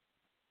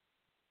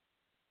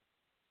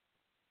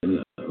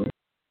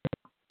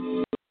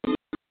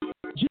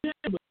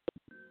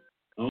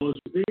 On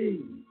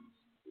stage.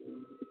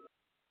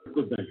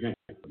 What the heck,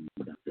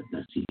 Dr.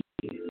 Bessie?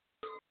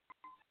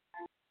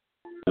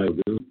 I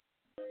do.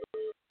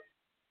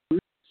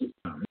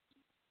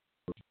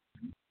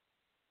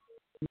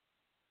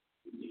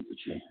 Need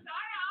a chance.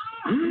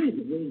 I'm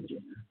the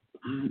wager.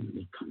 I'm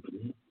the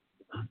company.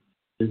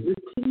 Is it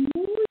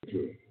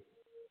community?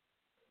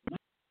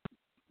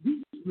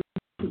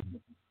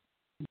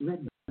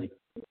 Red light.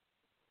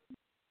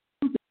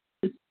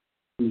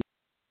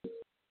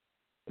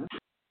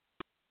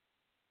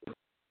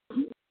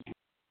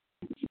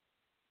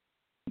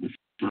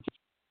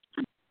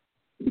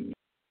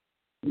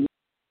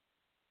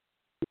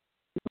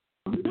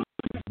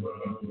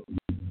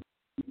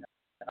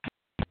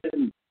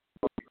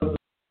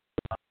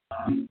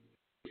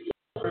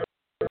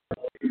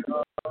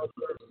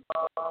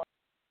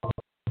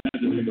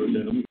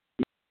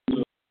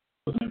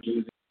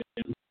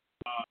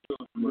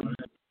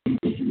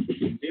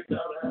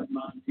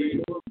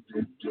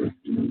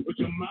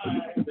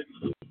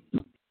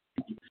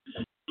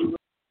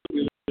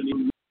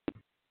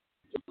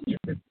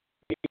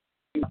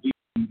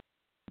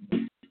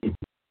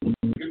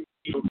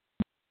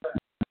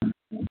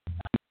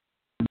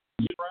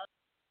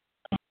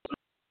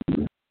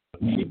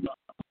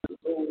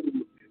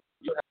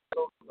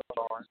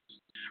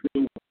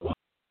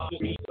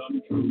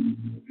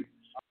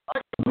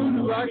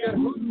 I got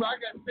Voodoo. I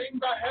got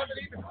things I haven't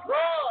even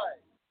tried.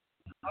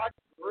 I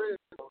can bridge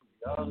on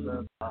the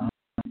other side.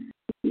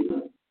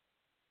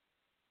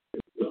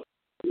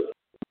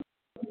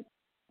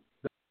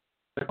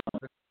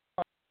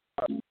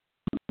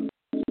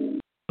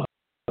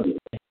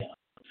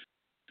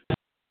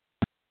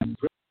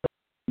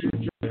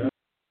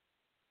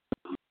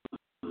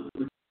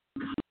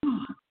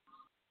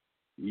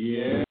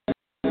 Yeah.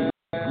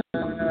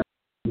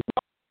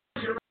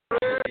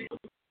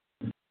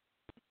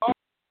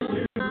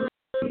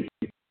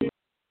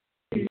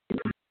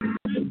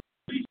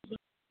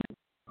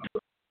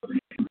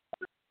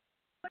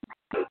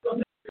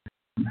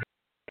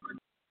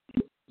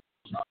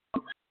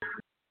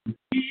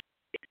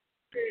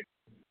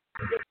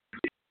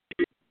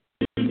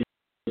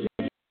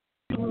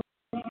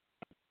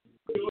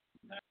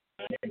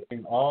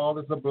 All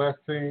is a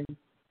blessing.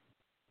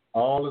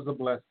 All is a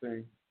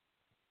blessing.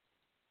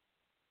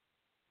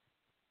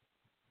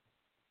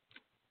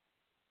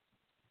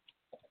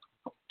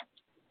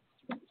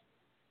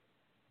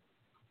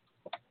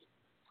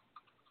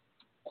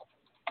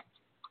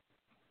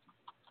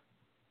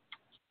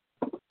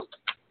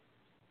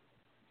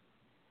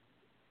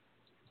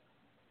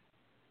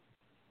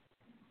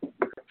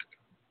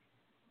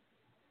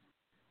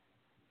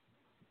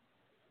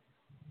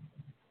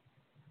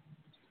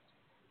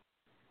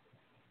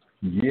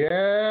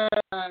 Yes.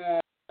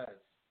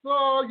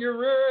 Are you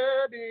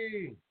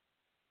ready?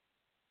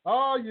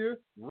 Are you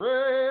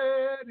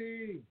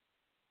ready?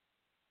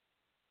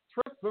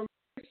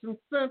 Transformation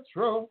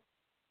Central.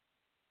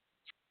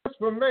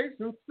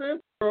 Transformation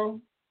Central.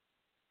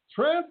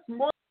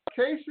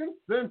 Transformation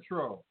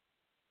Central.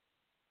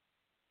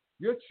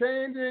 You're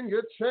changing,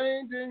 you're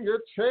changing,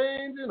 you're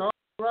changing, all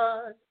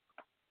right.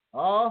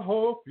 I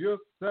hope you're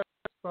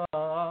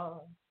satisfied.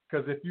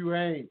 Because if you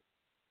ain't,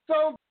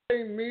 don't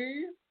blame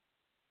me.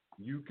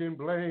 You can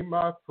blame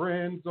my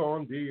friends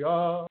on the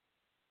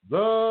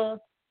other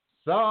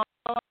side.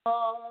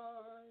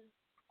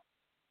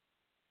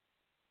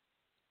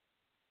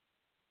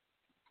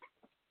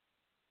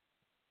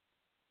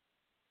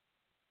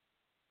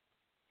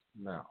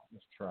 Now,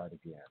 let's try it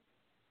again.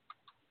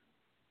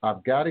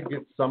 I've got to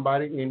get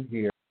somebody in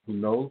here who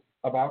knows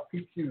about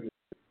computers.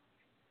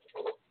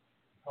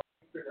 Help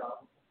me figure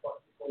out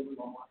what's going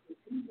on my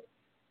computer.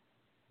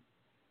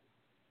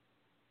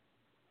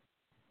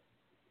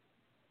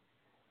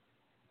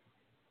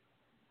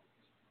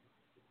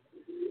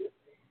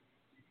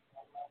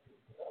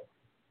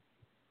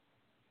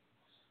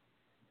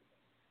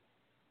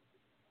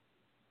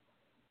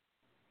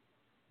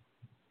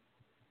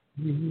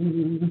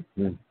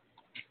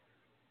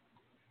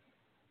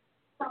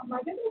 My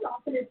goodness,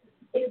 often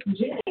if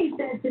Jenny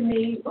said to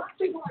me, last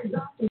week when our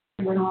doctor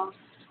went off,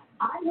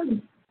 I was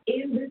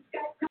in this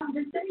Skype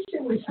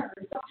conversation with her.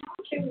 So how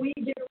can we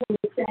get away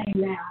with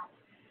saying that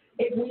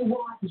if we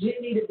want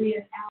Jenny to be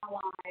an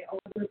ally or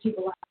other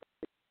people out there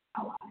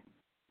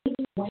to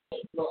be an ally?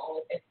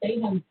 If they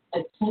have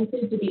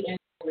attempted to be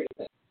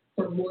anti-racist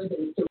for more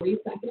than 3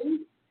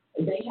 seconds,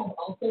 they have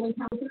also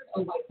encountered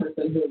a white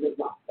person who is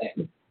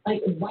exhausting.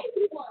 Like, white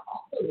people are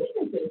also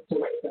witnesses to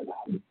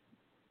racism.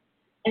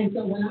 And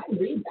so when I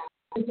read that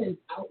sentence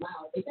out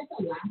loud, it gets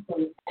a laugh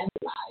from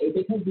everybody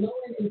because no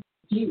one is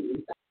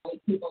confused that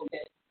white people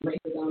get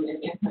racism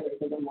and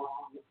anti-racism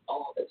wrong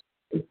all the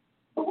time.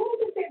 But what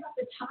does it say about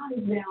the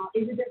times now?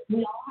 Is it that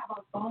we all have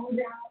our phones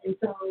out and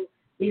so,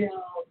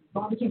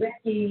 Barbecue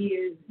Becky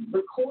is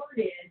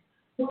recorded?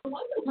 Well,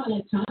 once upon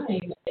a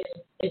time,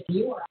 if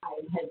you or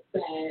I had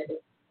said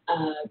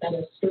that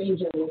a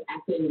stranger was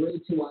acting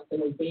rude to us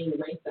and was being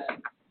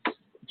racist,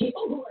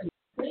 people who are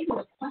listening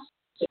would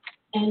question.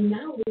 And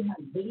now we have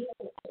video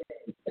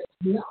evidence that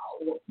no,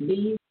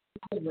 these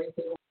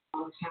racism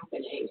are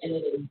happening, and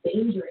it is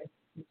dangerous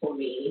for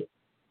me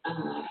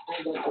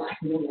as a black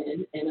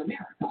woman in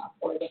America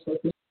or as a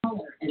person of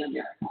color in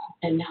America.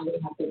 And now we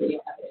have the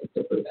video evidence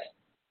to prove it.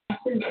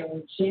 Austin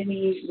and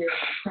Jenny, you're an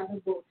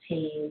incredible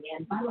team.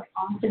 And by the way,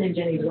 Austin and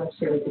Jenny's web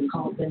series is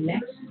called The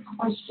Next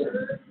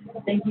Question.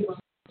 Thank you very much,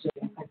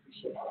 Jenny. I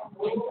appreciate it.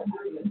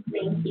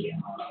 Thank you.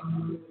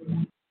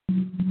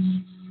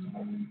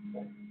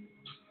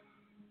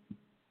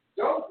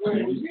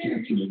 Closed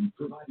captioning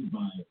provided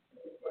by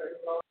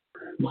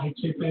My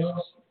tip is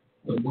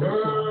the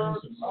more times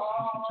you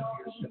tell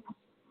yourself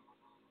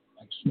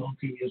that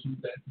smoking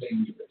isn't that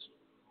dangerous,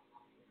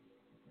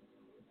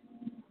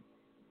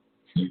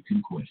 you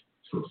can quit.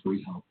 For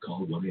free help,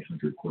 call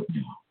 1-800-QUIT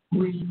now.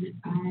 When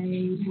I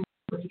have a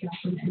breakup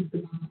from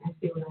eczema, I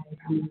feel like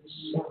I'm in the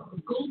show.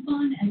 Gold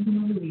Bond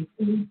Eczema Relief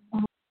is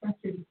all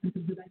frustrating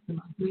symptoms of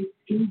eczema. Which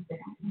is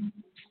that?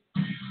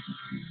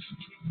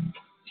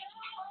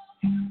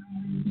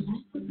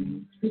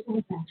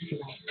 People back to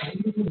that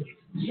side of the week.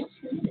 Just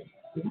for this,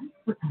 just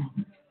for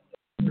hours.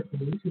 For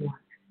police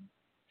work.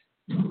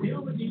 The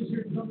only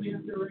insurance company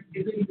out there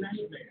is a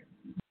nightmare.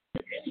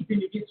 Anything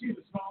to get you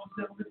the smallest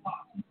settlement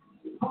possible.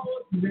 Call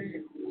us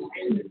now,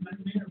 and this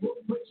nightmare will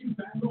put you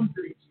back on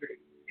Green Street.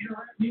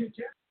 Interact via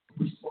chat.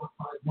 Respond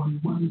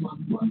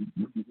 51111.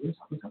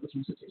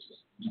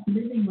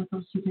 Living with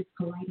ulcerative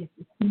colitis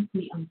is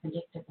simply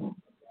unpredictable.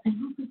 And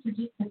who could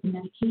predict that the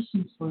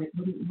medications for it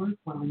wouldn't work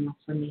well enough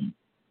for me?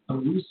 A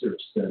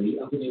research study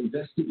of an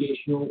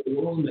investigational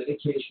oral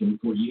medication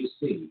for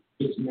UC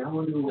is now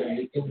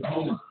underway in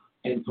Roma,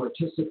 and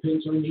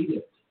participants are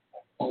needed.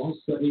 All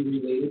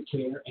study-related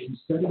care and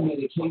study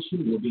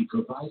medication will be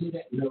provided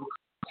at no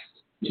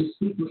cost. To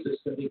speak with the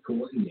study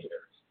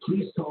coordinator,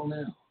 please call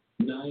now,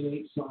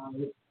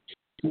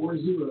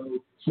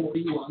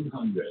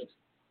 985-40-4100.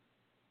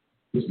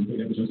 This is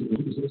paid advertising for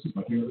legal services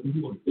by Care of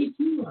New If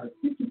you are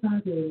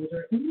 55 or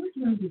older and your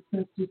drug is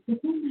tested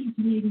before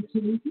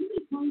 1982, you may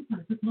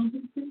qualify for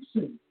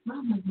compensation. My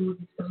husband was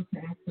exposed to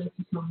access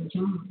to small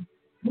jobs.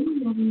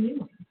 We never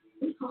knew him.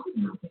 We called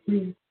him out for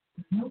free to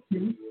help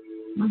him.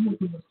 My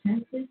husband was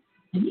tested,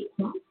 and he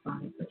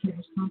qualified for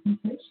cash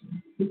compensation.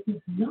 This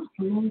is not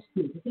a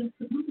lawsuit against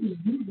the company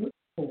you work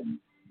for.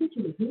 Get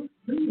your results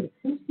free or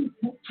tested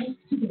test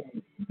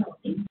today.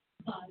 Call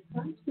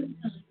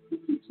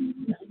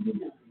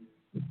 855-579-5299.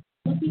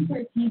 Looking for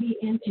a TV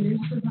and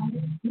internet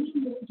provider? We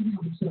know you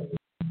have a choice.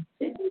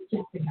 This is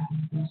Jessica.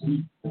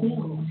 She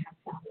still has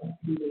satellite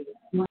TV.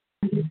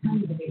 100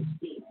 tons of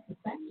HD. The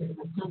Spectrum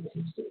has tons of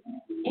HD.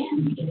 And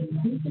we get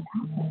exclusive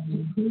access to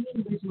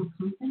premium original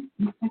content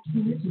and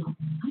Spectrum Original. I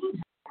don't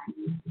have that,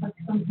 but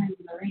sometimes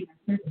in the rain, our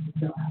service is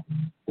still out.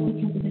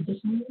 Because of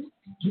additional use,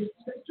 Get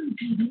Spectrum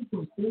TV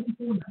for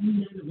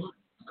 $44.99 a month.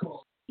 Call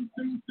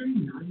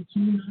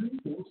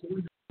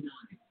 833-929-4499.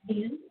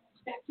 and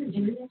Spectrum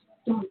Internet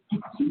starts at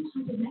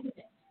 200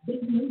 megabits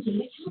with no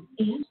data cap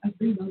and a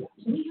free modem.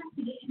 We have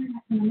to get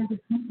internet from another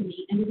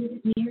company, and it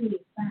isn't nearly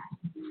as fast.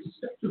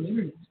 Spectrum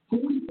Internet,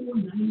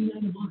 $44.99 a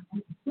month.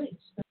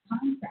 Switch the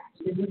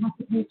contract, and you'll have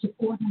to pay up to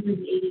 $480 to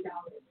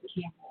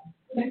cancel.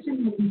 Spectrum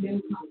has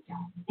no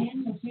contract,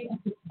 and you'll pay up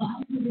to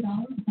 $500 to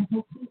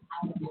help you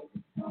out of it.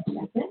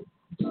 That's it.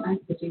 I'm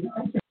switching to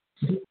Spectrum.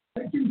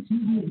 Spectrum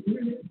TV and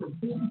Internet for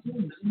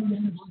 $44.99 a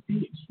month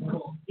each.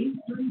 Call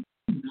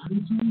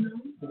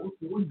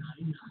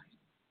 833-929-4499.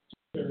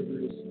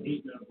 Surgeries,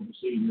 8 medical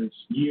procedures,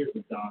 years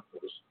of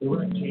doctors,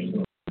 direct change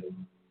of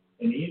and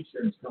the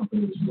insurance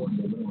company is going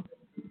to ruin it.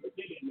 But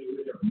they didn't do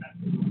it or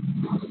nothing.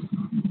 My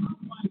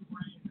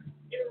friend,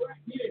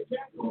 interact via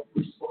chat or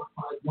respond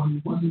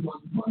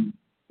 51111.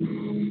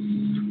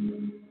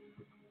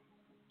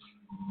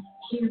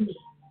 Hear me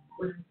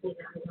when I say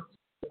that I don't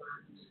see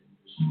lies.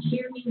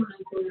 Hear me when I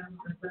say that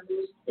my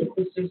brothers and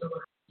sisters are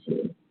alive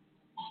too.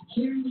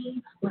 Hear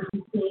me when I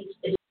say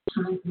that it's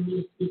time for me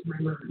to speak my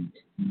mind.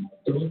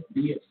 Don't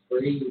be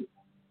afraid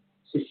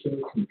to show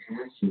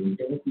compassion.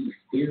 Don't be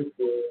fearful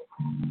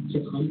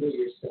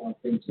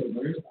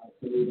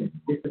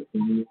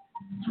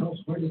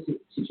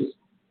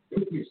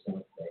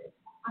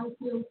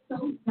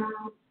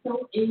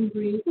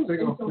angry and so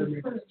hurt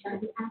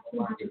that we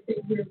actually have to sit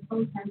here and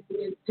protest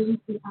against police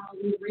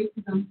brutality and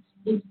racism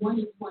in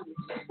 2020.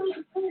 So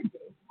it's good.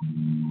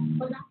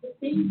 But at the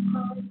same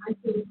time, I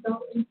feel so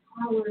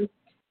empowered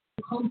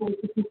and humbled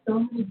to see so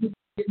many people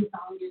in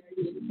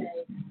solidarity and say,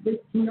 this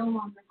can no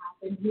longer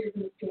happen. We're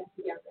going to stand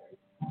together.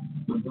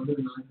 My brother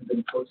and I have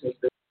been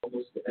protesting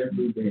almost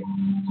every day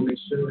to make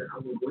sure that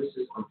our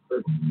voices are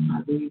heard.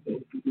 I believe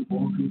that if we can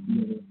all come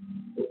together,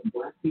 with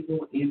Black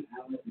people and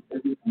allies in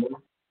every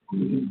corner, we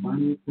can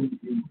finally come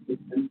and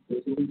defend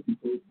those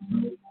people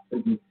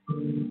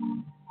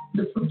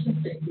the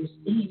protests that you're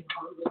seeing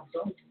are a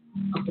result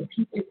of the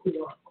people who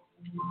are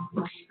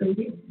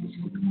frustrated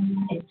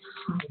and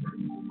tired.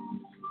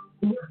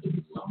 We're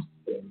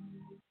exhausted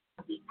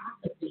of the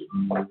apathy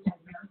that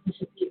America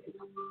has given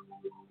us.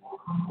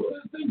 One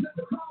of the things that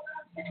the crowd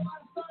asked me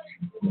last night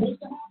was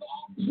to have the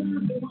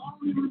officers that were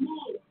already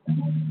removed and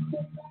want to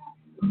step back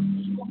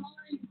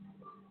behind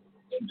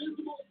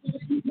invisible so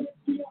that you can't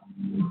see us.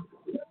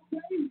 Is that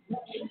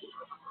okay?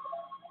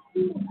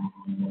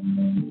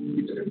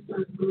 It's a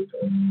fun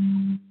protest.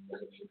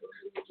 White people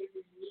come together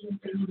and kneel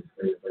down in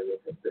front of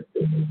us as if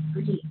this is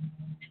free.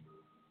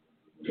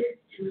 This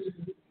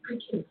time, I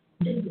can't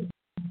stand it.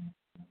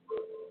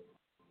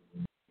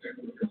 I'm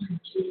going to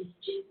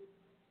change.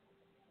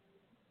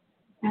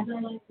 As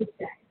I like to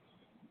say,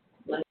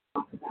 let's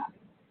talk about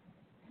it.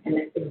 And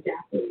that's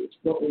exactly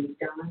what we've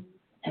done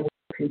and will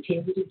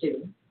continue to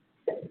do.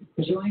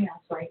 Join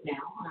us right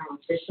now on our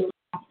official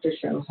after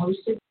show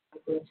hosted by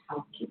Good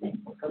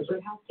Housekeeping. Go to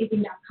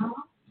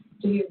goodhousekeeping.com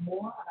to hear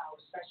more of our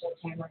special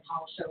Cameron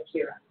Hall show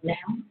here. Now,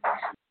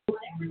 let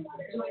everyone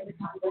join the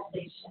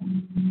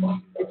conversation.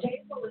 The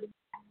table is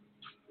set.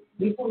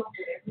 We pull up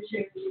whatever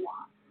chairs you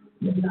want.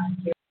 It's not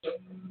here.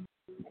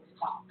 Let's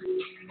talk.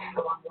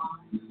 Go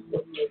online.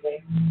 We'll be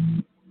there.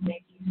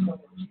 Thank you so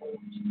much for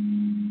watching.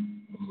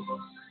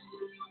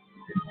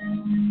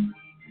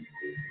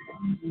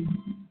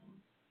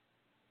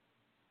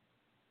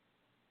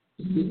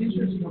 The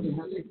insurance company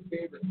has a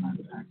favorite kind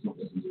of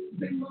accident.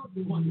 They love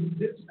the one who's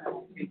this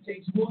fast. It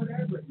takes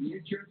whatever the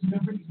insurance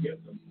company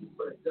gives them.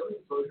 But a Zoe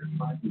exposure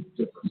might be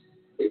different.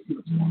 If you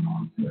what's going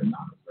on, they're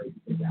not afraid to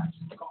take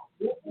action. Call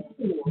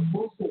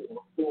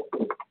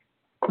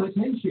 444-4444.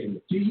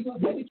 Attention! Do you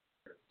have Medicare?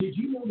 Did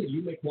you know that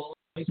you may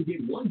qualify to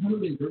get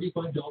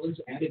 $135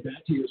 added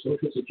back to your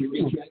Social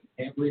Security check